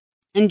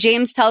 And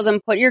James tells him,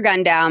 put your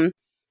gun down.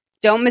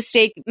 Don't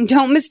mistake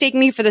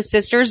me for the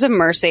Sisters of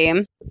Mercy,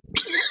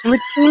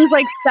 which seems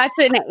like such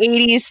an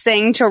 80s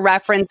thing to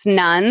reference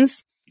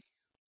nuns.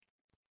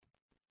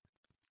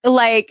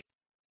 Like,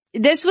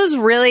 this was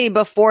really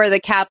before the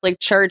Catholic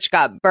Church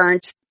got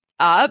burnt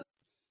up.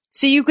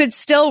 So you could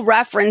still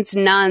reference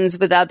nuns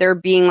without there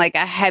being like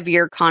a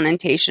heavier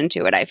connotation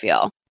to it, I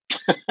feel.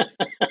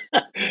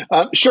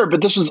 Sure,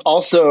 but this was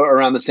also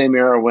around the same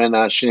era when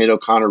Sinead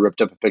O'Connor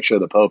ripped up a picture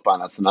of the Pope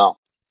on SNL.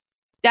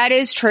 That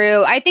is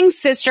true. I think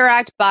Sister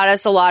Act bought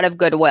us a lot of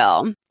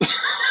goodwill.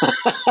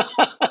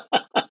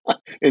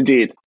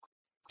 Indeed.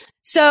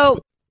 So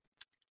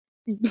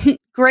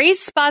Grace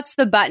spots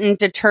the button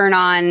to turn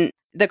on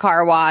the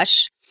car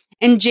wash,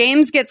 and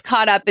James gets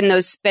caught up in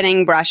those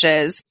spinning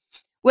brushes,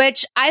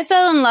 which I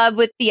fell in love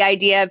with the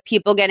idea of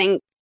people getting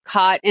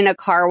caught in a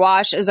car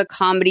wash as a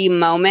comedy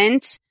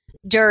moment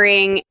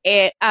during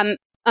a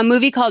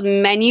movie called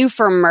Menu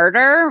for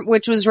Murder,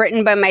 which was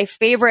written by my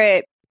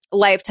favorite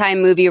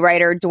Lifetime movie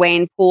writer,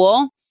 Dwayne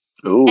Poole.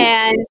 Ooh.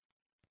 And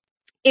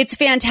it's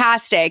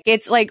fantastic.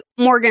 It's like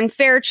Morgan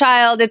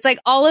Fairchild. It's like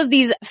all of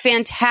these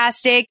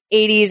fantastic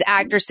 80s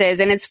actresses,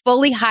 and it's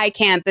fully high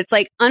camp. It's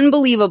like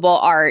unbelievable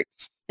art.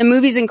 The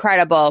movie's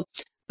incredible.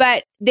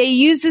 But they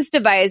use this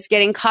device,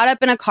 getting caught up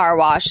in a car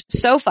wash.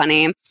 So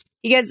funny.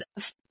 He gets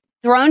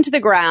thrown to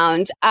the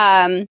ground.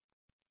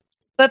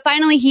 But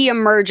finally he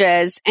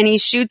emerges and he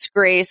shoots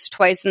Grace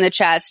twice in the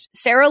chest.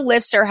 Sarah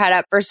lifts her head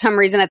up for some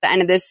reason at the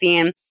end of this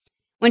scene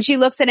when she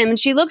looks at him, and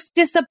she looks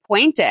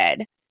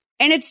disappointed.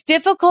 And it's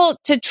difficult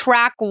to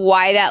track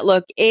why that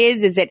look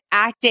is. Is it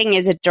acting?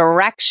 Is it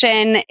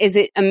direction? Is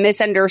it a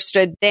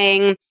misunderstood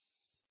thing?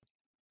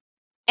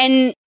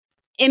 And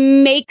it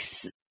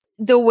makes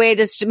the way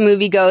this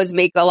movie goes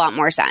make a lot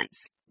more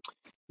sense.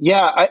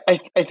 Yeah,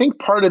 I think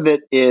part of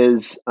it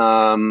is,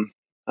 again,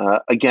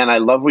 I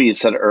love what you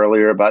said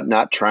earlier about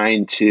not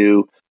trying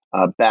to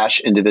bash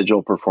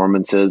individual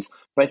performances.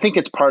 But I think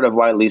it's part of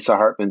why Lisa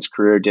Hartman's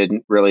career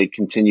didn't really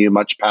continue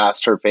much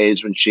past her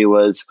phase when she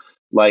was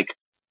like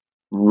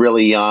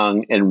really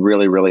young and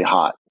really, really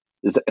hot,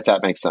 if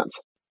that makes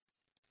sense.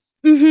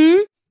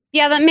 Mm-hmm.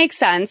 Yeah, that makes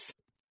sense.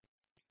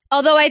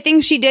 Although I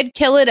think she did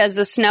kill it as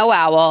a snow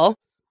owl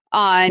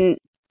on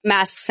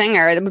Masked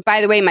Singer.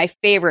 By the way, my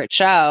favorite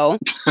show.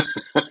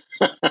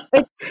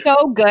 It's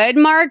so good,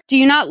 Mark. Do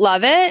you not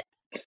love it?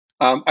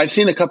 I've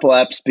seen a couple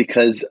eps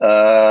because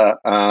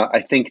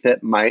I think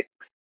that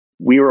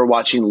we were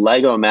watching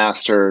Lego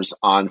Masters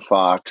on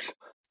Fox,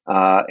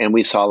 and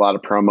we saw a lot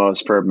of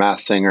promos for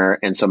Masked Singer,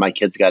 and so my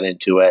kids got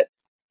into it.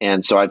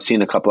 And so I've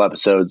seen a couple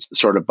episodes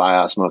sort of by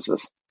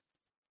osmosis.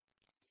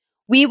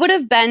 We would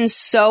have been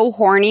so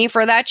horny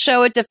for that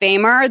show at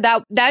Defamer.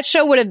 That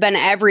show would have been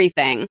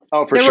everything.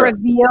 Oh, for sure. The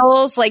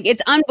reveals, like,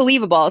 it's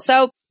unbelievable.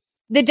 So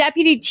the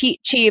deputy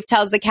chief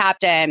tells the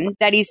captain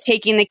that he's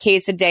taking the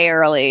case a day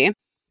early.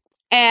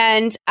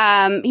 And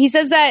he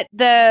says that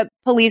the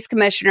police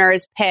commissioner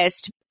is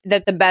pissed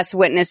that the best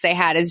witness they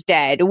had is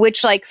dead,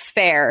 which, like,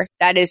 fair.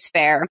 That is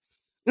fair.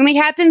 And the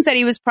captain said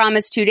he was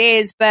promised 2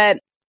 days, but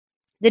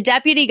the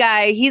deputy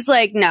guy, he's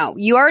like, no,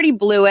 you already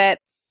blew it.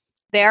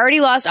 They already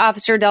lost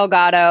Officer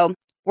Delgado.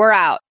 We're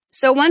out.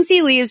 So once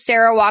he leaves,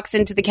 Sarah walks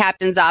into the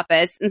captain's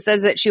office and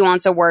says that she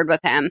wants a word with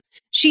him.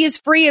 She is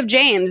free of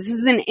James. This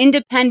is an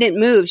independent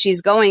move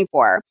she's going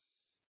for.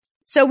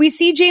 So we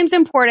see James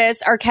and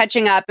Portis are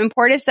catching up, and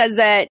Portis says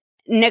that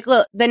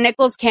the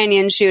Nichols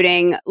Canyon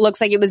shooting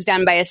looks like it was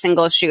done by a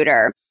single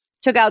shooter.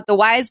 Took out the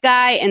wise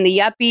guy and the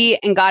yuppie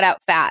and got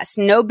out fast.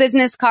 No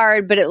business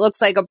card, but it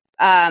looks like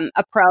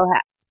a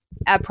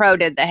pro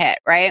did the hit,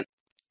 right?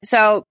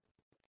 So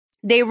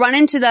they run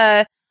into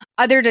the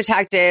other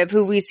detective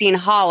who we've seen,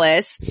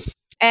 Hollis,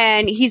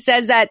 and he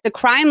says that the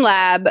crime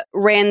lab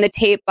ran the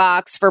tape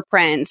box for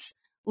prints.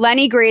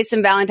 Lenny, Grace,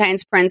 and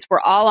Valentine's prints were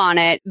all on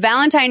it.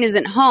 Valentine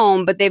isn't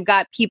home, but they've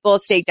got people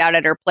staked out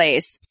at her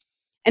place.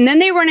 And then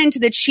they run into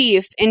the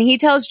chief, and he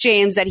tells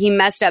James that he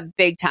messed up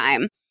big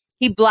time.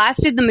 He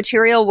blasted the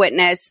material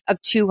witness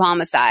of 2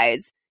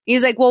 homicides.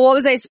 He's like, well, what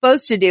was I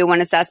supposed to do when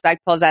a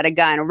suspect pulls out a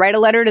gun? Write a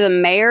letter to the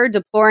mayor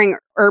deploring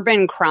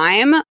urban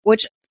crime?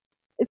 Which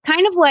is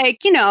kind of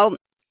like, you know,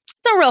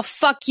 it's a real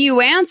fuck you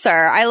answer.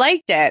 I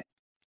liked it.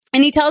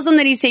 And he tells him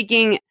that he's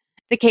taking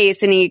the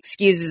case and he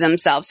excuses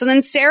himself. So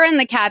then Sarah and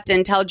the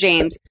captain tell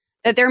James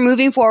that they're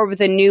moving forward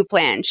with a new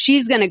plan.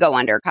 She's going to go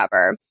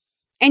undercover.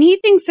 And he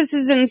thinks this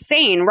is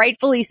insane,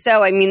 rightfully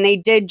so. I mean, they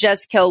did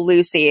just kill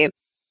Lucy.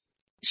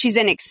 She's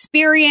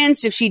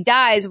inexperienced. If she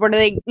dies, what are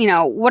they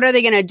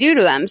going to do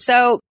to them?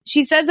 So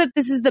she says that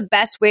this is the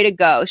best way to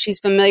go. She's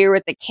familiar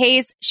with the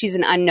case. She's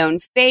an unknown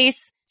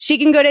face. She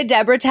can go to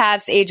Deborah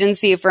Taft's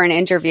agency for an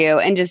interview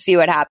and just see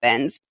what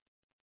happens.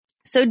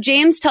 So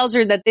James tells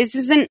her that this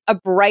isn't a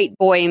bright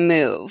boy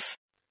move.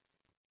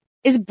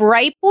 Is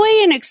bright boy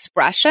an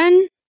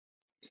expression?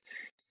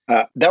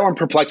 That one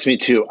perplexed me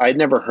too. I'd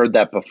never heard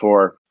that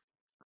before.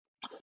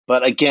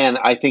 But again,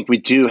 I think we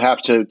do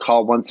have to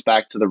call once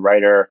back to the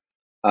writer.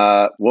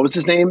 What was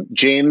his name?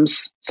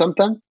 James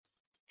something?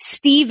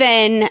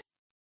 Steven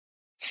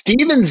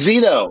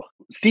Zito.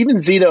 Steven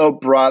Zito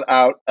brought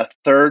out a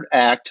third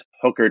act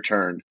hooker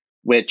turn,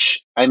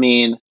 which, I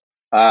mean,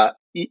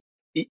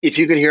 if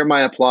you could hear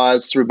my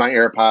applause through my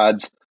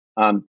AirPods,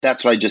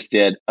 that's what I just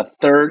did. A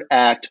third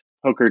act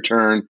hooker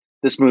turn.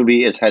 This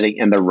movie is heading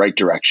in the right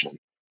direction.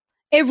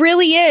 It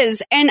really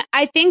is. And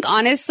I think,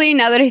 honestly,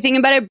 now that I think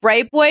about it,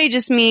 bright boy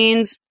just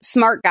means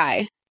smart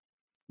guy.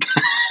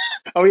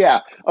 Oh,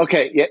 yeah.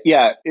 Okay.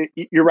 Yeah.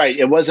 You're right.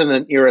 It wasn't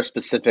an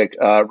era-specific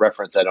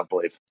reference, I don't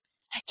believe.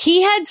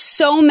 He had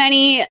so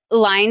many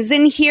lines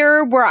in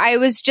here where I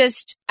was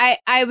just,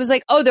 I was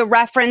like, oh, the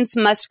reference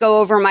must go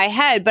over my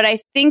head. But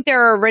I think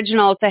they're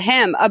original to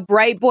him. A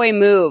bright boy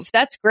move.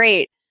 That's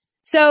great.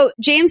 So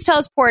James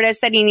tells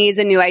Portis that he needs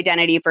a new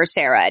identity for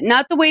Sarah.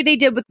 Not the way they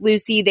did with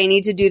Lucy. They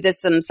need to do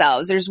this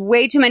themselves. There's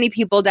way too many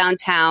people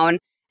downtown,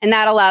 and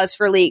that allows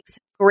for leaks.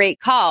 Great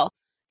call.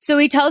 So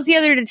he tells the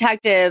other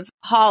detective,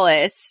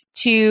 Hollis,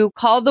 to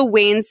call the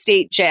Wayne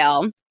State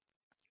Jail,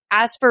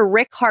 ask for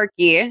Rick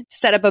Harkey to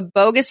set up a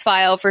bogus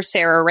file for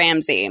Sarah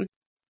Ramsey.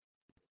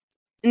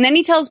 And then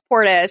he tells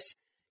Portis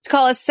to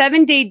call a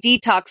 7-day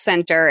detox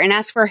center and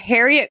ask for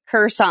Harriet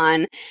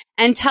Curson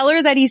and tell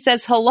her that he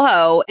says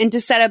hello and to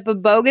set up a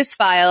bogus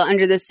file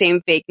under the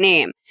same fake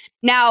name.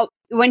 Now,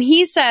 when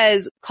he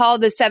says call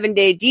the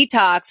 7-day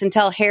detox and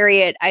tell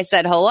Harriet I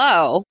said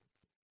hello,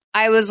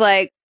 I was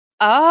like,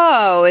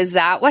 oh, is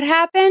that what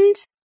happened?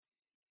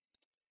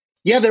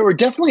 Yeah, there were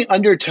definitely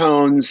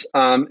undertones.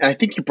 I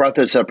think you brought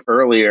this up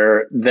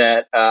earlier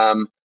that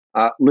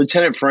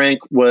Lieutenant Frank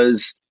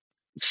was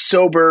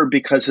sober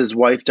because his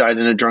wife died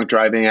in a drunk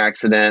driving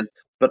accident,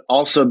 but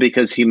also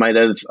because he might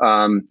have,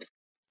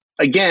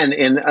 again,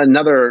 in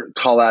another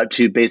call out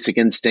to Basic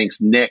Instincts,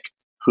 Nick,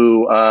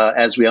 who,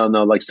 as we all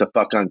know, likes to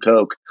fuck on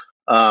coke.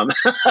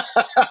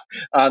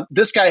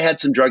 This guy had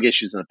some drug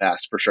issues in the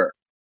past, for sure.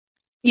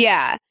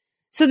 Yeah.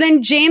 So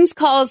then James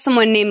calls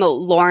someone named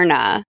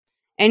Lorna,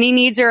 and he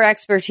needs her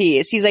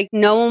expertise. He's like,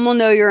 no one will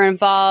know you're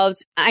involved.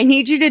 I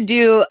need you to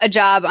do a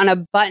job on a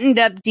buttoned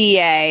up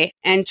DA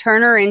and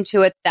turn her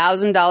into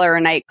 $1,000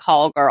 a night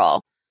call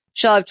girl.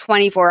 She'll have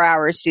 24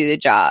 hours to do the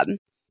job.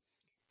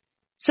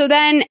 So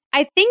then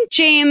I think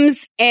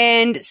James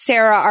and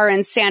Sarah are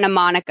in Santa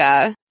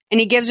Monica, and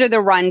he gives her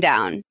the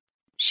rundown.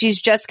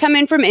 She's just come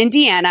in from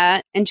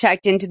Indiana and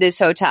checked into this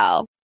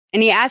hotel.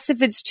 And he asks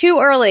if it's too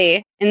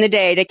early in the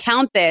day to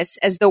count this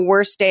as the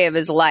worst day of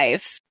his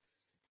life.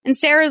 And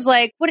Sarah's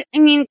like, what? I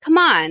mean, come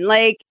on.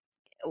 Like,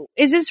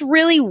 is this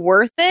really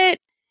worth it?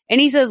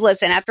 And he says,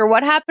 listen, after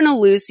what happened to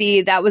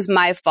Lucy, that was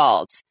my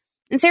fault.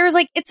 And Sarah's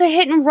like, it's a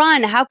hit and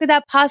run. How could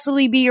that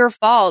possibly be your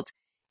fault?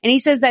 And he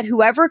says that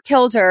whoever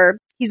killed her,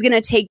 he's going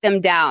to take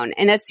them down.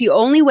 And that's the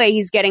only way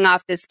he's getting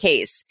off this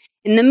case.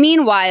 In the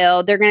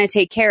meanwhile, they're going to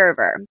take care of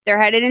her.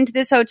 They're headed into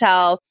this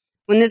hotel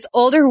when this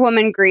older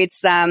woman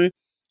greets them.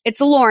 It's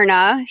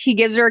Lorna. He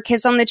gives her a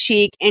kiss on the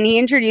cheek, and he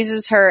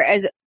introduces her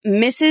as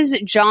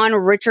Mrs. John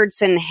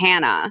Richardson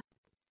Hanna,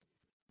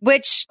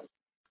 which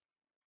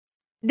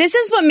this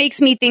is what makes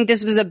me think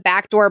this was a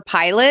backdoor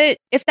pilot,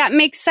 if that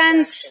makes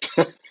sense.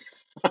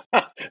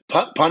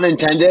 Pun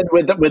intended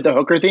with the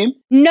hooker theme?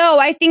 No,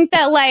 I think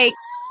that, like,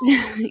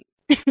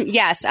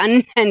 yes,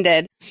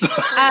 unintended.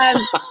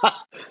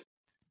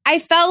 I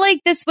felt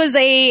like this was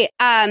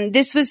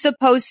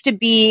supposed to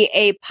be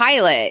a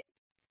pilot.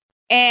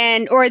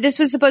 Or this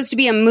was supposed to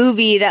be a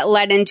movie that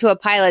led into a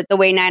pilot the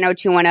way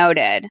 90210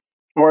 did.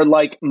 Or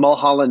like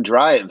Mulholland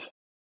Drive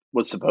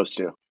was supposed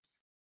to.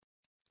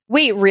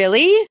 Wait,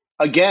 really?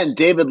 Again,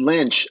 David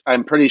Lynch,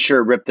 I'm pretty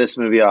sure, ripped this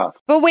movie off.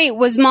 But wait,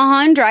 was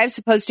Mulholland Drive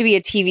supposed to be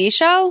a TV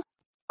show?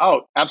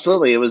 Oh,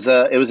 absolutely. It was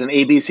an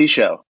ABC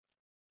show.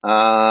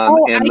 I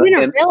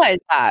didn't realize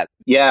that.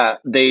 Yeah,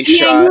 I knew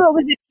it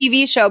was a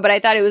TV show, but I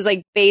thought it was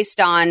like based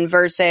on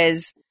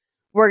versus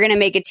we're going to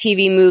make a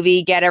TV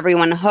movie, get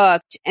everyone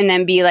hooked, and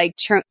then be like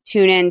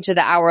tune into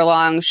the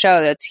hour-long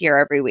show that's here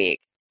every week.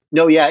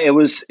 No, yeah, it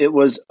was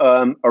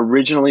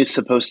originally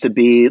supposed to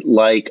be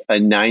like a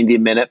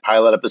 90-minute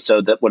pilot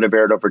episode that would have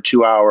aired over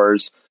 2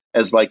 hours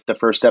as like the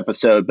first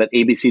episode, but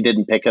ABC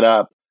didn't pick it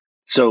up.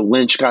 So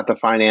Lynch got the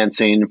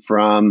financing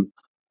from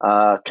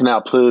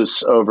Canal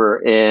Plus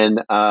over in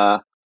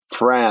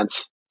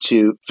France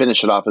to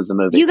finish it off as a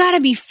movie. You got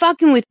to be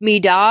fucking with me,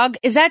 dog.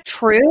 Is that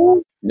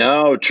true?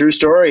 No, true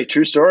story.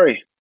 True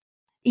story.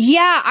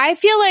 Yeah, I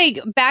feel like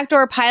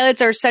backdoor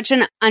pilots are such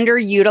an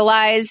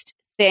underutilized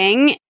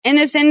thing in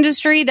this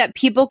industry that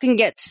people can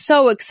get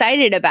so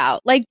excited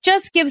about. Like,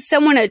 just give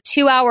someone a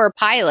 2-hour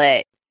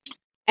pilot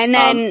and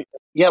then...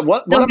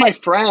 one of my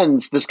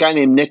friends, this guy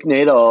named Nick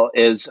Nadel,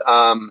 is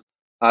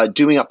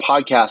doing a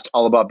podcast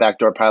all about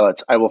backdoor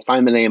pilots. I will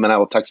find the name and I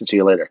will text it to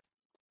you later.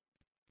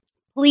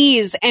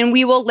 Please. And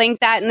we will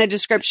link that in the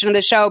description of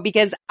the show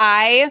because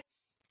I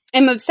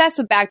am obsessed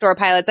with backdoor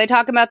pilots. I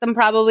talk about them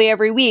probably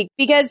every week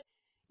because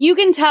you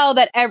can tell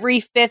that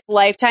every fifth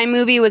Lifetime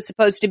movie was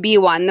supposed to be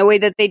one, the way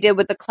that they did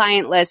with The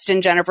Client List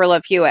and Jennifer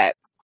Love Hewitt.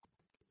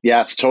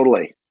 Yes,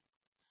 totally.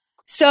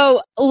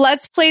 So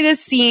let's play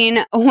this scene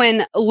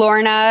when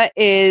Lorna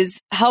is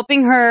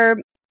helping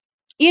her,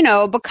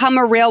 become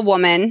a real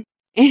woman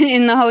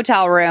in the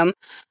hotel room.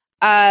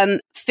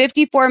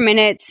 54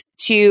 minutes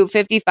to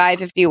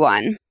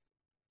 55:51.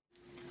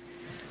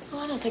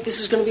 Well, I don't think this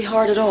is going to be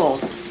hard at all.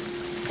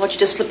 Why don't you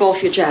just slip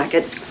off your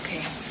jacket? Okay.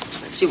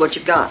 Let's see what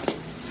you've got.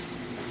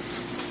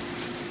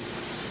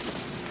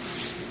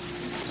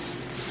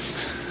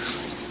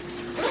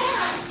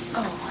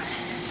 Oh.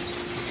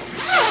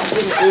 I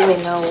didn't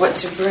really know what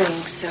to bring,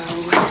 so...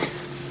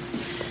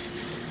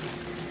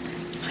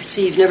 I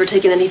see you've never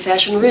taken any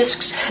fashion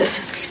risks.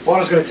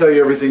 Juana's going to tell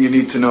you everything you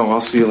need to know. I'll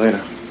see you later.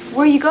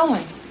 Where are you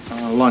going?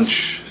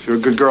 Lunch. If you're a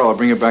good girl, I'll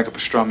bring you back a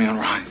pastrami on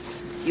rye.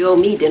 You owe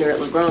me dinner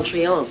at Le Grand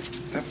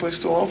Triomphe. That place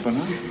still open,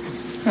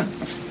 huh?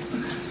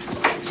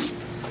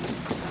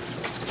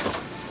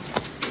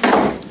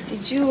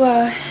 Did you,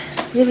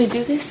 really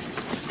do this?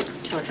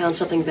 Till I found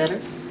something better.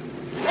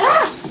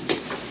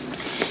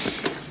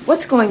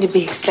 What's going to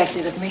be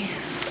expected of me?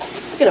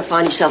 You're going to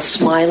find yourself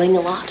smiling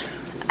a lot.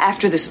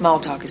 After the small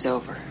talk is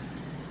over.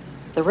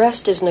 The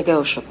rest is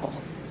negotiable.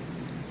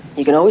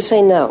 You can always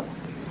say no.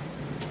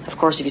 Of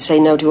course, if you say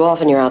no too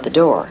often, you're out the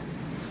door.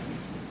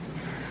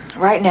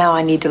 Right now,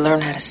 I need to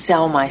learn how to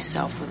sell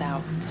myself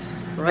without...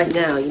 Right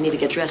now, you need to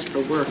get dressed for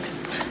work.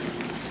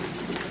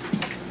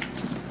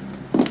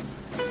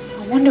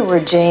 I wonder where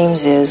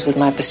James is with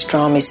my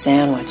pastrami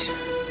sandwich.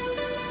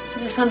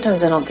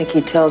 Sometimes I don't think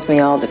he tells me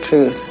all the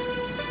truth.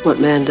 What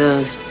man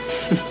does?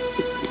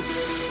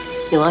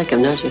 You like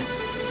him, don't you?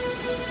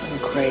 I'm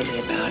crazy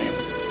about him.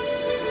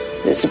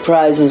 It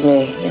surprises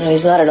me.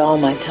 He's not at all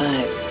my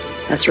type.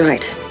 That's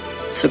right.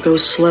 So go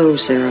slow,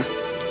 Sarah.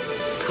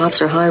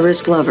 Cops are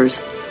high-risk lovers.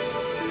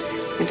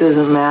 It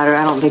doesn't matter.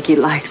 I don't think he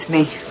likes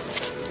me.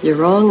 You're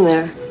wrong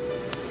there.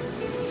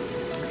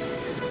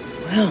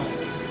 Well,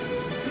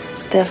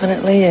 it's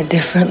definitely a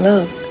different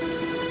look.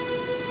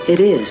 It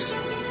is.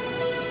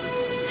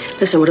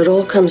 Listen, what it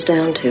all comes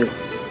down to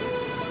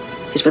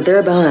is what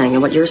they're buying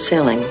and what you're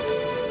selling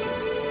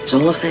is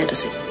all a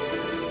fantasy.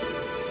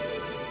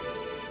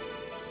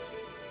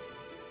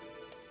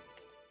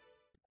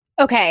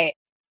 Okay.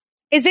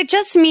 Is it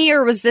just me,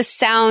 or was the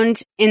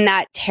sound in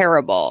that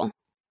terrible?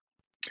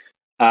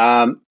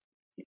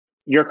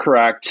 You're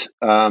correct.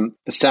 The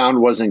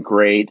sound wasn't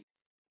great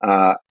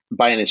by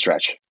any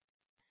stretch.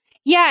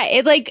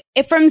 Yeah,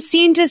 from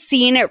scene to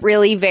scene, it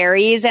really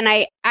varies. And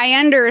I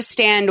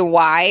understand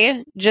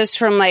why, just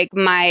from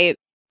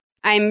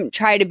I'm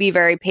trying to be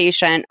very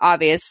patient,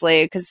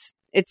 obviously, because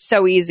it's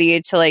so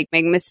easy to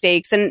make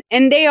mistakes. And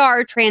they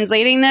are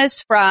translating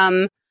this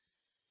from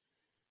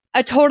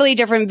a totally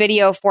different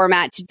video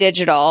format to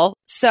digital.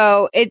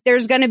 So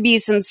there's going to be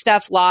some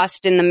stuff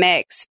lost in the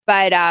mix,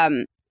 but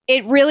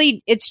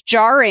it's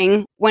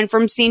jarring when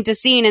from scene to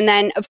scene. And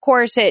then of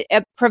course it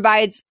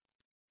provides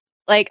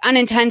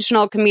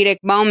unintentional comedic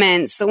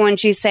moments when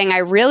she's saying, I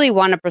really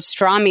want a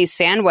pastrami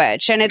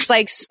sandwich. And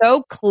it's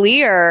so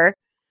clear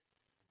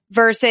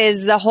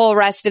versus the whole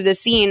rest of the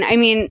scene. I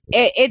mean,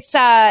 it's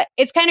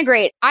kind of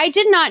great. I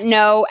did not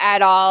know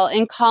at all,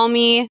 and call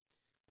me,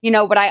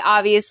 what I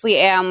obviously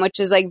am, which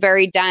is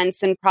very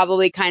dense and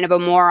probably kind of a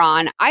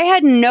moron. I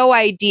had no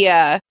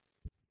idea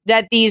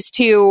that these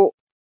two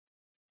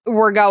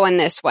were going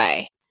this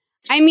way.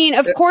 I mean,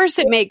 of course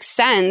it makes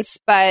sense,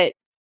 but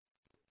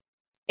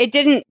they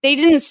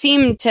didn't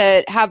seem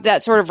to have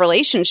that sort of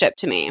relationship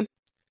to me.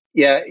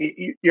 Yeah,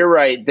 you're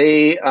right.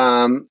 They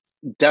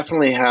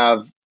definitely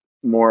have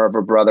more of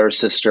a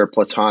brother-sister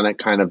platonic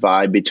kind of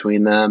vibe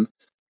between them.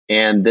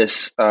 And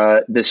this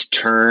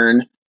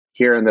turn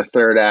here in the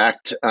third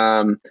act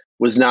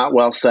was not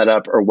well set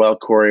up or well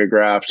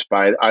choreographed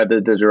by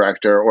either the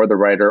director or the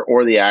writer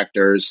or the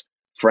actors,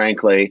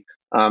 frankly.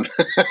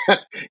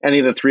 Any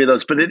of the three of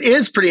those. But it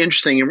is pretty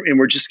interesting, and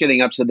we're just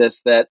getting up to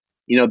this, that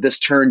this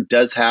turn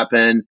does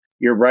happen.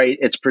 You're right;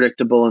 it's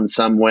predictable in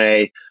some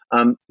way,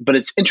 but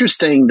it's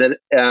interesting that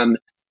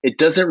it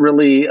doesn't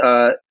really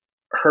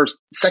her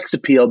sex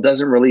appeal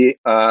doesn't really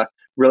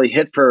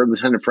hit for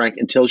Lieutenant Frank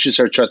until she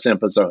starts dressing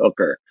up as a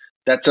hooker.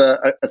 That's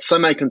a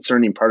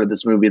semi-concerning part of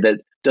this movie that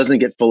doesn't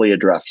get fully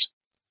addressed.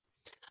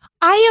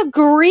 I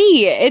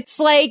agree. It's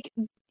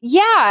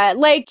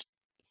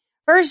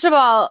first of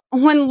all,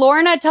 when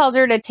Lorna tells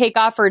her to take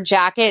off her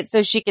jacket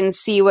so she can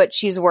see what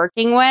she's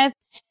working with,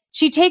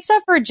 she takes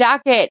off her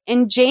jacket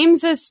and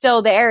James is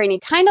still there and he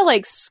kind of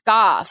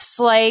scoffs,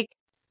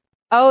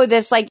 oh,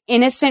 this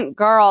innocent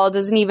girl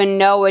doesn't even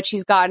know what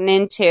she's gotten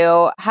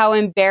into. How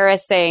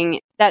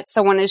embarrassing that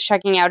someone is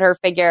checking out her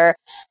figure.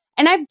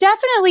 And I've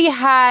definitely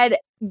had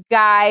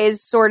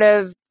guys sort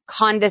of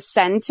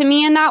condescend to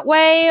me in that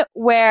way,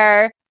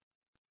 where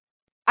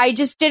I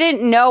just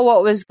didn't know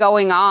what was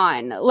going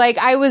on.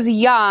 I was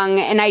young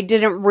and I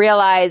didn't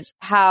realize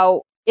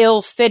how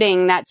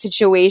ill-fitting that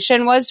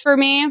situation was for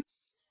me.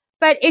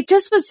 But it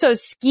just was so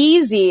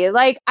skeezy.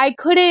 I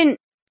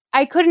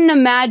couldn't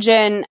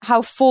imagine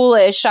how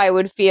foolish I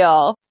would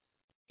feel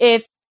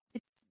if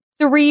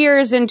 3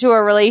 years into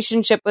a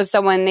relationship with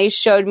someone, they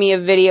showed me a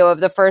video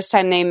of the first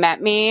time they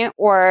met me,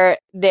 or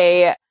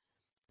they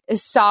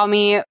saw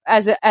me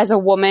as a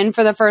woman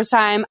for the first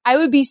time. I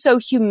would be so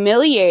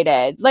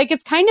humiliated.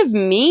 It's kind of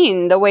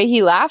mean the way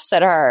he laughs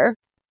at her.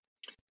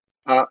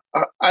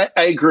 I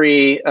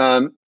agree.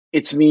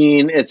 It's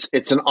mean.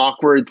 It's an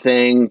awkward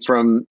thing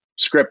from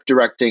script,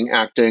 directing,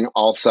 acting,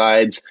 all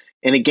sides.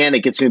 And again,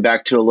 it gets me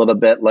back to a little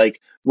bit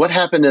what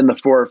happened in the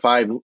 4 or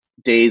 5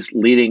 days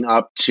leading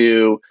up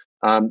to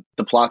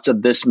the plots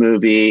of this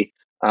movie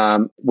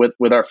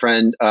with our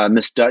friend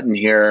Miss Dutton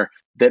here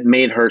that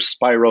made her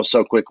spiral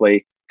so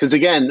quickly. Because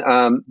again,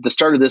 the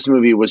start of this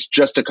movie was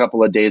just a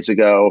couple of days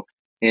ago,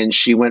 and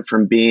she went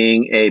from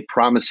being a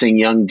promising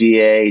young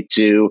DA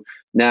to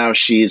now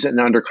she's an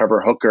undercover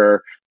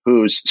hooker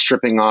who's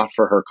stripping off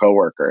for her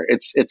coworker.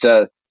 It's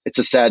a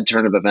sad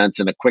turn of events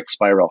and a quick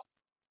spiral.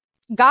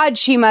 God,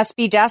 she must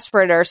be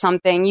desperate or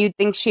something. You'd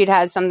think she'd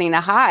have something to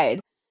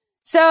hide.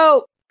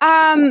 So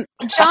John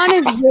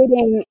is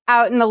waiting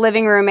out in the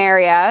living room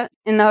area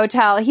in the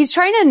hotel. He's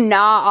trying to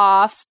gnaw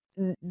off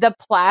the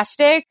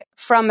plastic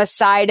from a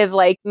side of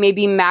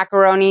maybe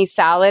macaroni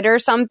salad or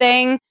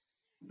something.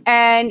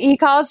 And he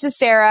calls to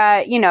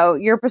Sarah,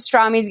 your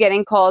pastrami's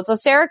getting cold. So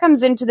Sarah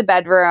comes into the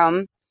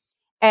bedroom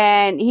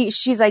and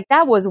she's like,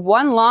 that was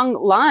one long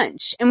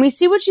lunch. And we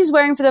see what she's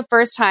wearing for the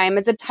first time.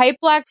 It's a tight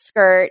black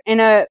skirt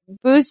and a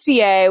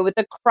bustier with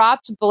a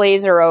cropped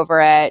blazer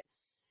over it.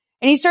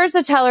 And he starts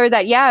to tell her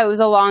that, yeah, it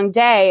was a long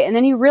day. And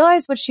then he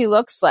realized what she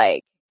looks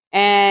like,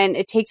 and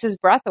it takes his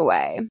breath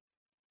away.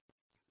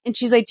 And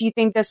she's like, do you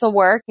think this will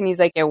work? And he's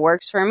like, it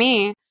works for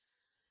me.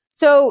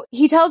 So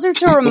he tells her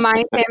to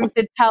remind him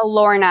to tell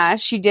Lorna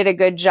she did a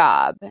good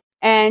job.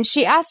 And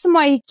she asks him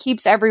why he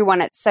keeps everyone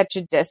at such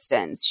a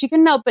distance. She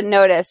couldn't help but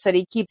notice that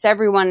he keeps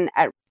everyone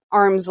at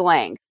arm's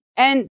length.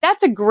 And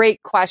that's a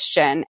great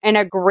question and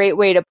a great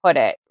way to put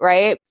it,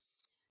 right?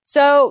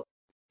 So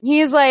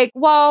he's like,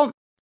 well,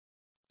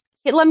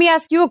 let me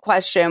ask you a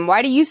question.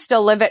 Why do you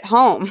still live at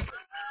home?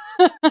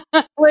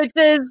 Which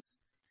is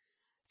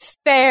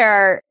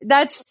fair.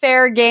 That's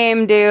fair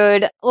game,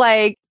 dude.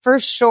 Like, for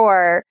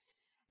sure.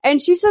 And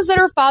she says that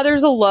her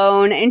father's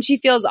alone and she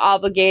feels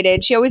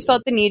obligated. She always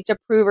felt the need to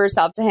prove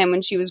herself to him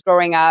when she was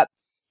growing up.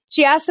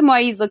 She asks him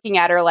why he's looking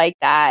at her like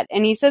that.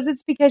 And he says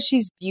it's because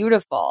she's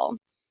beautiful.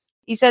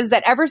 He says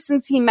that ever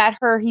since he met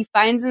her, he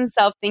finds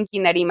himself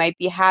thinking that he might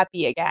be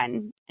happy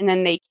again. And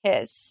then they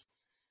kiss.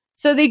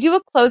 So they do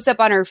a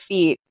close-up on her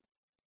feet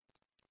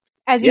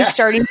as he's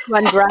starting to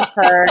undress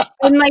her.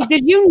 And like,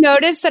 did you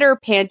notice that her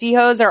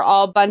pantyhose are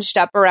all bunched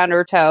up around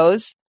her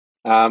toes?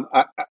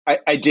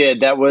 I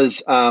did. That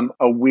was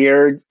a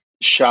weird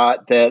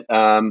shot that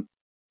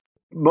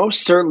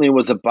most certainly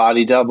was a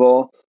body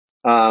double,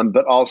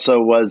 but also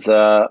was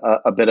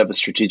a bit of a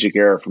strategic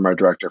error from our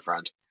director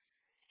friend.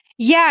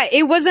 Yeah,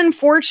 it was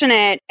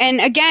unfortunate.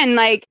 And again,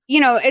 like, you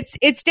know,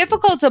 it's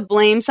difficult to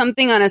blame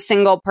something on a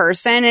single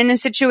person in a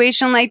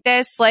situation like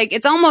this. Like,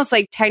 it's almost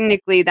like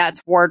technically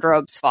that's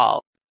wardrobe's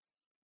fault.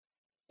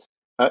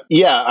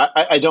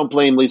 I don't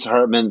blame Lisa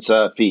Hartman's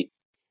feet.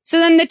 So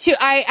then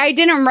I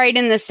didn't write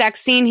in the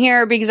sex scene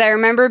here because I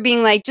remember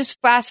being like, just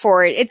fast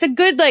forward. It's a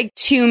good like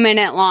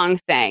 2-minute long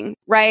thing,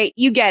 right?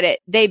 You get it.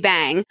 They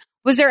bang.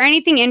 Was there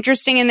anything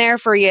interesting in there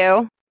for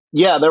you?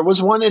 Yeah, there was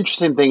one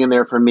interesting thing in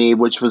there for me,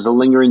 which was a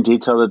lingering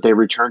detail that they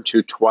returned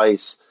to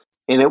twice.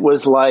 And it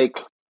was like,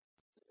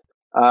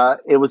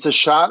 it was a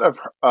shot of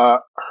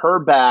her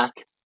back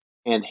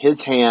and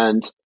his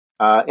hand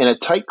in a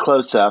tight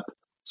close-up.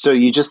 So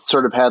you just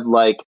sort of had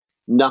like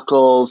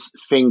knuckles,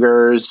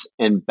 fingers,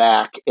 and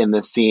back in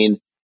the scene.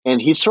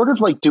 And he's sort of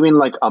like doing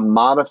like a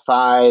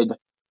modified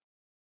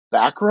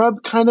back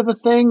rub kind of a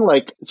thing,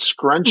 like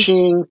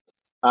scrunching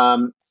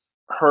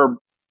her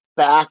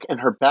back and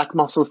her back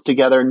muscles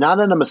together, not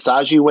in a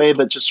massagey way,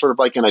 but just sort of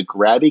like in a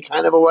grabby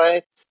kind of a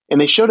way.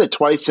 And they showed it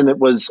twice and it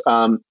was,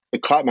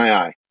 it caught my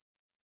eye.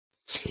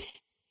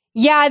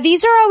 Yeah,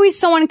 these are always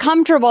so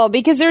uncomfortable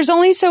because there's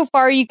only so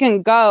far you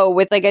can go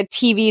with like a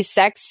TV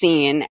sex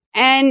scene.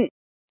 And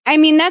I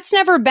mean, that's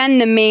never been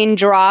the main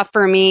draw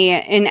for me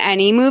in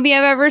any movie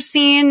I've ever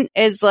seen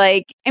is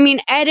like, I mean,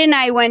 Ed and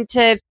I went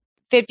to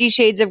 50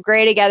 Shades of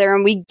Grey together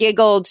and we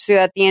giggled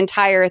throughout the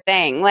entire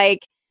thing. Like,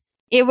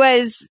 it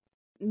was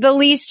the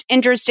least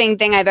interesting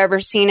thing I've ever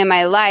seen in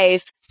my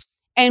life.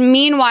 And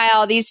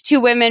meanwhile, these two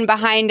women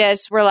behind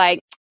us were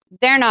like,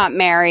 they're not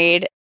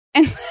married.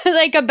 And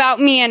like about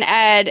me and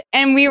Ed.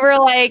 And we were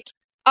like,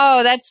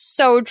 oh, that's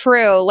so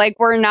true. Like,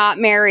 we're not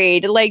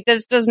married. Like,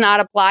 this does not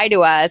apply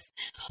to us.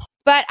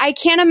 But I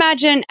can't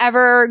imagine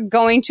ever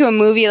going to a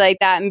movie like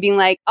that and being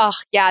like, oh,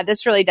 yeah,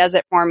 this really does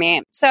it for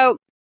me. So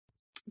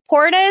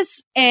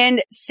Portis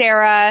and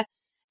Sarah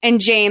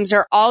and James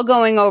are all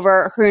going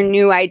over her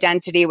new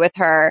identity with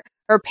her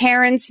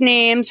parents'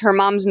 names, her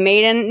mom's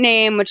maiden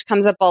name, which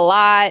comes up a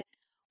lot,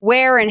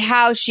 where and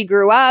how she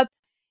grew up.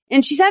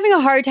 And she's having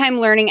a hard time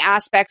learning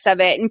aspects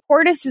of it. And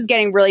Portis is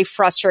getting really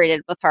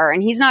frustrated with her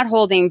and he's not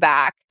holding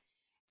back.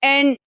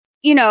 And,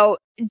 you know,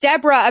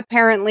 Deborah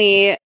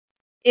apparently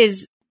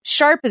is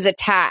sharp as a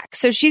tack.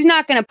 So she's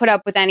not going to put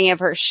up with any of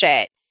her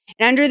shit.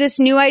 And under this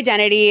new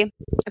identity,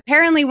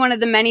 apparently one of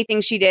the many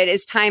things she did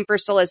is time for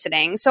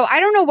soliciting. So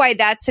I don't know why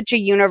that's such a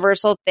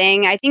universal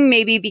thing. I think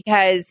maybe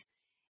because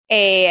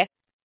a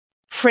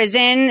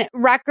prison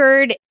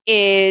record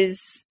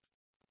is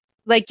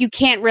like, you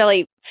can't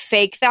really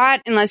fake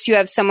that unless you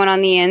have someone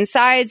on the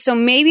inside. So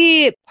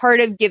maybe part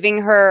of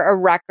giving her a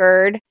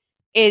record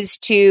is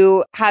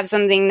to have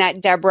something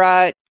that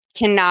Deborah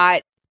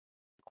cannot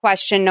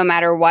question no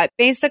matter what,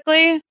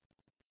 basically.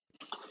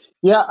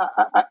 Yeah,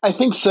 I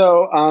think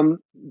so.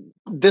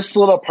 This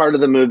little part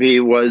of the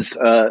movie was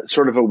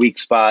sort of a weak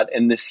spot,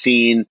 and this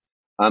scene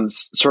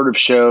sort of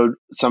showed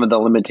some of the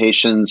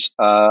limitations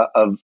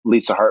of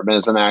Lisa Hartman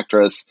as an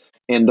actress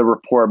and the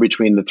rapport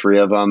between the three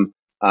of them.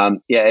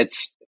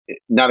 It's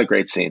not a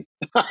great scene.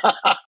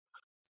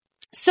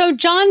 So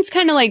John's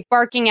kind of like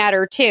barking at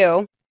her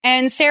too.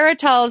 And Sarah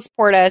tells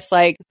Portis,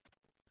 like,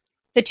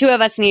 the two of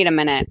us need a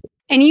minute.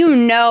 And you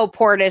know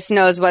Portis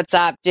knows what's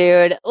up,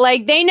 dude.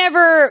 Like, they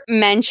never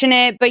mention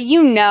it, but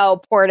you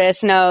know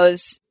Portis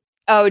knows,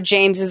 oh,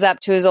 James is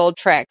up to his old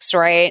tricks,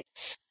 right?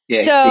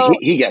 Yeah, so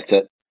he gets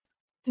it.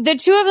 The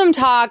two of them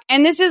talk,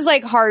 and this is,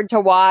 like, hard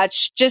to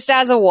watch just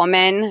as a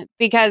woman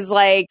because,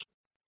 like,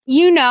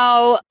 you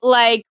know,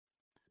 like,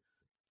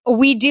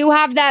 we do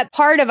have that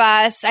part of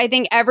us. I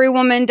think every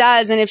woman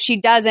does. And if she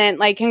doesn't,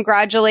 like,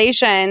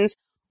 congratulations,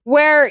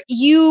 where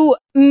you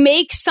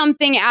make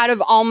something out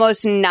of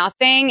almost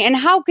nothing. And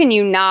how can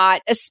you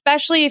not,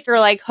 especially if you're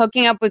like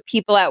hooking up with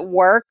people at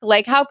work?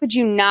 Like, how could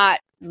you not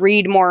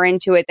read more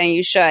into it than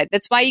you should?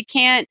 That's why you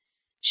can't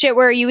shit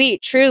where you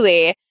eat,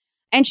 truly.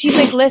 And she's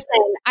like, listen,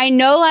 I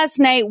know last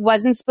night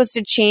wasn't supposed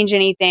to change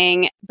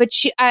anything, but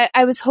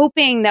I was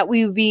hoping that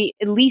we would be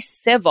at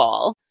least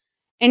civil.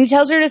 And he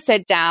tells her to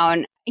sit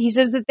down. He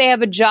says that they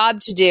have a job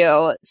to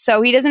do,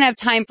 so he doesn't have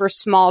time for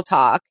small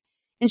talk.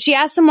 And she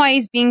asks him why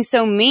he's being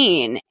so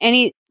mean.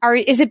 And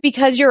is it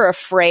because you're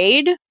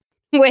afraid?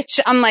 Which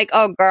I'm like,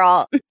 oh,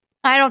 girl,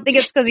 I don't think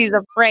it's because he's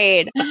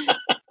afraid.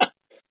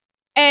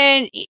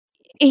 And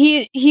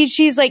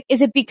she's like,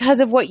 is it because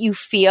of what you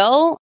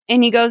feel?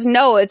 And he goes,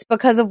 no, it's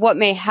because of what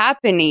may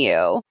happen to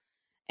you.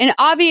 And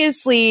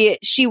obviously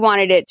she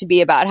wanted it to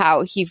be about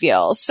how he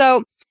feels.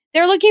 So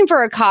they're looking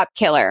for a cop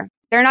killer.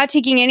 They're not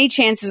taking any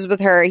chances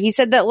with her. He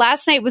said that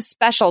last night was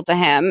special to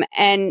him,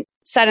 and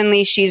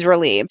suddenly she's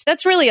relieved.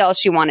 That's really all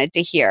she wanted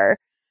to hear.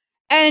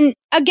 And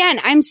again,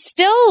 I'm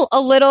still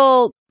a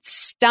little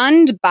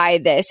stunned by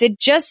this. It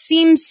just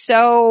seems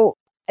so...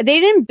 They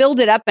didn't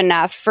build it up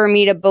enough for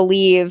me to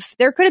believe.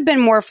 There could have been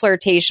more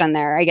flirtation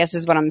there, I guess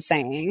is what I'm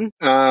saying.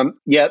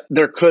 Yeah,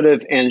 there could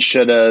have and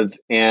should have.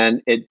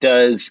 And it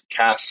does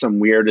cast some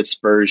weird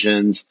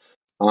aspersions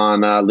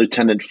on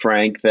Lieutenant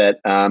Frank that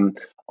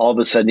all of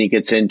a sudden he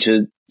gets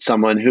into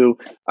someone who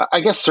I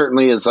guess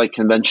certainly is like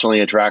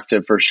conventionally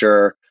attractive for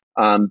sure.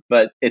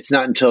 But it's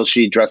not until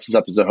she dresses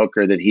up as a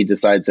hooker that he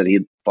decides that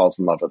he falls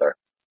in love with her.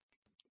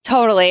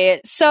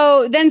 Totally.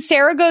 So then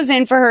Sarah goes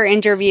in for her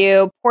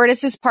interview.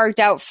 Portis is parked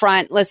out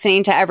front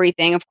listening to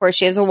everything. Of course,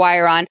 she has a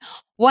wire on.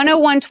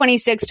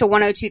 101.26 to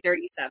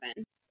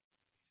 102.37.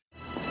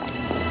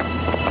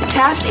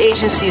 Taft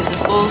Agency is a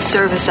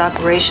full-service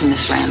operation,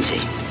 Miss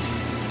Ramsey.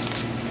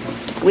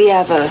 We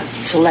have a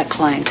select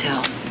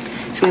clientele,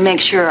 so we make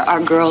sure our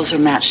girls are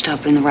matched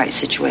up in the right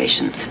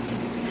situations.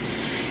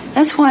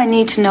 That's why I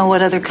need to know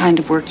what other kind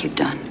of work you've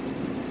done.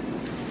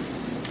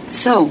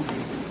 So,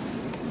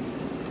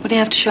 what do you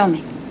have to show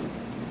me?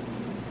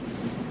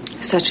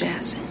 Such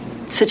as?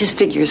 Such as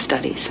figure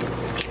studies.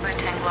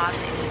 8x10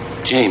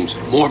 glossies. James,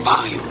 more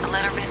volume. A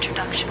letter of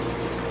introduction.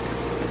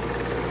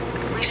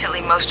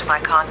 Recently, most of my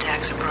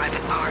contacts are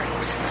private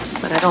parties.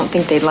 But I don't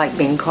think they'd like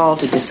being called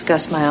to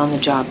discuss my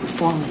on-the-job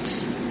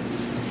performance.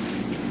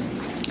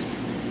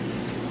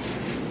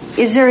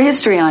 Is there a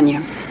history on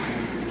you?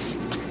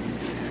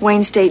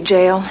 Wayne State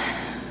Jail,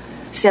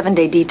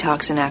 7-day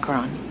detox in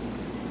Akron.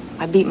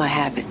 I beat my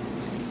habit.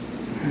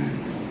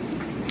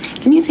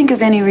 Can you think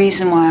of any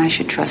reason why I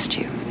should trust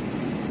you?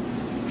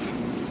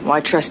 Why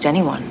trust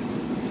anyone?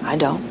 I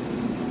don't.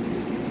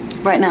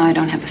 Right now, I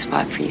don't have a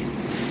spot for you.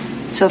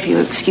 So if you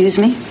excuse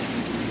me.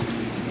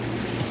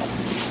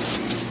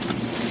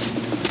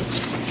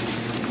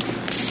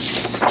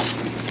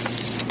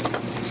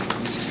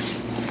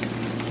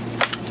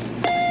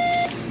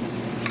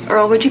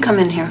 Earl, would you come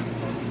in here?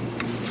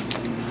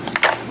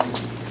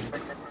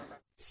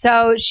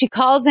 So she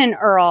calls in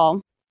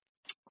Earl,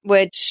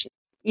 which...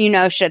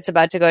 shit's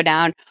about to go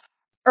down.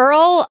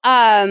 Earl,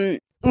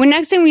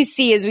 next thing we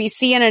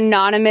see an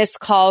anonymous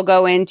call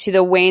go into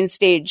the Wayne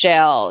State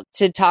Jail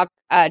to talk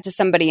to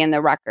somebody in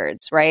the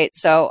records, right?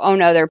 So, oh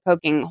no, they're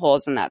poking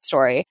holes in that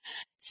story.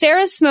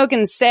 Sarah's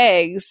smoking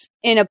cigs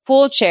in a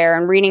pool chair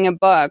and reading a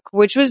book,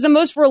 which was the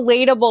most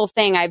relatable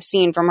thing I've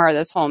seen from her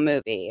this whole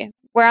movie.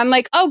 Where I'm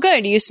like, oh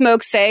good, you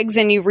smoke cigs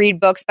and you read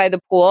books by the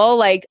pool.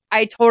 Like,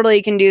 I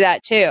totally can do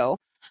that too.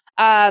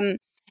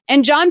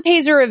 And John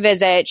pays her a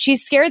visit.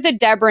 She's scared that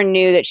Deborah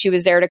knew that she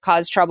was there to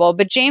cause trouble,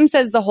 but James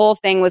says the whole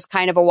thing was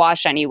kind of a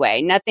wash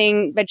anyway.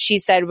 Nothing that she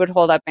said would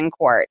hold up in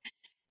court.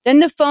 Then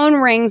the phone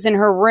rings in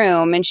her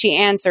room and she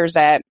answers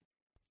it.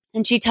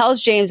 And she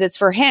tells James it's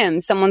for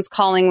him. Someone's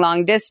calling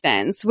long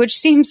distance, which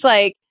seems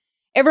like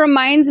it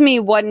reminds me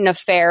what an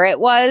affair it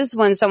was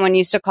when someone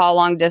used to call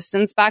long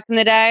distance back in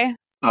the day.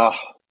 Oh,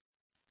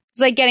 it's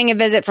like getting a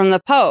visit from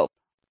the Pope.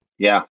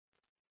 Yeah.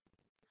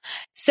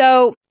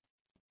 So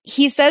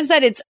he says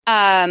that it's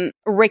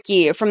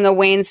Ricky from the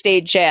Wayne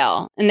State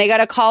Jail, and they got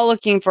a call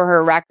looking for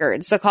her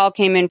records. The call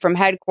came in from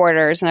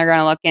headquarters, and they're going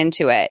to look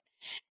into it.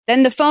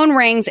 Then the phone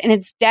rings, and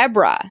it's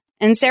Deborah.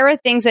 And Sarah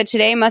thinks that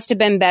today must have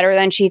been better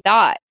than she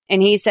thought.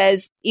 And he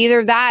says,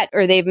 either that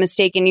or they've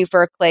mistaken you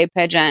for a clay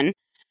pigeon.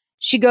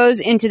 She goes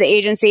into the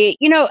agency.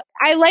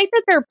 I like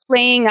that they're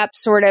playing up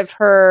sort of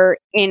her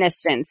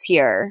innocence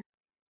here.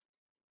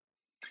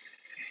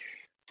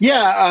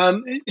 Yeah,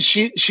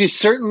 she's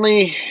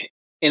certainly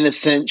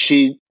innocent.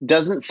 She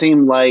doesn't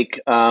seem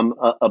like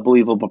a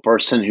believable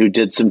person who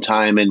did some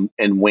time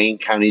in Wayne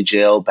County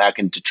Jail back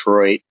in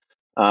Detroit,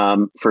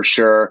 for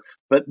sure.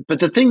 But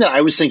the thing that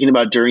I was thinking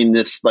about during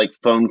this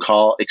phone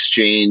call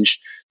exchange,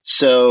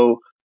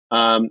 so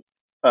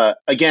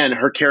again,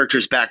 her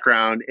character's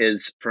background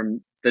is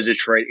from the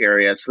Detroit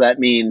area, so that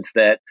means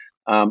that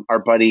our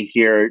buddy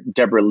here,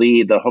 Deborah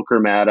Lee, the hooker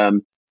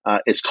madam,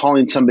 is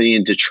calling somebody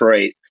in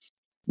Detroit.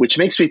 Which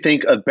makes me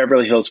think of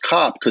Beverly Hills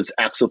Cop, because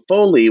Axel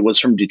Foley was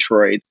from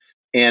Detroit.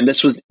 And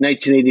this was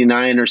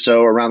 1989 or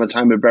so, around the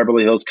time of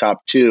Beverly Hills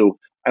Cop 2.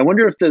 I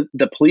wonder if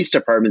the police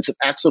departments of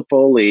Axel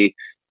Foley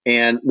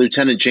and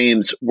Lieutenant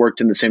James worked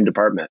in the same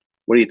department.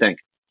 What do you think?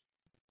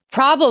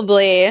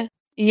 Probably.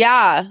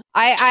 Yeah.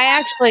 I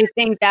actually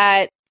think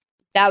that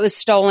that was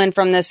stolen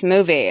from this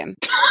movie.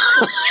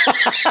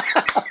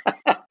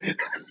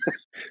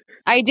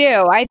 I do.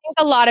 I think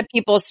a lot of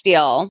people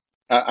steal.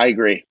 I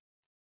agree.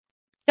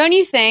 Don't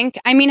you think?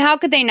 I mean, how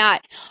could they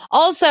not?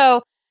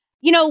 Also,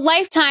 you know,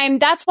 Lifetime,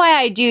 that's why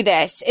I do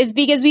this, is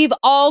because we've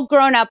all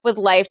grown up with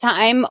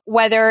Lifetime,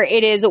 whether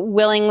it is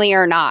willingly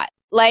or not.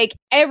 Like,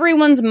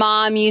 everyone's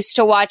mom used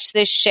to watch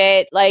this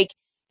shit. Like,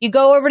 you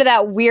go over to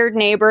that weird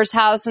neighbor's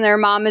house and their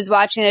mom is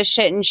watching this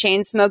shit and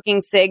chain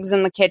smoking cigs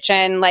in the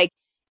kitchen. Like,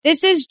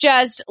 this is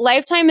just,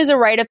 Lifetime is a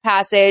rite of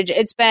passage.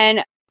 It's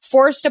been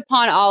forced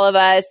upon all of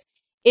us.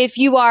 If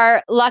you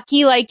are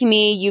lucky like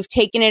me, you've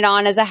taken it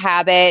on as a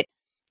habit.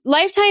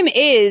 Lifetime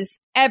is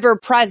ever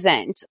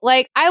present.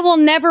 Like, I will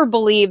never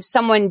believe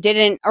someone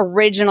didn't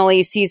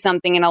originally see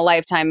something in a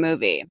Lifetime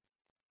movie.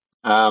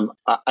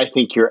 I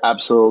think you're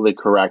absolutely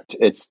correct.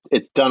 It's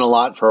done a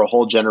lot for a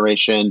whole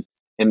generation,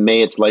 and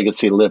may its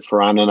legacy live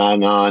for on and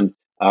on and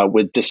on,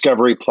 with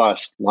Discovery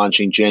Plus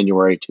launching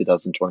January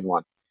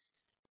 2021.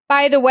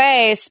 By the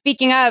way,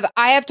 speaking of,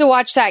 I have to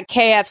watch that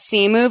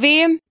KFC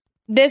movie.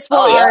 This will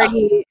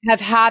already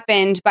have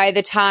happened by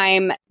the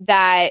time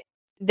that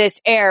this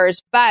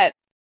airs, but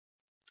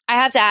I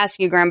have to ask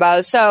you,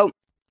 Grimbo. So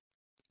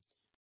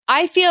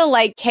I feel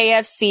like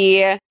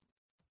KFC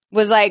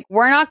was like,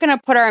 we're not going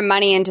to put our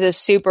money into the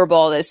Super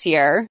Bowl this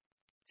year.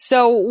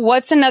 So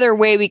what's another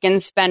way we can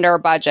spend our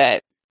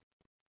budget?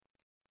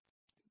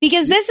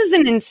 Because this is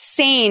an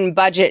insane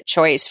budget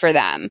choice for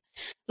them.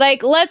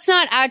 Like, let's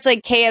not act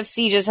like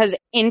KFC just has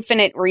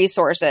infinite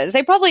resources.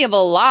 They probably have a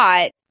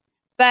lot,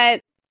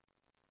 but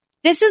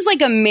this is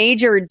like a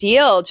major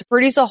deal to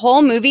produce a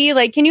whole movie.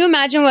 Like, can you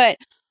imagine what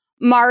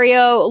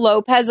Mario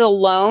Lopez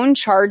alone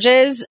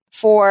charges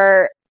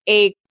for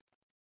a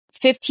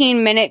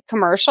 15-minute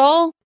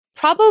commercial?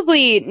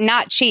 Probably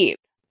not cheap.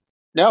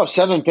 No,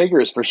 7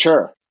 figures for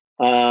sure.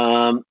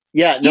 I'm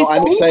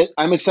excited.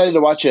 I'm excited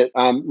to watch it.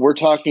 We're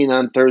talking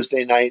on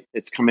Thursday night.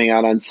 It's coming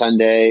out on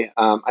Sunday.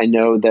 I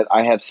know that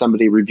I have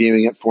somebody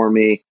reviewing it for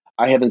me.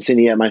 I haven't seen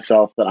it yet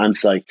myself, but I'm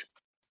psyched.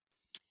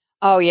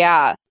 Oh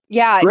yeah.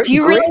 Yeah. Great, Do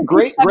you really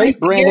great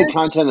branded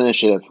content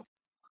initiative.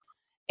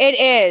 It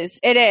is.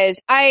 It is.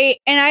 I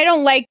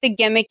don't like the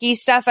gimmicky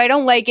stuff. I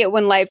don't like it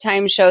when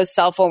Lifetime shows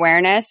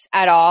self-awareness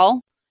at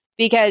all,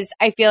 because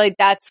I feel like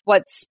that's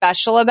what's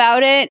special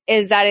about it,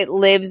 is that it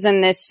lives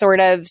in this sort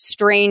of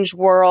strange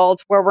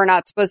world where we're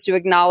not supposed to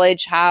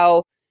acknowledge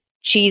how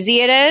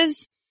cheesy it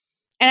is.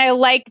 And I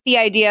like the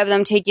idea of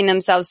them taking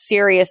themselves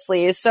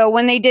seriously. So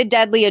when they did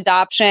Deadly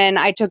Adoption,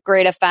 I took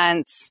great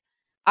offense.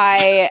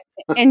 I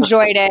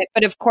enjoyed it.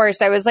 But of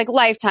course, I was like,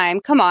 Lifetime,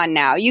 come on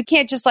now. You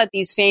can't just let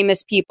these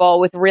famous people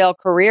with real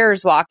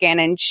careers walk in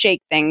and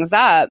shake things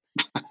up.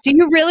 Do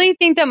you really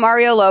think that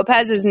Mario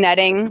Lopez is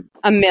netting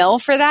 $1 million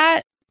for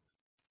that?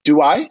 Do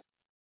I?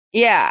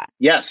 Yeah.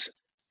 Yes.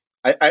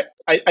 I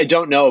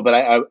don't know, but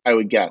I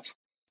would guess.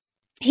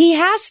 He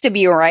has to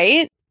be,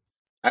 right?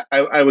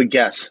 I would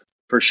guess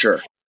for sure.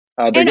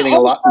 They're getting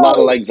a lot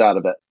of legs out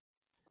of it.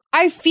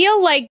 I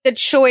feel like the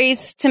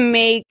choice to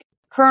make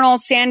Colonel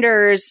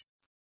Sanders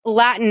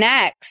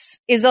Latinx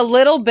is a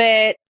little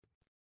bit,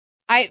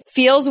 it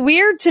feels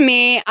weird to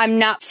me. I'm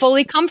not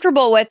fully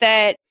comfortable with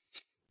it.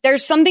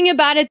 There's something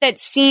about it that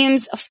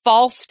seems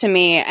false to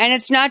me. And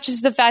it's not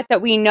just the fact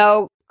that we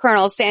know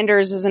Colonel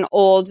Sanders is an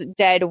old,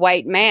 dead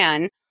white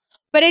man,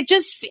 but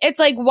it's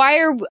like,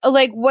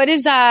 what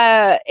is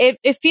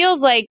it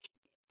feels like,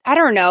 I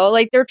don't know,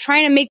 like they're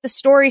trying to make the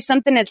story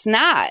something it's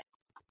not.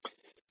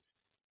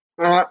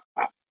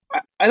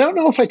 I don't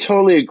know if I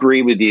totally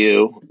agree with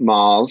you,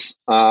 Malls.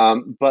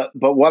 But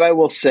what I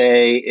will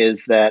say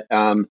is that,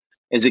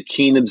 as a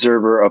keen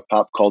observer of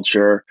pop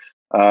culture,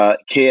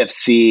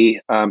 KFC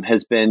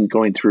has been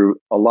going through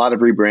a lot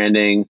of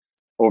rebranding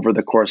over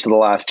the course of the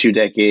last 2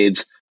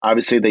 decades.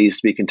 Obviously, they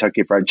used to be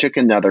Kentucky Fried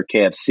Chicken. Now they're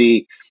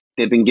KFC.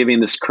 They've been giving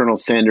this Colonel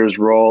Sanders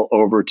role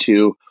over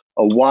to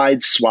a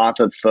wide swath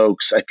of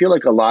folks. I feel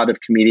like a lot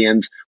of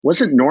comedians.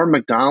 Wasn't Norm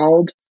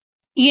Macdonald?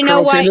 You know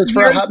Colonel what? Sanders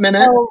for a hot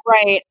minute? So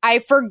right. I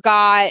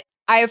forgot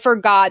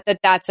that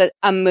that's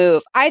a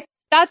move. I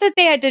thought that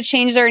they had to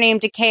change their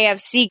name to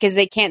KFC because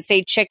they can't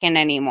say chicken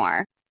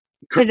anymore.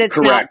 Because it's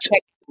correct. not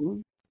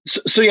chicken.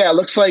 So yeah, it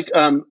looks like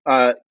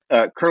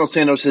Colonel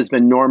Sanders has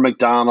been Norm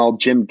Macdonald,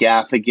 Jim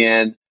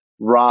Gaffigan,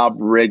 Rob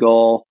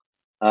Riggle,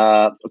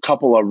 a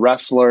couple of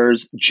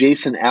wrestlers,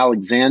 Jason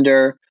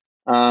Alexander.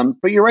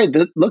 But you're right.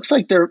 It looks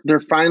like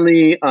they're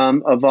finally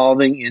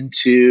evolving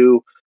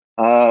into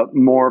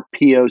more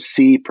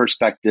POC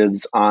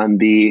perspectives on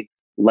the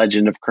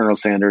legend of Colonel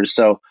Sanders.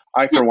 So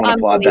I, for one,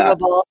 applaud that.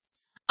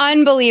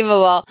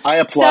 Unbelievable. I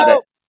applaud it.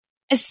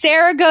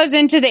 Sarah goes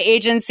into the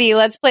agency.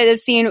 Let's play the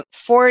scene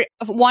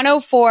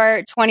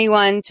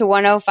 104:21 to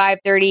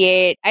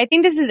 105:38. I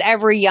think this is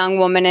every young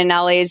woman in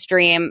LA's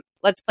dream.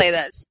 Let's play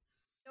this.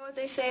 You know what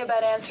they say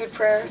about answered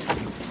prayers?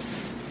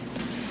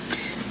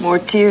 More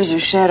tears are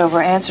shed over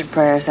answered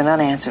prayers than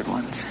unanswered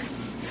ones.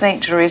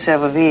 St. Teresa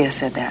of Avila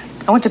said that.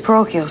 I went to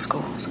parochial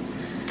schools.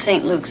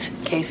 St. Luke's,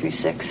 K through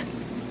 6.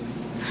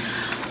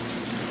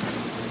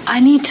 I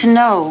need to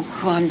know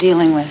who I'm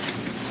dealing with.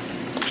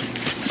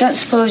 Don't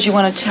suppose you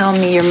want to tell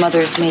me your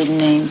mother's maiden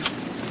name?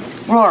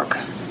 Rourke.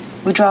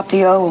 We dropped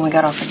the O when we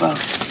got off the boat.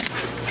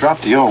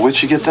 Dropped the O. Where'd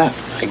she get that?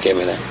 I gave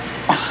her that.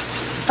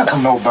 I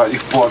don't know about you,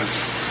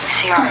 Portis. We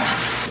see ours.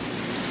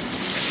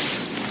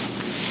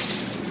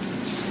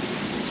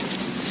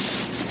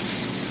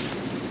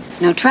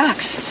 No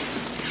tracks.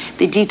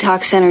 The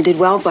detox center did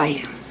well by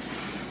you.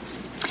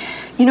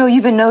 You know,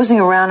 you've been nosing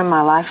around in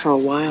my life for a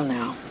while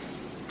now.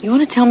 You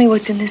want to tell me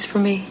what's in this for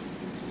me?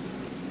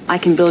 I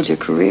can build your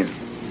career.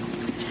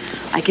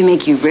 I can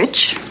make you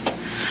rich.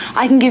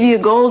 I can give you a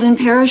golden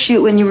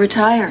parachute when you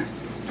retire.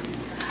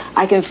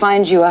 I can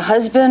find you a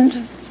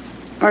husband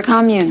or a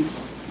commune.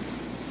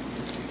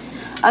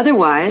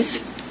 Otherwise,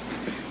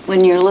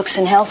 when your looks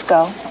and health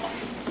go,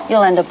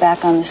 you'll end up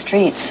back on the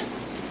streets,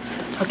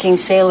 hooking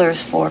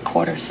sailors for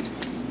quarters.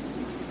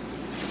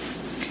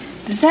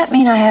 Does that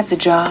mean I have the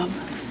job?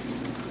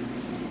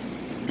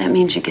 That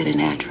means you get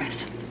an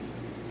address.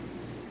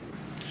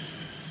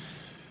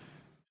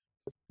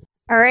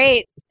 All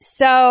right.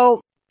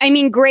 So, I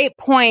mean, great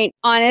point.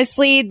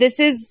 Honestly, this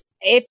is,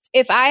 if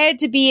I had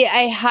to be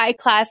a high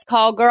class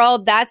call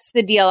girl, that's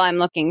the deal I'm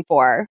looking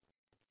for.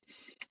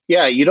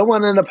 Yeah, you don't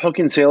want to end up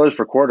hooking sailors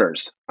for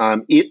quarters,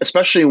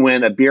 especially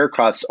when a beer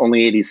costs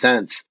only 80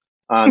 cents.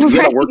 You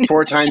got to work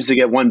 4 times to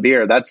get one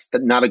beer. That's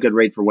not a good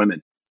rate for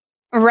women.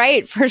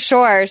 Right, for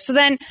sure. So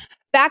then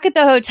back at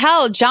the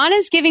hotel, John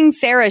is giving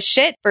Sarah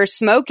shit for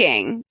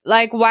smoking.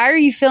 Like, why are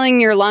you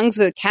filling your lungs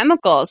with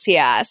chemicals, he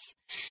asks.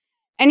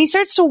 And he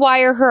starts to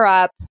wire her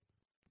up.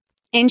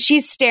 And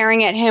she's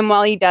staring at him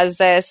while he does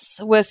this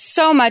with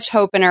so much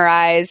hope in her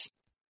eyes.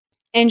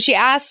 And she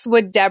asks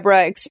what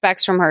Deborah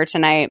expects from her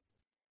tonight.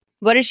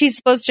 What is she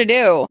supposed to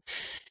do?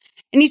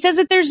 And he says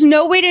that there's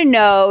no way to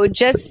know.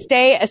 Just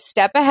stay a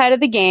step ahead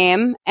of the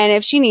game. And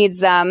if she needs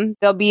them,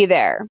 they'll be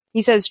there. He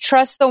says,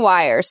 trust the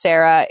wire,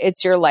 Sarah.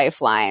 It's your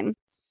lifeline.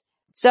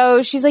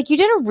 So she's like, you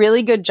did a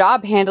really good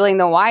job handling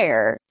the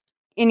wire.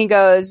 And he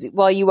goes,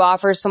 well, you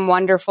offer some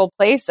wonderful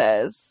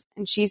places.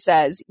 And she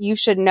says, you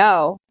should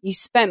know. You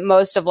spent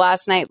most of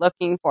last night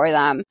looking for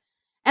them.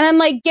 And I'm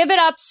like, give it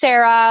up,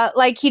 Sarah.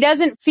 Like, he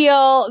doesn't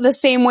feel the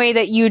same way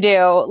that you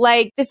do.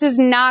 Like, this is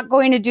not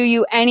going to do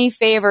you any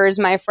favors,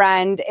 my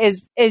friend,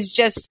 is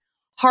just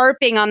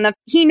harping on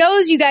he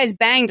knows you guys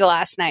banged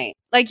last night.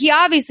 Like, he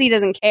obviously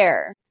doesn't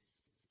care.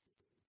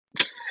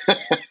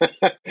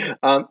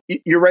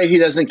 You're right. He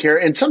doesn't care.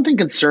 And something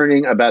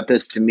concerning about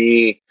this to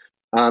me,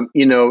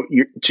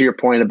 to your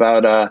point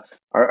about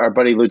our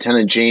buddy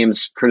Lieutenant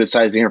James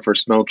criticizing her for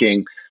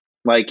smoking.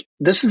 Like,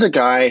 this is a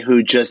guy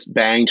who just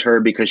banged her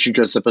because she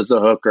dressed up as a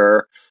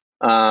hooker,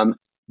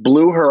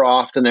 blew her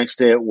off the next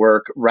day at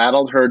work,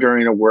 rattled her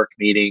during a work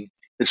meeting,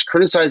 is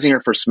criticizing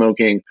her for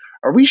smoking.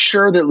 Are we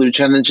sure that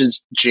Lieutenant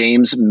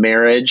James'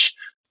 marriage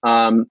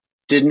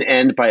didn't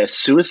end by a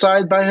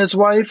suicide by his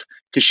wife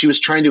because she was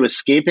trying to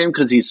escape him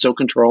because he's so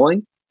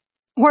controlling?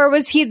 Or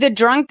was he the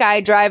drunk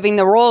guy driving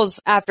the Rolls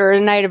after a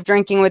night of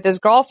drinking with his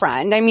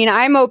girlfriend? I mean,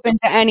 I'm open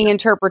to any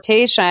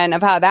interpretation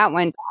of how that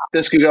went down.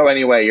 This could go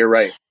any way. You're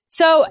right.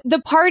 So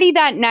the party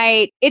that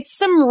night, it's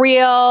some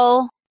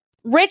real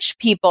rich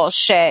people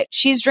shit.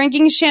 She's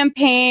drinking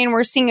champagne.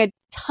 We're seeing a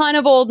ton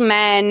of old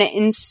men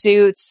in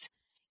suits.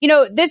 You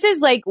know, this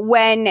is like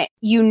when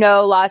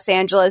Los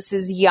Angeles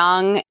is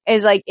young,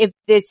 is like if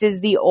this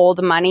is the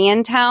old money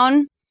in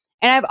town.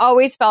 And I've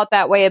always felt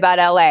that way about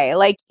LA.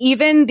 Like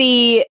even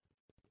the,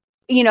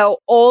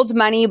 old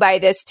money by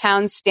this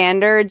town's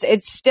standards,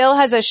 it still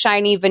has a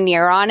shiny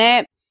veneer on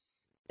it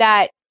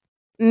that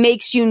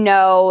makes you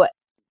know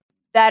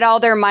that all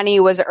their money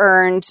was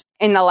earned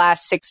in the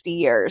last 60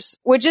 years,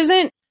 which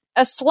isn't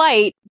a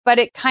slight, but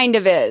it kind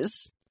of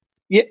is.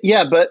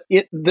 Yeah, but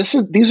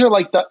these are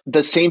like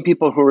the same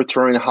people who were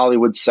throwing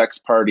Hollywood sex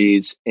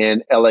parties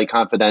in LA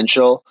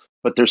Confidential,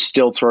 but they're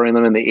still throwing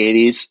them in the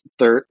 80s,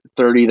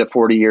 30 to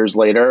 40 years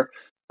later.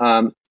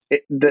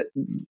 The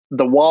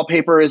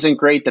wallpaper isn't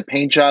great. The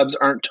paint jobs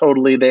aren't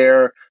totally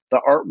there. The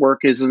artwork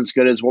isn't as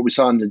good as what we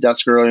saw on the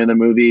desk earlier in the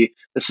movie.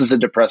 This is a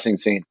depressing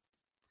scene.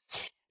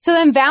 So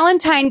then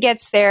Valentine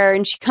gets there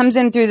and she comes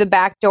in through the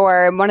back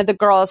door and one of the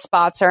girls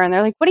spots her and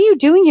they're like, what are you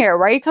doing here?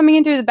 Why are you coming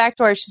in through the back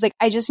door? She's like,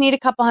 I just need a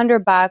couple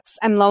 $100.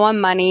 I'm low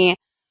on money.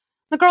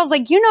 The girl's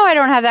like, I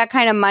don't have that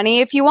kind of money.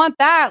 If you want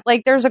that,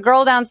 like there's a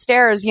girl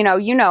downstairs, you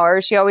know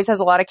her. She always has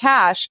a lot of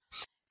cash.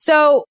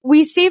 So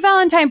we see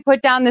Valentine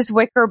put down this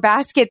wicker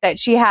basket that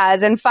she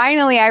has. And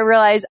finally I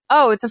realize,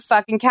 it's a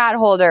fucking cat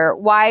holder.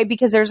 Why?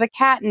 Because there's a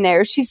cat in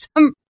there. She's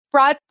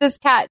brought this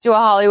cat to a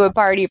Hollywood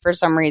party for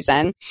some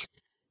reason.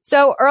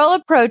 So Earl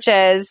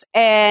approaches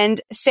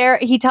and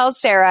he tells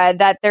Sarah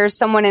that there's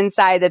someone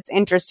inside that's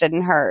interested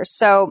in her.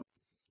 So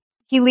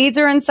he leads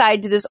her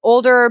inside to this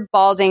older,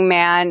 balding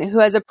man who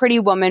has a pretty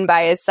woman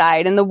by his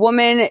side. And the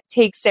woman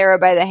takes Sarah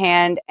by the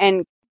hand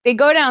and they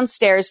go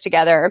downstairs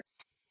together.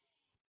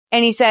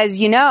 And he says,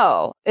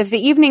 if the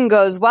evening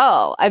goes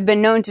well, I've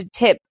been known to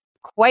tip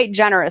quite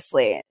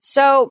generously.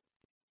 So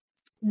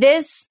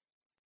this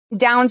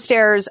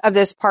downstairs of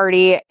this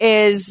party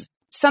is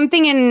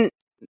something in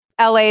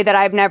LA that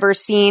I've never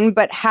seen,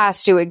 but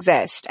has to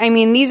exist. I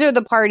mean, these are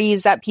the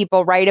parties that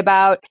people write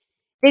about.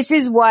 This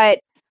is what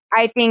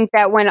I think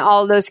that when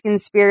all those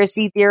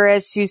conspiracy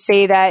theorists who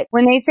say that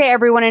when they say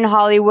everyone in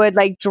Hollywood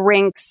like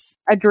drinks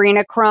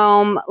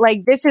adrenochrome,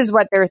 like this is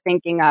what they're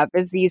thinking of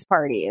is these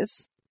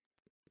parties.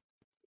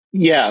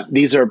 Yeah,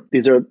 these are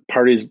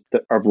parties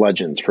that are of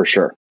legends for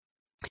sure.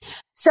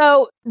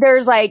 So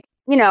there's like,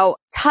 you know,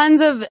 tons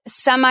of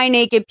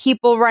semi-naked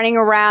people running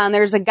around.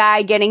 There's a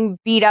guy getting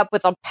beat up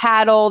with a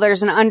paddle.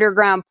 There's an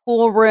underground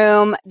pool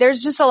room.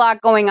 There's just a lot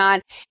going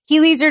on.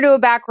 He leads her to a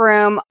back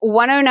room,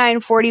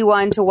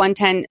 109-41 to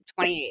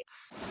 110-28.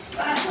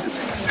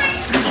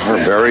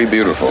 You're very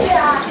beautiful.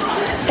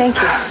 Thank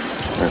you.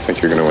 I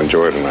think you're going to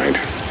enjoy tonight.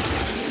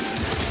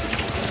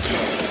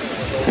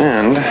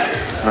 And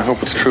I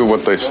hope it's true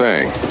what they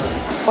say.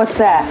 What's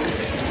that?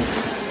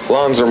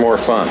 Blondes are more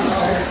fun.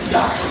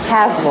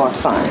 Have more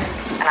fun.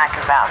 And I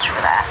can vouch for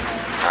that.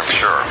 I'm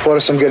sure.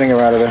 Fortis, I'm getting her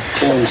out of there.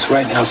 James,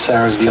 right now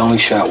Sarah's the only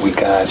shot we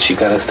got. She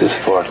got us this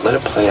far. Let her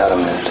play out a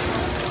minute.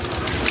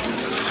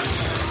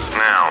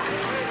 Now,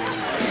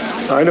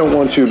 I don't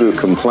want you to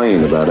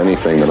complain about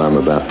anything that I'm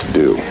about to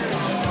do.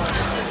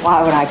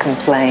 Why would I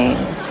complain?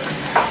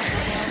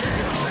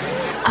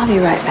 I'll be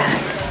right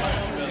back.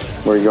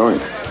 Where are you going?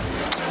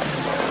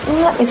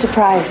 Let me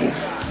surprise you.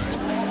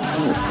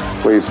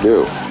 Please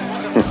do.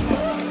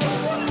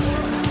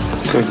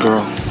 Good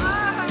girl.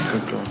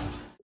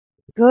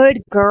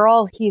 Good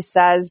girl, he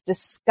says.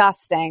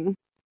 Disgusting.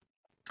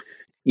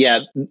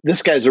 Yeah,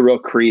 this guy's a real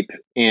creep,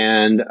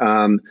 and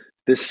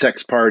this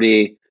sex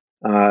party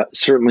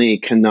certainly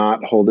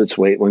cannot hold its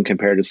weight when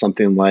compared to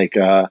something like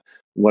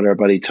what our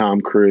buddy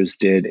Tom Cruise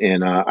did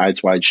in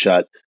Eyes Wide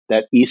Shut.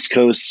 That East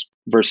Coast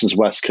versus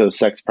West Coast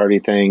sex party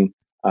thing,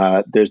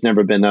 there's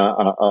never been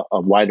a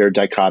wider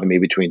dichotomy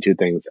between two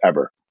things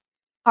ever.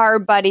 Our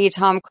buddy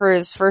Tom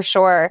Cruise, for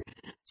sure.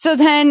 So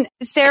then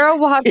Sarah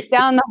walks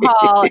down the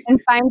hall and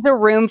finds a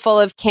room full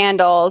of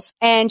candles,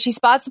 and she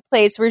spots a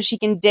place where she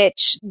can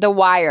ditch the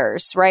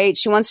wires, right?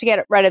 She wants to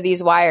get rid of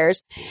these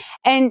wires.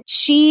 And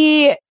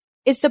she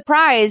is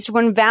surprised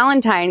when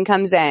Valentine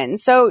comes in.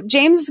 So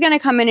James is going to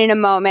come in a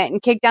moment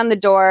and kick down the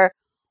door,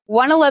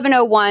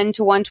 111:01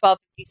 to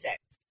 112:56.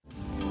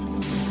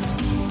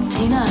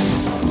 Tina.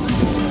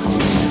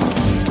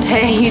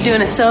 Hey, you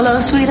doing a solo,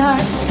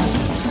 sweetheart?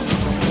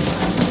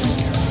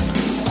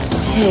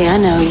 Hey, I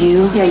know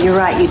you. Yeah, you're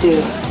right, you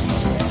do.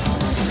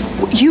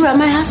 You were at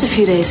my house a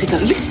few days ago.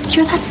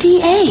 You're that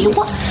DA.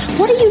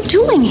 What are you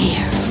doing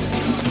here?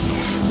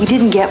 We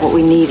didn't get what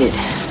we needed.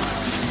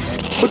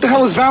 What the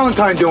hell is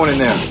Valentine doing in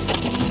there?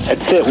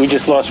 That's it. We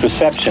just lost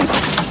reception.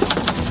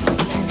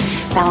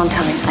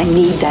 Valentine, I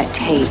need that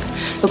tape.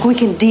 Look, we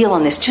can deal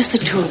on this, just the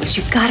two of us.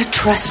 You've got to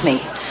trust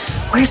me.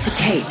 Where's the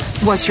tape?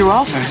 What's your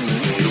offer?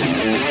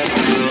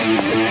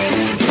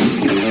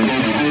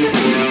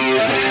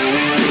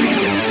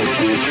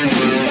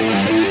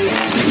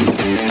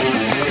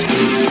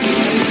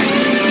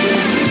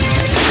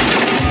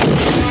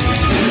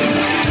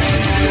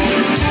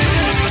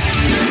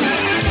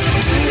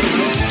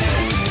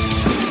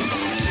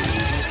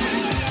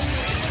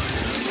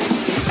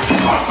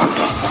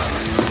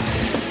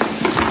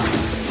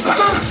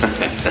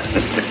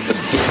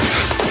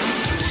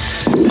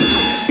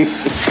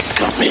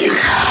 Got me.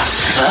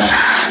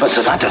 What's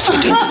the matter,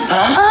 sweetie?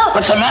 Huh?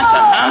 What's the matter,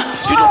 huh?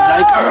 You don't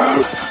like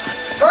her?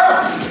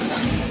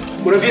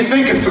 Whatever you're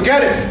thinking,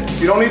 forget it.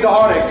 You don't need the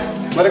heartache.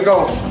 Let it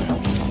go.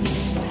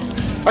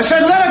 I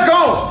said let it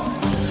go!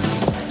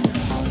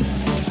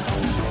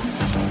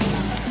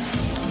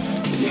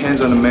 Get your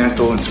hands on the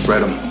mantle and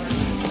spread them.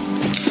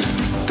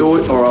 Do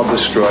it or I'll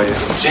destroy you.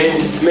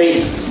 James, it's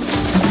me.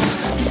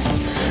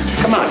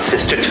 Come on,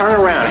 sister, turn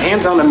around.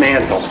 Hands on the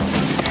mantle.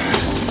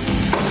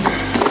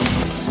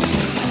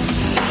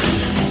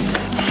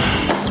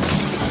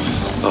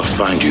 I'll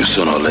find you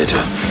sooner or later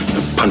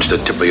and punch the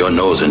tip of your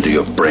nose into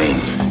your brain.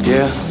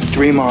 Yeah?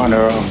 Dream on,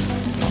 Earl.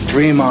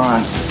 Dream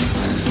on.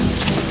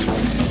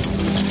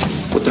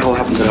 What the hell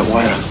happened to that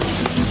wire?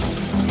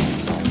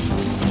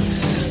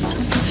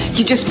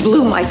 You just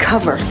blew my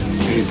cover.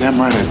 You're damn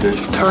right I did.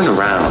 Turn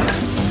around.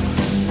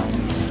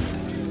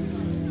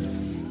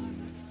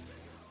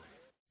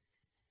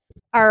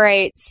 All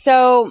right.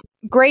 So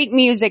great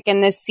music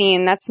in this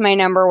scene. That's my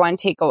number one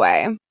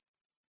takeaway.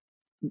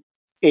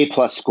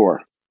 A+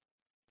 score.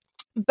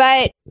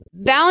 But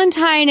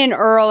Valentine and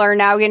Earl are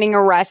now getting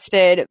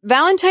arrested.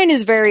 Valentine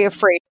is very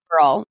afraid of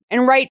Earl,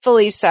 and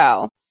rightfully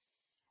so.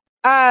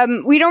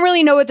 We don't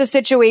really know what the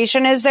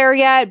situation is there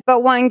yet,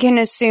 but one can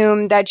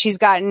assume that she's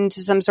gotten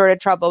into some sort of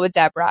trouble with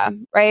Deborah,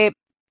 right?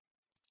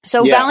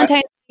 So yeah,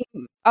 Valentine...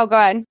 Oh, go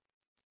ahead.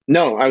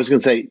 No, I was going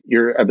to say,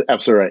 you're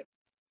absolutely right.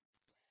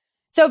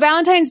 So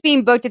Valentine's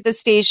being booked at the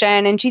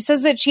station, and she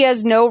says that she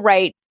has no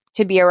right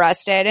to be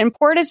arrested. And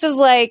Portis is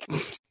like...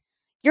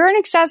 You're an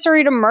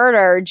accessory to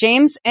murder,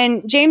 James.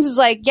 And James is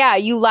like, yeah,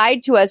 you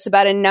lied to us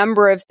about a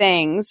number of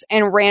things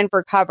and ran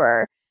for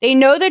cover. They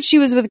know that she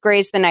was with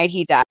Grace the night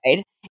he died.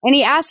 And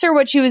he asks her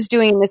what she was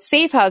doing in the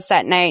safe house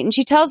that night. And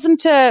she tells them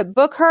to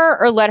book her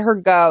or let her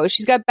go.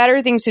 She's got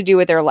better things to do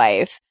with her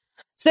life.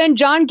 So then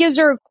John gives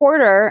her a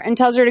quarter and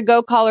tells her to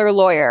go call her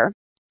lawyer.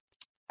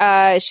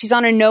 She's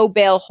on a no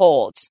bail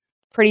hold.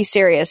 Pretty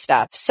serious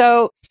stuff.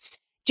 So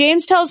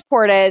James tells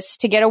Portis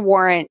to get a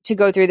warrant to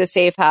go through the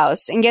safe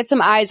house and get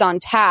some eyes on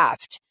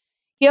Taft.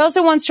 He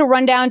also wants to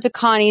run down to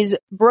Connie's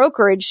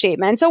brokerage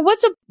statement. So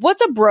what's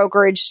a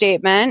brokerage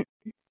statement?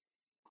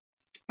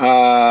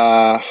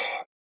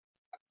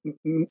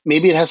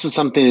 Maybe it has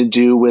something to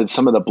do with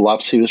some of the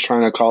bluffs he was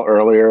trying to call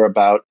earlier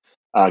about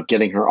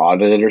getting her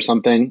audited or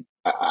something.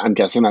 I'm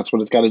guessing that's what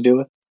it's got to do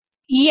with.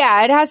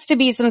 Yeah, it has to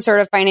be some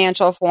sort of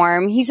financial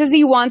form. He says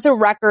he wants a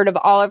record of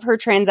all of her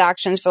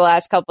transactions for the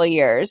last couple of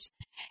years.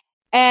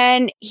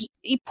 And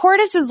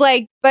Portis is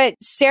like, but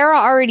Sarah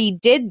already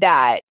did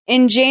that.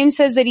 And James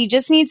says that he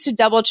just needs to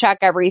double check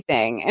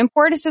everything. And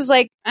Portis is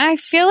like, I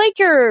feel like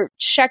you're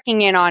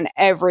checking in on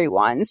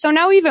everyone. So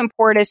now even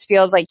Portis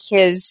feels like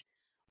his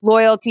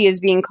loyalty is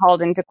being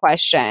called into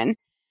question.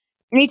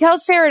 And he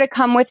tells Sarah to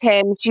come with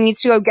him. She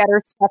needs to go get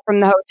her stuff from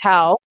the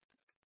hotel.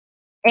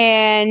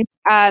 And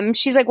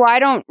she's like, well, I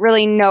don't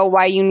really know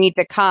why you need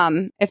to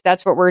come if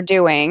that's what we're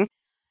doing.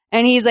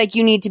 And he's like,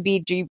 you need to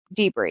be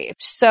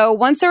debriefed. So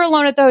once they're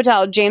alone at the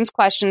hotel, James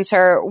questions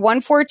her.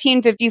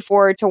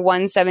 1:14:54 to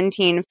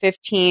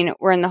 1:17:15.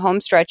 We're in the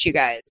home stretch, you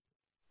guys.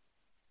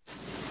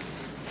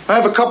 I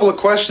have a couple of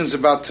questions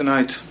about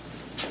tonight.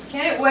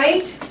 Can it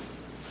wait?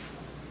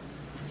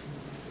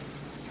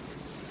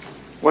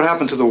 What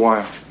happened to the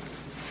wire?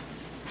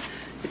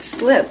 It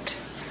slipped.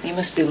 You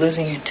must be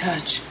losing your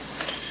touch.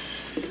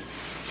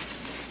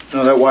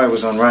 No, that wire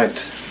was unright.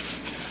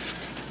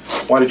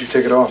 Why did you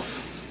take it off?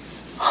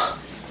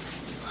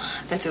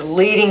 That's a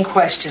leading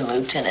question,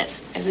 Lieutenant.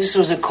 If this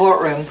was a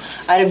courtroom,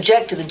 I'd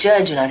object to the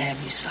judge and I'd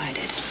have you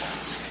cited.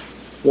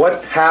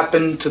 What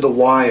happened to the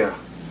wire?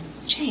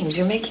 James,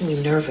 you're making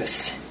me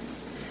nervous.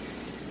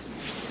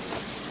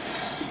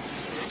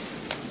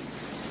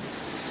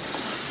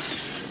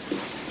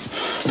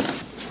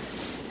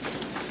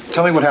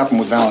 Tell me what happened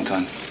with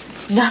Valentine.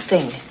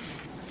 Nothing.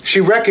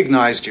 She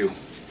recognized you.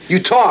 You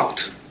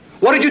talked.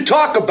 What did you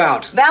talk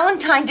about?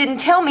 Valentine didn't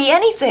tell me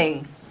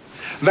anything.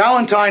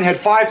 Valentine had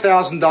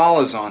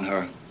 $5,000 on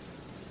her.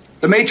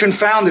 The matron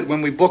found it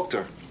when we booked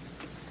her.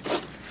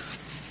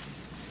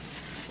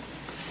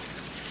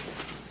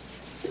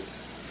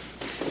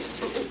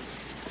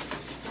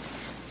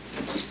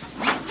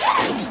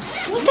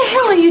 What the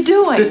hell are you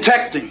doing?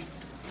 Detecting.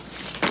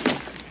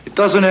 It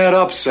doesn't add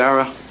up,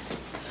 Sarah.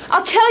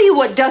 I'll tell you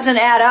what doesn't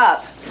add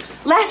up.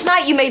 Last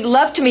night you made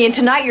love to me, and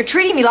tonight you're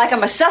treating me like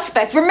I'm a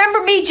suspect.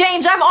 Remember me,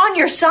 James? I'm on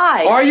your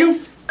side. Are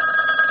you?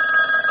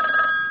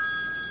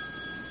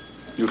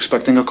 You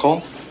expecting a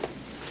call?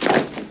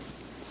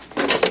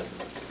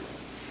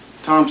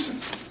 Thompson.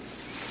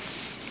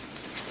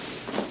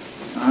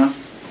 Uh-huh.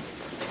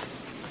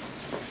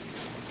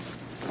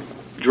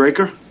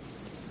 Draker?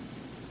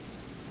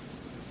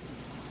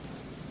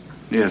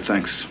 Yeah,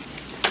 thanks.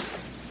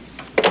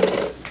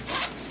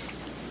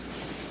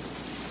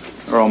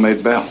 Earl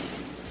made bail.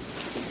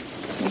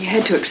 You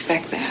had to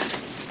expect that.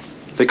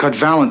 They cut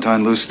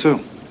Valentine loose, too.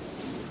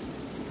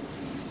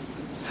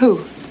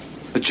 Who?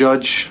 A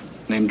judge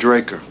named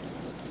Draker.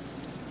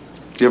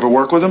 You ever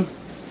work with him?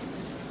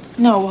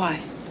 No, why?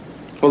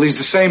 Well, he's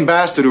the same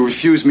bastard who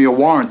refused me a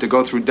warrant to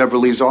go through Deborah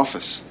Lee's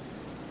office.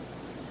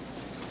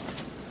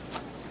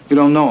 You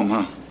don't know him,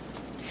 huh?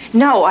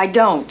 No, I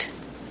don't.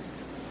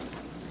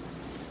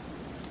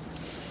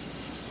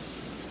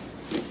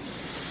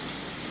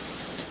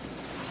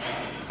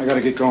 I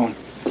gotta get going.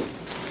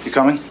 You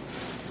coming?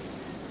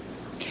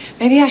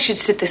 Maybe I should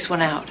sit this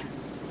one out.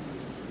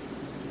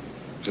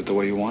 Is it the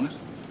way you want it?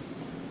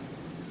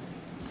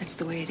 That's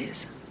the way it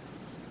is.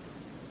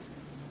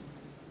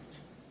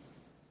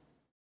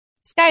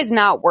 This guy's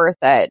not worth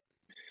it.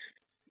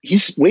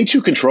 He's way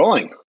too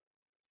controlling.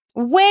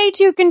 Way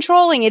too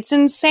controlling. It's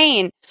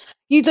insane.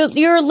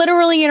 You're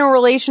literally in a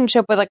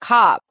relationship with a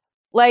cop.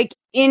 Like,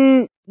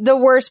 in the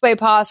worst way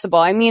possible.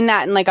 I mean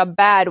that in like a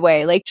bad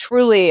way. Like,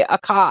 truly a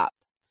cop.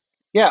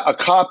 Yeah, a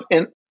cop,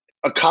 and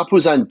a cop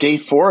who's on day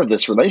 4 of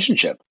this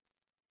relationship.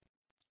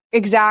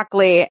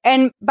 Exactly.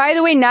 And by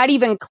the way, not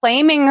even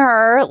claiming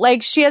her.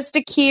 Like, she has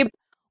to keep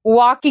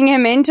walking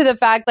him into the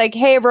fact, like,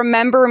 hey,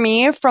 remember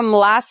me from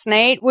last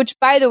night? Which,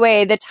 by the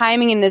way, the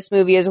timing in this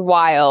movie is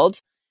wild.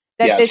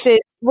 That Yes.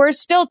 we're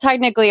still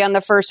technically on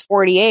the first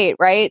 48,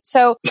 right?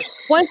 So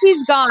once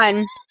he's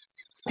gone,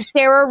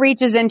 Sarah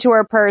reaches into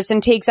her purse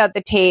and takes out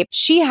the tape.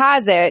 She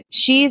has it.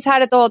 She's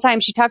had it the whole time.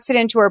 She tucks it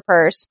into her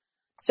purse.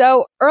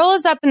 So Earl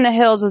is up in the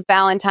hills with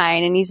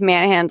Valentine and he's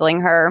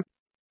manhandling her.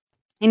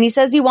 And he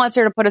says he wants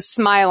her to put a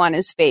smile on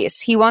his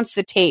face. He wants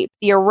the tape,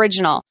 the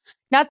original,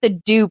 not the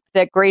dupe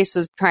that Grace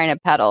was trying to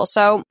peddle.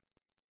 So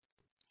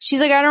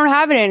she's like, I don't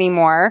have it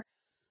anymore.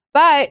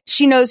 But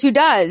she knows who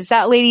does.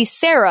 That lady,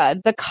 Sarah,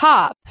 the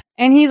cop.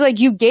 And he's like,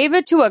 you gave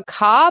it to a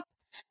cop?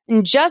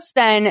 And just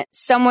then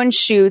someone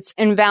shoots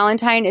and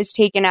Valentine is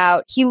taken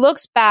out. He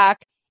looks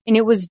back and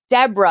it was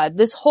Deborah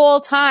this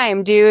whole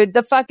time, dude.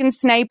 The fucking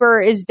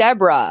sniper is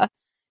Deborah.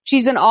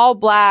 She's an all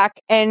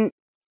black, and,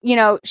 you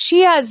know,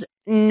 she has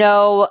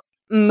no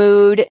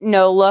mood,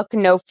 no look,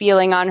 no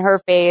feeling on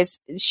her face.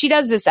 She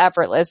does this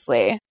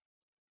effortlessly.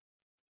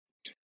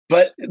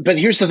 But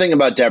here's the thing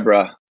about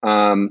Deborah.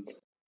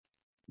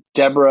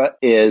 Deborah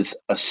is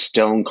a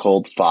stone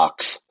cold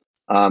fox.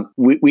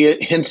 We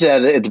hinted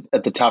at it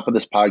at the top of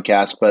this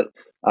podcast, but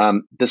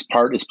this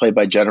part is played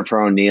by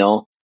Jennifer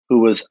O'Neill,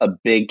 who was a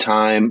big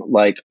time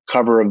like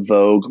cover of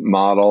Vogue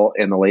model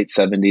in the late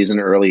 70s and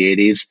early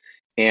 80s.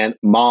 And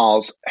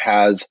Malls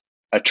has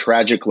a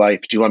tragic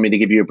life. Do you want me to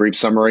give you a brief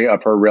summary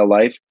of her real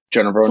life,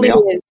 Jennifer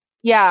O'Neill? Please.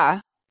 Yeah.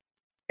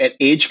 At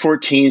age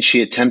 14,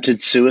 she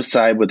attempted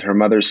suicide with her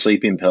mother's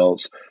sleeping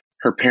pills.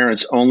 Her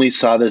parents only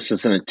saw this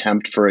as an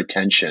attempt for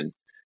attention.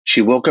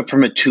 She woke up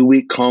from a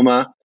 2-week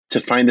coma to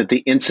find that the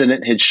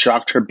incident had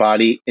shocked her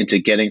body into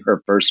getting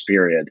her first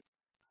period.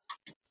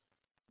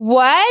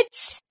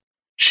 What?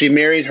 She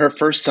married her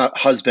first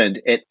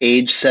husband at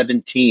age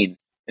 17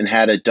 and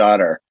had a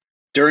daughter.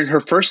 During her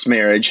first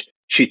marriage,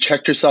 she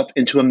checked herself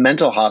into a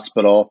mental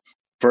hospital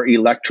for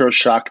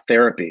electroshock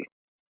therapy.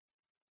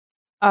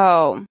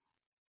 Oh.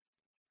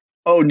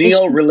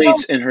 O'Neill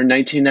relates in her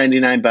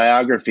 1999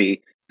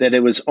 biography that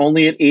it was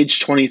only at age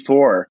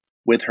 24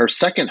 with her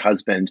second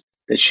husband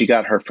that she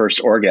got her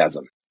first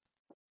orgasm.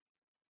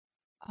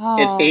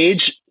 Oh. At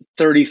age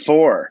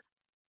 34,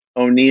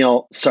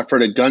 O'Neill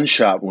suffered a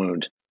gunshot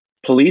wound.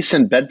 Police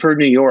in Bedford,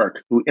 New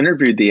York, who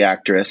interviewed the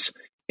actress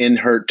in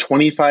her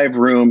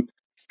 25-room,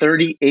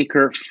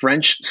 30-acre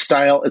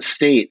French-style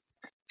estate,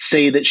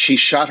 say that she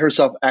shot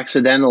herself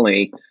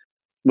accidentally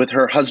with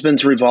her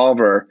husband's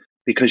revolver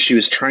because she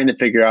was trying to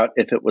figure out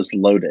if it was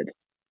loaded.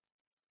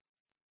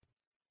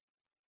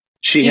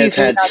 She has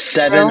had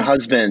 7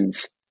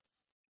 husbands,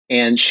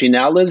 and she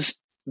now lives,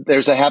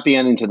 there's a happy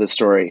ending to the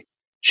story.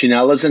 She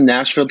now lives in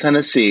Nashville,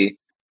 Tennessee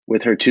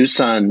with her 2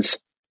 sons,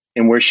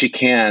 and where she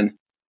can,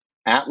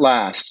 at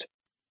last,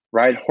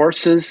 ride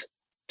horses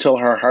till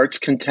her heart's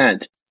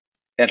content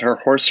at her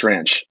horse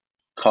ranch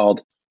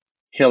called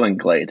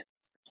Hillinglade.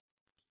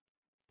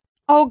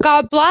 Oh,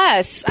 God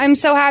bless. I'm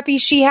so happy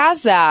she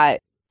has that.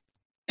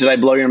 Did I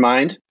blow your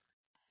mind?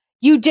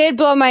 You did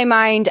blow my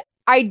mind.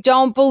 I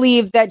don't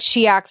believe that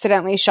she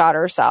accidentally shot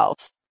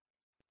herself.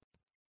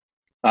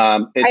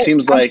 It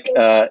seems like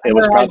it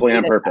was probably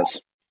on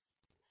purpose.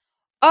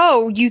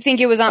 Oh, you think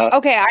it was on?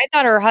 Okay, I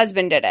thought her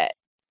husband did it.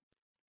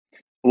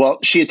 Well,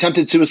 she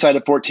attempted suicide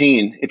at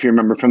 14, if you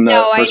remember from the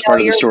first part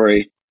of the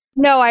story.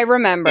 No, I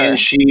remember. And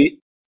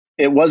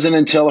it wasn't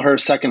until her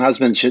second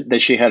husband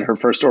that she had her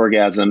first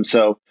orgasm.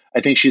 So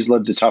I think she's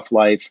lived a tough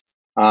life.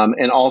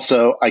 And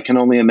also, I can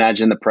only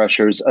imagine the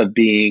pressures of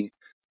being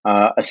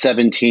a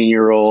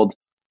 17-year-old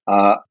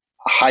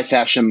high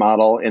fashion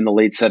model in the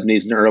late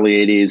 70s and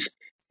early 80s,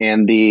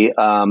 and the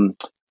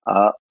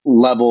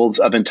levels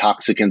of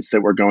intoxicants that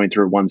were going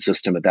through one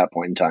system at that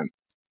point in time.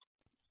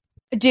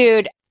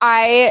 Dude,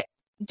 I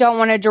don't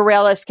want to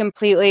derail this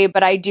completely,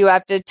 but I do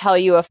have to tell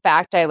you a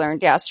fact I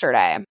learned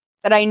yesterday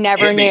that I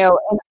never knew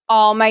in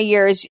all my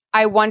years.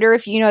 I wonder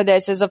if you know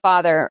this as a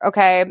father,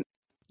 okay?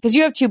 Because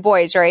you have 2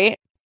 boys, right?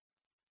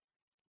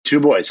 2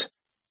 boys.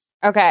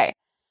 Okay.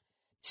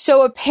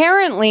 So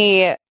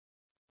apparently,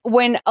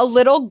 when a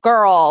little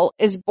girl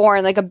is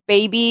born, like a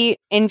baby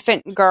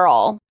infant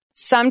girl,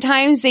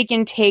 sometimes they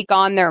can take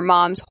on their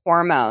mom's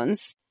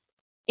hormones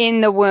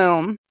in the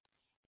womb,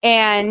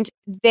 and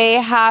they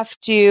have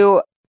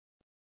to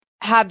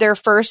have their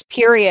first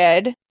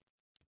period,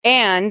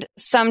 and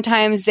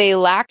sometimes they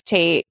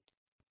lactate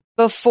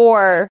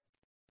before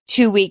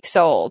 2 weeks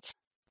old.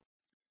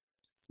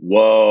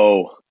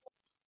 Whoa.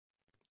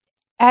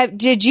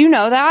 Did you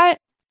know that?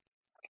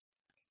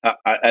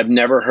 I've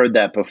never heard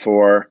that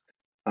before.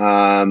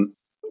 What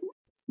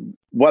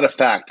a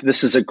fact.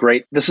 This is a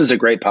great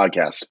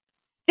podcast.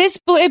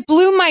 It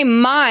blew my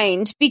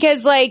mind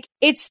because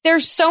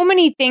there's so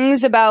many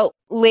things about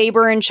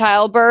labor and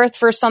childbirth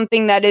for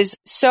something that is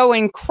so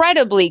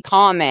incredibly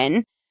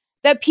common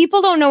that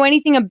people don't know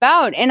anything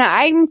about. And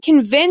I'm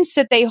convinced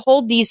that they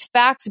hold these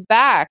facts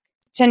back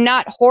to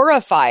not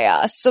horrify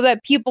us so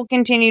that people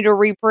continue to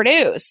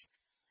reproduce.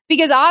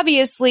 Because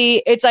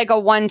obviously it's like a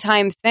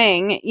one-time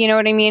thing. You know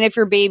what I mean? If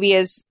your baby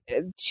is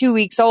 2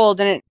 weeks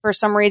old and for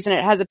some reason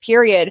it has a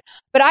period.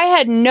 But I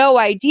had no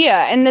idea.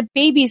 And the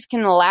babies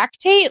can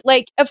lactate.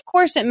 Of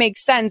course it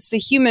makes sense. The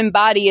human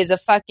body is a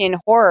fucking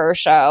horror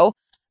show.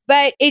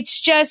 But it's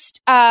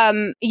just,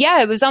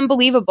 it was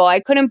unbelievable. I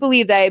couldn't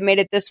believe that I made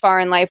it this far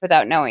in life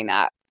without knowing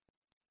that.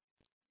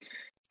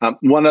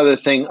 One other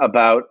thing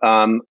about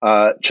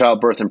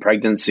childbirth and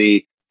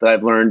pregnancy that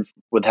I've learned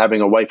with having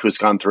a wife who's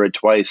gone through it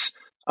twice.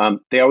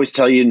 They always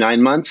tell you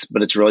 9 months,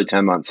 but it's really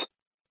 10 months.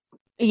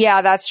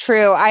 Yeah, that's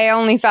true. I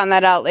only found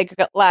that out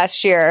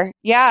last year.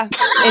 Yeah,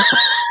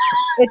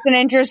 it's an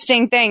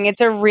interesting thing. It's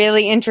a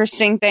really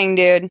interesting thing,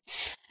 dude.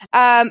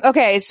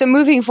 Okay, so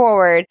moving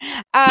forward.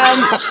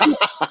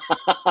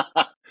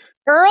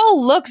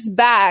 Earl looks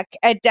back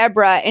at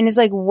Deborah and is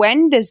like,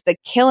 when does the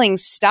killing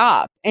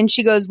stop? And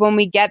she goes, when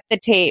we get the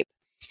tape.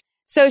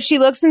 So she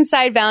looks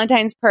inside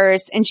Valentine's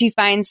purse and she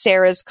finds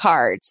Sarah's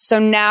card. So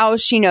now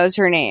she knows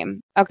her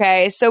name.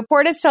 Okay. So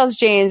Portis tells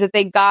James that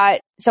they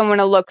got someone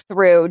to look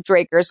through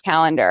Draker's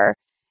calendar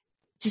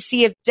to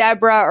see if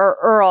Deborah or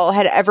Earl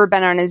had ever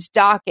been on his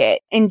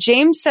docket. And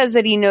James says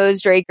that he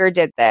knows Draker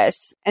did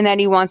this and that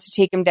he wants to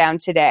take him down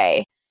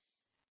today.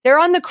 They're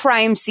on the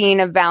crime scene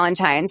of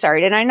Valentine.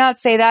 Sorry, did I not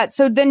say that?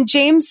 So then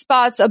James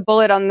spots a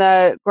bullet on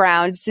the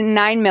ground. It's a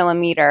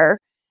 9mm.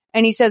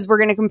 And he says, we're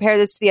going to compare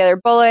this to the other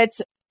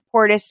bullets.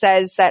 Portis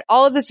says that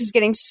all of this is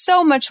getting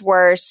so much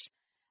worse.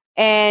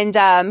 And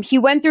he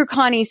went through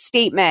Connie's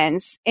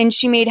statements and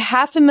she made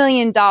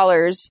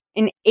 $500,000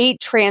 in 8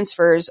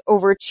 transfers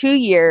over 2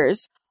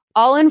 years,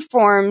 all in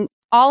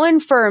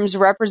firms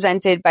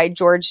represented by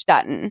George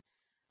Dutton.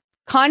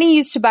 Connie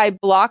used to buy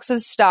blocks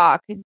of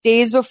stock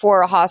days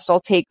before a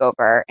hostile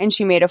takeover, and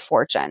she made a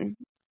fortune.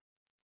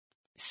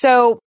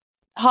 So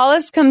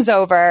Hollis comes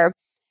over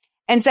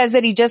and says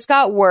that he just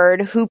got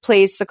word who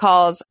placed the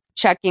calls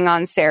checking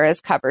on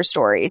Sarah's cover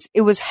stories.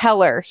 It was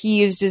Heller. He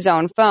used his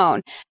own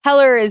phone.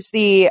 Heller is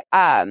the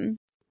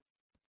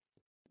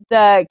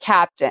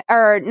captain,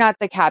 or not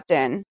the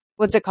captain.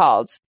 What's it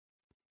called?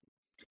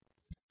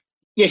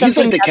 Yeah, he's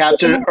like the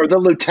captain or the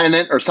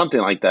lieutenant or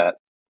something like that.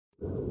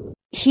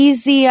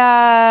 He's the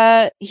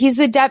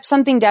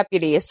something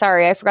deputy.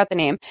 Sorry, I forgot the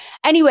name.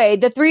 Anyway,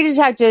 the 3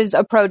 detectives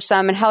approach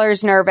them and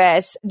Heller's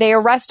nervous. They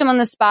arrest him on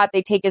the spot.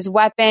 They take his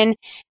weapon.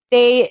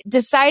 They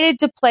decided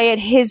to play it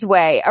his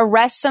way,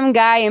 arrest some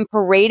guy and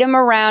parade him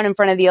around in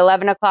front of the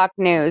 11 o'clock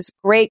news.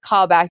 Great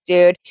callback,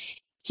 dude.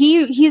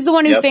 He's the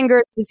one who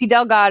fingered Lucy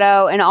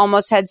Delgado and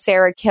almost had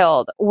Sarah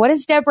killed. What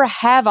does Deborah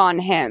have on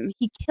him?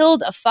 He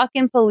killed a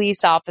fucking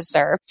police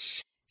officer.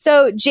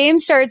 So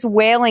James starts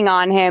wailing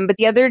on him, but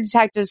the other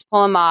detectives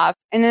pull him off.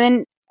 And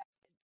then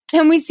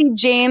we see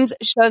James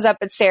shows up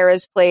at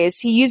Sarah's place.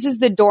 He uses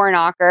the door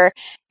knocker.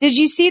 Did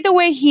you see the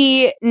way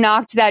he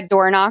knocked that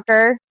door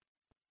knocker?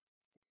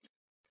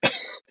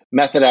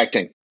 Method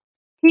acting.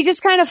 He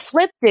just kind of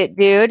flipped it,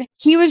 dude.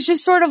 He was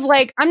just sort of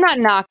like, I'm not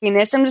knocking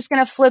this. I'm just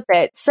going to flip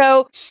it.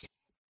 So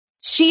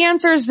she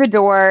answers the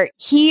door.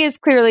 He is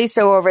clearly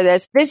so over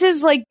this. This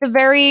is like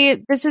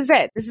this is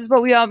it. This is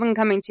what we all been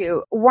coming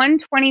to.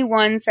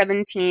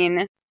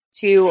 121:17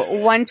 to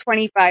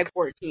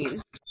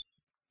 125:14.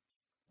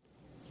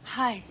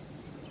 Hi.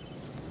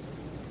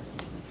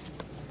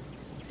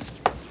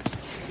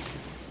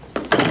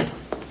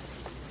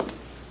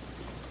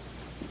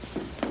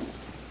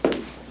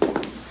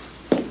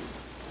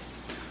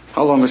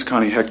 How long has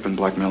Connie Heck been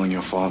blackmailing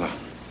your father?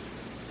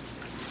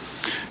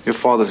 Your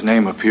father's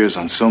name appears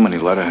on so many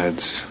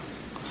letterheads.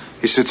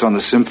 He sits on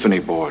the symphony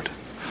board.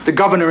 The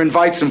governor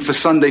invites him for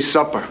Sunday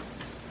supper.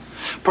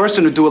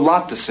 Person would do a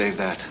lot to save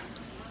that.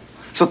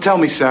 So tell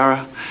me,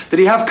 Sarah, did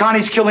he have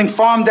Connie's killing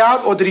farmed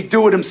out, or did he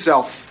do it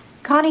himself?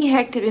 Connie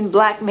Hecht had been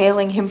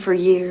blackmailing him for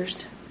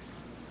years.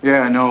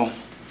 Yeah, I know.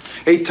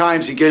 8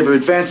 times he gave her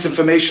advance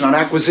information on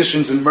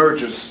acquisitions and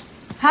mergers.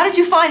 How did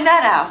you find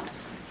that out?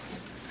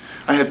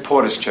 I had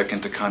Portis check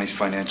into Connie's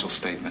financial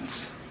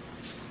statements.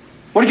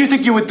 What did you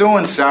think you were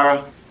doing,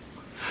 Sarah?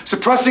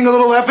 Suppressing a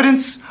little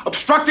evidence?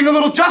 Obstructing a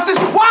little justice?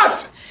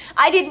 What?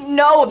 I didn't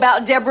know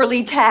about Deborah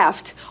Lee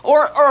Taft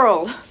or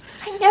Earl.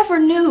 I never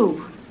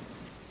knew.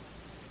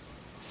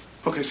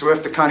 Okay, so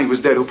after Connie was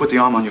dead, who put the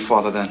arm on your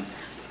father then?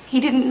 He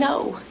didn't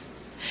know.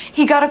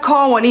 He got a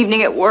call one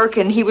evening at work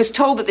and he was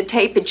told that the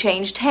tape had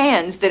changed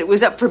hands, that it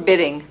was up for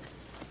bidding.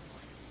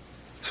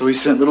 So he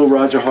sent little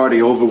Roger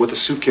Hardy over with a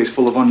suitcase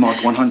full of unmarked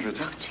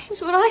 100s.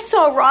 James, when I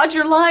saw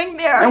Roger lying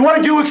there... And what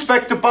did you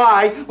expect to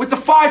buy with the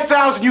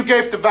 $5,000 you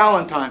gave to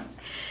Valentine?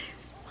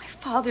 My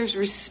father's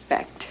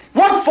respect.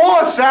 What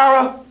for,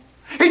 Sarah?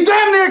 He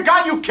damn near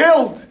got you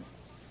killed.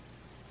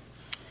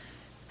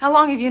 How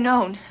long have you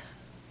known?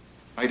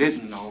 I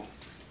didn't know.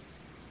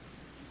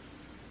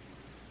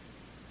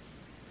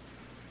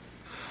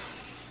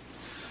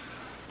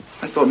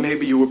 I thought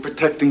maybe you were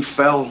protecting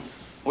Fell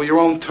or your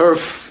own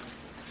turf.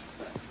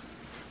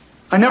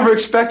 I never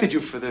expected you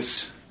for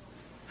this.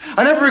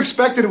 I never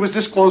expected it was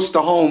this close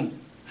to home.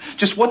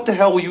 Just what the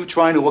hell were you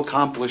trying to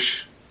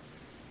accomplish?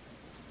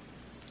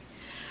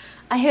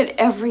 I had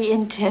every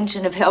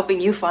intention of helping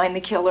you find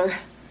the killer.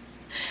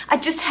 I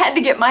just had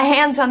to get my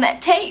hands on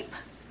that tape.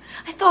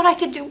 I thought I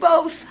could do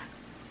both.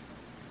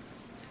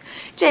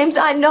 James,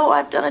 I know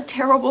I've done a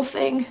terrible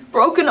thing,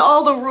 broken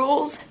all the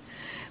rules,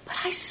 but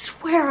I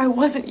swear I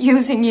wasn't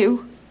using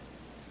you.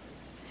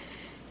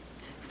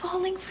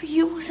 Falling for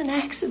you was an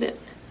accident.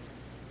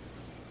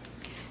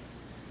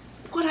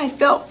 What I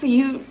felt for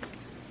you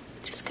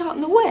just got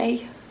in the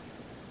way.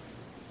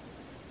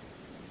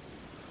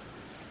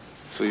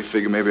 So you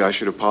figure maybe I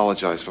should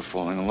apologize for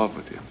falling in love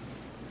with you.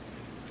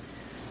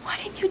 Why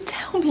didn't you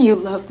tell me you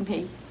loved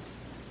me?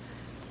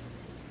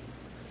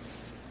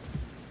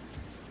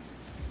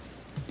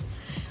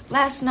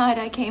 Last night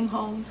I came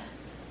home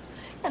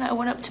and I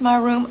went up to my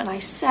room and I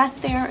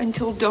sat there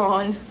until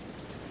dawn.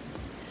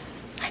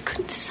 I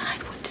couldn't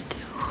decide what to do.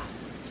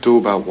 Do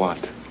about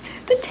what?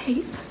 The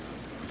tape.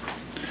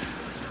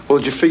 Well,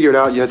 did you figure it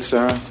out yet,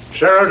 Sarah?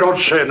 Sarah, don't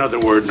say another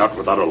word, not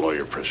without a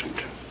lawyer present.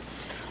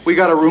 We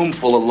got a room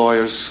full of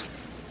lawyers.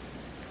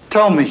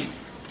 Tell me,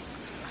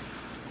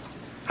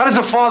 how does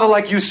a father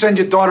like you send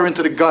your daughter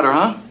into the gutter,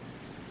 huh?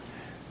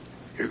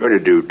 You're going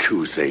to do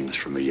two things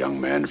for me,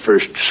 young man.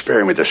 First,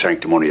 spare me the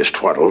sanctimonious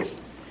twaddle.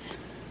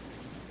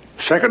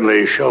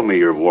 Secondly, show me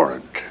your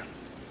warrant.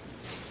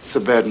 It's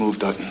a bad move,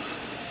 Dutton.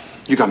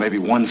 You got maybe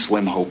one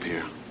slim hope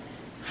here.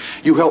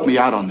 You help me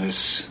out on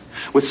this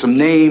with some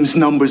names,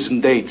 numbers,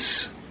 and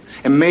dates.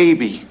 And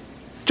maybe,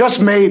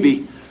 just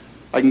maybe,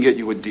 I can get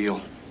you a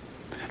deal.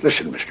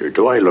 Listen, mister,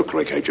 do I look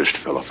like I just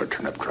fell off a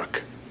turnip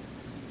truck?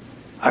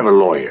 I'm a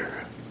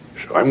lawyer,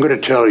 so I'm going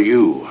to tell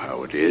you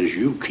how it is.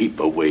 You keep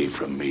away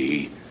from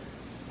me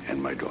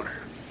and my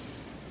daughter.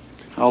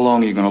 How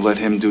long are you going to let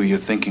him do your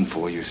thinking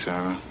for you,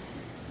 Sarah?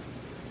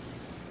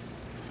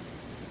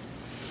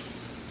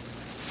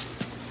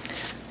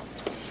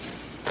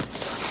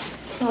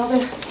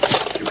 Father.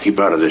 You keep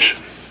out of this.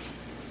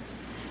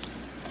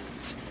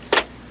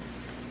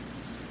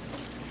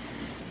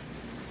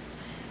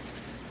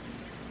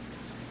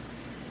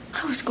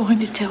 I was going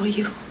to tell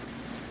you.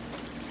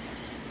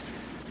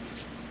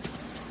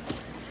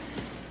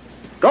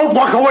 Don't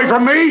walk away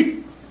from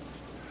me!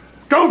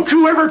 Don't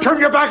you ever turn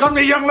your back on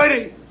me, young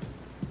lady!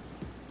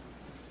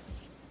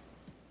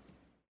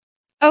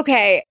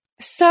 Okay,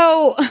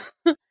 so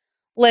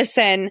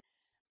listen,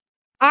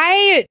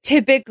 I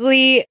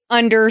typically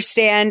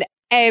understand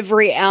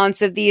every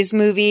ounce of these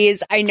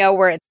movies. I know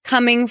where it's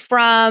coming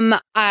from.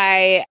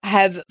 I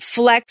have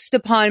flexed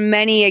upon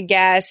many a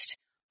guest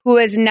who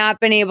has not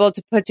been able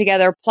to put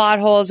together plot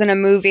holes in a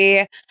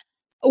movie.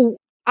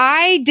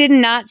 I did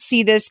not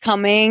see this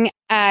coming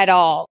at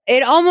all.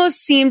 It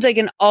almost seemed like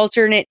an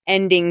alternate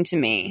ending to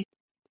me.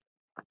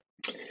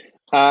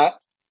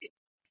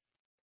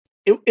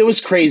 It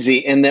was crazy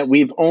in that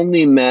we've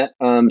only met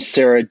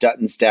Sarah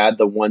Dutton's dad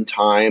the one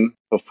time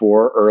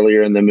before,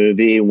 earlier in the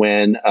movie,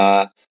 when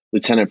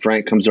Lieutenant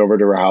Frank comes over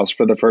to her house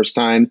for the first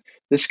time.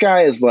 This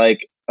guy is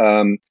like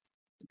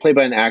played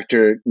by an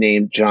actor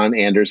named John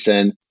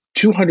Anderson,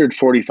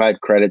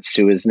 245 credits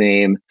to his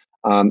name.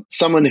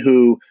 Someone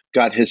who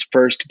got his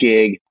first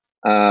gig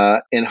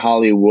in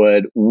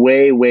Hollywood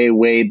way, way,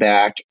 way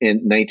back in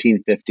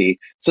 1950.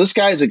 So this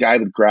guy is a guy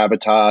with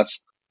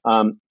gravitas.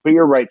 But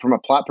you're right. From a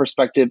plot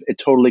perspective, it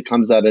totally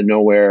comes out of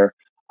nowhere.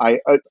 I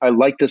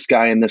like this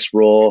guy in this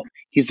role.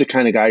 He's the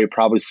kind of guy who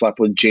probably slept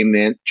with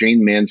Jane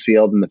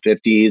Mansfield in the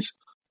 50s.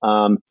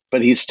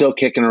 But he's still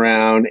kicking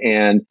around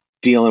and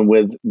dealing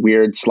with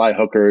weird sly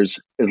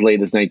hookers as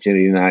late as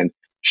 1989.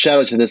 Shout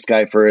out to this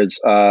guy for his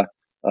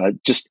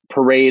just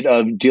parade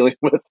of dealing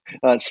with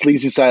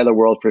sleazy side of the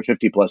world for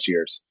 50 plus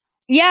years.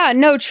 Yeah,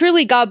 no,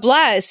 truly, God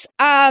bless.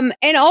 And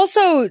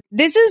also,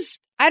 this is,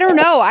 I don't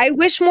know, I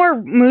wish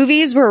more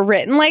movies were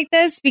written like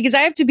this, because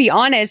I have to be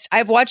honest,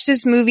 I've watched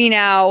this movie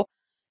now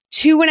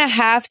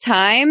 2.5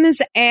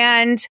 times,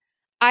 and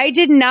I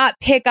did not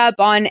pick up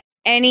on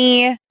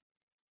any,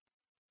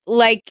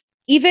 like,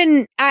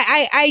 even,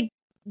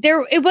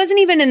 it wasn't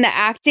even in the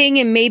acting,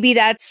 and maybe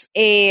that's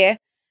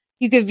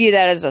you could view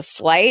that as a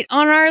slight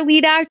on our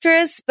lead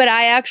actress, but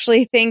I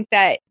actually think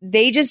that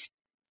they just,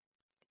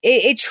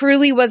 it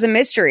truly was a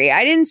mystery.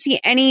 I didn't see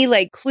any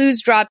like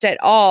clues dropped at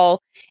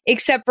all,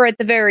 except for at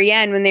the very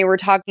end when they were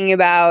talking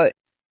about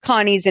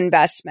Connie's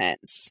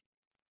investments.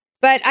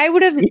 But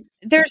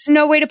there's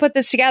no way to put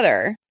this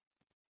together.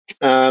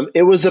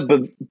 It was a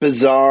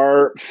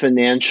bizarre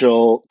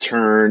financial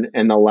turn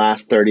in the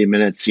last 30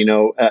 minutes. You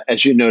know,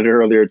 as you noted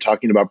earlier,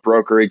 talking about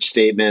brokerage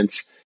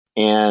statements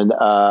and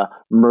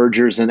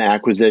mergers and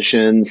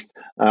acquisitions.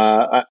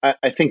 I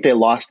think they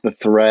lost the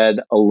thread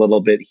a little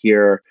bit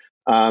here.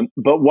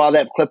 But while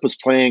that clip was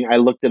playing, I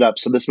looked it up.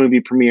 So this movie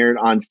premiered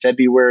on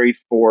February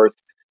 4th,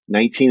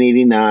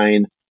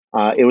 1989.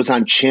 It was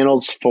on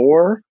channels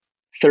 4,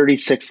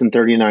 36, and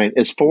 39.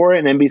 Is 4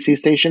 an NBC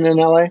station in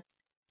LA?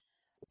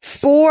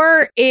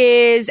 4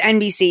 is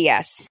NBC,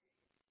 yes.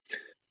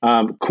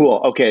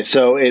 Cool. Okay,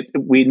 so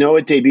we know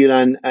it debuted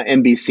on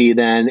NBC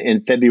then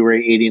in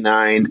February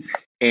 89.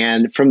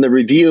 And from the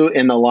review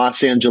in the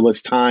Los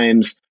Angeles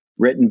Times,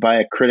 written by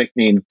a critic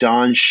named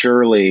Don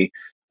Shirley,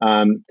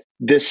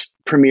 this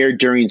premiered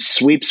during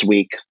Sweeps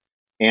Week.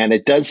 And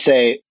it does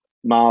say,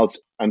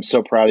 Miles, I'm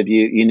so proud of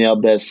you. You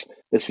nailed this.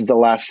 This is the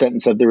last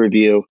sentence of the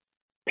review.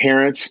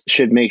 Parents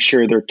should make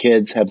sure their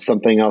kids have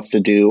something else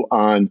to do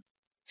on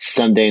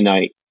Sunday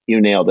night.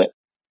 You nailed it.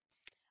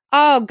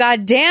 Oh,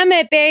 God damn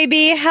it,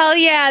 baby. Hell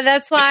yeah.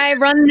 That's why I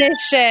run this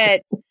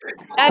shit.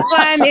 That's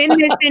why I'm in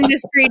this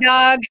industry,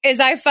 dog, is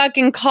I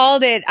fucking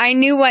called it. I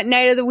knew what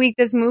night of the week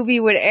this movie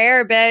would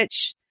air,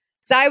 bitch.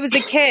 Because I was a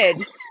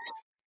kid.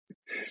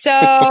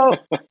 So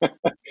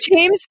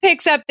James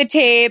picks up the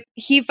tape.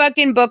 He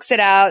fucking books it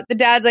out. The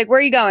dad's like, where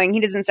are you going? He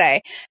doesn't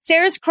say.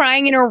 Sarah's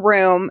crying in her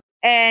room,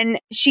 and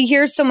she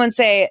hears someone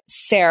say,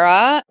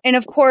 Sarah. And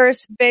of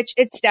course, bitch,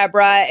 it's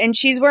Deborah. And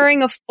she's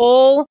wearing a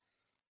full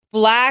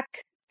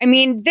black I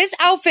mean, this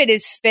outfit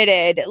is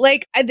fitted.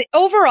 Like,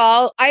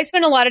 overall, I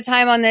spend a lot of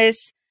time on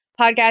this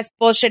podcast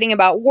bullshitting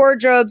about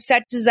wardrobe,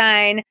 set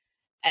design,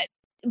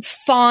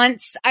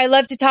 fonts. I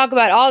love to talk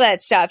about all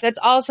that stuff. That's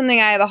all something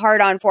I have a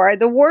hard on for.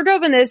 The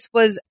wardrobe in this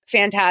was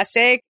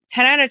fantastic.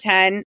 10 out of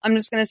 10. I'm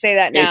just going to say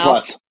that now.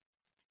 A+.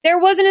 There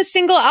wasn't a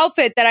single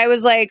outfit that I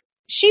was like,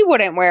 she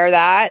wouldn't wear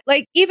that.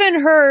 Like,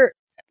 even her,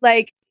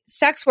 like,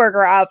 sex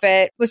worker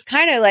outfit was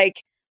kind of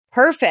like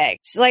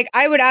perfect. Like,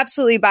 I would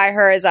absolutely buy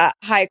her as a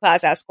high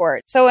class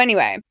escort. So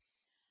anyway,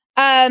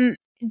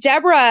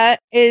 Deborah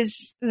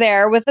is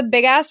there with a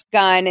big ass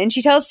gun, and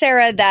she tells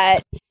Sarah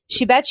that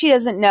she bet she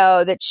doesn't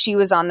know that she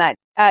was on that.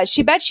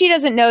 She bet she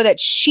doesn't know that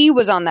she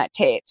was on that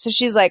tape. So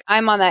she's like,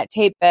 I'm on that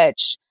tape,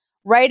 bitch.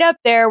 Right up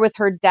there with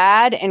her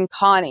dad and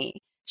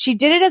Connie. She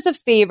did it as a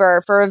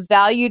favor for a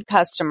valued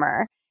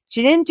customer.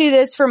 She didn't do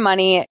this for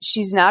money.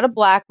 She's not a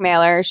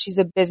blackmailer. She's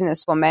a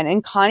businesswoman.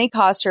 And Connie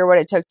cost her what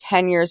it took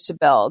 10 years to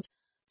build.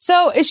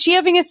 So is she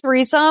having a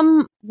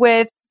threesome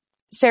with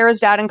Sarah's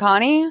dad and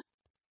Connie?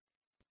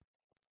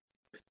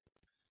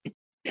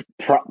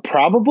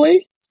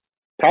 Probably.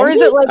 Or is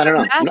it like I don't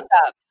know. a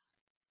mashup?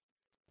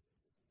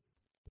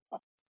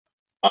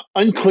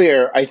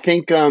 Unclear. I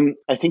think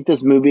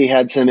this movie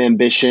had some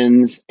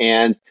ambitions,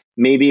 and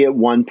maybe at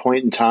one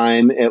point in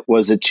time it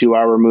was a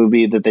 2-hour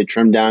movie that they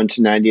trimmed down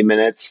to 90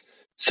 minutes,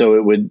 so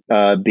it would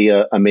be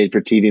a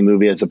made-for-TV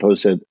movie as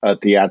opposed to a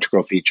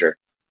theatrical feature.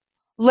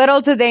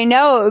 Little did they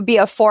know it would be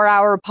a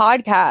 4-hour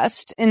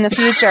podcast in the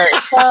future.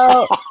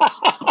 So,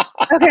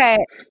 okay.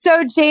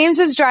 So James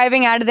is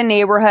driving out of the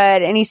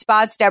neighborhood and he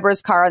spots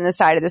Deborah's car on the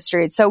side of the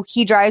street. So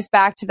he drives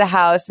back to the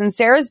house, and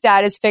Sarah's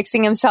dad is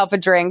fixing himself a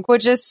drink,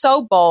 which is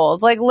so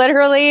bold. Like,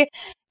 literally,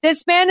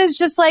 this man is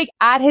just like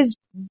at his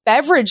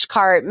beverage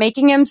cart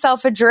making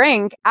himself a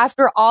drink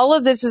after all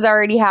of this has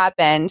already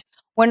happened,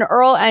 when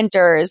Earl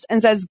enters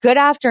and says, "Good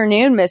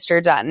afternoon,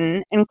 Mr.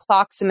 Dutton," and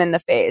clocks him in the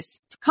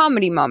face. It's a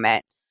comedy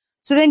moment.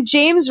 So then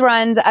James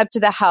runs up to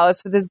the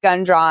house with his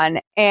gun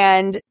drawn,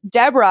 and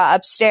Deborah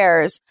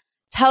upstairs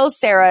tells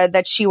Sarah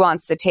that she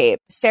wants the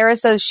tape. Sarah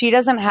says she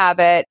doesn't have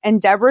it,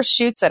 and Deborah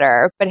shoots at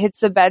her, but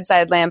hits the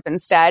bedside lamp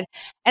instead.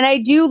 And I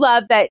do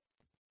love that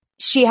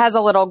she has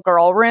a little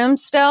girl room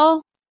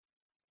still.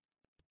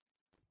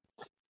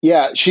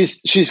 Yeah,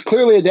 she's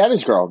clearly a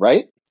daddy's girl,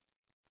 right?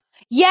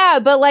 Yeah,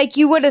 but like,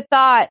 you would have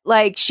thought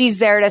like she's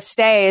there to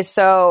stay,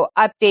 so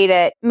update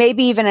it.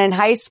 Maybe even in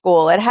high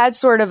school. It had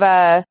sort of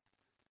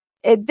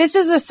this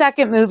is the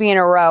second movie in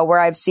a row where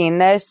I've seen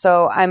this,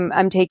 so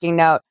I'm taking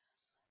note.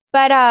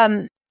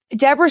 But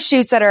Deborah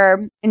shoots at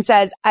her and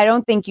says, "I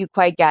don't think you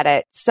quite get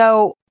it."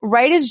 So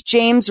right as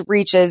James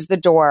reaches the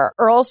door,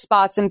 Earl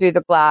spots him through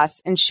the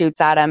glass and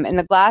shoots at him, and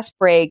the glass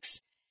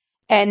breaks.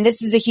 And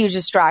this is a huge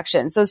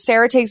distraction. So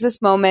Sarah takes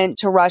this moment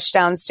to rush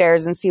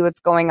downstairs and see what's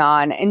going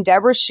on, and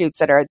Deborah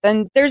shoots at her.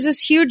 Then there's this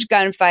huge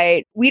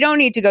gunfight. We don't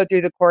need to go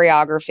through the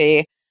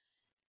choreography.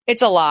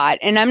 It's a lot,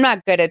 and I'm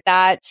not good at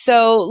that.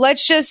 So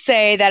let's just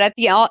say that at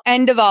the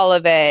end of all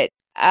of it,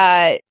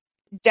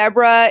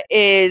 Deborah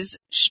is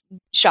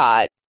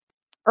shot.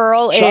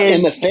 Earl shot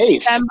is in the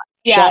face.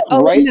 Yeah,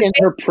 shot right in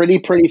her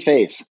pretty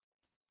face.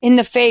 In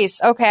the face.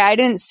 Okay, I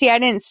didn't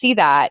see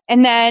that.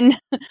 And then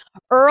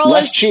Earl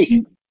left is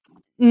cheek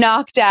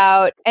knocked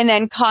out, and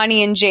then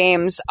Connie and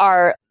James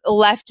are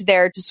left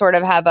there to sort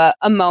of have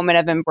a moment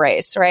of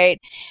embrace, right?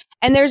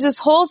 And there's this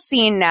whole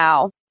scene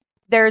now.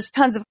 There's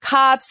tons of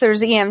cops,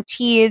 there's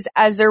EMTs,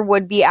 as there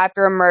would be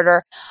after a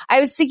murder. I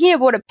was thinking of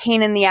what a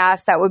pain in the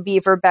ass that would be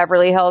for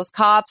Beverly Hills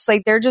cops.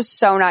 Like, they're just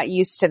so not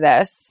used to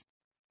this.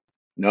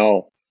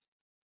 No.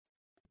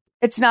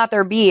 It's not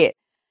their beat.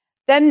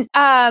 Then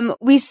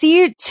we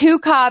see 2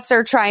 cops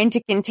are trying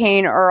to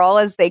contain Earl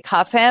as they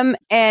cuff him.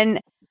 And,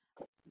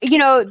 you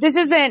know, this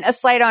isn't a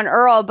slight on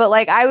Earl, but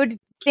like, I would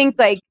think,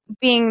 like,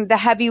 being the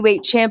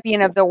heavyweight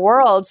champion of the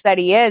world that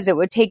he is, it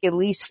would take at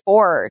least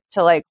 4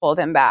 to like hold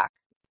him back.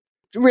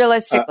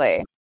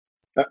 Realistically.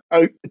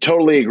 I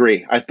totally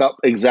agree. I thought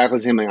exactly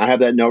the same thing. I have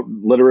that note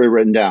literally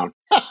written down.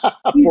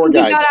 Poor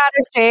guys. He got out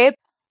of shape.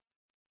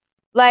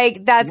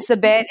 Like, that's the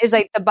bit, is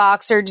like the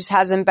boxer just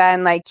hasn't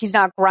been, like, he's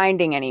not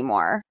grinding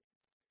anymore.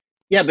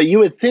 Yeah, but you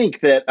would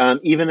think that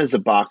even as a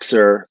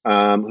boxer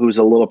who's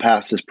a little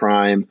past his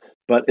prime,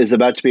 but is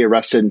about to be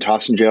arrested and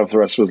tossed in jail for the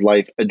rest of his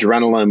life,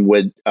 adrenaline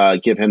would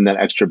give him that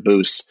extra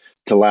boost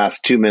to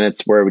last 2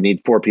 minutes where we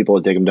need 4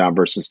 people to take him down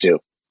versus 2.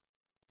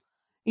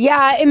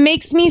 Yeah, it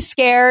makes me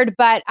scared,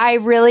 but I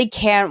really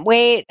can't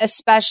wait,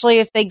 especially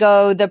if they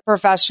go the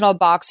professional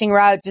boxing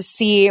route, to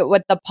see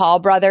what the Paul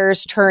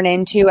brothers turn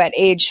into at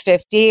age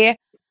 50.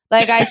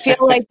 Like, I feel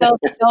like they'll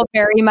still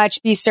very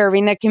much be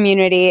serving the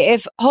community.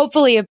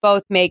 Hopefully if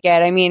both make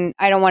it. I mean,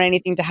 I don't want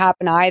anything to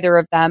happen to either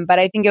of them, but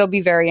I think it'll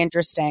be very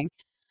interesting.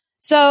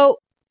 So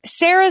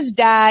Sarah's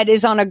dad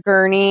is on a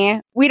gurney.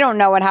 We don't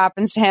know what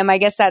happens to him. I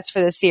guess that's for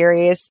the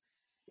series.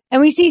 And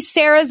we see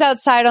Sarah's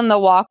outside on the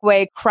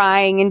walkway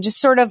crying and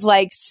just sort of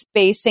like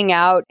spacing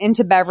out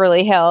into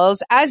Beverly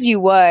Hills, as you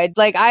would.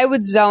 Like, I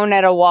would zone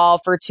at a wall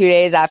for 2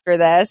 days after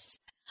this.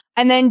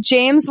 And then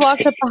James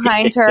walks up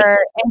behind her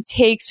and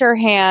takes her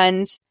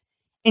hand,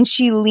 and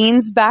she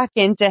leans back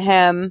into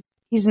him.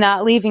 He's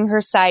not leaving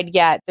her side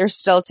yet. They're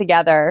still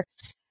together.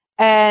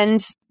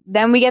 And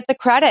then we get the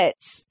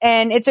credits,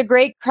 and it's a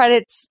great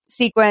credits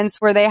sequence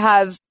where they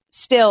have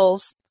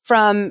stills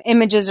from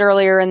images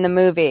earlier in the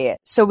movie,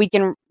 so we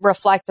can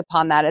reflect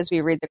upon that as we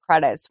read the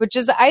credits, which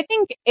is, I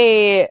think,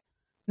 a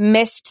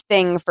missed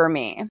thing for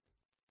me.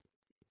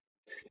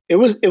 It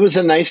was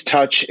a nice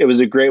touch. It was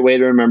a great way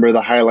to remember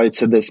the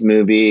highlights of this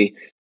movie.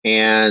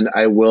 And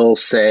I will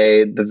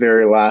say the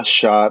very last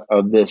shot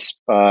of this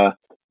 1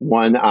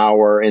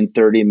 hour and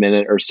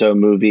 30-minute or so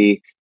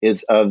movie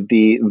is of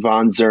the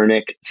Von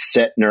Zernick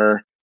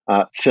Settner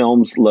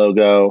Films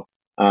logo.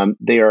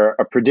 They are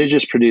a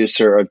prodigious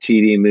producer of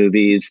TV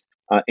movies,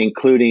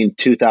 including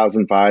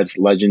 2005's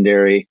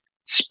legendary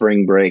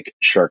Spring Break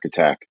Shark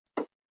Attack.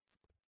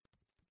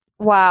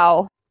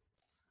 Wow.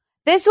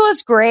 This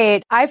was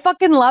great. I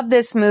fucking love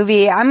this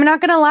movie. I'm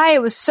not going to lie.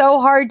 It was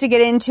so hard to get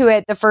into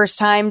it the first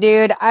time,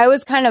 dude. I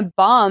was kind of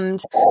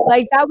bummed.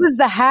 Like, that was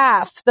the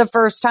half the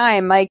first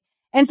time. Like,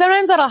 and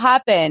sometimes that'll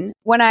happen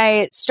when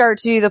I start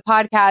to do the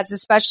podcast,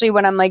 especially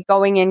when I'm like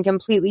going in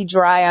completely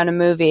dry on a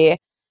movie.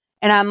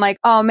 And I'm like,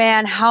 oh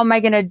man, how am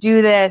I going to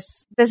do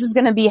this? This is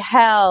going to be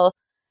hell.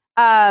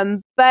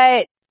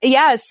 But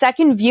yeah,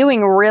 second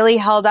viewing really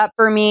held up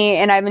for me,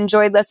 and I've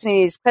enjoyed listening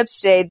to these clips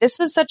today. This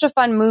was such a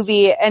fun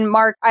movie. And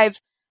Mark, I've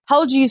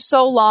held you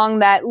so long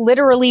that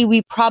literally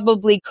we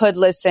probably could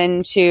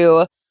listen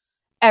to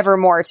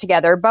Evermore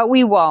together, but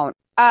we won't.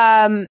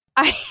 And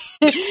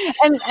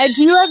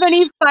do you have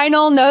any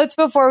final notes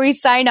before we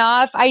sign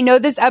off? I know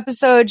this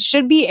episode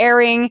should be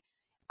airing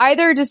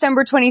either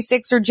December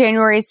 26th or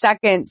January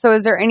 2nd. So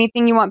is there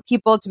anything you want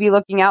people to be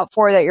looking out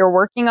for that you're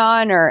working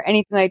on or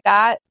anything like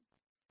that?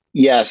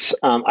 Yes,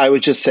 I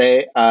would just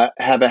say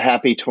have a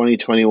happy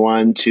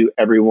 2021 to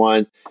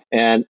everyone.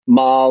 And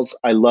Malls,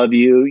 I love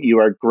you. You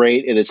are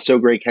great. It is so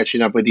great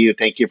catching up with you.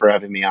 Thank you for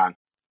having me on.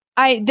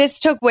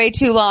 This took way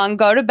too long.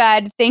 Go to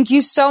bed. Thank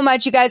you so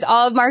much, you guys.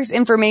 All of Mark's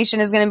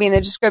information is going to be in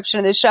the description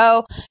of the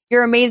show.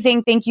 You're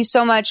amazing. Thank you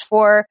so much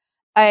for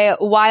a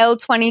wild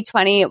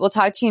 2020. We'll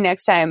talk to you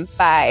next time.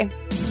 Bye.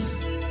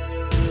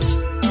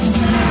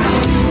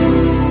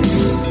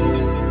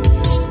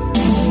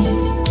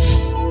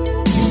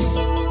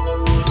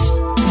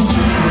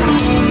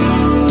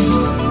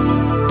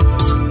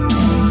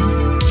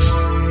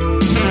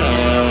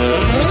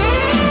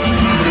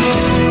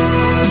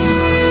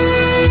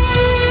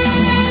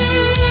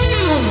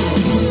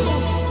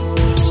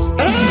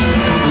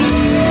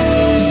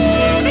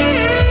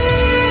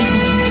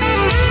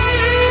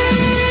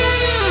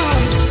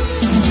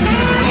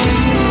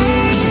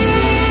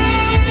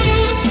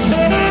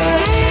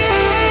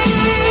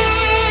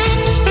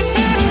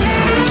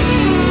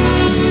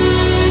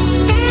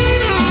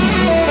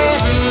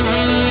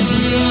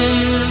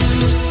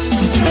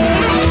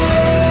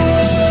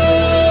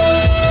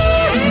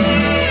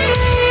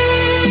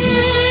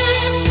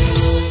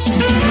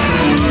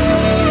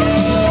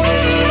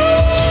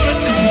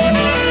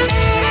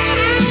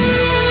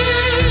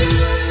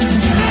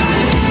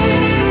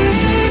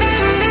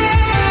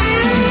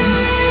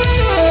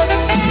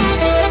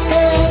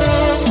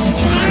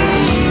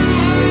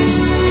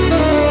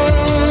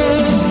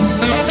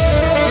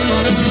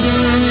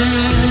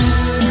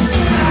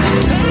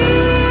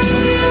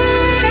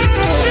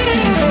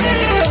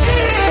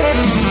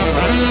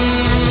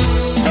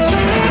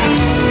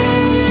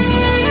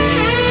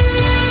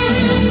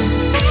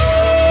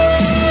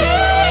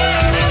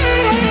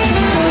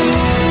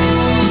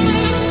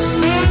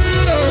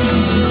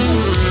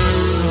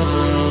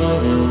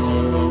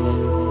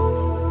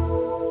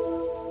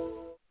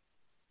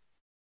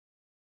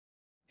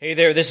 Hey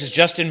there, this is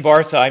Justin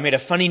Bartha. I made a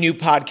funny new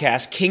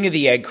podcast, King of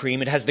the Egg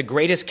Cream. It has the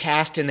greatest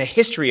cast in the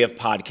history of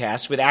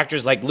podcasts with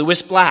actors like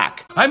Louis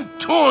Black. I'm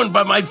torn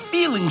by my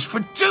feelings for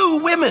two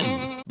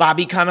women.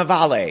 Bobby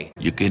Cannavale.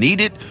 You can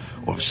eat it,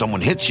 or if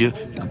someone hits you,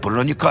 you can put it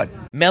on your cut.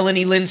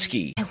 Melanie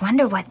Linsky. I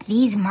wonder what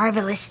these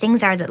marvelous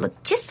things are that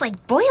look just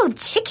like boiled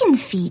chicken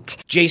feet.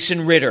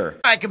 Jason Ritter.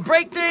 I can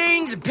break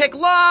things and pick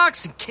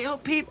locks and kill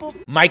people.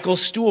 Michael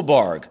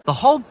Stuhlbarg. The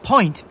whole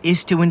point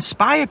is to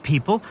inspire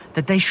people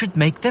that they should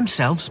make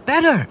themselves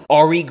better.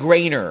 Ari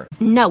Grainer.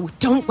 No,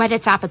 don't whet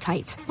its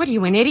appetite. What are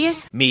you, an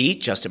idiot? Me,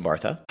 Justin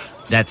Bartha.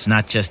 That's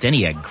not just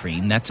any egg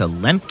cream, that's a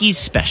Lemke's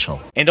special.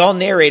 And all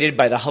narrated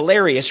by the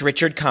hilarious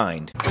Richard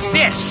Kind.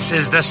 This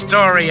is the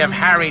story of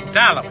Harry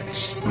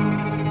Dalowitz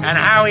and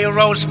how he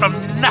rose from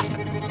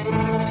nothing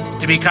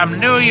to become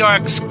New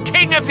York's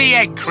King of the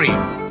Egg Cream.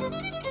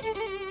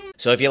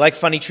 So if you like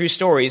funny true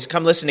stories,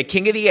 come listen to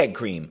King of the Egg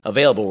Cream,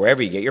 available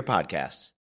wherever you get your podcasts.